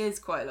 and he is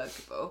quite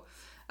likeable,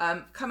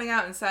 coming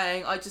out and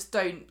saying, I just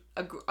don't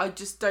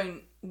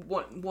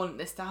want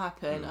this to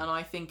happen, and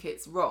I think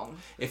it's wrong.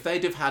 If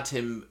they'd have had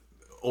him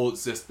all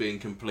just being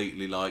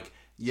completely like,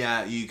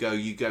 yeah, you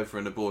go for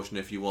an abortion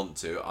if you want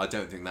to, I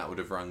don't think that would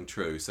have rung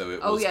true. So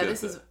it was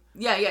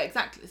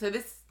exactly. So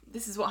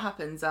this is what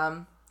happens.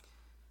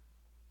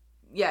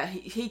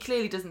 He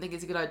clearly doesn't think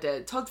it's a good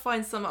idea. Todd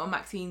finds Summer on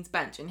Maxine's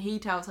bench, and he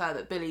tells her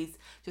that Billy's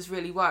just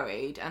really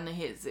worried, and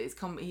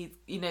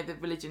the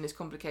religion is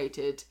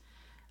complicated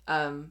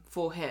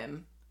for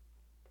him.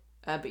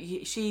 But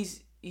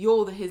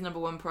you're his number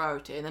one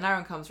priority. And then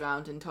Aaron comes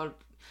round, and Todd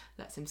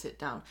lets him sit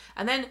down.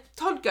 And then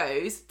Todd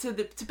goes to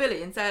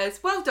Billy and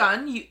says, "Well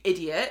done, you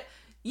idiot!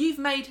 You've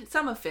made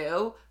Summer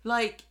feel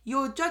like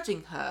you're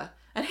judging her."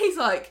 And he's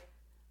like,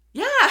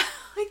 "Yeah,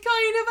 I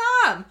kind of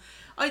am."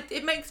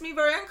 It makes me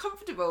very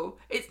uncomfortable.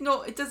 It's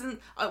not. It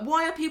doesn't.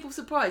 Why are people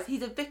surprised?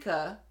 He's a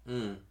vicar.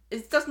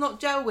 It does not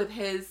gel with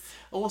his.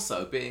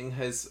 Also, being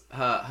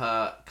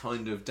her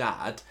kind of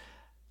dad,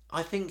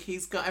 I think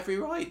he's got every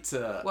right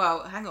to.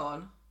 Well, hang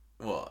on.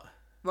 What?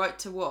 Right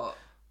to what?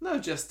 No,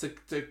 just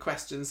to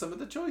question some of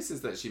the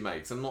choices that she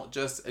makes, and not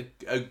just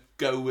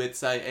go with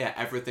say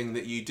everything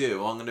that you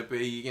do I'm going to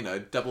be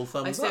double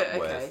thumbs up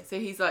with. Okay, so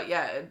he's like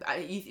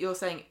you're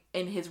saying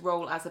in his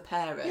role as a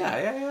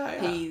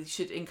parent, he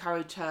should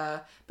encourage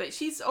her, but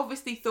she's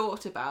obviously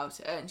thought about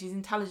it and she's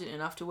intelligent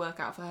enough to work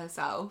out for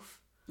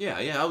herself. No,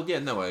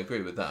 I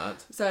agree with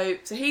that. So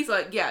he's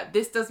like,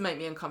 this does make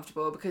me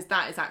uncomfortable because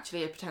that is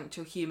actually a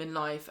potential human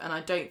life, and I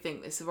don't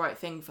think it's the right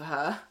thing for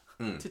her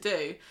to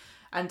do.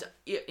 And,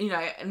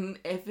 and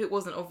if it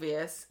wasn't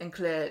obvious and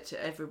clear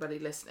to everybody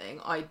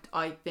listening,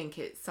 I think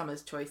it's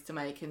Summer's choice to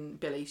make and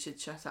Billy should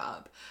shut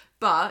up.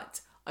 But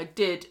I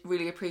did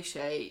really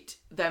appreciate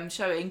them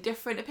showing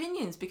different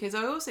opinions, because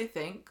I also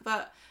think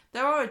that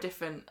there are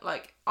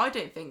I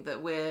don't think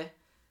that we're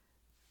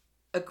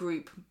a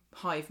group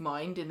hive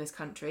mind in this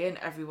country and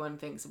everyone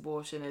thinks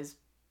abortion is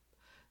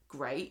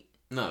great.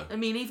 No. I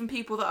mean, even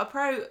people that are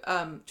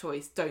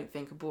pro-choice don't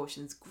think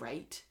abortion's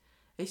great.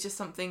 It's just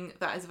something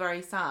that is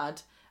very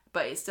sad,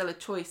 but it's still a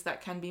choice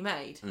that can be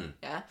made.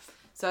 Yeah.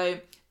 So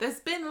there's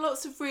been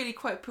lots of really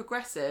quite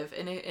progressive,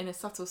 in a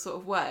subtle sort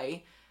of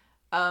way,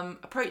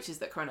 approaches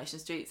that Coronation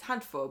Street's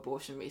had for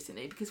abortion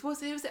recently. Because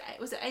was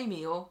it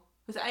Amy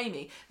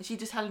and she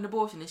just had an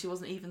abortion and she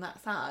wasn't even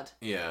that sad.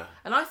 Yeah.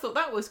 And I thought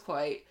that was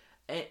quite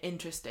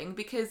interesting,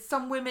 because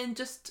some women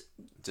just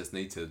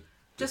need to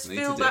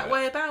feel that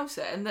way about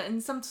it,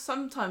 and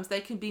sometimes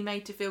they can be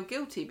made to feel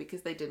guilty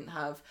because they didn't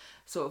have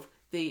sort of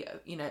the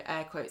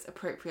air quotes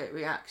appropriate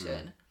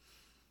reaction.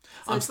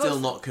 So I'm still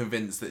not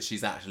convinced that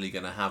she's actually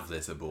going to have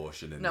this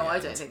abortion in the end. I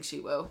don't think she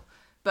will.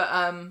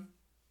 But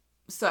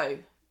so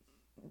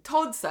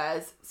Todd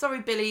says,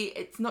 "Sorry, Billy,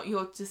 it's not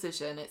your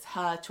decision, it's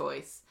her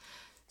choice."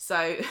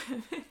 So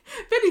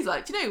Billy's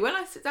like, "Do you know, when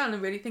I sit down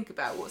and really think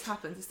about what's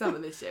happened to Summer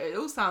this year, it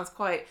all sounds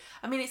quite,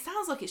 it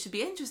sounds like it should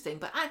be interesting,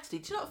 but actually,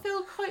 do you not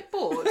feel quite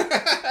bored?"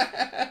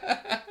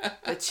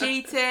 The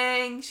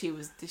cheating,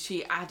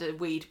 she had a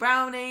weed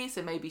brownie,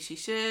 so maybe she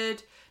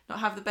should not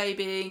have the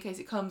baby in case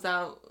it comes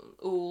out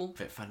all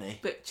bit funny,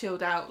 bit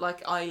chilled out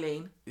like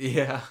Eileen.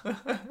 Yeah.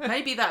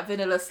 Maybe that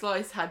vanilla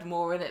slice had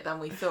more in it than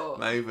we thought.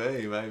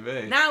 Maybe.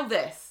 Now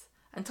this.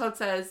 And Todd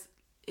says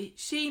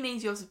she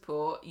needs your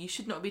support. You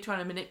should not be trying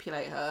to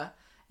manipulate her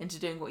into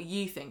doing what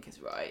you think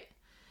is right.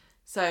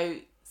 So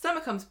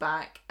Summer comes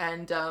back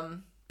and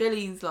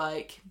Billy's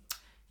like,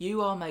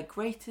 you are my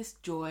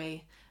greatest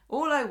joy.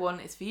 All I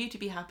want is for you to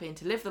be happy and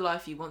to live the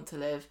life you want to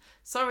live.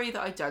 Sorry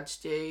that I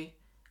judged you.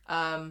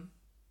 I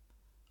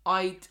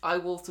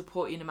will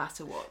support you no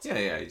matter what.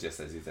 Yeah, he just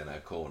says he's in her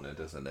corner,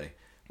 doesn't he?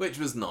 Which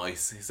was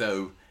nice.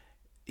 So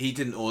he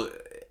didn't...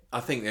 I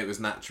think it was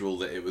natural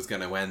that it was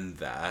going to end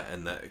there,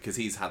 and that because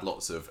he's had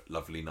lots of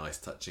lovely, nice,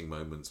 touching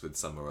moments with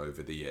Summer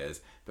over the years.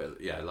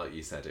 But yeah, like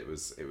you said, it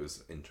was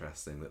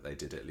interesting that they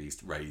did at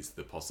least raise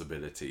the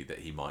possibility that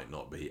he might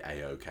not be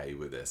A-okay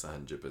with this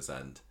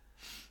 100%.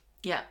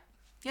 Yeah.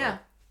 Yeah.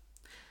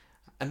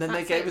 And then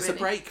they gave us a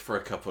break for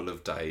a couple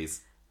of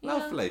days. Yeah.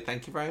 Lovely,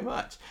 thank you very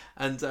much.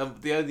 And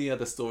the only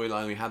other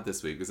storyline we had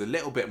this week was a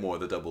little bit more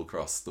of the double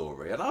cross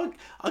story, and I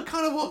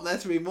kind of want there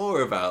to be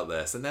more about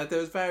this. And there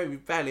was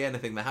barely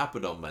anything that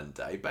happened on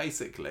Monday.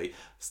 Basically,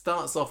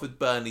 starts off with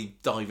Bernie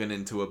diving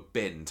into a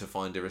bin to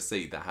find a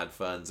receipt that had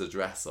Fern's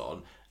address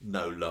on.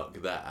 No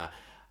luck there.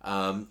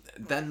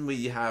 Then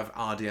we have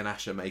Ardy and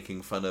Asher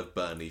making fun of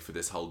Bernie for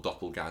this whole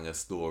doppelganger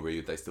story.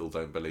 They still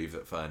don't believe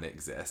that Fern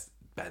exists.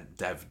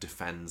 Dev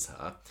defends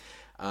her.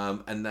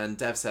 And then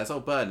Dev says, oh,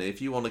 Bernie,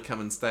 if you want to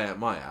come and stay at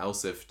my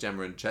house, if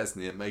Gemma and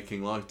Chesney are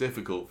making life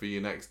difficult for you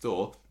next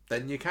door,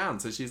 then you can.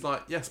 So she's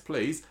like, yes,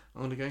 please,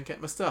 I'm going to go and get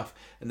my stuff.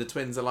 And the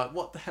twins are like,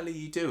 what the hell are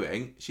you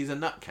doing? She's a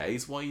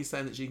nutcase. Why are you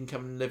saying that she can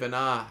come and live in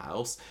our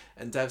house?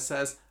 And Dev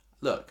says,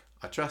 look,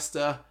 I trust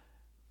her.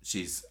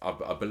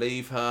 I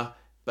believe her.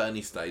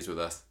 Bernie stays with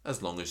us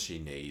as long as she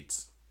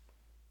needs.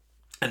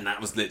 And that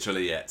was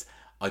literally it.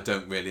 I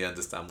don't really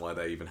understand why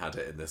they even had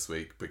it in this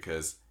week,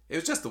 because it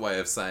was just a way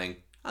of saying,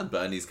 and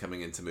Bernie's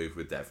coming in to move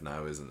with Dev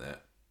now, isn't it?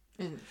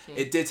 Isn't she?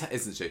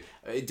 Isn't she?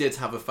 It did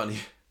have a funny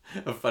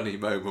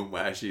moment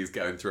where she's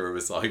going through a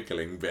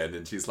recycling bin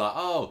and she's like,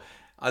 oh,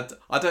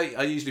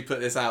 I usually put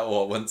this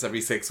out once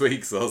every 6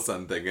 weeks or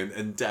something,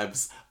 and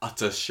Dev's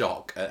utter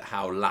shock at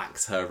how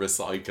lax her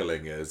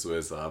recycling is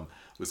was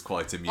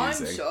quite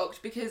amusing. I'm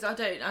shocked because I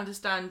don't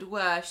understand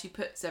where she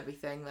puts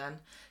everything then.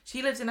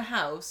 She lives in a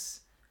house.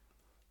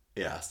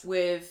 Yes.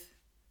 With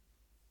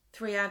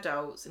 3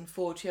 adults and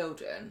 4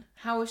 children.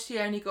 How has she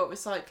only got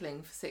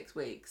recycling for 6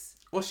 weeks?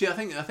 Well, I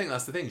think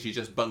that's the thing. She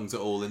just bungs it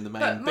all in the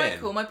main bin.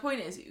 Michael, my point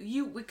is,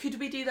 could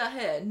we do that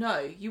here? No,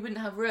 you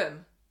wouldn't have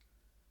room.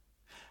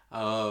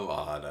 Oh,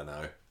 well, I don't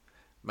know.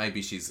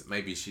 Maybe she's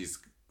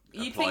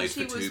You'd applied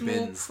think for she 2 was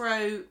more bins.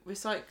 pro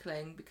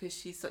recycling because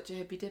she's such a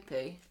hippy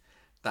dippy.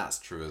 That's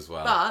true as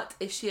well. But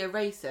is she a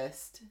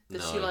racist?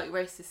 Does she No. like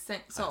racist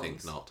songs? I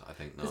think not.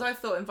 Because I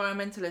thought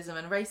environmentalism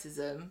and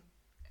racism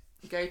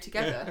go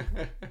together.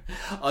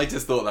 I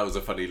just thought that was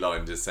a funny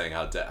line, just saying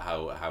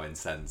how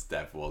incensed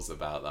Dev was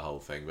about the whole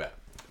thing. But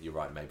you're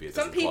right, maybe it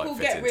doesn't Some people quite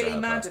fit get into really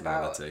her mad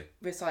about personality.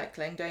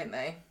 recycling, don't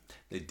they?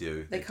 They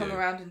do. They come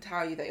around and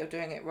tell you that you're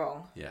doing it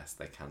wrong. Yes,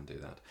 they can do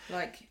that.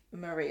 Like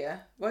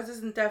Maria. Why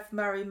doesn't Dev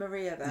marry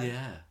Maria then?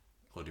 Yeah,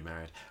 already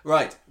married.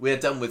 Right, we're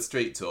done with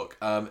street talk.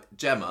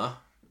 Gemma,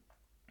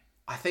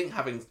 I think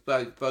having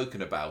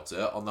spoken about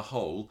it, on the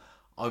whole,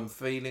 I'm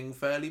feeling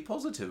fairly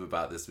positive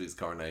about this week's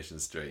Coronation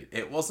Street.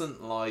 It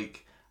wasn't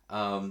like,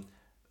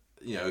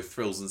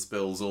 thrills and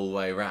spills all the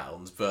way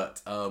around,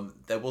 but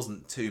there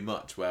wasn't too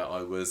much where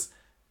I was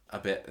a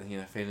bit,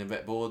 feeling a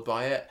bit bored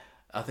by it.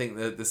 I think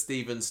the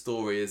Stephen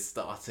story is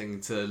starting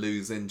to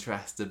lose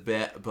interest a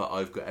bit, but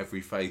I've got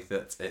every faith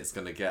that it's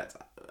going to get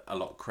a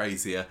lot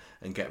crazier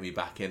and get me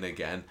back in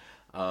again.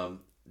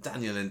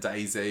 Daniel and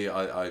Daisy,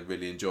 I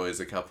really enjoy as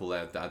a couple.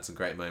 They had some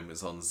great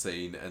moments on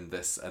scene, and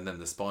then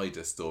the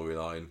Spider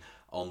storyline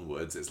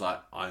onwards. It's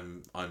like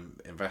I'm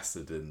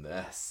invested in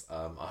this.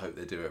 I hope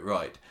they do it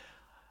right.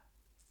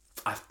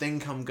 I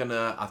think I'm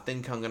gonna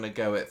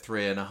go at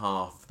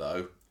 3.5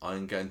 though.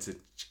 I'm going to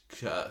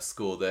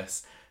score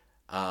this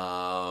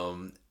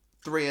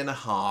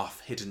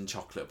 3.5 hidden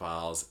chocolate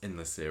bars in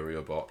the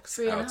cereal box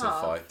 3.5? out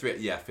of 5. 3,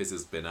 yeah, Fizz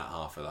has been at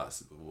half of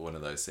that. One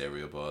of those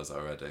cereal bars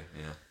already.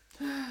 Yeah.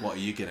 What are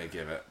you gonna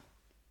give it?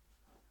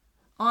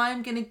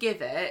 I'm gonna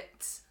give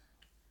it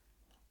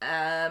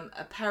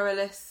a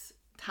perilous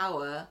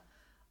tower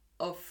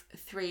of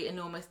 3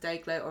 enormous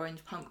Dayglow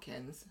orange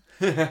pumpkins.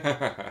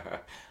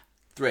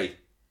 3.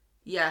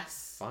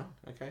 Yes. Fine.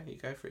 Okay, you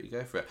go for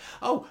it.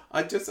 Oh,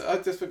 I just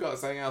forgot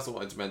something else I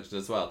wanted to mention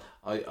as well.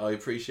 I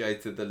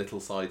appreciated the little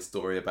side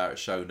story about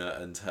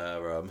Shona and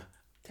her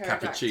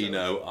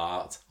cappuccino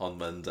art on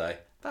Monday.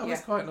 That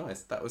was quite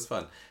nice. That was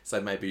fun. So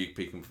maybe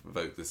we can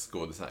vote the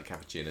score this at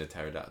cappuccino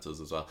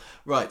pterodactyls as well.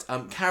 Right.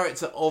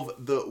 Character of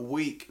the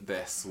week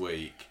this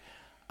week.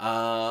 Can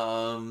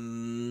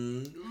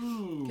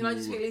I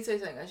just quickly say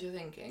something as you're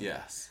thinking?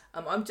 Yes.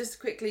 I'm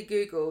just quickly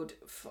Googled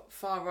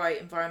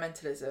far-right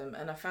environmentalism,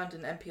 and I found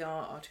an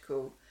NPR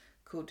article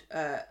called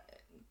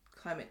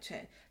Climate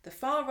Change. The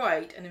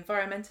far-right and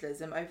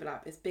environmentalism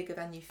overlap is bigger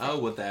than you think. Oh,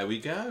 well, there we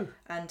go.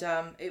 And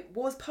it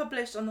was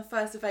published on the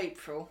 1st of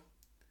April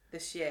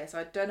this year, so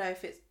I don't know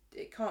if it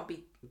can't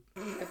be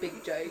a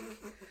big joke.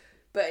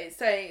 But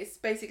it's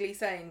basically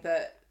saying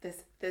that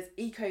there's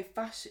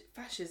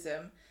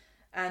eco-fascism,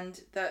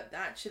 and that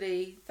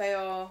actually they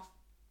are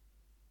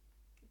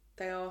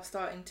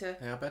starting to...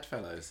 They are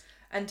bedfellows.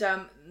 And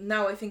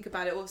now I think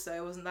about it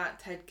also, wasn't that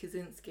Ted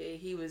Kaczynski?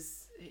 He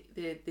was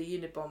the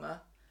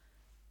Unabomber.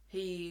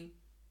 He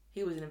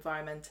was an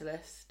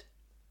environmentalist.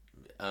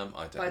 I don't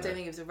know. I don't think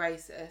he was a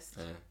racist.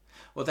 Yeah.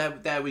 Well,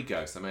 there we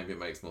go. So maybe it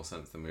makes more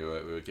sense than we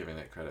were giving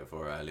it credit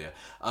for earlier.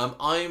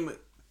 I'm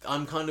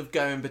kind of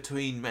going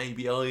between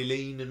maybe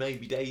Eileen and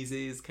maybe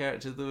Daisy as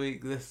character of the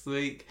week this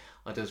week.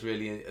 I'm just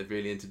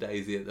really into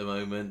Daisy at the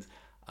moment,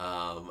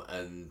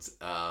 and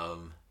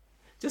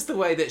just the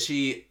way that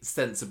she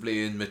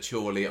sensibly and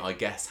maturely, I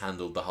guess,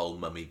 handled the whole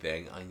mummy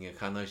thing. I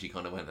know she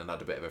kind of went and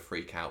had a bit of a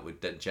freak out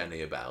with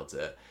Jenny about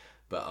it,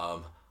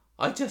 but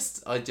I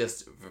just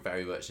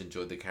very much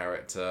enjoyed the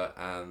character,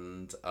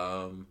 and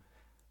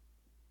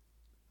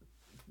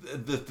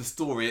the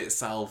story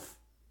itself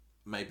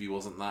maybe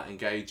wasn't that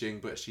engaging,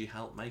 but she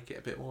helped make it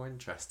a bit more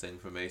interesting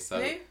for me. So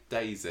Who?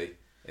 Daisy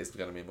is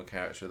going to be my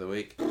character of the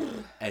week.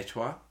 Et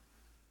toi?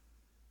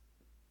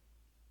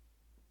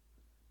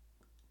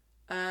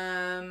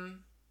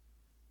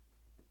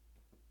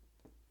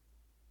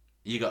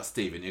 You got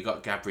Stephen, you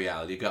got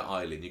Gabrielle, you got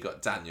Eileen, you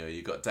got Daniel,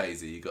 you got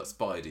Daisy, you got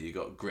Spider, you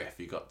got Griff,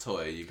 you got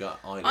Toya, you got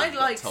Eileen,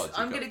 got Todd.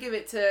 I'm going to give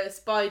it to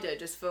Spider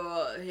just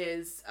for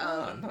his...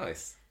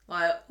 nice.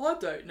 Like, I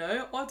don't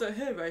know. I don't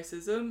hear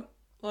racism.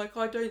 Like,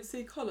 I don't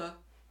see colour.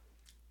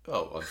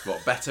 Oh,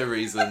 what better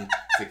reason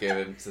to give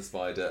him to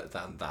Spider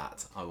than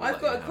that?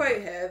 I've got a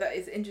quote here that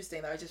is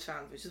interesting that I just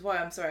found, which is why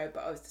I'm sorry,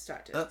 but I was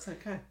distracted. That's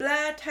okay.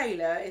 Blair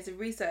Taylor is a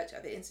researcher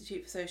at the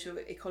Institute for Social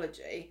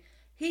Ecology.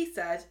 He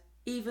said,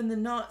 even the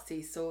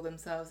Nazis saw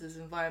themselves as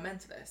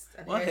environmentalists.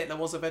 And Hitler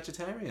was a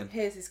vegetarian.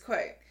 Here's his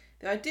quote.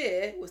 The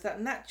idea was that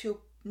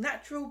natural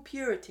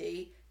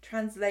purity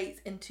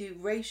translates into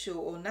racial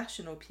or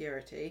national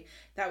purity.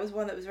 That was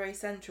one that was very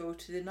central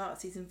to the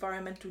Nazis'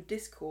 environmental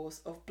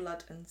discourse of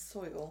blood and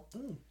soil.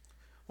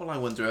 Well, I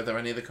wonder whether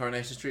any of the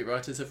Coronation Street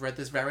writers have read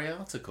this very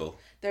article.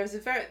 There is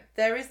this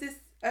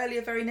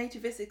earlier very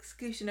nativist,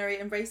 exclusionary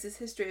and racist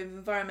history of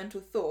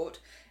environmental thought.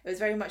 It was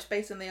very much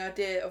based on the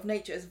idea of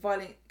nature as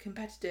violent,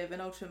 competitive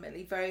and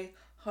ultimately very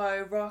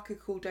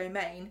hierarchical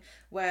domain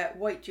where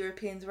white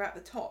Europeans were at the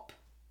top.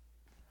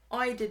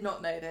 I did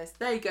not know this.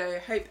 There you go.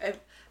 Hope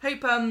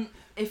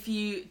if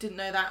you didn't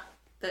know that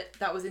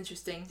was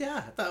interesting.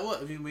 Yeah,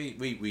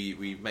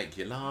 we make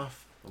you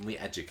laugh and we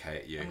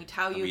educate you. And we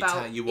tell you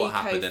what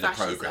happened in a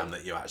programme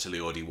that you actually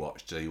already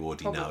watched, so you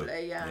already know.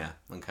 Probably, yeah. Yeah,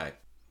 okay.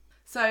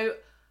 So,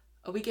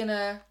 are we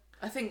gonna...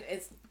 I think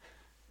it's...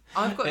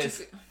 I've got to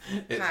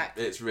pack.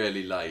 It's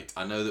really late.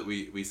 I know that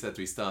we said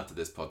we started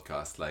this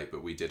podcast late,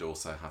 but we did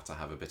also have to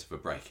have a bit of a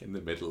break in the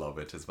middle of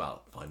it as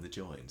well. Find the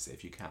joins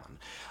if you can.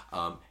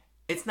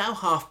 It's now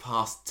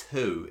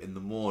 2:30 in the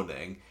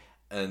morning,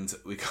 and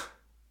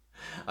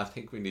I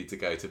think we need to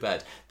go to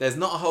bed. There's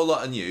not a whole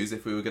lot of news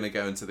if we were going to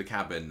go into the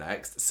cabin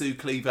next. Sue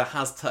Cleaver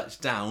has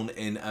touched down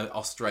in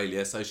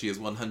Australia, so she is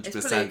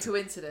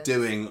 100%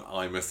 doing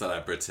I'm a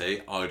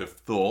Celebrity, I'd have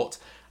thought.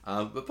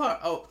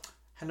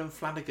 Helen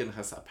Flanagan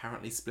has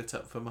apparently split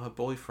up from her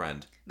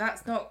boyfriend.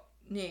 That's not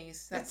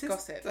news. That's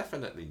gossip.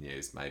 Definitely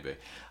news, maybe.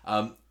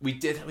 We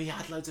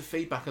had loads of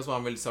feedback as well.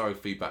 I'm really sorry,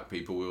 feedback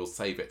people. We will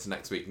save it to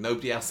next week.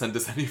 Nobody else send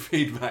us any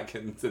feedback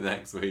into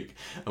next week,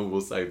 and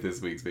we'll save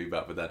this week's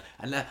feedback for then.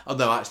 And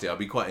actually, I'll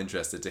be quite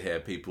interested to hear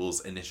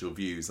people's initial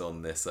views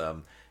on this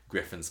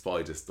Griff and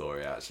Spider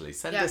story. Actually,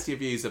 send us your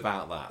views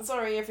about that.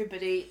 Sorry,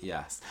 everybody.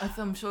 Yes,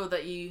 I'm sure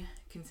that you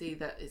can see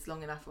that it's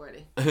long enough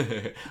already.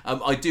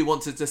 I do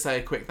want to say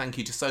a quick thank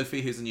you to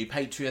Sophie, who's a new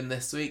Patreon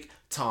this week.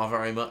 Tar,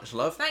 very much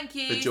love. Thank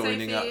you for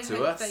joining Sophie. up to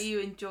Hope us. That you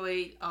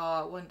enjoyed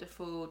our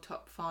wonderful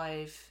top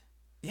 5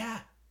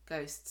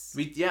 ghosts.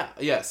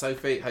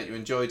 Sophie, hope you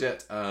enjoyed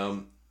it.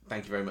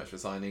 Thank you very much for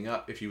signing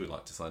up. If you would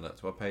like to sign up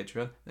to our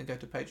Patreon, then go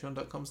to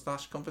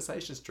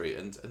patreon.com/Conversation Street,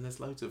 and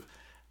there's loads of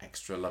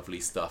extra lovely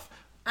stuff.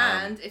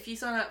 And if you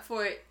sign up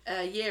for it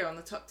a year on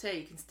the top tier,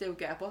 you can still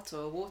get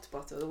a water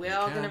bottle. We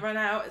are going to run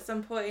out at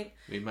some point.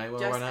 We may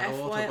well run out of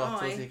water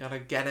bottles. You got to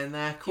get in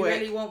there quick. You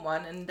really want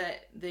one, and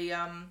it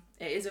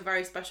is a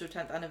very special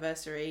 10th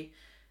anniversary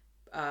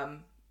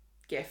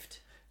gift.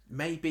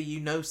 Maybe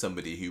you know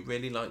somebody who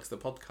really likes the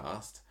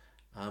podcast,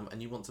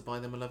 and you want to buy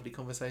them a lovely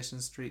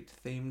Conversation Street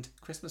themed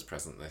Christmas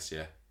present this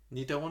year, and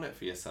you don't want it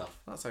for yourself.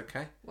 That's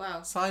okay.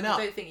 Well, sign up.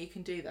 I don't think you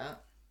can do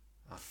that.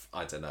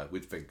 I don't know.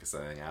 We'd figure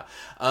something out.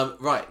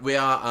 Right, we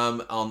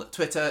are on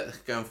Twitter.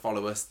 Go and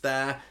follow us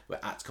there.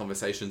 We're at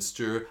Conversation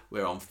Strew.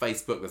 We're on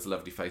Facebook. There's a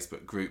lovely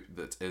Facebook group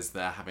that is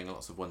there having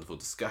lots of wonderful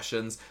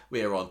discussions.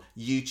 We are on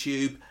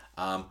YouTube.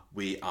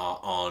 We are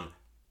on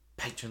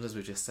Patreon, as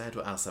we just said.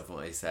 What else haven't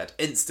we said?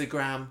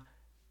 Instagram.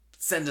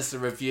 Send us a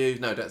review.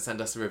 No, don't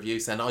send us a review.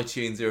 Send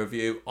iTunes a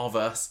review of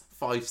us.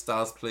 5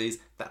 stars, please.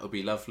 That would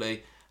be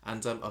lovely.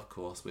 And, of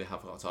course, we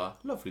have got our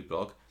lovely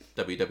blog,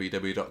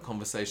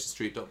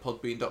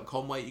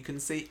 www.conversationstreet.podbean.com, where you can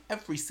see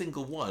every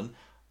single one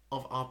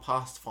of our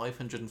past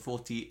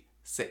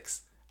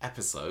 546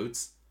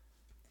 episodes.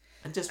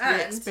 And just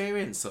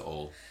re-experience it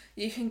all.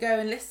 You can go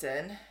and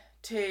listen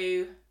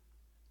to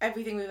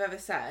everything we've ever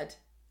said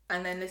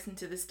and then listen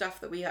to the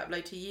stuff that we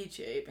upload to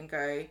YouTube and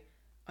go,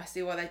 I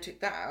see why they took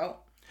that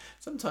out.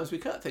 Sometimes we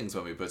cut things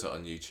when we put it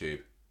on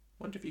YouTube.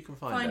 Wonder if you can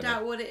find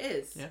out what it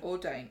is, or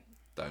don't.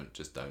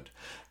 Don't.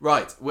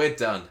 Right, we're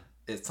done.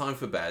 It's time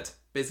for bed.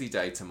 Busy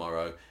day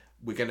tomorrow.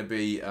 We're going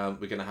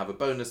to have a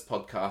bonus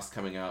podcast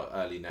coming out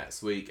early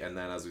next week, and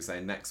then, as we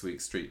say, next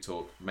week's Street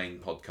Talk main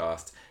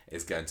podcast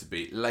is going to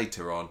be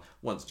later on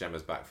once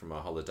Gemma's back from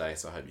our holiday.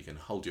 So I hope you can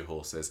hold your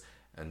horses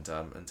and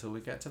until we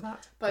get to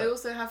that. But I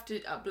also have to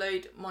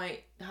upload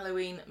my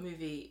Halloween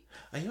movie.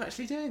 Are you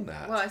actually doing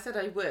that? Well, I said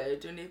I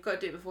would, and you've got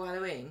to do it before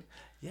Halloween.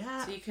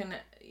 Yeah. So you can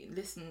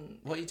listen.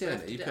 What are you doing?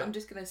 I'm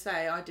just going to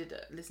say I did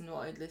listen to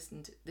what I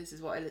listened to. This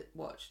is what I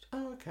watched.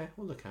 Oh, okay.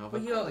 We'll look out.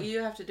 Well,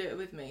 you have to do it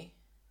with me.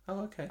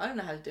 Oh, okay. I don't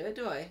know how to do it,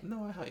 do I?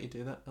 No, I hope you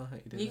do that.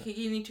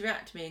 You need to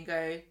react to me and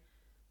go,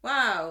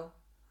 wow.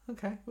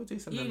 Okay, we'll do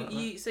something like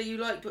that. So you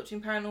liked watching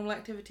Paranormal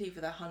Activity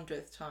for the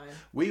 100th time?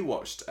 We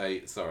watched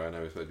sorry, I know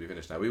we're supposed to be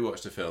finished now. We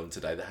watched a film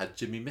today that had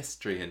Jimmy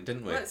Mystery in,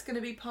 didn't we? Well, that's going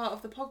to be part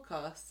of the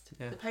podcast.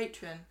 Yeah. The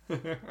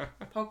Patreon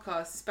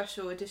podcast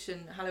special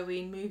edition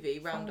Halloween movie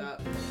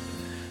roundup.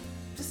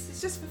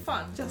 It's just for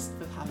fun. Just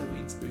for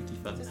Halloween spooky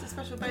fun. Just a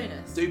special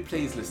bonus. Do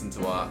please listen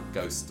to our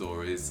ghost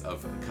stories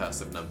of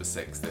Curse of Number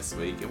 6 this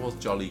week. It was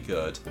jolly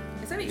good.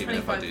 It's only 25 minutes. Even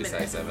if I do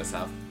say so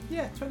myself.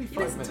 Yeah, 25 minutes. You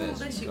listen to all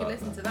this, you can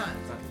listen to that.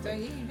 Don't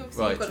you? You've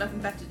right. got nothing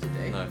better to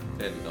do. No,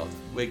 clearly not.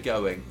 We're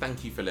going.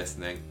 Thank you for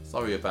listening.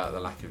 Sorry about the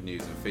lack of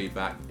news and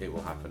feedback. It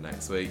will happen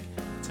next week.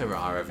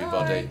 Ta-ra,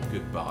 everybody. Bye.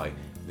 Goodbye.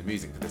 The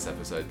music for this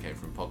episode came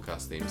from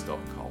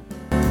podcastthemes.com.